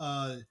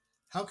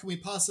 How can we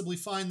possibly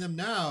find them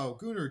now?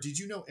 Gunnar, did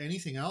you know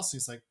anything else? And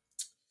he's like,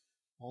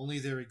 only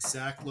their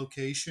exact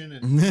location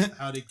and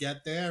how to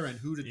get there and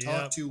who to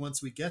talk to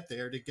once we get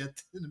there to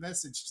get the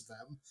message to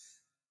them.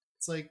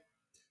 It's like,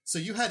 so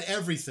you had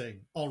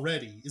everything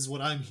already is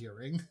what I'm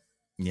hearing.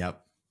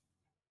 Yep.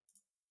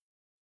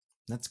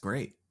 That's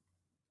great.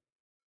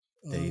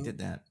 They did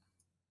that.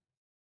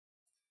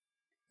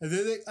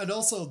 And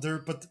also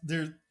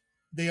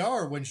they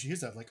are when she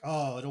hears that, like,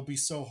 oh, it'll be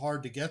so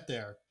hard to get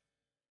there.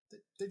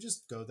 They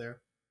just go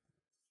there.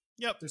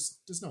 Yep.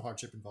 There's no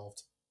hardship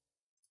involved.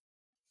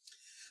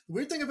 The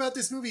weird thing about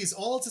this movie is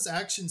all of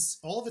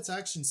its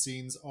action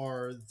scenes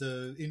are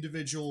the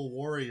individual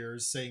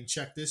warriors saying,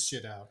 check this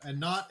shit out, and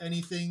not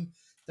anything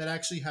that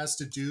actually has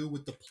to do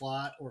with the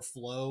plot or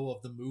flow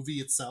of the movie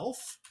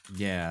itself.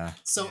 Yeah.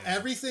 So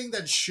everything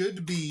that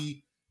should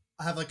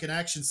have like an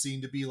action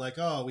scene to be like,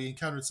 oh, we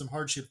encountered some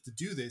hardship to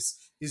do this,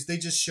 is they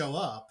just show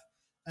up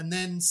and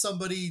then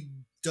somebody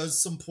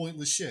does some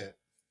pointless shit.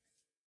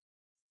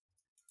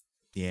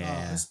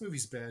 Yeah. This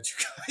movie's bad,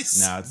 you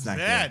guys. No, it's not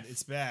bad. good.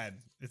 It's bad.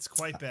 It's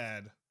quite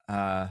bad.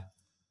 I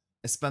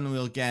spun the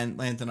wheel again,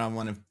 landed on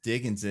one of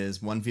Diggins's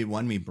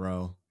 1v1 me,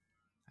 bro.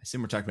 I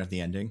assume we're talking about the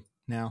ending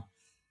now.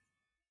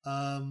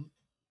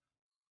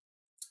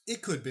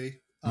 It could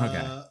be.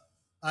 Okay.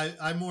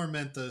 I more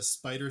meant the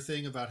spider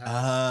thing about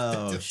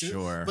how. Oh,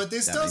 sure. But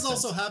this does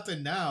also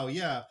happen now,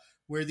 yeah.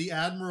 where the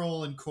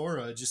Admiral and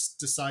Korra just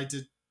decide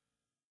to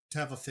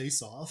have a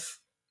face-off.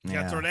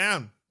 Yeah, throw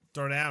down.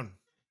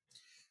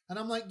 And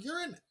I'm like,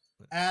 you're an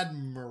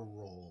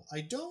admiral.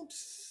 I don't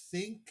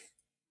think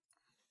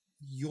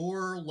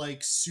you're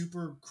like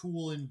super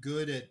cool and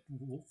good at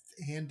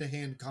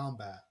hand-to-hand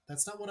combat.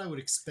 That's not what I would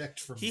expect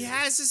from you. He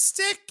has a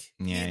stick.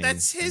 Yeah,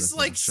 that's his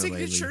like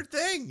signature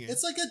thing.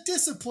 It's like a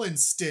discipline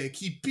stick.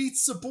 He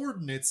beats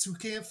subordinates who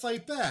can't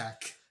fight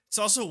back. It's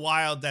also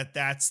wild that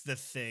that's the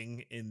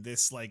thing in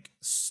this like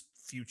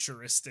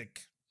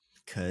futuristic.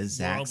 Because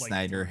Zack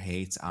Snyder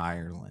hates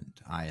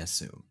Ireland, I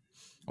assume.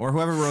 Or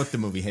whoever wrote the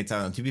movie hates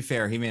Ireland. To be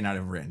fair, he may not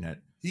have written it.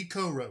 He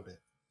co-wrote it.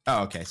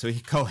 Oh, okay. So he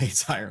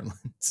co-hates Ireland.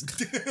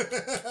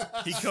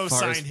 He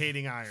co-signed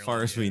hating Ireland. As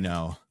far as we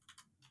know.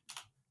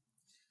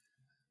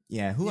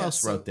 Yeah, who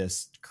else wrote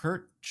this?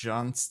 Kurt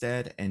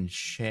Johnstead and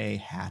Shay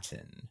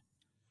Hatton.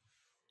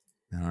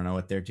 I don't know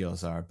what their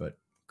deals are, but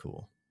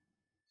cool.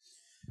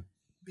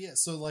 Yeah,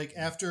 so like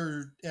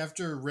after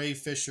Ray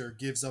Fisher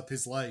gives up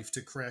his life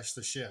to crash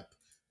the ship,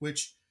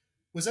 which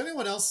was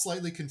anyone else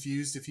slightly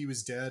confused if he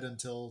was dead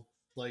until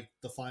like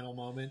the final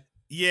moment?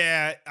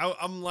 Yeah,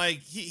 I'm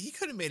like he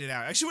could have made it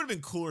out. Actually, would have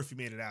been cooler if he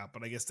made it out,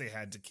 but I guess they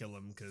had to kill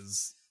him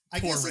because I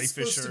guess it's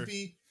supposed to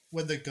be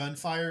when the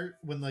gunfire,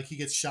 when like he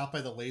gets shot by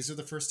the laser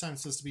the first time,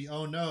 it's supposed to be,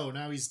 oh no,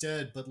 now he's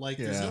dead, but like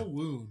there's no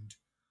wound.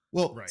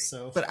 Well, right.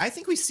 So, but I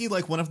think we see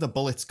like one of the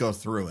bullets go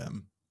through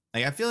him.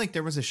 Like I feel like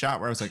there was a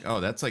shot where I was like, oh,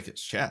 that's like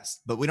his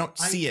chest, but we don't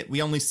see it.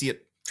 We only see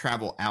it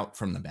travel out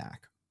from the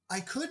back. I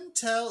couldn't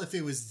tell if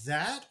it was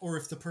that or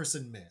if the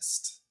person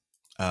missed.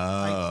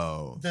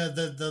 Oh,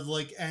 the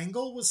like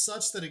angle was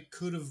such that it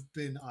could have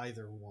been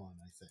either one,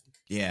 I think.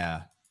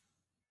 Yeah.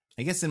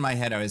 I guess in my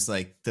head, I was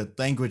like, the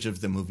language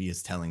of the movie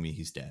is telling me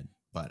he's dead,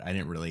 but I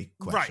didn't really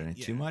question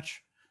it too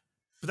much.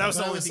 But that was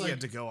the only thing you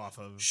had to go off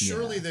of.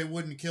 Surely they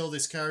wouldn't kill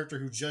this character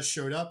who just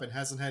showed up and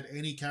hasn't had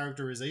any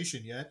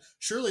characterization yet.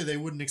 Surely they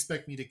wouldn't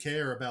expect me to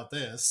care about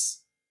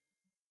this.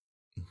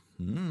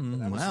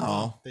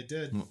 Well, they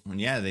did.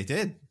 Yeah, they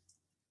did.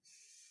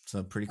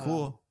 So pretty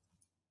cool.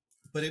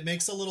 But it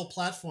makes a little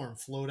platform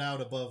float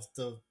out above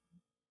the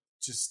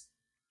just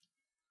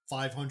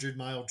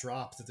 500-mile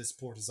drop that this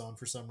port is on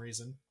for some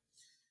reason.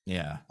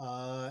 Yeah.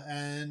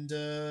 And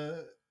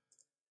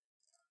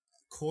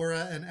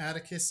Korra and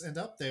Atticus end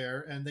up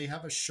there, and they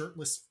have a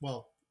shirtless...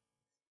 Well,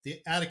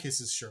 the Atticus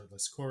is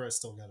shirtless. Korra's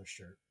still got a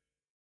shirt.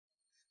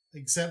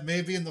 Except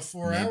maybe in the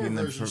 4-hour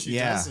version she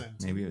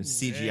doesn't. Maybe it was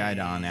CGI'd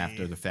on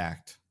after the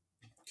fact.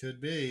 Could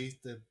be.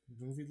 The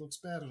movie looks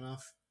bad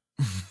enough.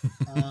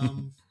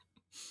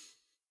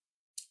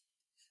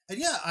 And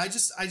yeah,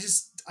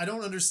 I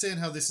don't understand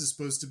how this is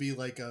supposed to be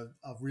like a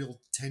real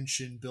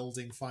tension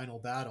building final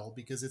battle,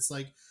 because it's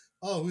like,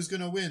 oh, who's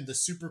going to win? The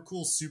super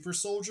cool super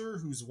soldier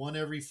who's won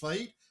every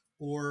fight,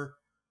 or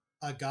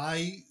a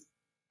guy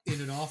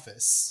in an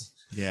office?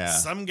 Yeah.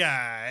 Some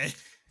guy.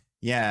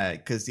 Yeah,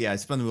 because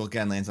spin the wheel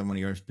gun lands on one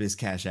of yours,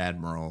 Bizcash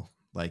Admiral.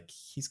 Like,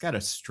 he's got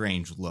a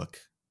strange look.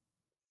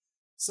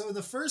 So in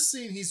the first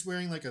scene, he's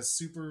wearing like a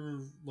super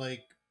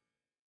like,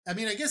 I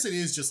mean, I guess it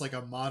is just like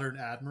a modern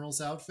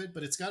admiral's outfit,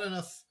 but it's got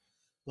enough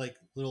like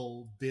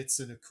little bits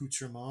and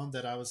accoutrement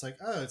that I was like,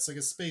 oh, it's like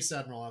a space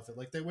admiral outfit,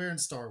 like they wear in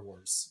Star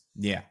Wars.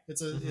 Yeah,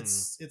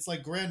 it's it's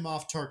like Grand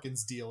Moff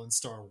Tarkin's deal in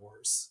Star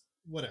Wars,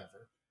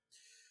 whatever.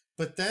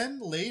 But then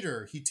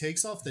later he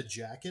takes off the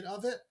jacket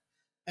of it,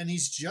 and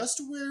he's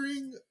just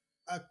wearing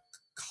a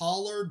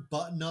collared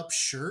button-up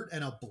shirt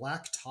and a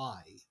black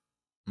tie.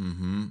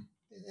 Mm-hmm.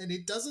 And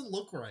it doesn't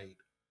look right.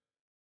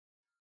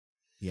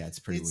 Yeah, it's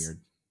pretty weird.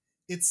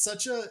 It's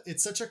such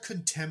a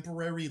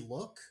contemporary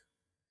look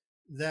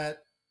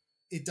that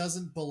it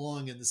doesn't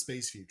belong in the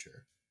space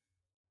future.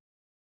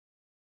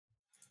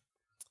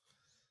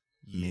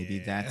 Maybe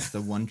that's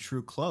the one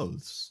true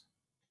clothes.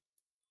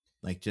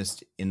 Like,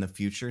 just in the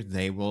future,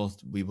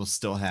 we will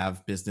still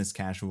have business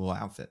casual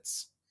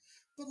outfits.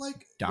 But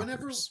like,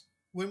 Dockers.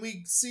 when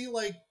we see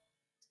like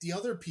the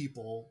other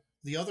people,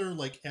 the other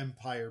like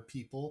Empire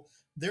people,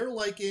 they're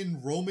like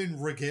in Roman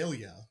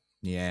regalia.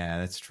 Yeah,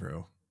 that's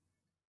true.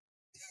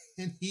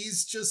 And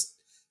he's just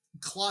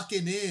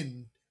clocking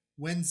in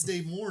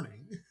Wednesday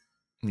morning.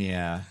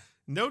 Yeah.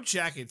 No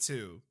jacket,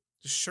 too.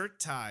 Just shirt,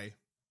 tie.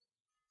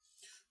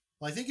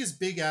 Well, I think his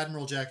big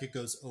admiral jacket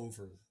goes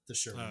over the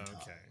shirt and tie.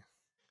 Okay.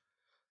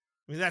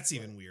 I mean, that's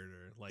even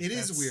weirder. Like, it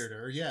is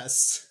weirder,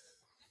 yes.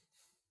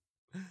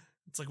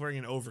 It's like wearing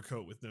an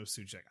overcoat with no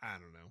suit jacket. I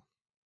don't know.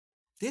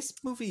 This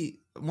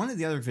movie, one of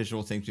the other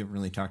visual things we haven't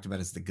really talked about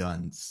is the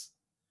guns.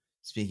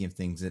 Speaking of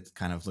things that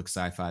kind of look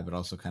sci-fi, but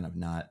also kind of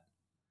not.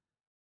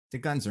 The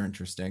guns are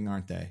interesting,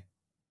 aren't they?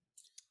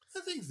 I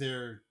think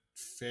they're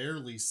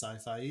fairly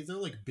sci-fi. They're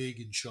like big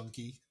and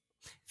chunky.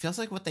 Feels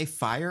like what they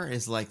fire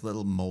is like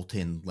little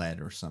molten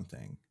lead or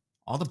something.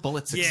 All the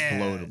bullets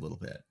explode a little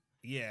bit.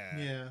 Yeah.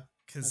 Yeah.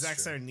 Because Zack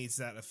Snyder needs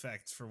that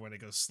effect for when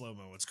it goes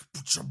slow-mo. It's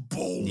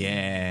boom.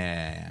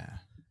 Yeah.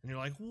 And you're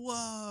like,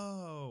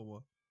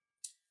 whoa.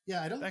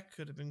 Yeah, that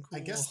could have been cool.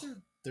 I guess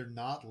they're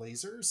not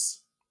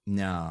lasers.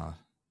 No.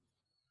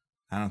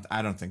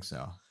 I don't think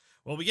so.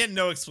 Well, we get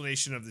no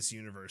explanation of this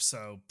universe,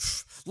 so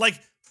like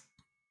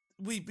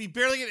we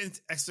barely get an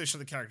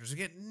explanation of the characters. We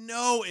get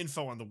no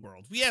info on the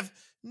world. We have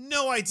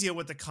no idea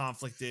what the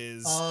conflict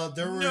is.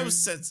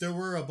 There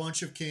were a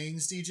bunch of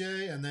kings,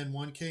 DJ, and then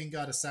one king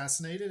got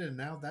assassinated, and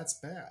now that's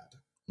bad.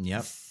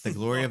 Yep. The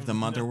glory of the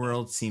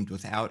Motherworld seemed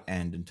without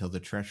end until the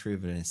treachery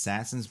of an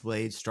assassin's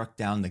blade struck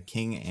down the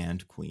king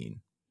and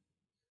queen.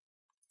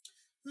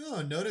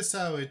 Oh, notice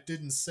how it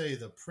didn't say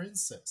the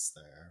princess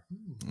there.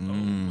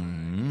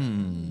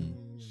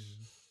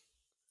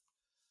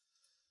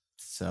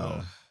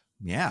 So,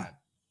 yeah.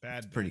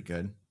 Bad. Pretty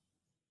good.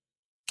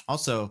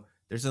 Also,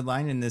 there's a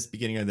line in this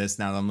beginning of this.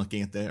 Now that I'm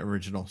looking at the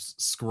original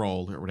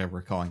scroll or whatever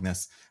we're calling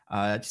this.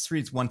 It just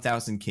reads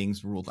 1,000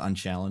 kings ruled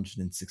unchallenged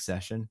in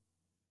succession.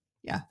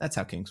 Yeah, that's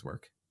how kings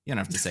work. You don't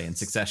have to say in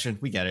succession.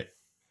 We get it.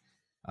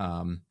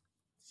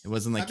 It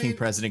wasn't like king,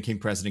 president, king,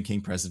 president,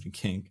 king, president,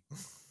 king.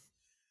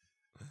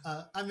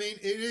 I mean,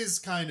 it is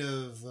kind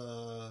of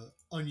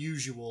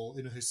unusual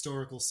in a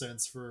historical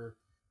sense for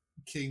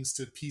kings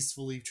to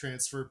peacefully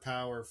transfer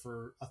power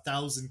for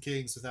 1,000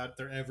 kings without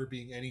there ever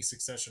being any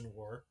succession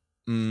war.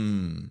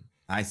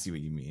 I see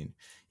what you mean.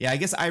 Yeah, I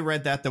guess I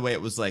read that the way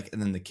it was like,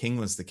 and then the king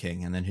was the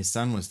king, and then his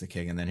son was the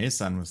king, and then his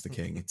son was the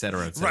king, et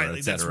cetera, et cetera, right,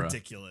 et cetera. That's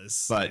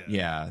ridiculous. But they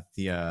have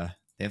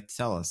to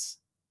tell us.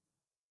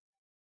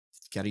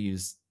 Got to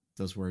use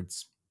those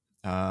words.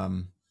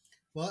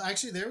 Well,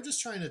 actually, they were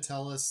just trying to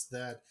tell us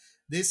that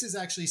this is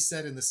actually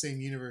set in the same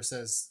universe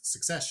as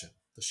Succession,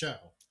 the show.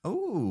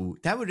 Oh,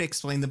 that would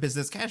explain the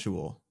business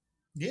casual.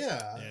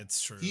 Yeah,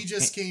 it's true. He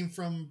just came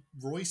from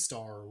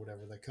Roystar or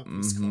whatever that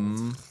company's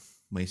called.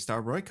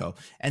 Waystar Royco.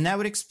 And that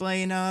would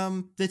explain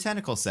the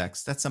tentacle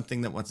sex. That's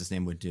something that what's his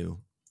name would do.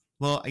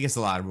 Well, I guess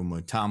a lot of them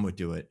would. Tom would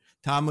do it.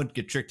 Tom would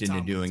get tricked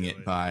into doing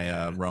it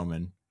by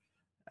Roman.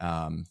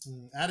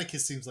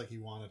 Atticus seems like he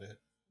wanted it.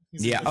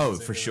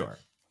 For sure.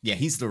 Yeah,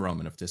 he's the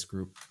Roman of this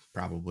group,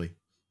 probably.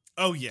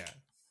 Oh yeah,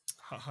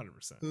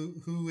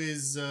 100%. Who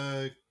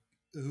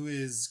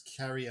is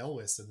Carrie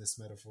Elwes in this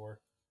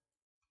metaphor?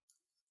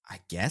 I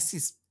guess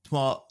is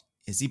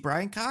he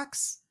Brian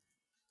Cox?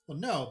 Well,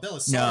 no,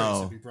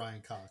 Belisarius would be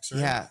Brian Cox, right?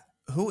 Yeah.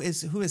 Who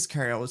is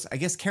Carrie Elwes? I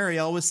guess Carrie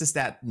Elwes is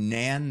that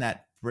Nan,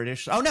 that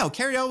British. Oh no,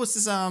 Carrie Elwes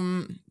is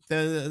the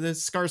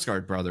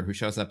Skarsgård brother who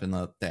shows up in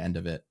the end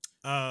of it.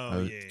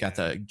 Oh, yeah. Got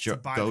the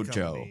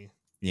Gojo.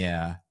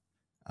 Yeah.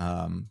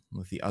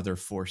 With the other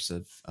force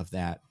of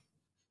that.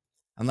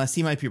 Unless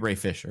he might be Ray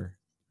Fisher.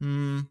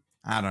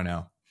 I don't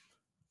know.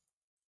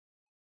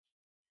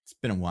 It's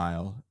been a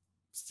while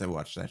since I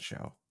watched that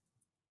show.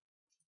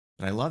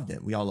 But I loved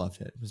it. We all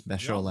loved it. It was the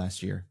best show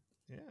last year.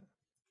 Yeah.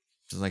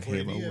 Just like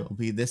Halo will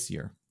be this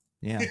year.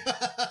 Yeah.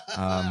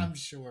 I'm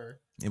sure.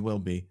 It will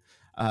be.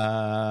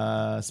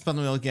 Spun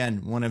the wheel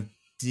again. One of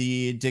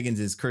Diggins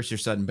is curse your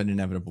sudden but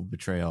inevitable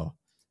betrayal.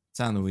 It's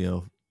on the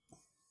wheel.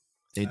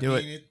 They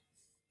did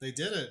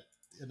it.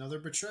 Another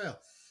betrayal.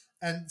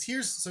 And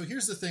here's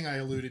the thing I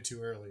alluded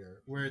to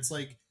earlier, where it's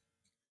like,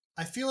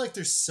 I feel like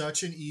there's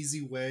such an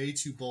easy way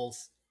to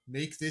both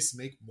make this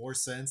make more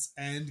sense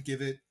and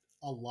give it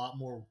a lot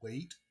more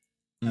weight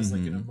as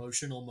like an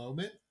emotional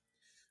moment,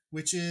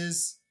 which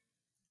is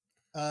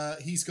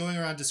he's going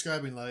around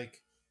describing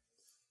like,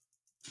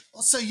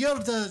 so you're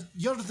the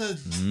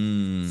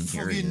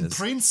fucking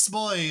prince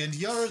boy, and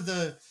you're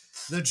the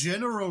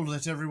general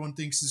that everyone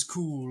thinks is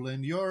cool,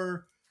 and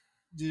you're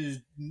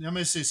the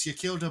nemesis. You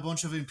killed a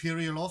bunch of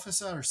imperial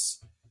officers,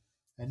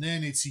 and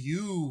then it's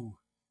you.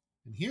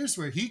 And here's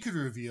where he could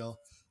reveal,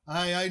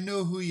 I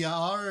know who you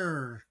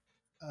are.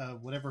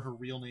 Whatever her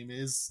real name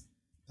is.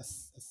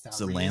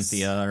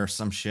 Zelanthia or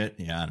some shit.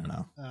 Yeah, I don't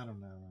know.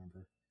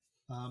 Remember.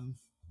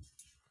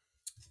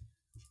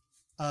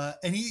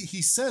 And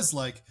he says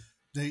like,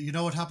 you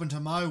know what happened to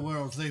my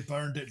world? They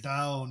burned it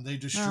down. They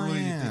destroyed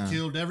it. They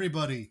killed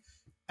everybody.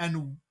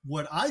 And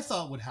what I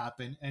thought would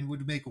happen, and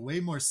would make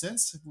way more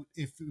sense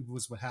if it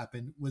was what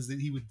happened, was that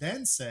he would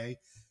then say,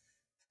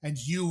 and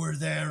you were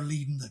there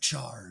leading the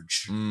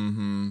charge.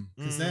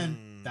 Because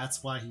then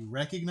that's why he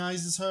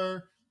recognizes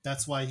her.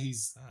 That's why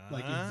he's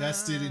like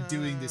invested in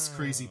doing this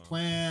crazy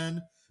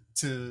plan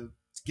to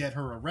get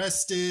her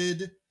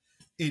arrested.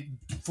 It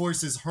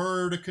forces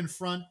her to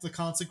confront the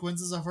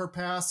consequences of her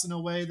past in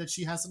a way that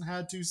she hasn't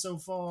had to so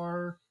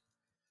far.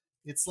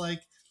 It's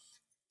like,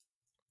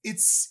 it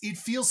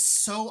feels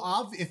so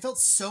obvious. It felt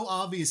so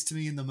obvious to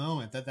me in the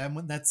moment that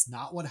that's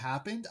not what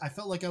happened. I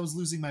felt like I was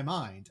losing my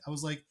mind. I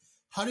was like,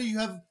 how do you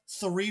have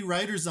 3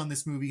 writers on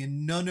this movie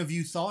and none of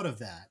you thought of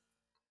that?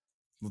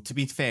 Well, to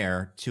be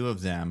fair, 2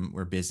 of them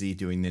were busy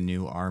doing the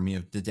new Army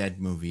of the Dead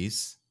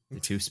movies, the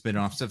 2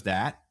 spin-offs of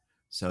that.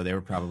 So they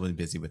were probably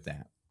busy with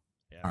that.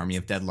 Yeah, Army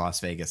of Dead, Las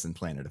Vegas, and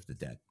Planet of the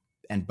Dead.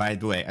 And by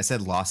the way, I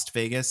said Lost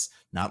Vegas,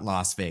 not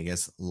Las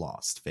Vegas,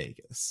 Lost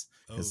Vegas.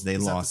 Because they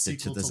lost it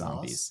to the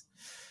zombies.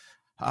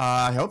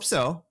 I hope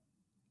so.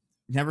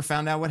 Never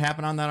found out what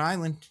happened on that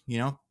island. You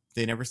know,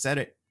 they never said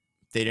it.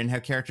 They didn't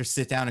have characters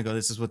sit down and go,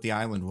 this is what the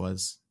island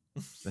was.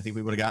 So I think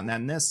we would have gotten that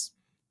in this.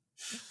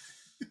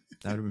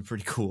 That would have been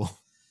pretty cool.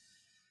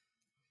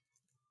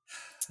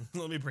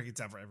 Let me break it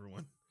down for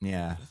everyone.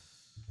 Yeah.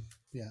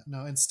 Yeah.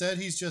 No, instead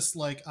he's just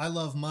like, I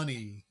love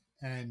money,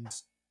 and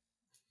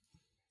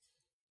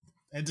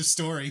end of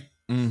story.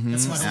 Mm-hmm.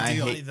 That's my whole I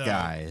deal. hate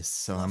guys,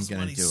 so I'm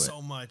going to do it.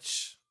 So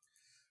much.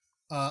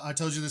 I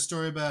told you the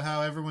story about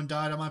how everyone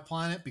died on my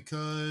planet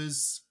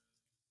because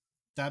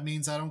that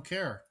means I don't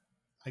care,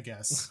 I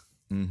guess.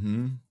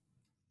 Mm-hmm.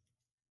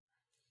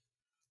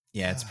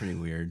 Yeah, it's pretty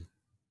weird.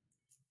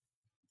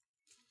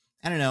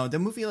 I don't know. The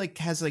movie like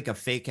has like a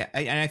fake,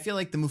 and I feel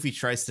like the movie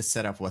tries to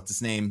set up what's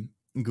his name,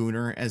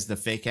 Gooner, as the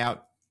fake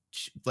out,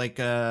 like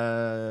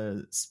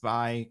a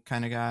spy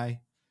kind of guy,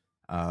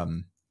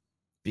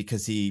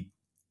 because he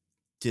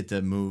did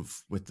the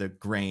move with the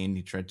grain.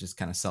 He tried to just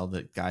kind of sell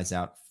the guys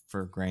out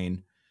for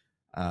grain,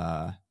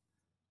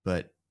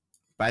 but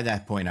by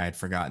that point, I had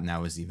forgotten that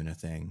was even a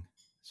thing.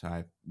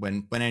 So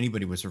when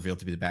anybody was revealed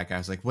to be the bad guy, I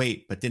was like,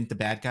 wait, but didn't the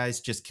bad guys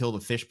just kill the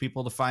fish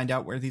people to find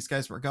out where these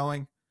guys were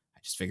going? I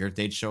just figured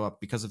they'd show up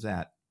because of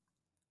that,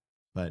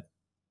 but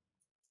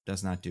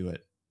does not do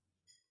it.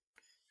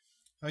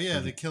 Oh yeah,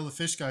 the kill the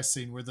fish guy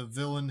scene where the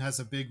villain has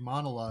a big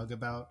monologue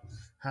about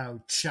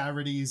how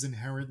charity is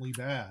inherently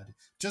bad.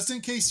 Just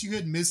in case you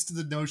had missed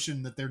the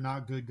notion that they're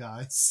not good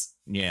guys.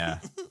 Yeah.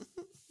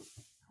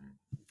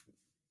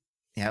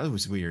 Yeah, it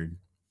was weird.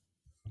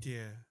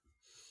 Yeah.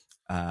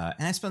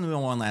 And I spun the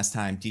wheel one last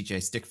time.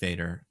 DJ Stick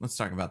Vader. Let's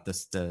talk about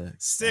this. The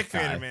Stick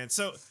Vader, man.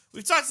 So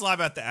we've talked a lot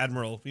about the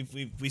Admiral.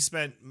 We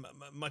spent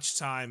much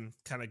time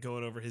kind of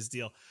going over his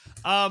deal.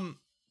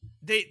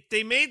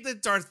 They made the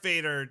Darth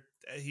Vader.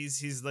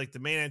 He's like the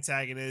main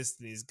antagonist,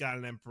 and he's got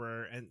an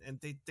emperor, and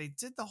they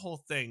did the whole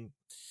thing.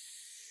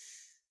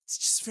 It's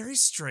just very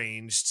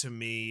strange to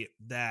me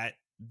that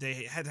they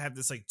had to have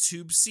this like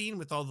tube scene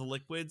with all the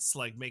liquids to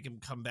like make him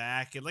come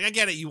back, and like I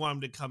get it, you want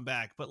him to come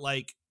back, but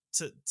like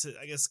to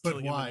I guess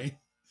but why?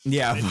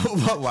 Yeah,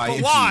 but why?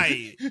 But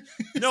why?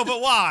 No,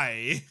 but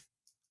why?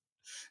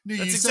 No,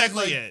 that's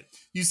exactly it.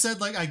 You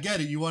said like I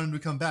get it, you want him to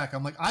come back.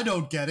 I'm like, I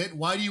don't get it.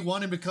 Why do you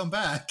want him to come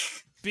back?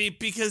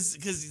 Because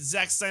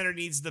Zack Snyder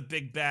needs the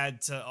big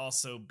bad to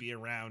also be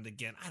around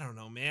again. I don't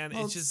know, man.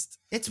 Well,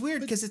 it's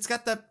weird because it's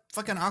got the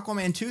fucking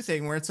Aquaman 2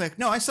 thing where it's like,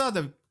 no, I saw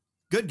the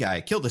good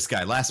guy kill this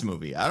guy last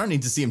movie. I don't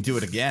need to see him do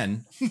it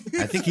again.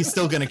 I think he's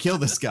still going to kill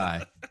this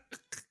guy.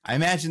 I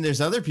imagine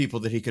there's other people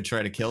that he could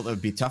try to kill that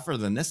would be tougher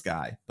than this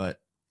guy, but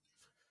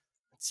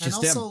it's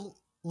just and also, him.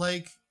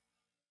 Like,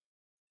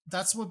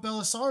 that's what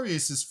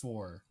Belisarius is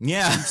for.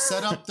 Yeah. You've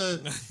set up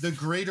the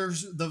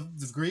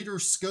greater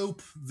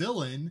scope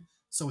villain,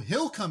 so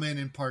he'll come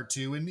in part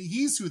 2, and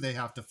he's who they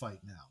have to fight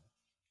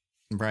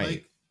now. Right.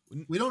 Like,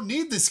 we don't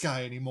need this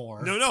guy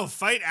anymore. No,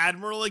 fight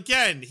Admiral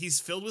again. He's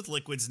filled with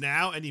liquids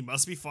now, and he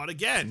must be fought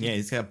again. Yeah,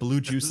 he's got blue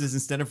juices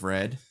instead of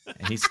red,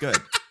 and he's good.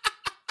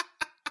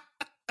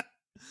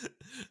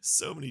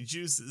 So many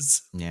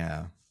juices.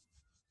 Yeah.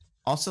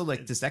 Also,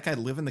 like, does that guy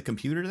live in the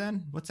computer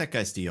then? What's that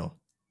guy's deal?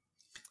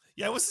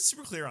 Yeah, I wasn't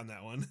super clear on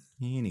that one.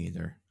 Me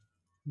neither.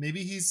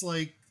 Maybe he's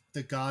like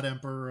the God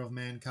Emperor of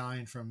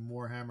mankind from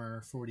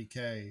Warhammer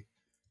 40k,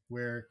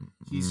 where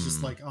he's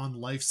just like on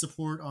life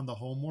support on the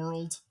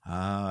homeworld.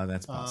 Ah,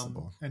 that's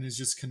possible. And is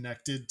just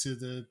connected to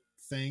the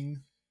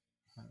thing.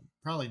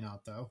 Probably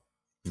not, though.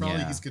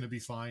 Probably he's going to be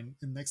fine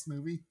in the next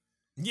movie.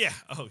 Yeah.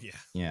 Oh, yeah.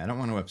 Yeah, I don't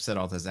want to upset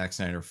all the Zack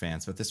Snyder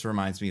fans, but this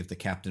reminds me of the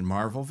Captain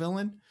Marvel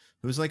villain,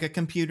 who's like a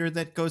computer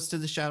that goes to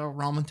the Shadow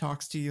Realm and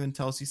talks to you and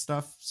tells you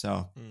stuff.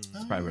 So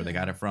that's probably where they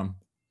got it from.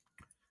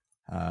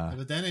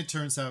 But then it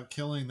turns out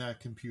killing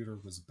that computer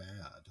was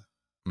bad.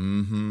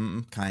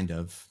 Kind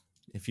of.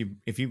 If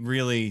you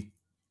really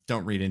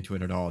don't read into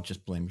it at all,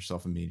 just blame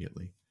yourself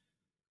immediately.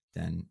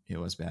 Then it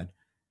was bad.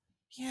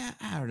 Yeah,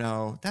 I don't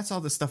know. That's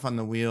all the stuff on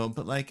the wheel.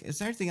 But like, is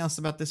there anything else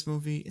about this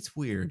movie? It's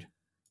weird.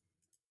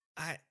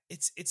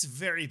 It's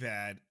very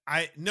bad.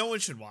 No one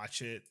should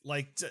watch it.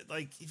 Like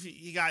if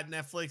you got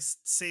Netflix,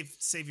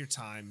 save your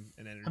time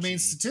and energy. I mean,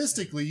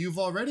 statistically, you've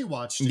already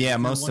watched it. Yeah,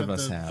 most of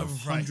us have.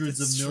 Hundreds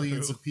of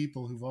millions of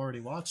people who've already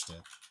watched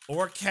it.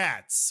 Or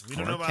cats. We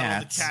don't know about all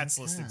the cats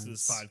listening to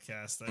this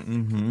podcast.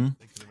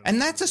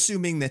 And that's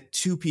assuming that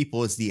 2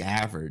 people is the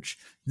average.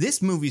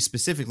 This movie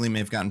specifically may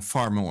have gotten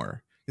far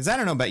more. Because I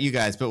don't know about you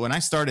guys, but when I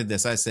started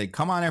this, I said,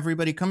 come on,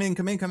 everybody, come in.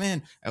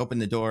 I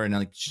opened the door and I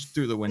like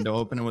threw the window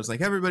open and was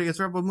like, everybody, it's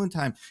Rebel Moon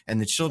time. And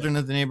the children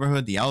of the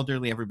neighborhood, the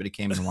elderly, everybody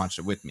came in and watched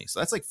it with me. So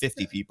that's like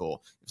 50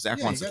 people. If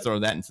Zach wants to throw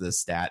that into the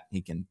stat,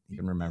 he can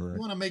remember it. You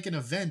want to make an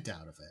event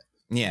out of it.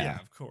 Yeah,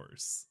 of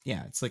course.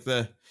 Yeah, it's like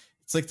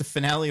the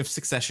finale of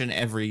Succession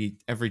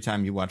every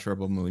time you watch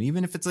Rebel Moon,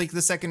 even if it's like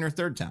the second or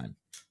third time.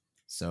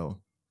 So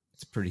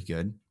it's pretty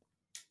good.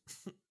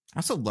 I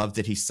also love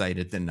that he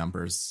cited the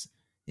numbers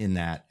in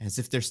that, as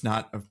if there's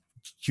not a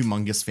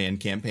humongous fan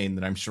campaign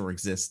that I'm sure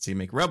exists to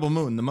make Rebel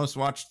Moon the most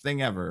watched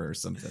thing ever or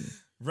something.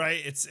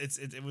 Right.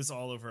 It was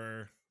all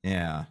over.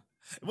 Yeah.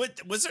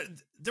 What was there?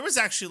 There was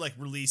actually like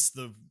released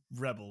the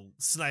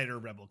Snyder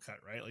Rebel cut,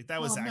 right? Like that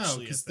was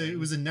actually because it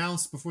was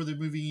announced before the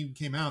movie even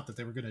came out that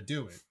they were going to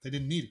do it. They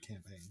didn't need a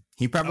campaign.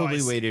 He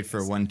probably waited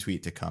for one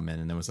tweet to come in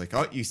and then was like,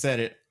 "Oh, you said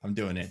it. I'm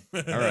doing it.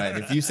 All right,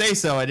 if you say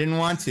so. I didn't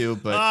want to,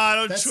 but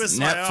don't twist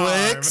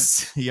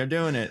Netflix, you're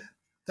doing it."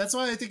 That's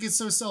why I think it's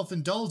so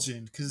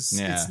self-indulgent, because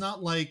it's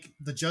not like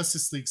the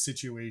Justice League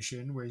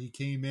situation where he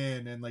came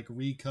in and like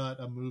recut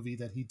a movie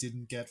that he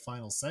didn't get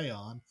final say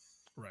on.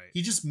 Right.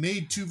 He just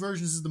made two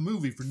versions of the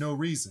movie for no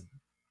reason.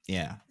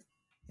 Yeah.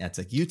 It's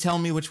like, you tell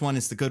me which one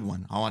is the good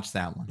one. I'll watch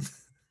that one.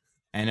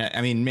 And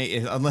I mean,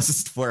 unless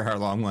it's the 4-hour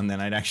long one,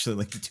 then I'd actually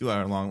like the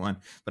 2-hour long one.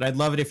 But I'd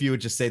love it if you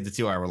would just say the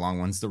 2-hour long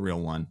one's the real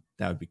one.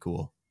 That would be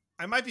cool.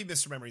 I might be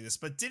misremembering this,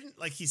 but didn't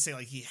like he say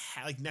like he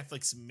had like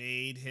Netflix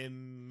made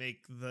him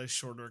make the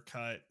shorter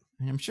cut?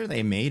 I'm sure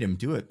they made him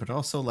do it, but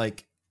also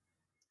like,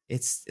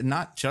 it's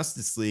not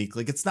Justice League.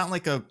 Like, it's not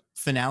like a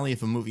finale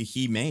of a movie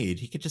he made.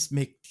 He could just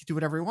do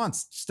whatever he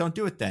wants. Just don't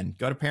do it then.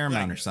 Go to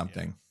Paramount or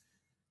something.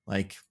 Yeah.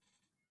 Like,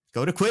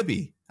 go to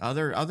Quibi.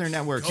 Other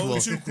networks. Go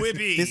to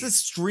Quibi. This is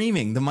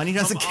streaming. The money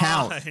doesn't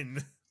count.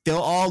 They'll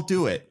all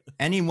do it.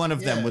 Any one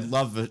of them would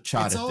love a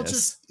shot at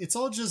this. It's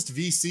all just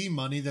VC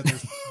money that they're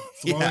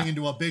throwing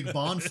into a big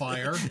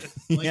bonfire.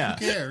 Like,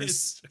 who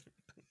cares?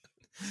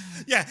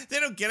 Yeah, they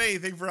don't get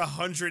anything for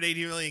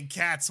 180 million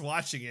cats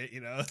watching it,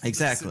 you know?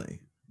 Exactly.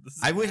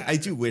 I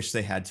do wish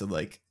they had to,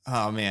 like,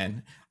 oh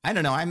man, I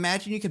don't know. I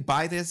imagine you could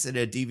buy this at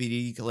a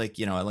DVD, like,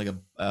 you know, like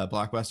a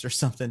Blockbuster or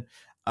something.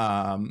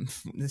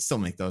 They still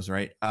make those,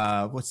 right?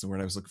 What's the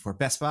word I was looking for?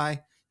 Best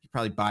Buy. You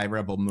probably buy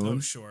Rebel Moon. Oh,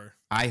 sure.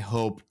 I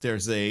hope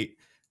there's a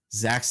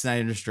Zack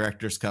Snyder's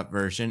director's cut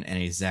version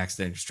and a Zack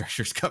Snyder's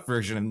director's cut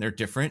version, and they're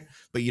different,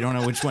 but you don't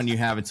know which one you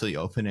have until you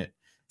open it,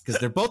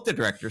 because they're both the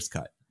director's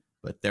cut,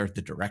 but they're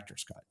the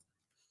director's cut.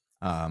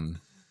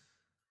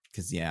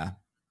 Because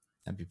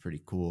that'd be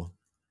pretty cool.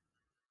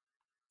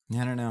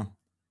 I don't know.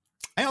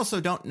 I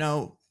also don't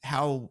know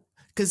how,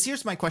 because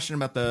here's my question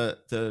about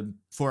the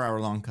 4-hour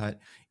long cut.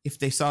 If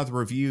they saw the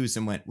reviews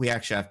and went, we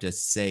actually have to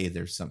say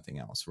there's something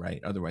else,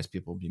 right? Otherwise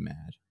people will be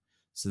mad.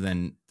 So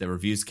then the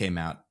reviews came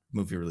out,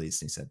 movie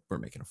release, and he said, we're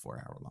making a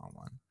 4-hour long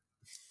one.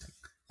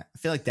 I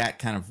feel like that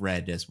kind of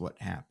read as what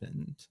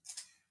happened.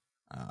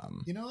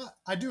 You know what?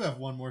 I do have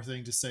one more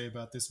thing to say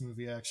about this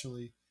movie,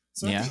 actually.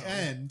 So at the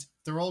end,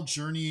 they're all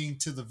journeying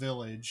to the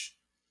village.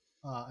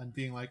 And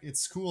being like,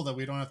 it's cool that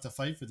we don't have to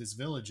fight for this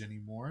village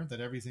anymore,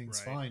 that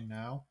everything's fine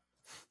now.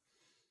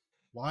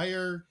 Why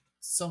are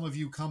some of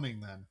you coming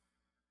then?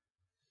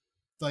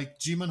 Like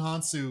Jimon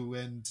Hansu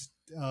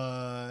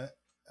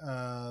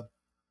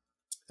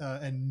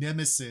and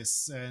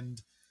Nemesis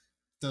and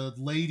the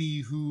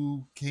lady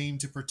who came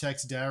to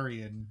protect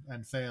Darien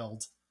and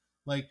failed.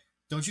 Like,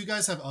 don't you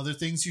guys have other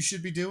things you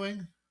should be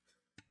doing?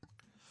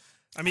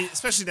 I mean,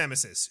 especially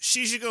Nemesis.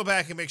 She should go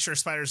back and make sure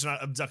spiders are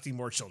not abducting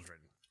more children.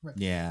 Right.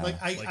 Yeah. Like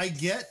I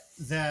get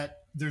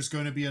that there's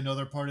going to be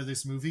another part of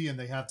this movie and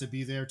they have to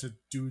be there to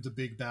do the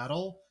big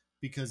battle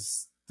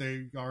because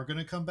they are going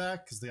to come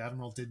back because the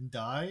Admiral didn't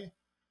die.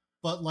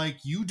 But like,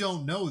 you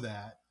don't know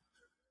that.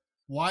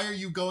 Why are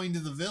you going to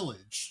the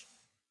village?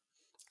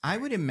 I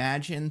would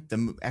imagine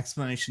the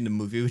explanation the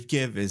movie would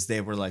give is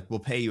they were like, we'll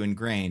pay you in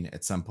grain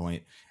at some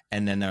point.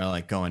 And then they're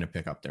like going to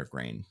pick up their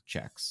grain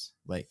checks.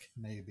 Like,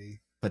 maybe.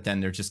 But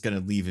then they're just going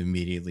to leave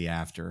immediately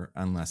after,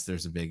 unless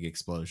there's a big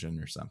explosion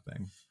or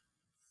something.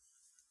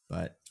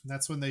 But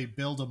that's when they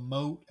build a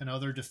moat and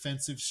other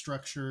defensive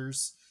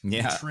structures.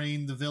 Yeah.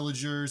 Train the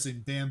villagers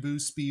in bamboo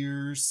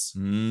spears.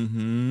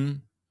 Mm-hmm.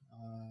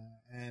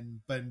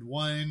 But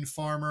one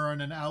farmer on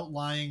an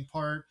outlying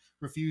part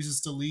refuses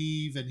to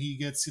leave, and he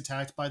gets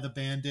attacked by the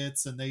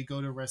bandits, and they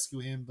go to rescue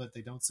him, but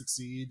they don't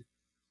succeed.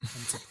 And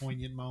it's a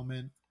poignant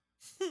moment.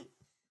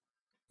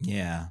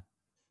 Yeah.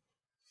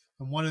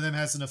 And one of them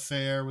has an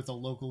affair with a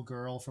local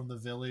girl from the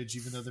village,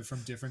 even though they're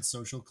from different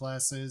social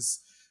classes.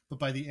 But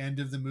by the end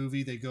of the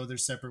movie, they go their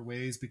separate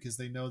ways because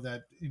they know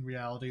that in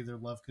reality, their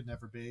love could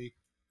never be.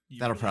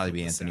 That'll probably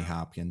be Anthony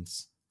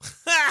Hopkins.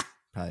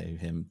 Probably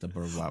him.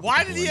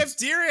 Why did he have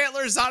deer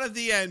antlers on at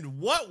the end?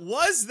 What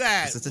was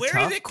that? It's a Where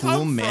tough, did it cool,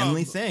 come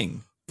manly from?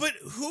 thing. But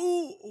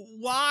who?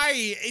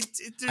 Why?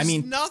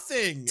 There's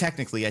nothing.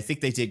 Technically, I think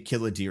they did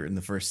kill a deer in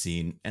the first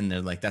scene, and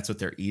they're like, that's what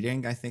they're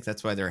eating. I think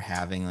that's why they're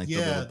having like the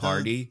little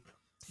party.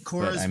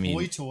 Cora's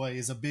boy toy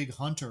is a big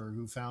hunter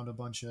who found a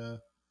bunch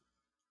of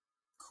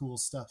cool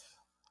stuff.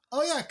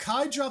 Oh yeah,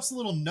 Kai drops a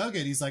little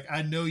nugget. He's like,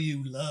 I know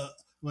you love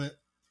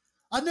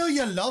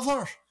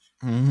her.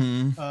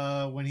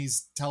 Mm-hmm. When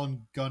he's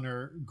telling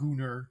Gunnar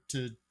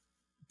to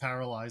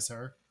paralyze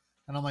her.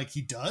 And I'm like,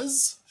 he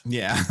does?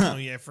 Yeah. Oh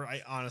yeah,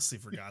 I honestly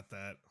forgot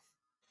that.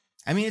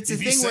 I mean, it's a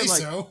thing where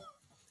like, so.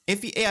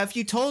 if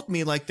you told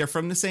me like they're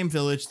from the same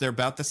village, they're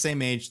about the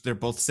same age, they're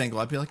both single,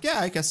 I'd be like, yeah,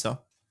 I guess so.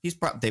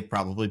 They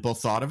probably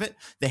both thought of it.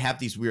 They have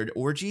these weird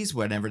orgies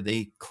whenever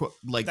they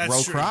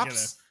grow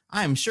crops.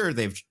 I'm sure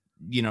they've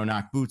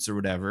knocked boots or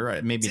whatever.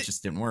 Maybe it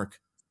just didn't work.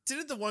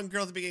 didn't the one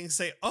girl at the beginning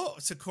say, "Oh,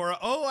 Sakura,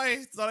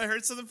 I thought I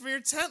heard something from your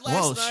tent last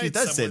night"? Well, she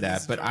does say Someone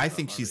that, is but I enjoying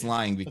think the she's Barbie.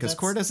 lying because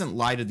Cora doesn't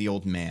lie to the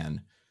old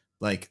man.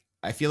 Like,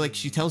 I feel like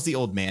she tells the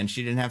old man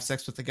she didn't have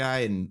sex with the guy,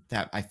 and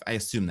that I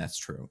assume that's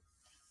true.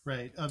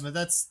 Right. But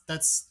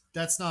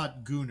that's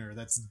not Gunnar.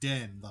 That's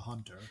Den, the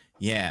hunter.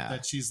 Yeah.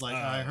 That she's like,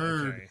 I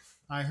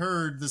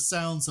heard the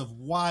sounds of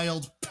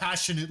wild,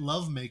 passionate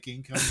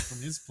lovemaking coming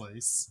from his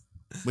place.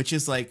 Which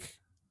is like,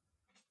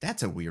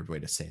 that's a weird way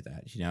to say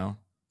that, you know?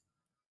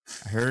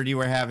 I heard you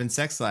were having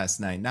sex last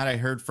night. Not I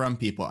heard from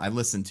people. I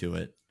listened to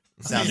it.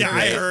 Yeah,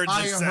 great.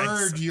 I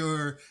heard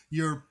your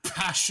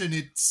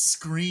passionate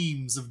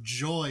screams of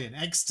joy and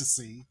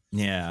ecstasy.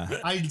 Yeah.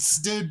 I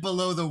stood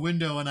below the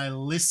window and I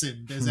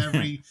listened as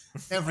every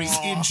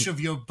inch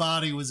of your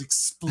body was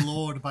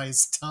explored by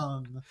his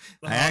tongue.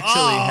 I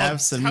actually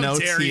have some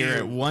notes here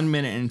at 1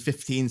 minute and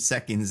 15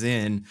 seconds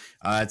in.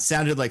 It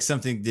sounded like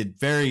something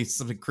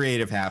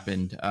creative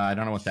happened. I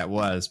don't know what that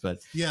was, but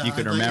you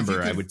could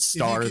remember. I would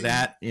star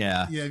that.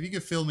 Yeah. Yeah, if you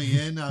could fill me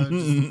in, just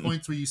the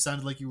points where you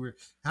sounded like you were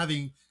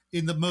having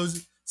in the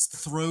most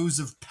throes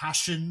of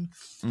passion,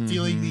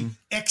 feeling the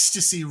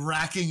ecstasy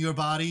racking your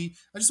body.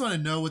 I just want to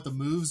know what the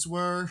moves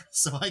were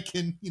so I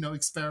can,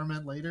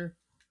 experiment later.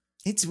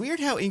 It's weird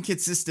how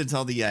inconsistent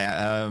all the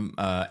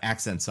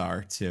accents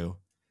are too.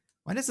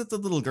 Why doesn't the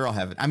little girl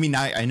have it? I mean,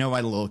 I know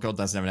why the little girl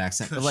doesn't have an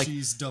accent, but like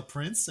she's the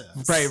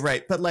princess,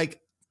 right. But like,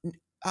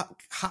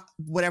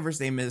 whatever his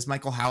name is,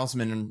 Michael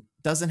Hausman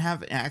doesn't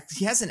have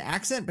he has an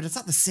accent, but it's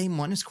not the same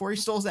one as Corey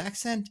Stoll's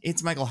accent.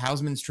 It's Michael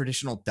Hausman's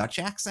traditional Dutch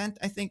accent,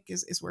 I think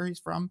is where he's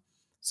from.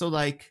 So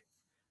like,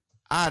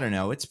 I don't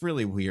know. It's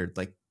really weird,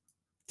 like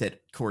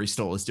that Corey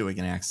Stoll is doing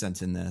an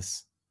accent in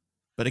this.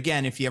 But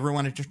again, if you ever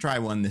wanted to try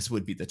one, this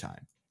would be the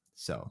time.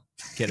 So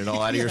get it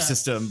all out of your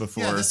system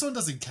before. Yeah, this one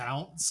doesn't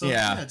count. So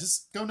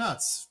just go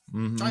nuts.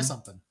 Try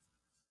something.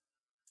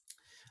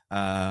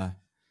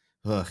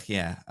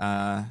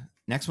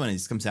 Next one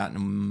comes out in a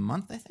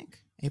month, I think.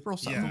 April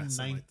something. Yeah,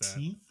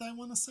 19th, I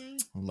want to say.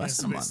 Less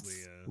than a month.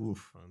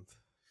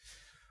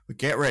 But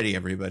get ready,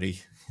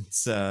 everybody.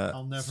 It's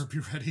I'll never be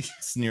ready.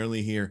 It's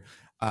nearly here.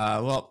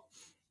 Well,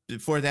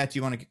 before that, do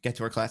you want to get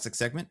to our classic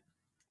segment?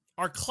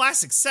 Our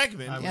classic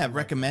segment?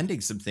 Recommending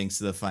some things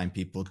to the fine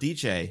people.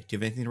 DJ, do you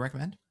have anything to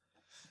recommend?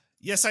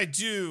 Yes, I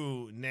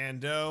do,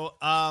 Nando.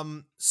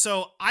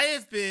 So I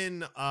have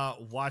been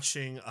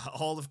watching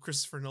all of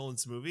Christopher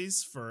Nolan's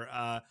movies for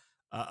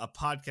a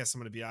podcast I'm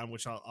going to be on,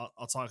 which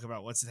I'll talk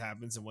about once it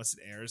happens and once it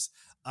airs.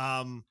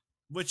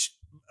 Which,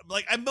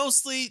 like, I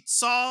mostly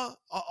saw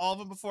all of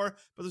them before,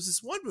 but there's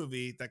this one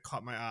movie that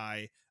caught my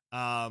eye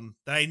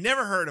that I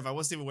never heard of. I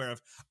wasn't even aware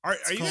of. Are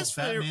you guys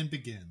familiar? Batman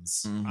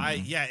Begins.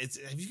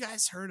 Have you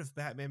guys heard of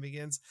Batman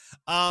Begins?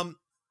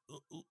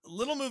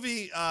 Little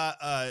movie,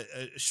 a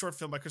short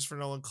film by Christopher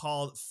Nolan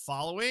called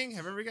Following.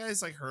 Have you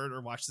guys like heard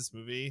or watched this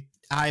movie?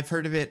 I've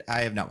heard of it.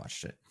 I have not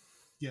watched it.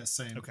 Yeah,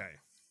 same. Okay.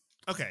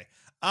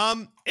 It's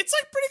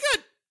like pretty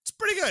good. It's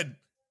pretty good.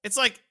 It's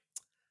like,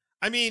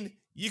 I mean,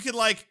 you could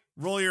like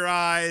roll your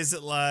eyes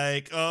at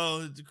like,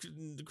 oh,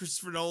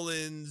 Christopher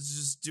Nolan's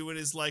just doing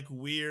his like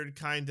weird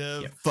kind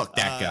of fuck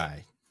that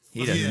guy.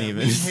 He doesn't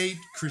even. We hate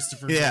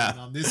Christopher Nolan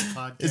on this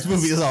podcast. His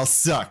movies all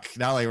suck.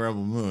 Not like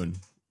Rebel Moon.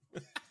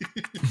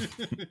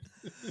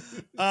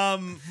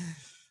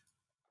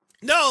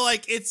 No,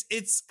 like it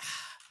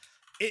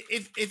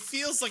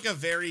feels like a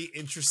very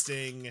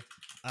interesting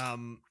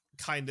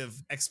kind of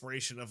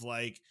exploration of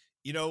like,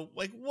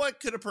 like what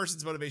could a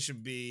person's motivation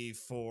be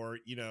for,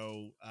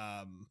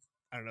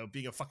 I don't know,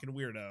 being a fucking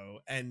weirdo.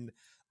 And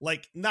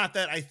like, not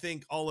that I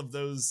think all of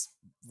those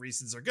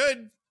reasons are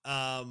good,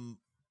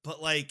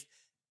 but like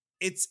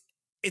it's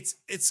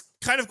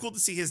kind of cool to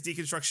see his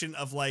deconstruction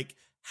of like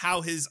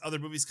how his other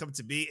movies come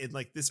to be in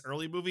like this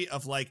early movie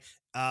of like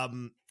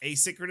nonlinear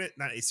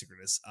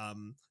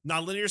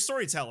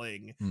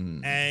storytelling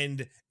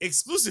and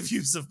exclusive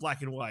use of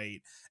black and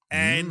white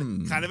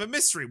and kind of a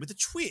mystery with a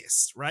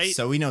twist, right?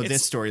 So we know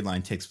this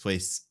storyline takes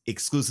place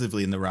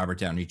exclusively in the Robert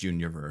Downey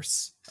Jr.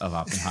 verse of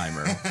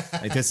Oppenheimer.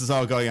 Like this is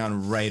all going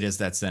on right as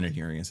that Senate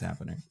hearing is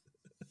happening.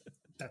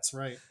 That's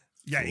right.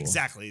 Yeah, cool.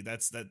 Exactly.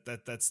 That's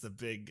the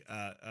big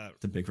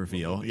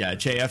reveal. Yeah,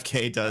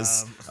 JFK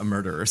does a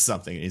murder or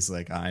something. He's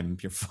like,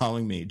 you're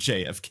following me,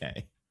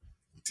 JFK.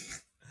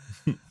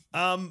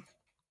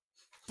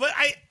 But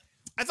I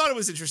thought it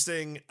was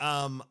interesting.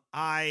 I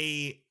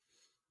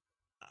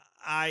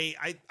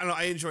don't know,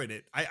 I enjoyed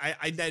it.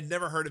 I'd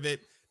never heard of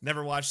it,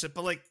 never watched it,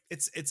 but like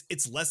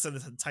it's less than a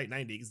tight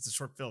 90 because it's a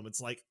short film.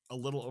 It's like a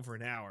little over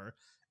an hour.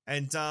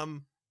 And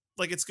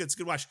like it's good. It's a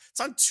good watch.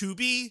 It's on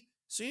Tubi.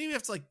 So you don't even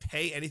have to like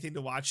pay anything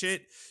to watch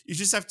it. You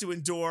just have to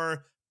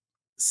endure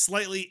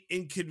slightly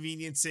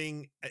inconvenience.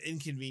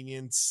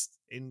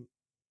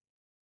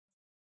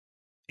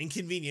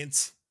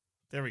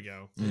 There we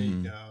go. There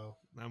you go.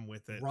 I'm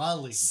with it.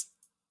 Riley.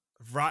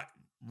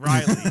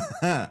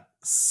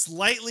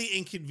 Slightly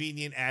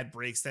inconvenient ad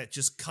breaks that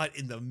just cut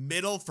in the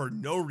middle for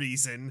no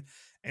reason.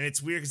 And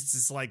it's weird because it's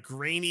this like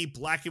grainy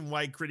black and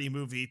white gritty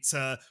movie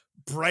to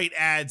bright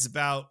ads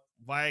about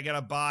why I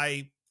gotta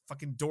buy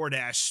fucking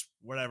DoorDash,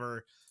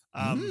 whatever.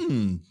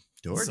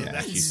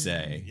 DoorDash, so you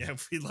say? Yeah,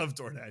 we love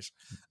DoorDash.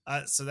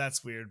 So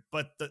that's weird.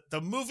 But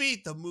the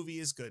movie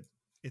is good.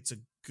 It's a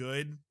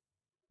good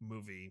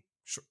movie.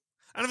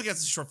 I don't think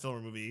that's a short film or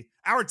movie.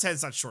 Hour 10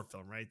 is not short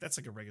film, right? That's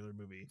like a regular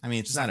movie. I mean,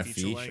 it's not a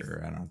feature,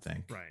 length. I don't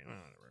think. Right.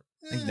 Whatever.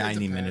 I think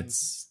 90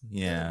 minutes.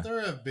 Yeah.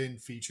 There have been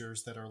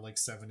features that are like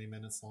 70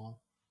 minutes long.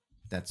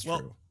 That's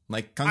true.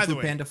 Like Kung Fu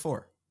Panda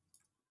 4.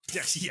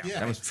 Yeah.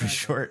 That was pretty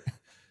short.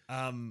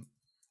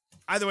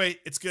 Either way,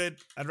 it's good.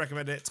 I'd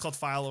recommend it. It's called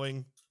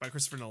Following by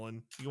Christopher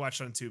Nolan. You can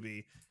watch it on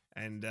Tubi.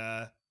 And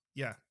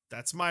yeah,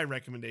 that's my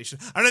recommendation.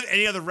 I don't have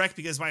any other rec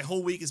because my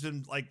whole week has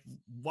been like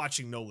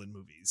watching Nolan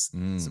movies.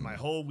 So my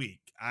whole week,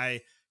 I'm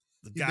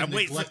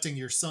neglecting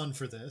your son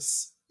for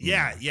this.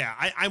 Yeah.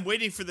 I'm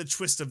waiting for the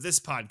twist of this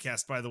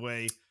podcast, by the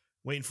way,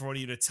 waiting for one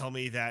of you to tell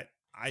me that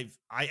I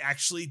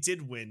actually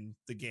did win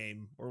the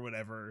game or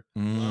whatever.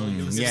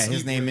 Yeah,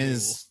 his name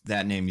is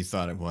that name you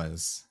thought it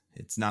was.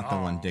 It's not the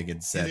one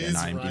Diggins said and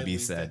IMDb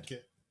said.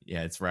 Beckett.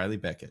 Yeah, it's Riley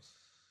Beckett.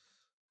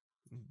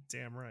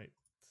 Damn right.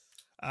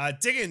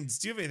 Diggins,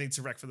 do you have anything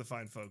to rec for the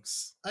fine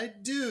folks? I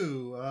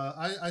do.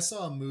 I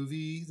saw a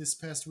movie this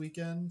past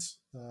weekend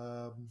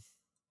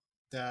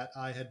that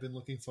I had been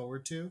looking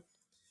forward to.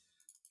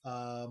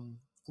 A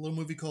little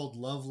movie called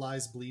Love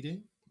Lies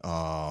Bleeding.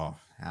 Oh,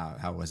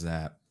 how was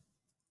that?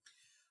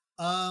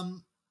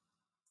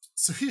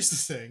 So here's the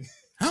thing.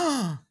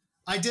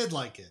 I did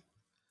like it.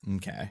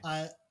 Okay.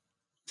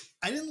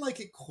 I didn't like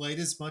it quite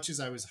as much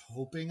as I was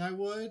hoping I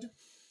would,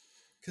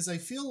 because I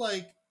feel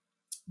like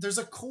there's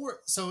a core.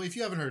 So if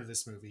you haven't heard of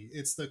this movie,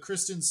 it's the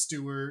Kristen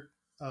Stewart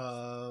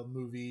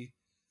movie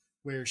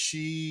where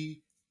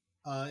she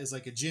is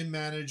like a gym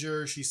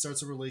manager. She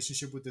starts a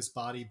relationship with this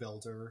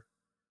bodybuilder,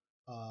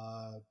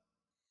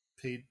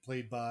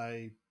 played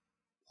by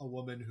a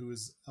woman who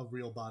is a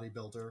real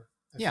bodybuilder.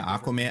 Yeah,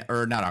 Aquaman,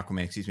 or not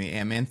Aquaman, excuse me,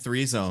 Ant-Man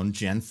 3's own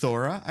Jen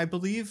Thora, I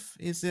believe,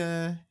 is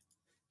that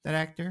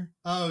actor.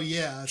 Oh,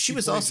 yeah. She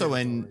was also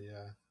in,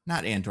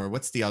 not Andor,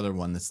 what's the other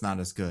one that's not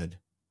as good?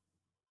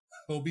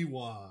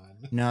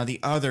 Obi-Wan. No, the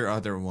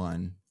other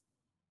one.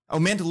 Oh,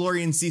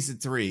 Mandalorian Season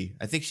 3.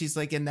 I think she's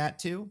like in that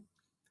too.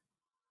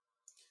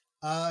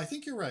 I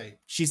think you're right.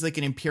 She's like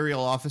an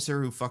Imperial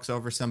officer who fucks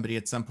over somebody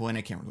at some point.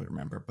 I can't really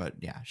remember, but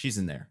yeah, she's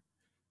in there.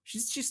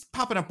 She's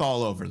popping up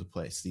all over the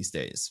place these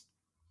days.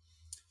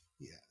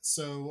 Yeah.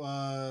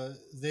 So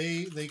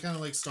they kind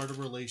of like start a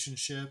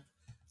relationship,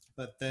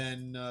 but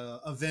then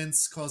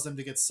events cause them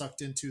to get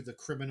sucked into the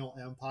criminal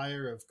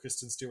empire of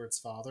Kristen Stewart's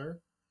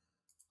father.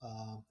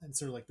 And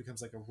sort of like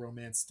becomes like a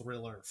romance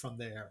thriller from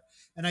there.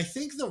 And I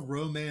think the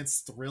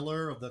romance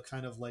thriller of the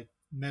kind of like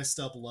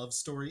messed up love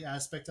story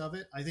aspect of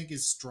it, I think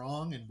is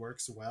strong and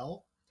works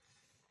well.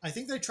 I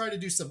think they try to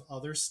do some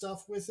other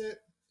stuff with it.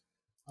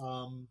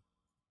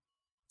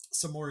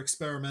 Some more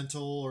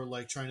experimental, or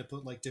like trying to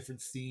put like different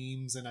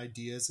themes and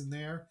ideas in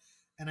there.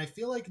 And I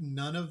feel like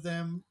none of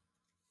them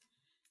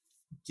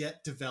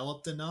get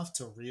developed enough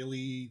to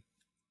really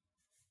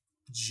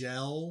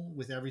gel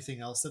with everything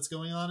else that's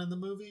going on in the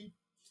movie.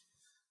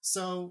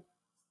 So,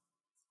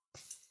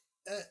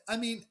 I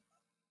mean,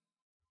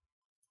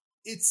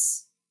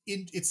 it's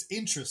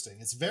interesting.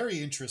 It's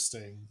very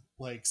interesting,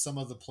 like some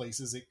of the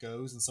places it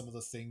goes and some of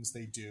the things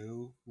they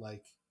do,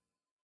 like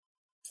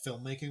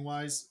filmmaking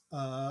wise.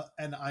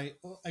 And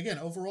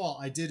overall,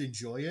 I did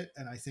enjoy it,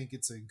 and I think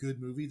it's a good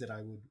movie that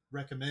I would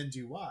recommend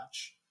you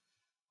watch.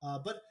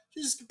 But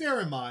just bear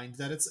in mind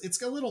that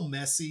it's a little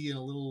messy and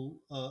a little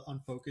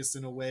unfocused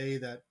in a way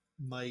that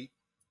might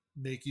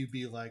make you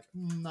be like,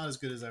 not as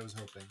good as I was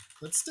hoping,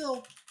 but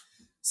still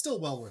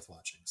well worth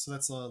watching. So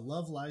that's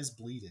Love Lies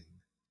Bleeding.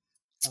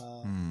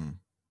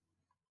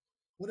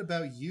 What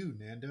about you,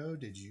 Nando?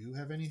 Did you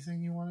have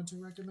anything you wanted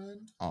to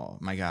recommend? Oh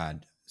my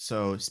God.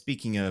 So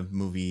speaking of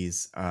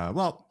movies,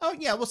 we'll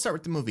start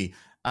with the movie.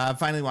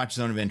 Finally watched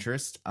Zone of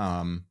Interest.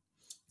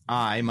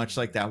 I, much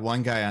like that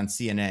one guy on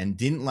CNN,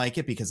 didn't like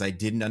it because I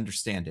didn't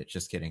understand it.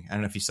 Just kidding. I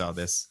don't know if you saw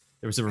this.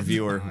 There was a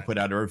reviewer who put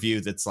out a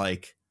review that's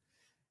like,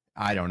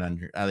 I don't know.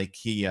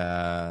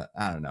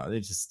 They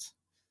just,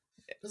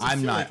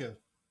 I'm not.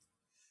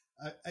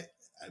 I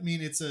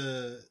mean, it's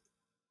an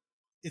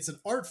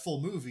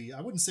artful movie.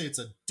 I wouldn't say it's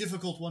a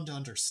difficult one to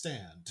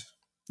understand.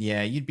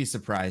 Yeah, you'd be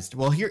surprised.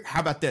 Well, here, how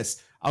about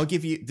this? I'll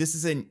give you, this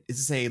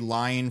is a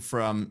line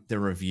from the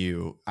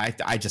review.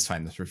 I just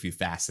find this review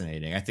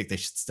fascinating. I think they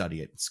should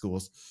study it in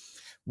schools.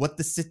 What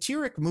the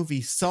satiric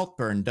movie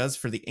Saltburn does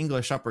for the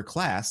English upper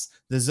class,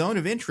 the Zone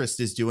of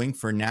Interest is doing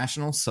for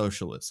National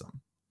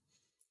Socialism.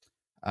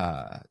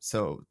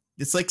 So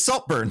it's like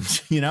Saltburn,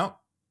 you know?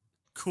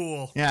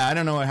 Cool. Yeah, I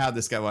don't know how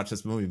this guy watched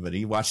this movie, but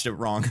he watched it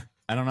wrong.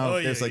 I don't know.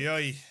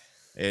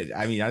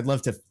 I'd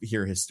love to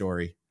hear his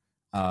story.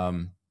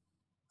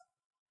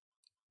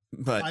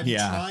 But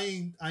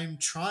I'm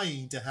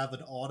trying to have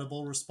an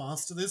audible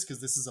response to this because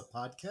this is a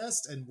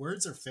podcast and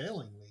words are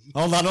failing me.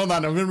 Hold on. I'm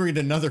going to read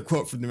another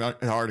quote from the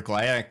article.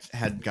 I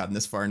hadn't gotten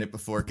this far in it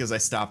before because I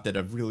stopped at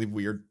a really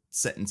weird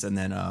sentence and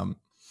then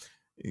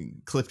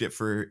clipped it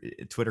for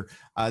Twitter.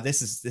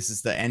 This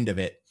is the end of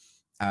it.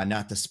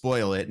 not to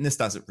spoil it, and this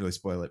doesn't really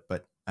spoil it,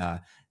 but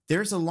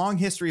there's a long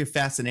history of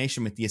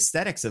fascination with the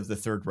aesthetics of the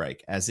Third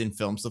Reich, as in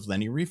films of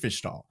Leni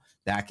Riefenstahl.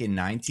 Back in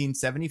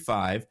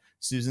 1975,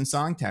 Susan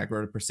Sontag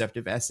wrote a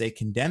perceptive essay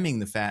condemning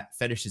the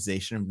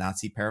fetishization of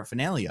Nazi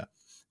paraphernalia.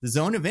 The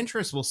zone of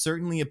interest will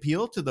certainly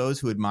appeal to those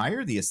who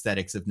admire the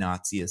aesthetics of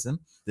Nazism,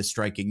 the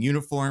striking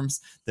uniforms,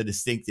 the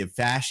distinctive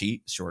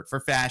fasci, short for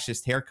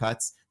fascist,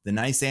 haircuts, the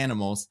nice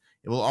animals.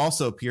 It will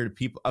also appeal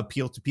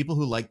to people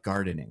who like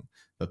gardening.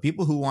 But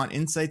people who want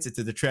insights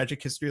into the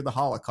tragic history of the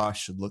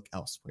Holocaust should look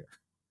elsewhere.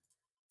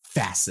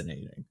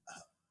 Fascinating.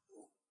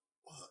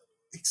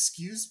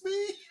 Excuse me?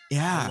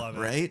 Yeah, I love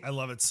it. right? I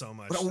love it so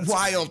much. What a That's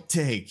wild great.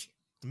 take.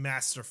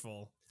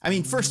 Masterful. I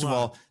mean, first of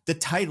all, the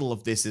title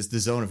of this is The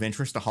Zone of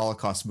Interest, a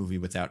Holocaust movie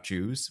without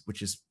Jews,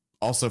 which is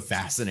also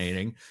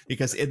fascinating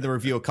because in the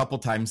review a couple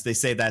times they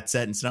say that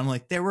sentence, and I'm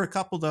like, there were a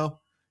couple though.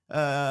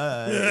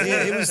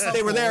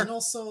 They were there. And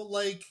also,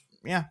 like,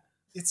 yeah,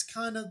 it's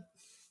kind of.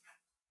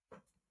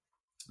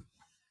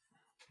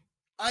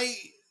 I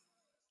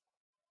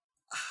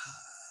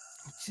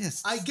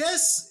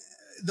guess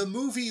the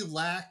movie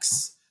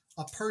lacks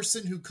a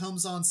person who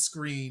comes on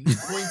screen,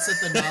 points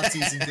at the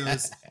Nazis and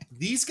goes,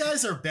 these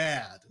guys are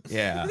bad.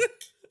 Yeah.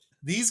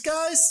 These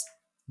guys,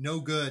 no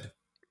good.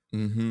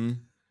 Mm-hmm.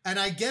 And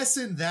I guess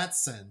in that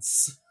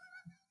sense.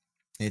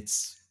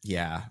 It's,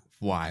 yeah,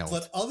 wild.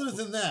 But other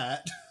than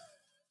that.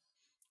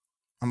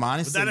 I'm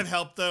honestly. Would that have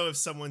helped, though, if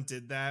someone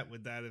did that?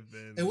 Would that have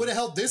been. It would have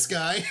helped this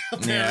guy,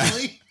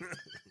 apparently. Yeah.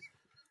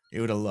 He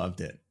would have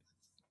loved it.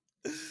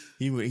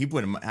 He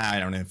wouldn't. I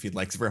don't know if he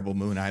likes Rebel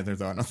Moon either,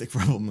 though. I don't think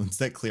Rebel Moon's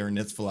that clear in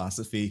its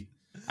philosophy.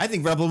 I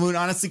think Rebel Moon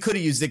honestly could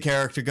have used the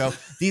character go,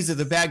 these are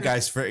the bad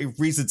guys for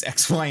reasons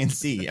X, Y, and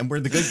Z, and we're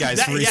the good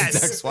guys for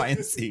reasons X, Y,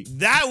 and Z.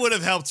 That would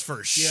have helped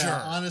for sure.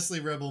 Yeah, honestly,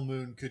 Rebel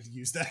Moon could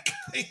use that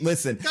guy.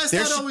 Listen, guy's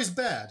not always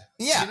bad.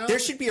 Yeah, you know? There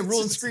should be a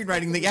rule in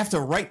screenwriting that you have to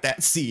write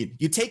that scene.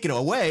 You take it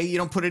away, you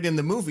don't put it in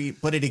the movie,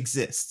 but it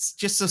exists,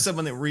 just so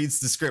someone that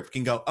reads the script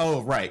can go,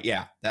 oh, right,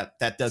 yeah,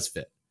 that does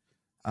fit.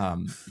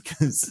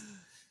 Because...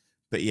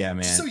 But yeah,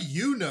 man. So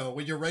you know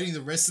when you're writing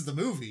the rest of the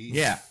movie.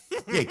 Yeah.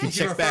 Yeah, you can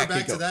check refer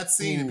back to that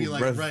scene and be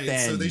like, revenge, right,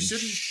 so they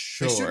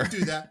shouldn't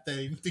do that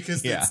thing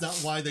because that's not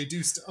why they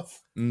do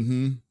stuff.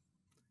 Mm-hmm.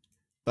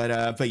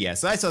 But yeah,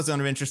 so I saw Zone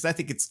of Interest. I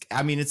think it's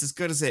as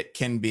good as it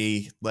can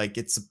be. Like,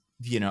 it's, a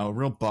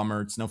real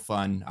bummer. It's no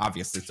fun.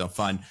 Obviously, it's no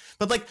fun.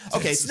 But like,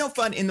 okay, it's no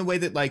fun in the way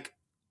that, like,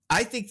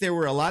 I think there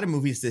were a lot of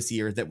movies this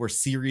year that were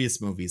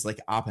serious movies, like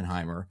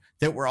Oppenheimer,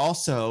 that were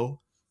also,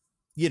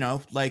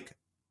 like,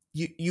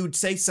 you'd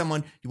say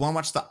someone, you want to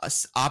watch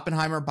the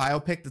Oppenheimer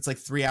biopic that's like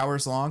 3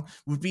 hours long,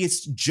 would be a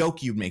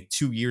joke you'd make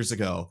 2 years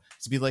ago.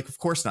 To be like, of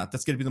course not.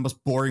 That's going to be the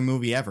most boring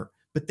movie ever.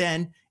 But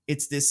then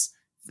it's this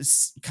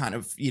kind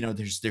of,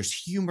 there's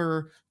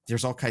humor.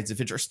 There's all kinds of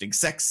interesting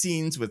sex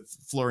scenes with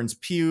Florence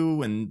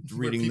Pugh and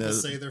reading people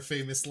say their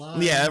famous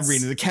lines. Yeah,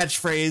 reading the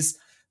catchphrase.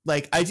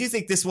 Like, I do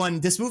think this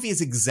movie is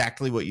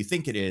exactly what you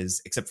think it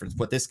is, except for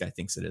what this guy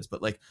thinks it is,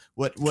 but like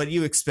what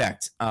you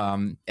expect.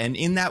 And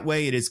in that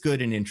way, it is good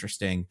and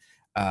interesting.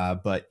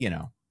 But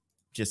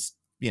just,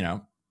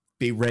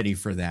 be ready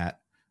for that.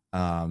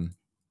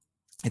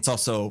 It's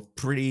also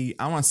pretty,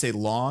 I don't want to say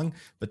long,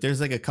 but there's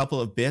like a couple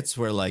of bits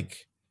where,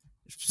 like,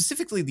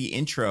 specifically the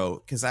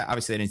intro, because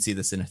obviously I didn't see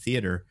this in a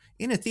theater.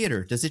 In a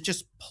theater, does it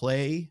just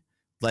play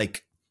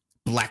like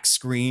black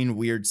screen,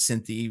 weird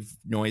synthy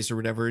noise or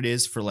whatever it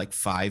is for like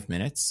 5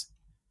 minutes?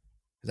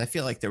 Because I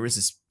feel like there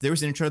was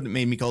an intro that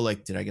made me go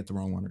like, did I get the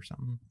wrong one or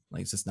something?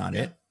 Like, is this not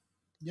it?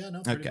 Yeah,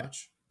 no, pretty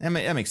much. That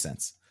makes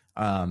sense.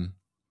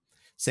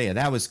 So yeah,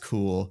 that was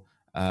cool.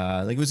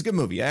 Like, it was a good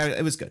movie.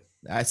 It was good.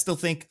 I still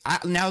think,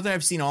 now that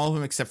I've seen all of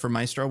them except for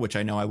Maestro, which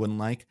I know I wouldn't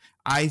like,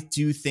 I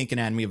do think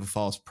Anatomy of a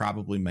Fall is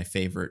probably my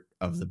favorite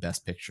of the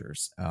best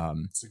pictures.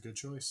 It's a good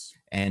choice.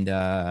 And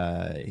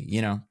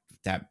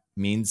that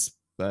means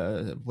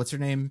what's her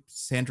name?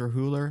 Sandra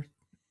Hüller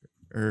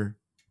or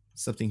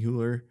something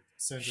Hüller.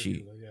 Sandra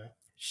Hüller, yeah.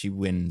 She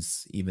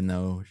wins, even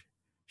though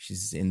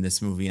she's in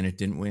this movie and it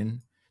didn't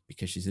win,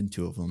 because she's in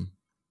 2 of them,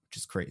 which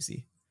is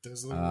crazy.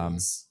 Those are the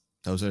rules.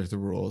 Those are the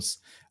rules.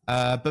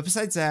 But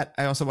besides that,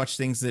 I also watch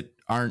things that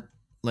aren't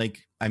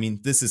like,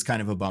 this is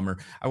kind of a bummer.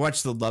 I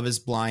watched the Love is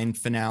Blind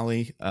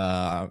finale.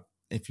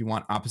 If you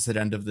want opposite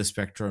end of the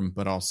spectrum,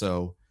 but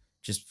also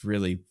just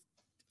really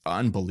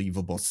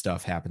unbelievable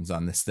stuff happens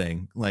on this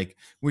thing. Like,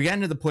 we're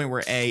getting to the point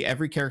where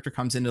every character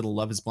comes into the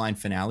Love is Blind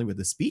finale with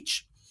a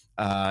speech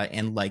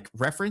and like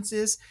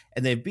references,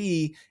 and then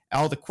B,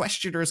 all the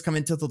questioners come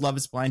into the Love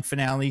is Blind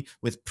finale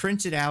with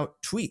printed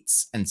out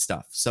tweets and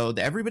stuff. So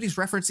everybody's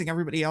referencing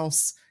everybody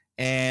else,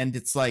 and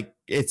it's like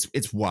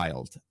it's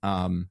wild.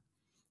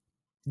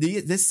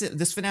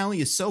 This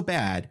finale is so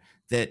bad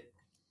that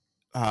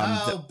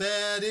how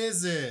bad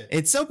is it?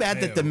 It's so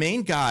bad that the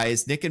main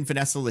guys, Nick and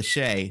Vanessa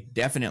Lachey,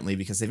 definitely,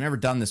 because they've never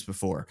done this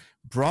before,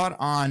 brought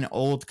on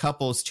old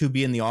couples to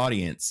be in the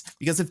audience.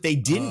 Because if they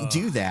didn't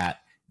do that,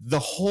 the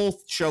whole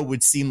show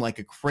would seem like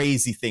a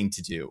crazy thing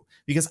to do,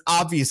 because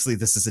obviously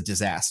this is a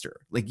disaster.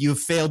 Like, you have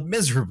failed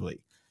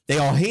miserably. they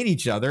all hate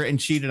each other and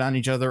cheated on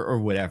each other or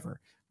whatever.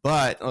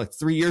 But like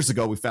 3 years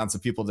ago, we found some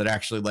people that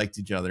actually liked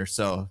each other.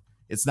 So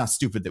it's not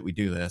stupid that we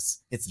do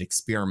this. It's an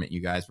experiment,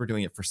 you guys. We're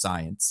doing it for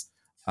science.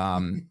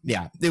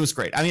 Yeah, it was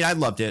great. I mean, I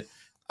loved it.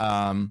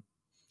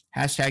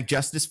 Hashtag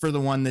justice for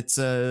the one that's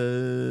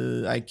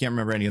I can't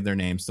remember any of their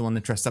names. The one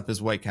that dressed up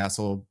as White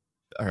Castle,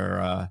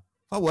 or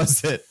what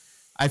was it?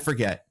 I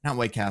forget. Not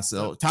White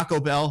Castle. Taco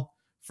Bell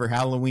for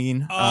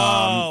Halloween.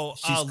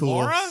 She's cool.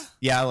 Laura?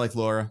 Yeah, I like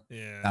Laura.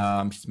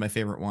 Yeah. She's my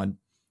favorite one.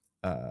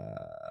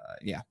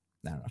 Yeah,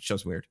 I don't know.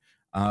 Show's weird.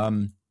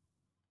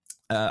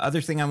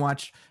 Other thing I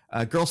watched,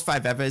 Girls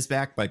 5 Eva is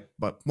back, but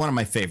one of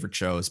my favorite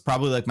shows,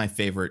 probably like my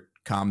favorite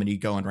comedy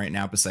going right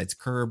now besides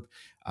Curb.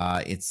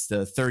 It's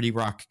the 30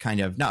 Rock kind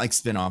of, not like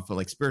spinoff, but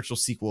like spiritual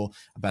sequel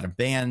about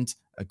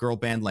a girl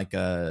band like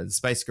the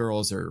Spice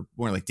Girls, or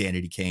more like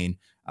Danity Kane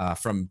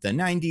from the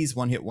 90s,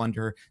 one hit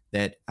wonder,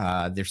 that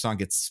their song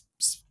gets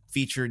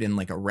featured in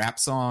like a rap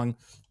song.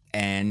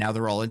 And now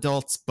they're all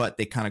adults, but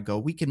they kind of go,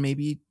 we can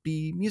maybe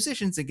be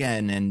musicians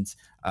again. And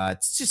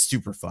it's just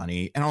super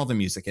funny. And all the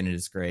music in it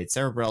is great.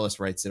 Sarah Bareilles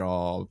writes it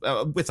all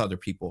with other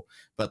people.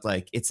 But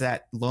like, it's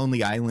that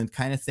Lonely Island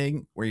kind of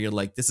thing where you're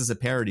like, this is a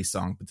parody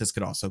song, but this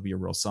could also be a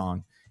real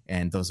song.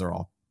 And those are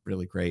all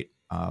really great.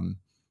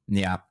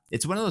 Yeah,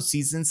 it's one of those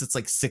seasons that's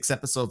like 6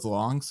 episodes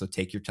long. So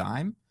take your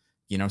time,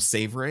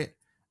 savor it.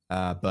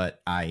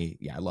 But I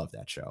love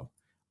that show.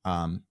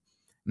 And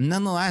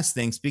then the last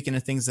thing, speaking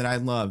of things that I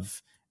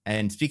love,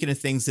 and speaking of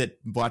things that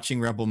watching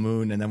Rebel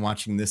Moon and then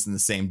watching this in the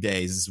same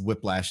day is as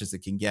whiplash as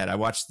it can get, I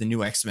watched the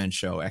new X-Men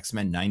show,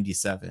 X-Men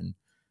 97,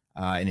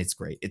 and it's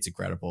great. It's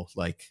incredible.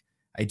 Like,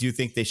 I do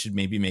think they should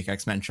maybe make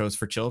X-Men shows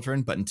for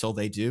children, but until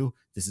they do,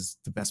 this is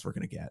the best we're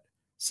going to get.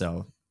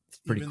 So it's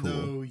pretty cool.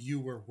 Even though you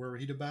were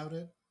worried about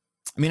it?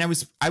 I mean,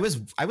 I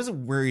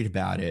wasn't worried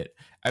about it.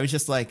 I was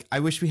just like,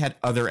 I wish we had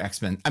other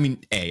X-Men. I mean,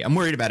 I'm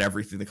worried about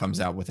everything that comes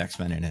out with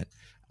X-Men in it,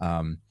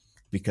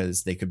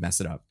 because they could mess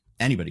it up.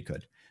 Anybody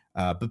could.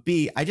 But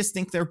B, I just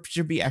think there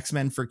should be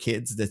X-Men for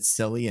kids that's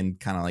silly and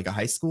kind of like a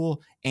high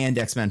school, and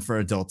X-Men for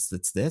adults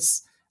that's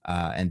this.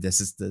 And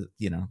this is the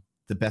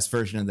best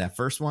version of that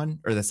first one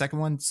or the second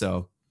one.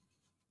 So,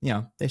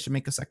 they should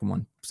make a second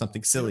one,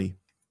 something silly.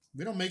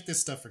 We don't make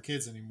this stuff for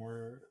kids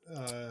anymore,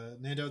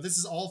 Nando. This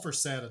is all for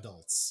sad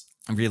adults.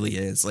 It really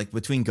is. Like,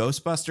 between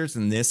Ghostbusters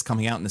and this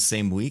coming out in the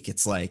same week,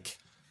 it's like,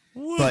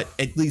 but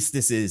at least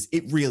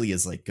it really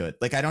is like good.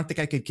 Like, I don't think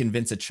I could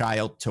convince a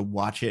child to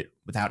watch it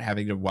without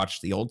having to watch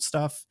the old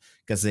stuff,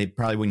 because they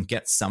probably wouldn't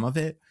get some of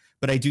it.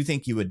 But I do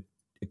think a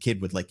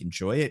kid would like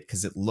enjoy it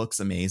because it looks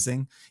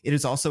amazing. It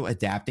is also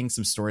adapting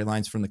some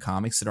storylines from the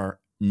comics that are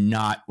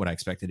not what I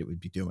expected it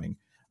would be doing.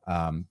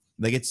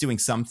 Like, it's doing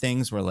some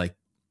things where like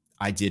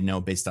I did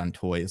know based on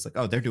toys, like,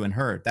 oh, they're doing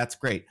her. That's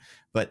great.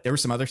 But there were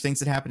some other things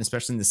that happened,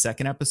 especially in the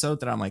second episode,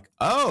 that I'm like,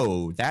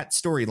 oh, that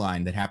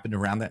storyline that happened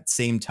around that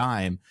same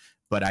time,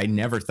 but I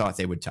never thought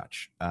they would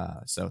touch.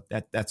 So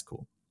that's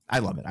cool. I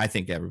love it. I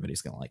think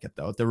everybody's going to like it,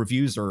 though. The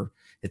reviews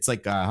it's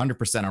like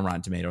 100% on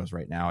Rotten Tomatoes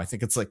right now. I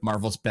think it's like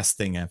Marvel's best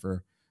thing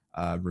ever,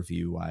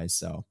 review wise.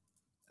 So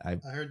I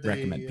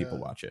recommend people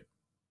watch it.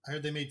 I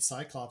heard they made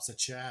Cyclops a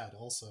Chad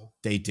also.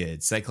 They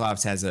did.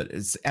 Cyclops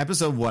it's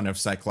episode 1 of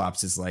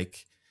Cyclops is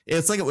like,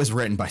 it's like it was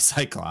written by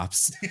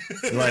Cyclops.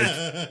 Like,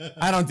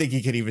 I don't think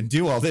he could even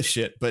do all this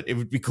shit, but it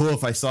would be cool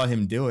if I saw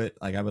him do it.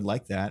 Like, I would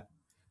like that.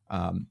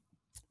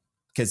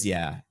 Because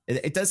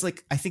it does,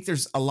 like, I think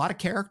there's a lot of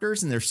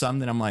characters, and there's some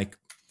that I'm like,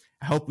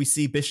 I hope we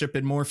see Bishop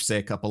and Morph say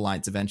a couple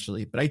lines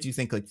eventually. But I do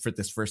think, like, for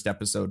this first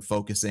episode,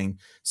 focusing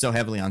so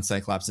heavily on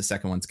Cyclops, the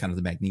second one's kind of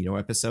the Magneto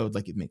episode.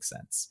 Like, it makes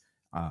sense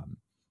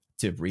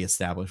to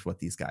reestablish what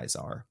these guys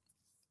are.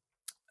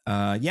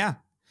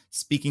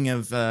 Speaking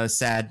of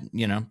sad,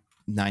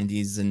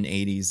 90s and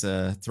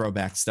 80s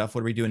throwback stuff,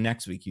 what are we doing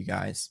next week, you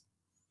guys?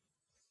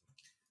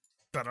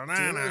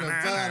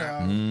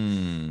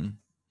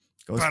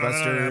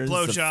 Ghostbusters,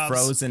 the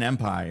Frozen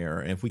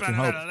Empire, if we can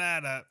hope.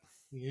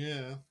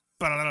 Yeah.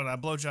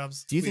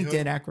 Blowjobs. Do you think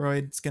Dan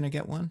Aykroyd's gonna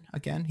get one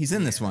again? He's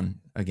in this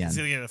one again. He's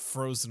gonna get a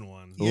Frozen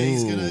one. Yeah,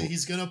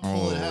 he's gonna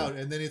pull it out,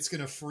 and then it's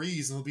gonna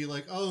freeze, and he'll be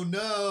like, "Oh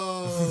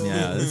no!"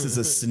 Yeah, this is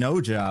a snow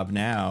job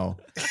now.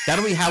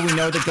 That'll be how we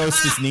know the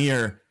ghost is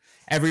near.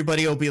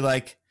 Everybody will be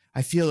like,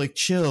 "I feel like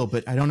chill,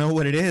 but I don't know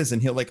what it is,"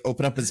 and he'll like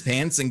open up his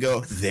pants and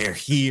go, "They're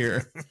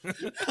here."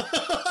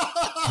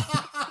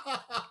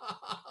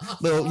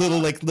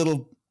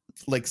 little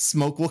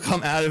smoke will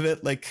come out of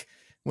it, like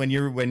when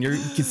you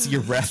can see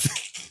your breath.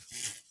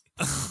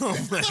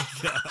 Oh my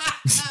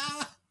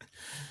god.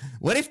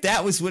 What if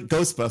that was what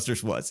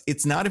Ghostbusters was?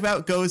 It's not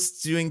about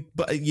ghosts doing,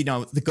 but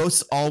the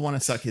ghosts all want to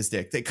suck his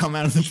dick. They come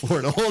out of the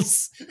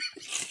portals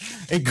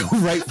and go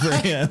right for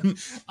him.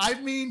 I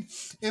mean,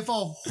 if a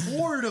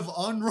horde of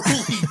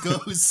unruly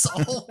ghosts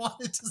all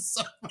wanted to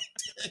suck my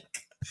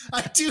dick,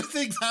 I do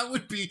think that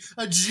would be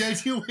a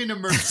genuine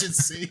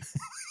emergency.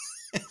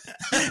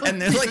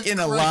 And they're like in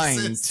a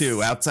line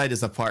too outside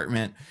his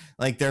apartment,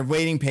 like they're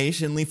waiting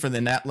patiently for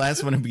the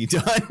last one to be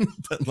done,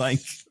 but like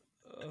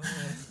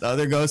the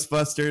other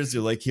Ghostbusters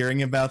are like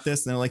hearing about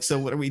this, and they're like, so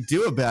what do we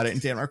do about it?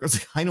 And Dan Marco's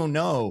like, I don't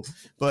know,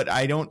 but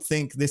I don't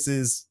think this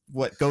is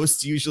what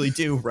ghosts usually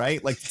do,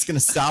 right? Like, it's going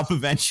to stop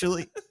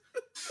eventually.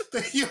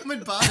 The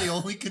human body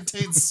only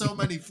contains so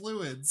many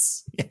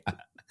fluids.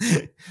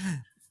 Yeah.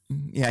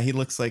 Yeah, he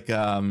looks like,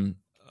 yeah,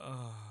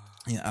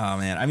 oh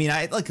man. I mean,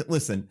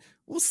 listen,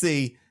 we'll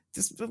see.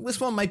 This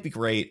one might be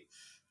great.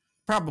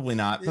 Probably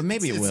not, but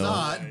maybe it will. It's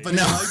not, but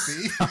no, it might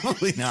be.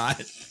 Probably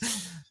not.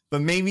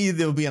 But maybe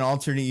there'll be an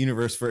alternate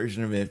universe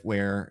version of it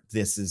where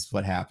this is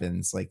what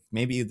happens. Like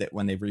maybe that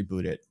when they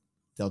reboot it,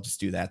 they'll just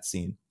do that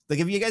scene. Like,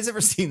 have you guys ever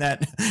seen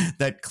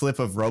that clip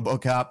of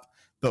RoboCop,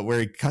 but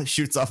where he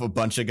shoots off a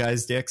bunch of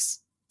guys' dicks?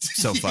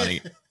 So funny.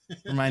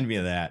 Remind me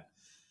of that.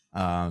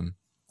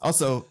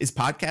 Also, is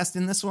podcast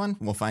in this one?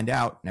 We'll find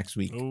out next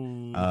week.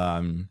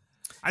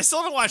 I still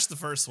haven't watched the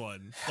first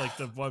one. Like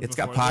the one it's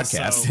got before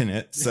podcast in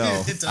it, so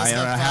it I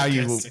don't know how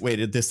you podcasting.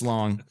 waited this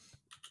long.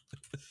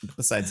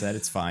 Besides that,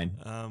 it's fine.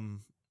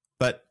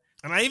 But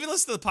and I even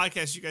listened to the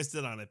podcast you guys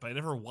did on it, but I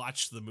never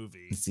watched the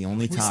movie. it's the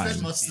only We time.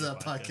 spent most of that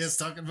podcast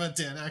talking about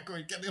Dan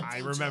Aykroyd getting a blowjob. I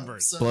remember.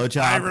 So.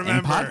 Blowjob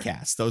and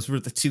podcast. Those were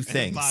the two And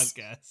things.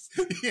 podcast.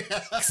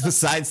 Yeah.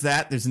 Besides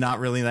that, there's not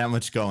really that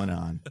much going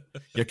on.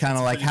 You're kind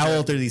of like, pretty how bad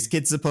old are movie. these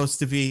kids supposed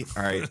to be?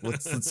 All right,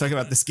 let's talk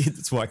about this kid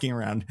that's walking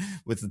around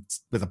with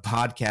a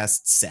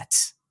podcast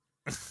set.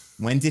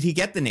 When did he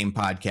get the name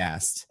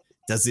podcast?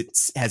 Has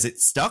it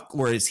stuck,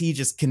 or is he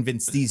just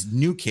convinced these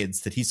new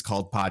kids that he's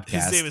called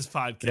podcast? His name is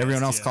podcast. But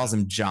everyone else calls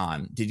him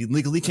John. Did he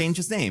legally change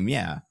his name?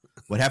 Yeah.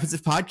 What happens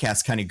if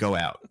podcasts kind of go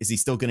out? Is he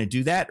still going to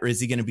do that, or is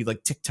he going to be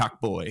like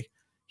TikTok boy?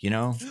 You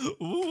know?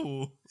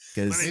 Ooh.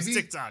 Because My name's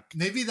TikTok.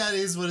 Maybe that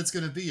is what it's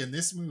going to be in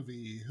this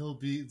movie. They'll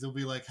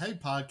be like, "Hey,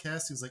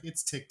 podcast." He's like,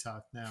 "It's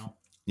TikTok now."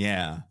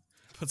 yeah.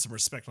 Put some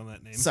respect on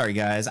that name. Sorry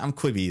guys, I'm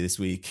Quibi this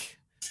week,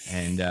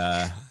 and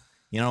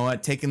you know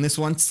what? Taking this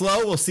one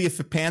slow. We'll see if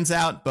it pans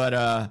out, but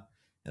at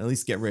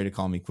least get ready to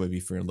call me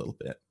Quibi for a little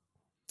bit.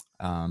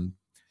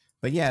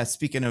 But yeah,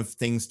 speaking of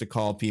things to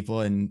call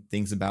people and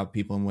things about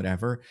people and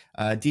whatever,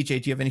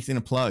 DJ, do you have anything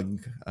to plug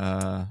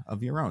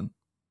of your own?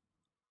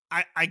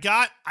 I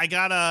got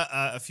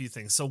a few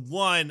things. So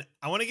one,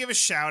 I want to give a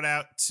shout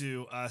out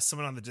to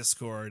someone on the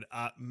Discord,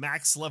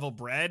 Max Level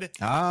Bread.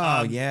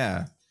 Oh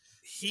yeah,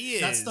 he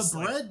is. That's the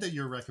bread that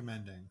you're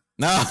recommending.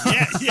 no,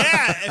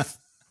 yeah.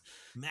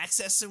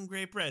 Max has some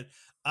great bread.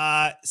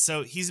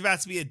 So he's about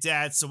to be a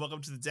dad. So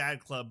welcome to the Dad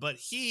Club. But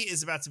he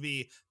is about to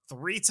be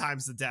 3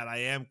 times the dad I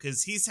am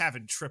because he's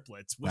having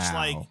triplets, which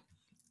like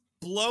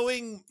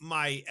blowing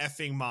my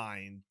effing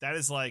mind. That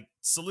is like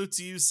salute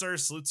to you, sir.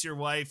 Salute to your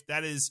wife.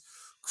 That is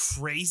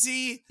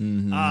crazy.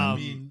 Mhm. I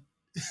mean,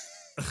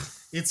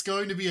 it's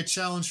going to be a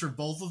challenge for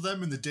both of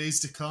them in the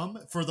days to come.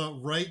 For the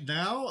right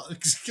now,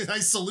 I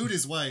salute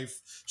his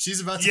wife.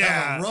 She's about to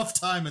have a rough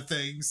time of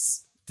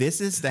things.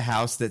 This is the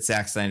house that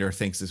Zack Snyder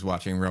thinks is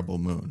watching Rebel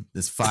Moon.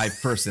 This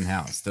 5-person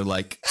house. They're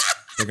like,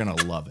 they're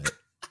gonna love it.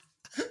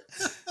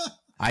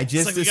 I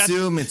just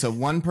assume it's a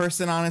 1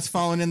 person on his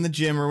phone in the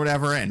gym or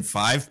whatever, and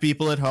 5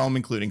 people at home,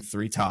 including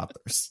 3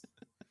 toddlers.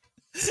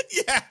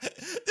 Yeah,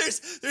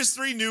 there's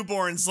 3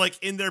 newborns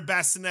like in their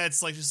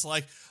bassinets, like just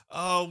like,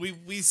 oh,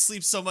 we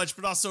sleep so much,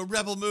 but also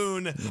Rebel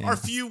Moon. Yeah. Our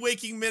few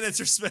waking minutes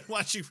are spent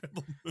watching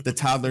Rebel Moon. The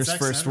toddler's Zack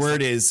first Snyder's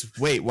word is,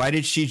 wait, why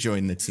did she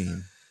join the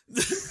team?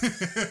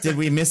 Did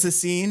we miss a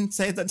scene?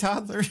 Say the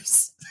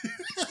toddlers.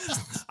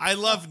 I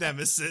love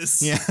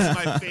Nemesis. Yeah. It's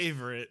my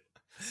favorite.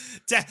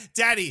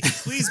 Daddy,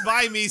 please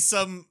buy me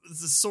some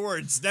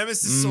swords,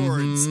 Nemesis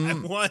swords. I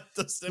want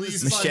those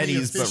Nemesis Please buy me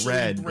Machetes, but officially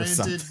red or branded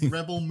something.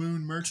 Rebel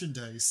Moon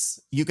merchandise.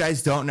 You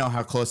guys don't know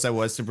how close I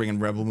was to bringing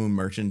Rebel Moon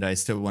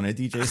merchandise to one of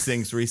DJ's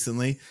things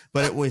recently,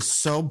 but it was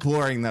so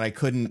boring that I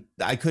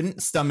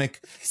couldn't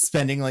stomach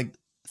spending like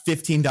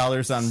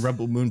 $15 on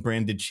Rebel Moon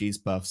branded cheese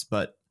puffs,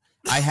 but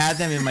I had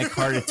them in my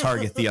cart at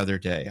Target the other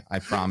day, I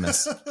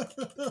promise.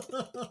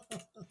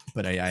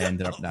 But I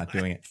ended up not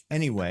doing it.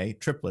 Anyway,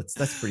 triplets,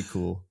 that's pretty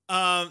cool.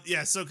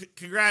 Yeah, so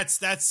congrats.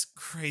 That's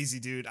crazy,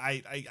 dude.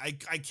 I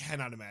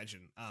cannot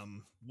imagine.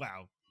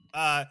 Wow.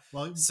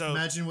 Well, so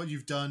imagine what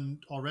you've done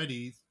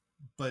already,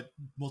 but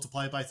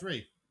multiply it by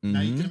 3.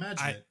 Now you can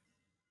imagine it.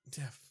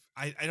 Yeah,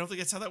 I don't think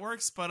that's how that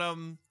works, but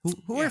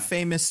Who are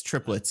famous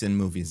triplets in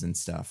movies and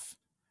stuff?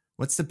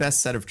 What's the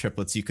best set of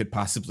triplets you could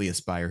possibly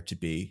aspire to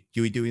be?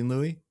 Huey, Dewey, and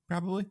Louie?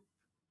 Probably.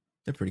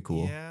 They're pretty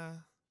cool. Yeah.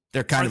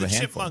 They're kind of the a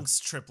handful.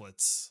 Chipmunks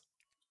triplets.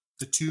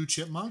 The 2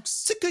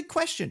 chipmunks? It's a good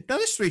question. No,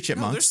 there's 3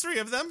 chipmunks. No, there's 3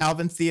 of them.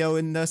 Alvin, Theo,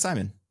 and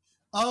Simon.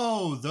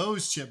 Oh,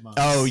 those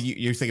chipmunks. Oh,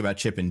 you're thinking about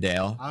Chip and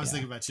Dale. I was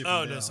thinking about Chip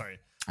Oh, and Dale. no, sorry.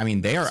 I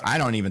mean, they are. I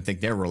don't even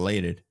think they're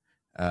related.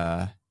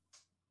 Yeah,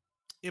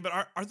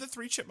 but are the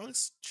 3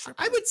 chipmunks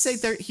triplets? I would say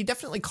he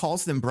definitely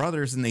calls them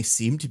brothers, and they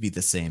seem to be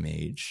the same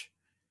age.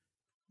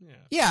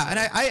 Yeah, and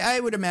I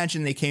would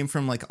imagine they came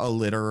from like a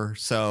litter.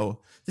 So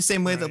the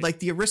same way that like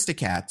the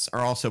Aristocats are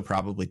also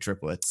probably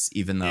triplets,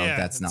 even though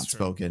that's not true.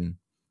 Spoken.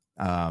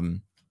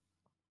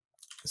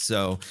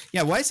 So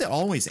yeah, why is it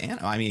always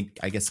I mean,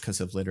 I guess because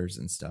of litters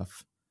and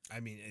stuff. I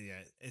mean, yeah,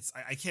 it's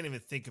I can't even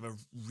think of a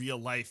real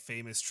life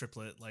famous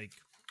triplet like.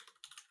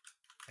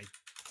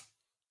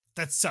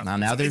 That's tough.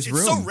 Now there's it's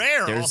room. so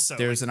rare.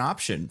 There's an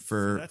option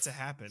for that to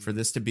happen for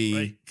this to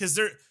be because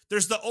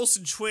there's the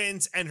Olsen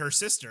twins and her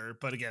sister,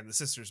 but again, the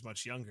sister's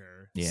much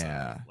younger.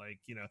 Yeah, so,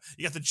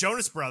 you got the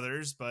Jonas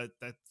Brothers, but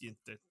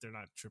they're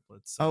not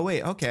triplets. So. Oh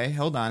wait, okay,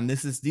 hold on.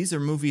 These are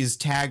movies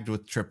tagged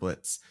with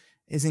triplets.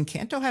 Is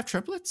Encanto have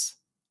triplets?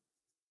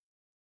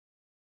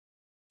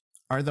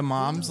 Are the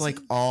moms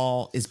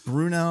is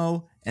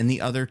Bruno and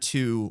the other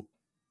two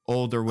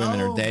older women,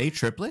 are they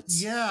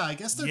triplets? Yeah, I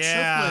guess they're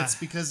triplets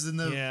because in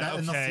the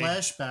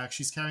flashback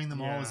she's carrying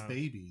them all as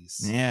babies.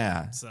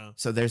 Yeah.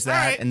 So there's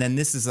that, right. And then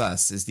This Is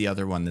Us is the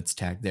other one that's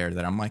tagged there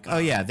that I'm like, oh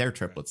yeah, they're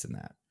triplets in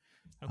that.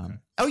 Okay.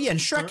 Oh yeah, and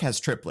Shrek has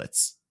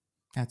triplets.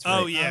 That's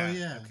right. Oh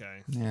yeah.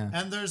 Okay. Yeah.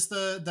 And there's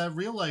those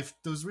real life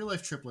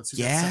triplets who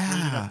get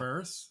separated at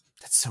birth.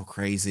 That's so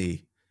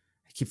crazy.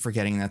 I keep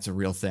forgetting that's a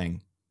real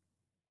thing.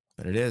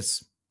 But it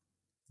is.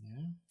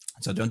 Yeah.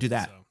 So don't do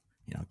that.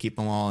 Keep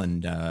them all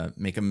and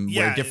make them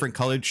wear different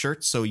colored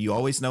shirts so you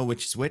always know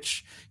which is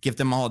which. Give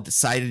them all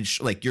decided,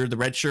 like you're the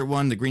red shirt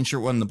one, the green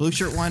shirt one, the blue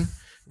shirt one.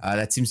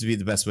 That seems to be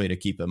the best way to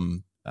keep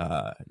them,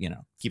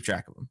 keep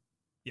track of them.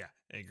 Yeah,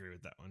 I agree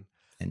with that one.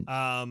 And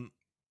all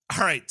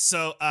right.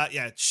 So,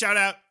 shout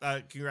out,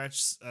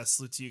 congrats,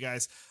 salute to you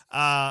guys.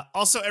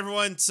 Also,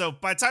 everyone. So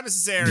by the time this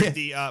is aired,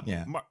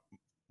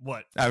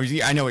 what?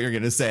 I know what you're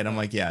going to say. And I'm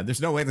like,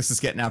 there's no way this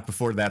is getting out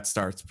before that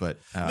starts, but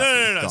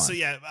no. So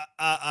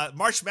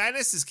March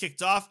Madness is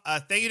kicked off.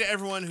 Thank you to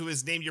everyone who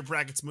has named your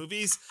brackets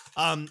movies.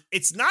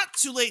 It's not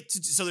too late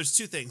so there's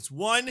two things.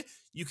 One,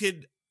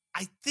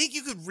 I think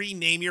you could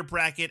rename your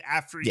bracket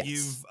after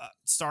you've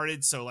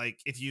started. So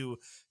like if you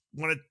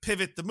want to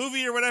pivot the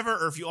movie or whatever,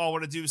 or if you all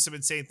want to do some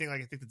insane thing,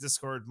 like I think the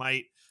Discord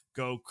might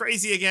go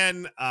crazy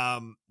again,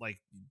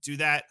 do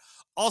that.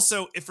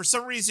 Also, if for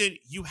some reason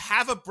you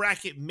have a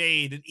bracket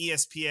made in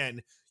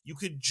ESPN, you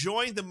could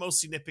join the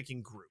Mostly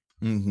Nitpicking group.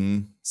 Mm-hmm.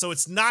 So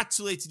it's not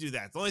too late to do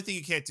that. The only thing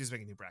you can't do is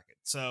make a new bracket.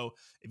 So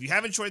if you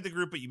haven't joined the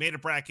group, but you made a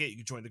bracket, you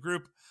can join the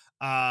group,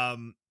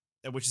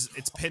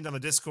 it's pinned on the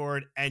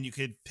Discord, and you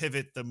could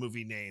pivot the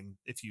movie name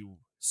if you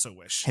so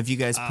wish. Have you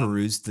guys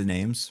perused the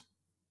names?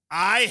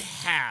 I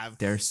have.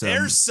 There's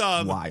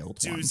some wild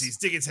doozies. Ones.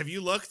 Diggins, have you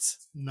looked?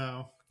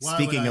 No.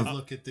 Why would I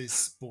look at these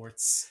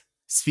sports?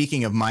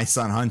 Speaking of My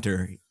Son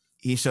Hunter,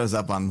 he shows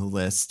up on the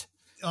list.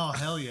 Oh,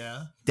 hell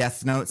yeah.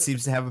 Death Note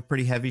seems to have a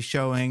pretty heavy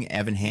showing.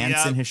 Evan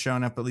Hansen has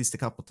shown up at least a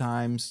couple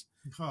times.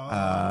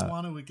 I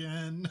want to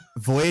again.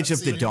 Voyage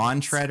of the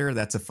Dawn Treader,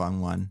 that's a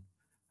fun one.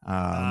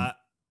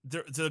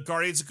 The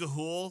Guardians of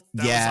Gahul,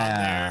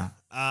 that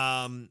was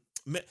on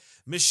there.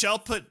 Michelle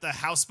put the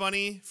House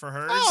Bunny for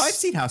hers. Oh, I've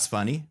seen House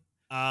Bunny.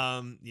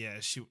 I've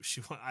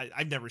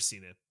never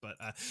seen it, but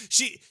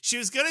she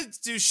was gonna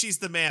do She's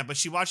the Man, but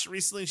she watched it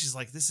recently and she's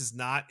like, this is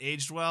not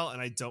aged well,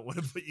 and I don't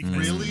want to put you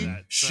guys really in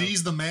that, so.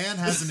 She's the Man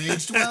hasn't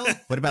aged well.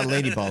 What about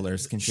Lady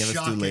Ballers? Can she have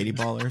us do Lady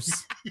Ballers?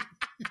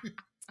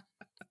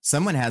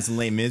 Someone has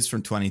Les Mis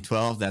from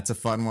 2012. That's a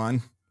fun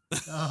one.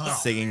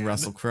 Singing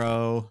Russell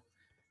Crowe.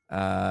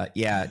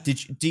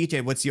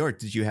 DJ, what's yours?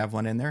 Did you have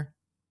one in there?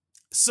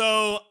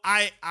 So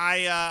I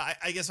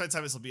guess by the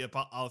time this will be up,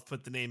 I'll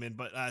put the name in.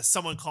 But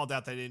someone called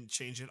out that I didn't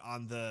change it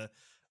on the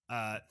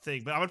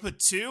thing. But I'm gonna put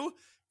two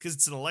because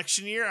it's an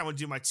election year. I'm gonna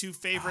do my two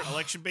favorite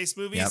election-based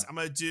movies. Yep. I'm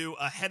gonna do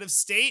Head of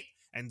State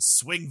and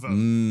Swing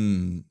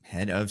Vote.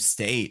 Head of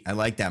State. I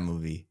like that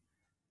movie.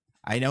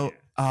 I know. Yeah.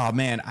 Oh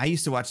man, I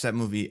used to watch that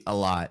movie a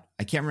lot.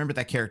 I can't remember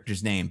that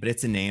character's name, but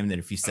it's a name that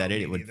if you said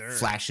it would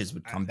flashes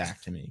would come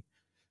back to me.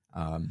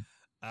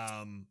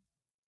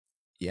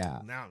 Yeah.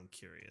 Now I'm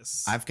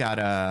curious. I've got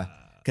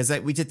because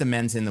we did the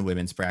men's and the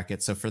women's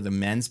bracket. So for the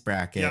men's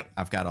bracket,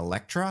 I've got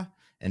Elektra,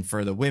 and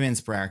for the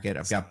women's bracket,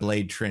 I've got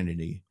Blade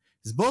Trinity.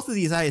 Because both of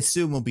these, I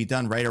assume, will be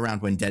done right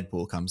around when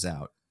Deadpool comes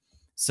out.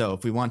 So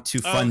if we want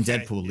two fun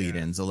Deadpool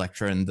lead-ins,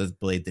 Elektra and the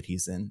Blade that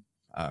he's in,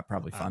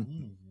 probably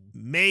fun.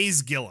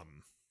 Maze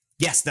Gillum.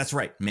 Yes, that's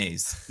right,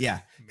 Maze.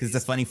 Yeah, because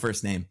it's a funny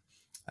first name.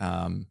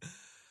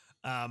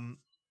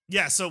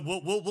 Yeah, so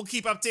we'll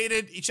keep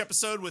updated each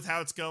episode with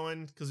how it's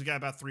going because we got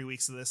about 3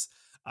 weeks of this.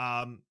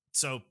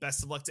 So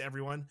best of luck to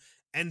everyone.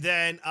 And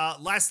then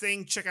last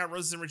thing, check out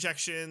Roses and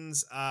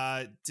Rejections.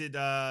 Did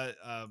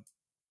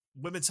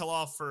Women Tell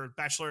All for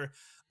Bachelor.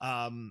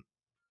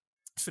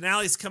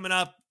 Finale's coming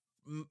up.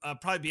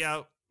 Probably be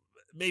out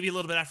maybe a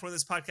little bit after when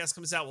this podcast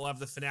comes out. We'll have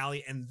the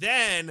finale, and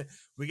then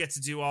we get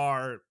to do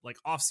our like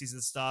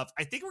off-season stuff.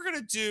 I think we're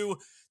gonna do.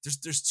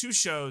 There's two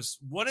shows.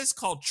 One is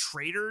called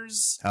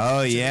Traitors.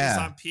 Oh yeah,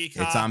 it's on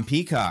Peacock. It's on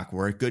Peacock,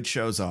 where good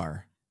shows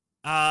are.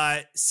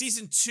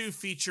 Season 2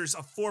 features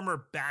a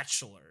former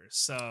bachelor,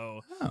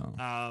 so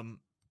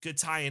good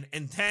tie-in.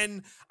 And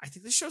then I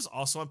think this show's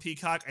also on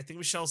Peacock. I think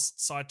Michelle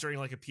saw it during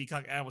like a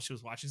Peacock ad while she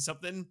was watching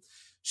something.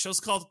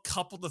 Show's called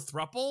Couple to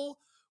Thruple,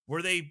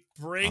 where they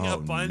bring a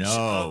bunch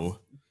of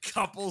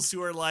couples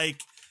who are like,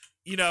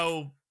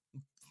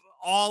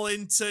 all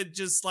into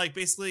just like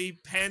basically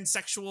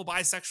pansexual,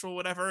 bisexual,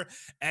 whatever,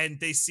 and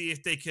they see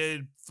if they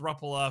could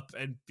throuple up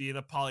and be in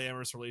a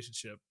polyamorous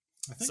relationship.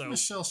 I think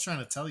Michelle's trying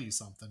to tell you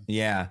something.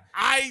 Yeah.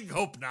 I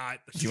hope not.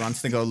 She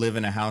wants to go live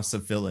in a house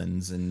of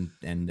villains and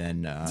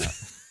then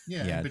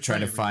try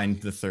to find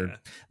the third.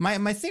 Yeah.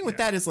 My thing with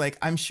that is like,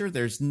 I'm sure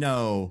there's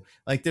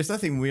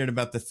nothing weird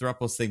about the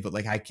thruples thing, but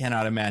like I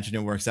cannot imagine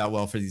it works out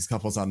well for these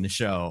couples on the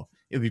show.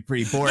 It would be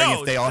pretty boring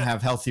if they all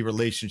have healthy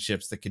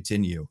relationships that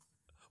continue.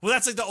 Well,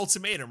 that's like the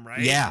ultimatum, right?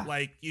 Yeah.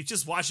 Like, you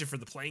just watch it for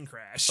the plane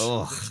crash.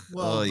 Well,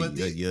 but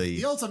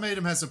the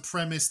ultimatum has a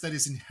premise that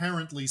is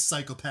inherently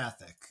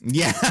psychopathic.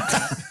 Yeah.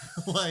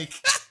 Like,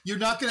 you're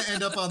not going to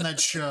end up on that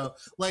show.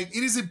 Like,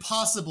 it is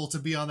impossible to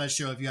be on that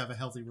show if you have a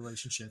healthy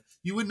relationship.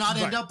 You would not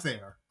end up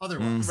there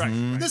otherwise.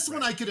 Mm-hmm. This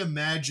one I could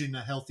imagine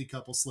a healthy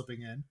couple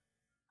slipping in.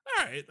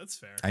 All right, that's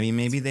fair. I mean,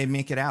 maybe they'd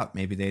make it out.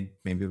 Maybe it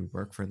would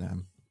work for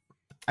them.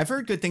 I've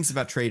heard good things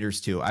about Traitors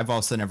too. I've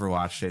also never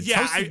watched it.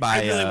 Yeah, I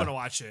really want to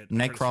watch it.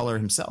 Nightcrawler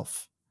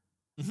himself,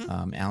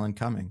 Alan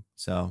Cumming.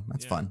 So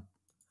that's fun.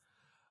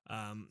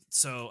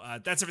 So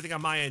that's everything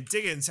on my end.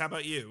 Diggins, how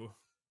about you?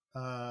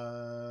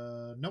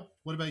 Nope.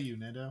 What about you,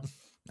 Nando?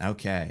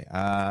 Okay.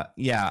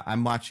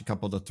 I'm watching a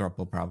couple of the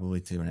throuple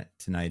probably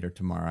tonight or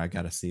tomorrow. I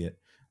got to see it.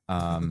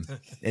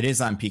 It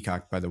is on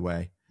Peacock, by the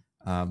way.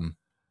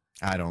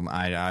 I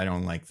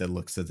don't like the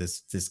looks of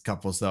this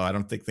couples though. I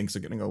don't think things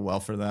are going to go well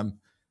for them.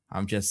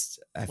 I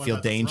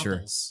feel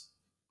danger.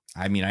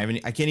 I mean,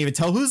 I can't even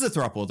tell who's a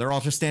throuple. They're all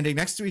just standing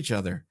next to each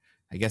other.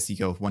 I guess you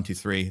go 1, 2,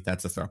 3.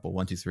 That's a throuple.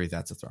 1, 2, 3.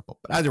 That's a throuple.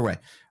 But either way,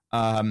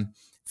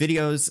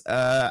 videos.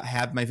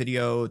 Have my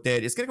video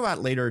that is going to go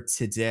out later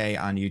today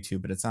on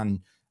YouTube, but it's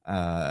on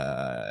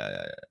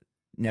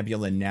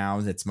Nebula now.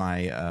 That's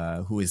my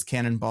who is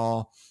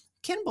Cannonball.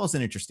 Cannonball's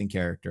an interesting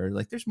character.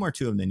 Like, there's more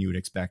to him than you would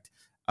expect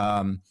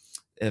from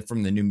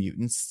the New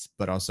Mutants,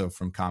 but also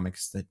from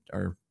comics that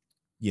are,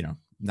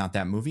 not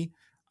that movie.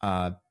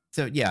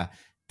 So yeah,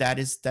 that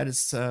is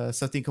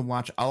something you can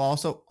watch. I'll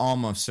also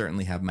almost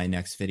certainly have my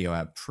next video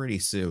out pretty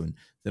soon.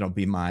 That'll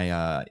be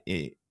my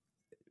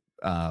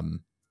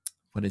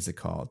what is it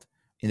called?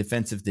 In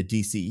Defense of the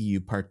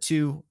DCEU Part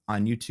 2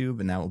 on YouTube,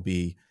 and that will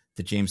be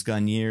the James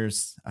Gunn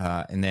years.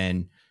 And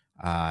then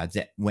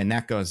when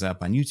that goes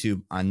up on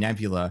YouTube on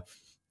Nebula,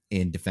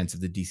 In Defense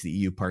of the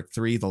DCEU Part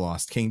 3, The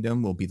Lost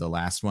Kingdom will be the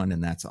last one,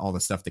 and that's all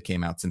the stuff that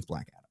came out since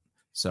Black Adam.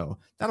 So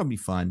that'll be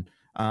fun.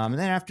 And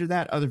then after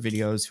that, other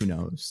videos, who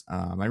knows?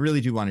 I really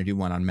do want to do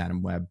one on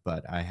Madam Web,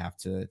 but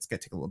it's going to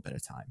take a little bit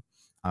of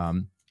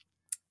time.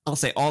 I'll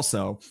say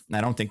also, and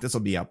I don't think this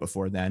will be out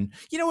before then.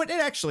 You know what? It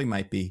actually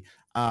might be.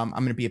 I'm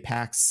going to be at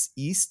PAX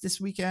East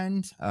this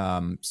weekend.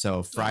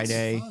 So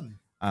Friday.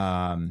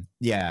 I'm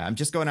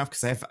just going off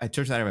because I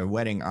turns out I have a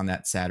wedding on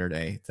that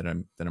Saturday that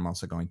I'm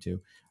also going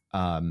to.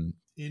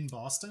 In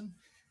Boston?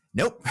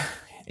 Nope.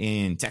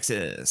 In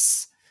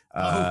Texas.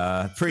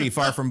 Pretty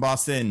far from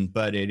Boston,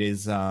 but it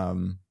is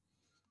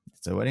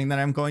it's a wedding that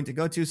I'm going to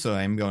go to, so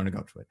I'm going to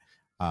go to it.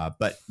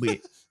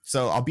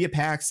 So I'll be at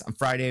PAX on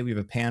Friday. We have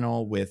a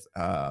panel with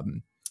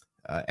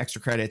extra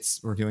credits.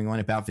 We're doing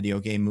one about video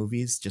game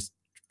movies, just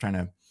trying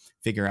to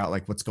figure out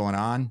like what's going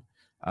on.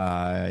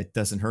 It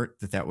doesn't hurt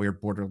that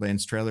weird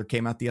Borderlands trailer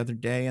came out the other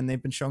day, and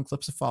they've been showing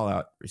clips of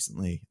Fallout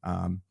recently.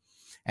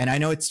 And I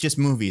know it's just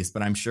movies,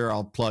 but I'm sure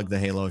I'll plug the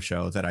Halo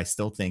show that I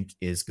still think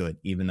is good,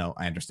 even though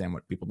I understand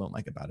what people don't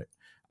like about it.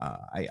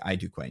 I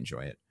do quite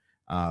enjoy it.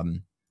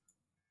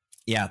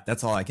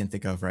 That's all I can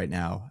think of right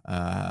now.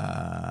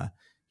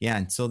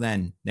 Until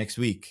then, next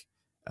week,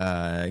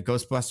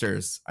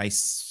 Ghostbusters,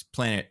 Ice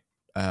Planet,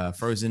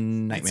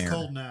 Frozen Nightmare. It's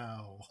cold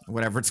now.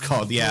 Whatever it's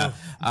called, yeah.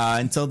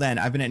 Until then,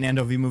 I've been at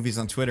Nando V Movies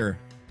on Twitter.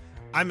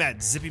 I'm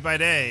at Zippy by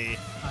Day.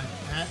 I'm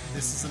at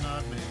This Is an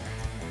Odd Man.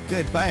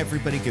 Goodbye,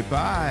 everybody.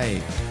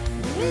 Goodbye.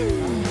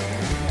 Woo.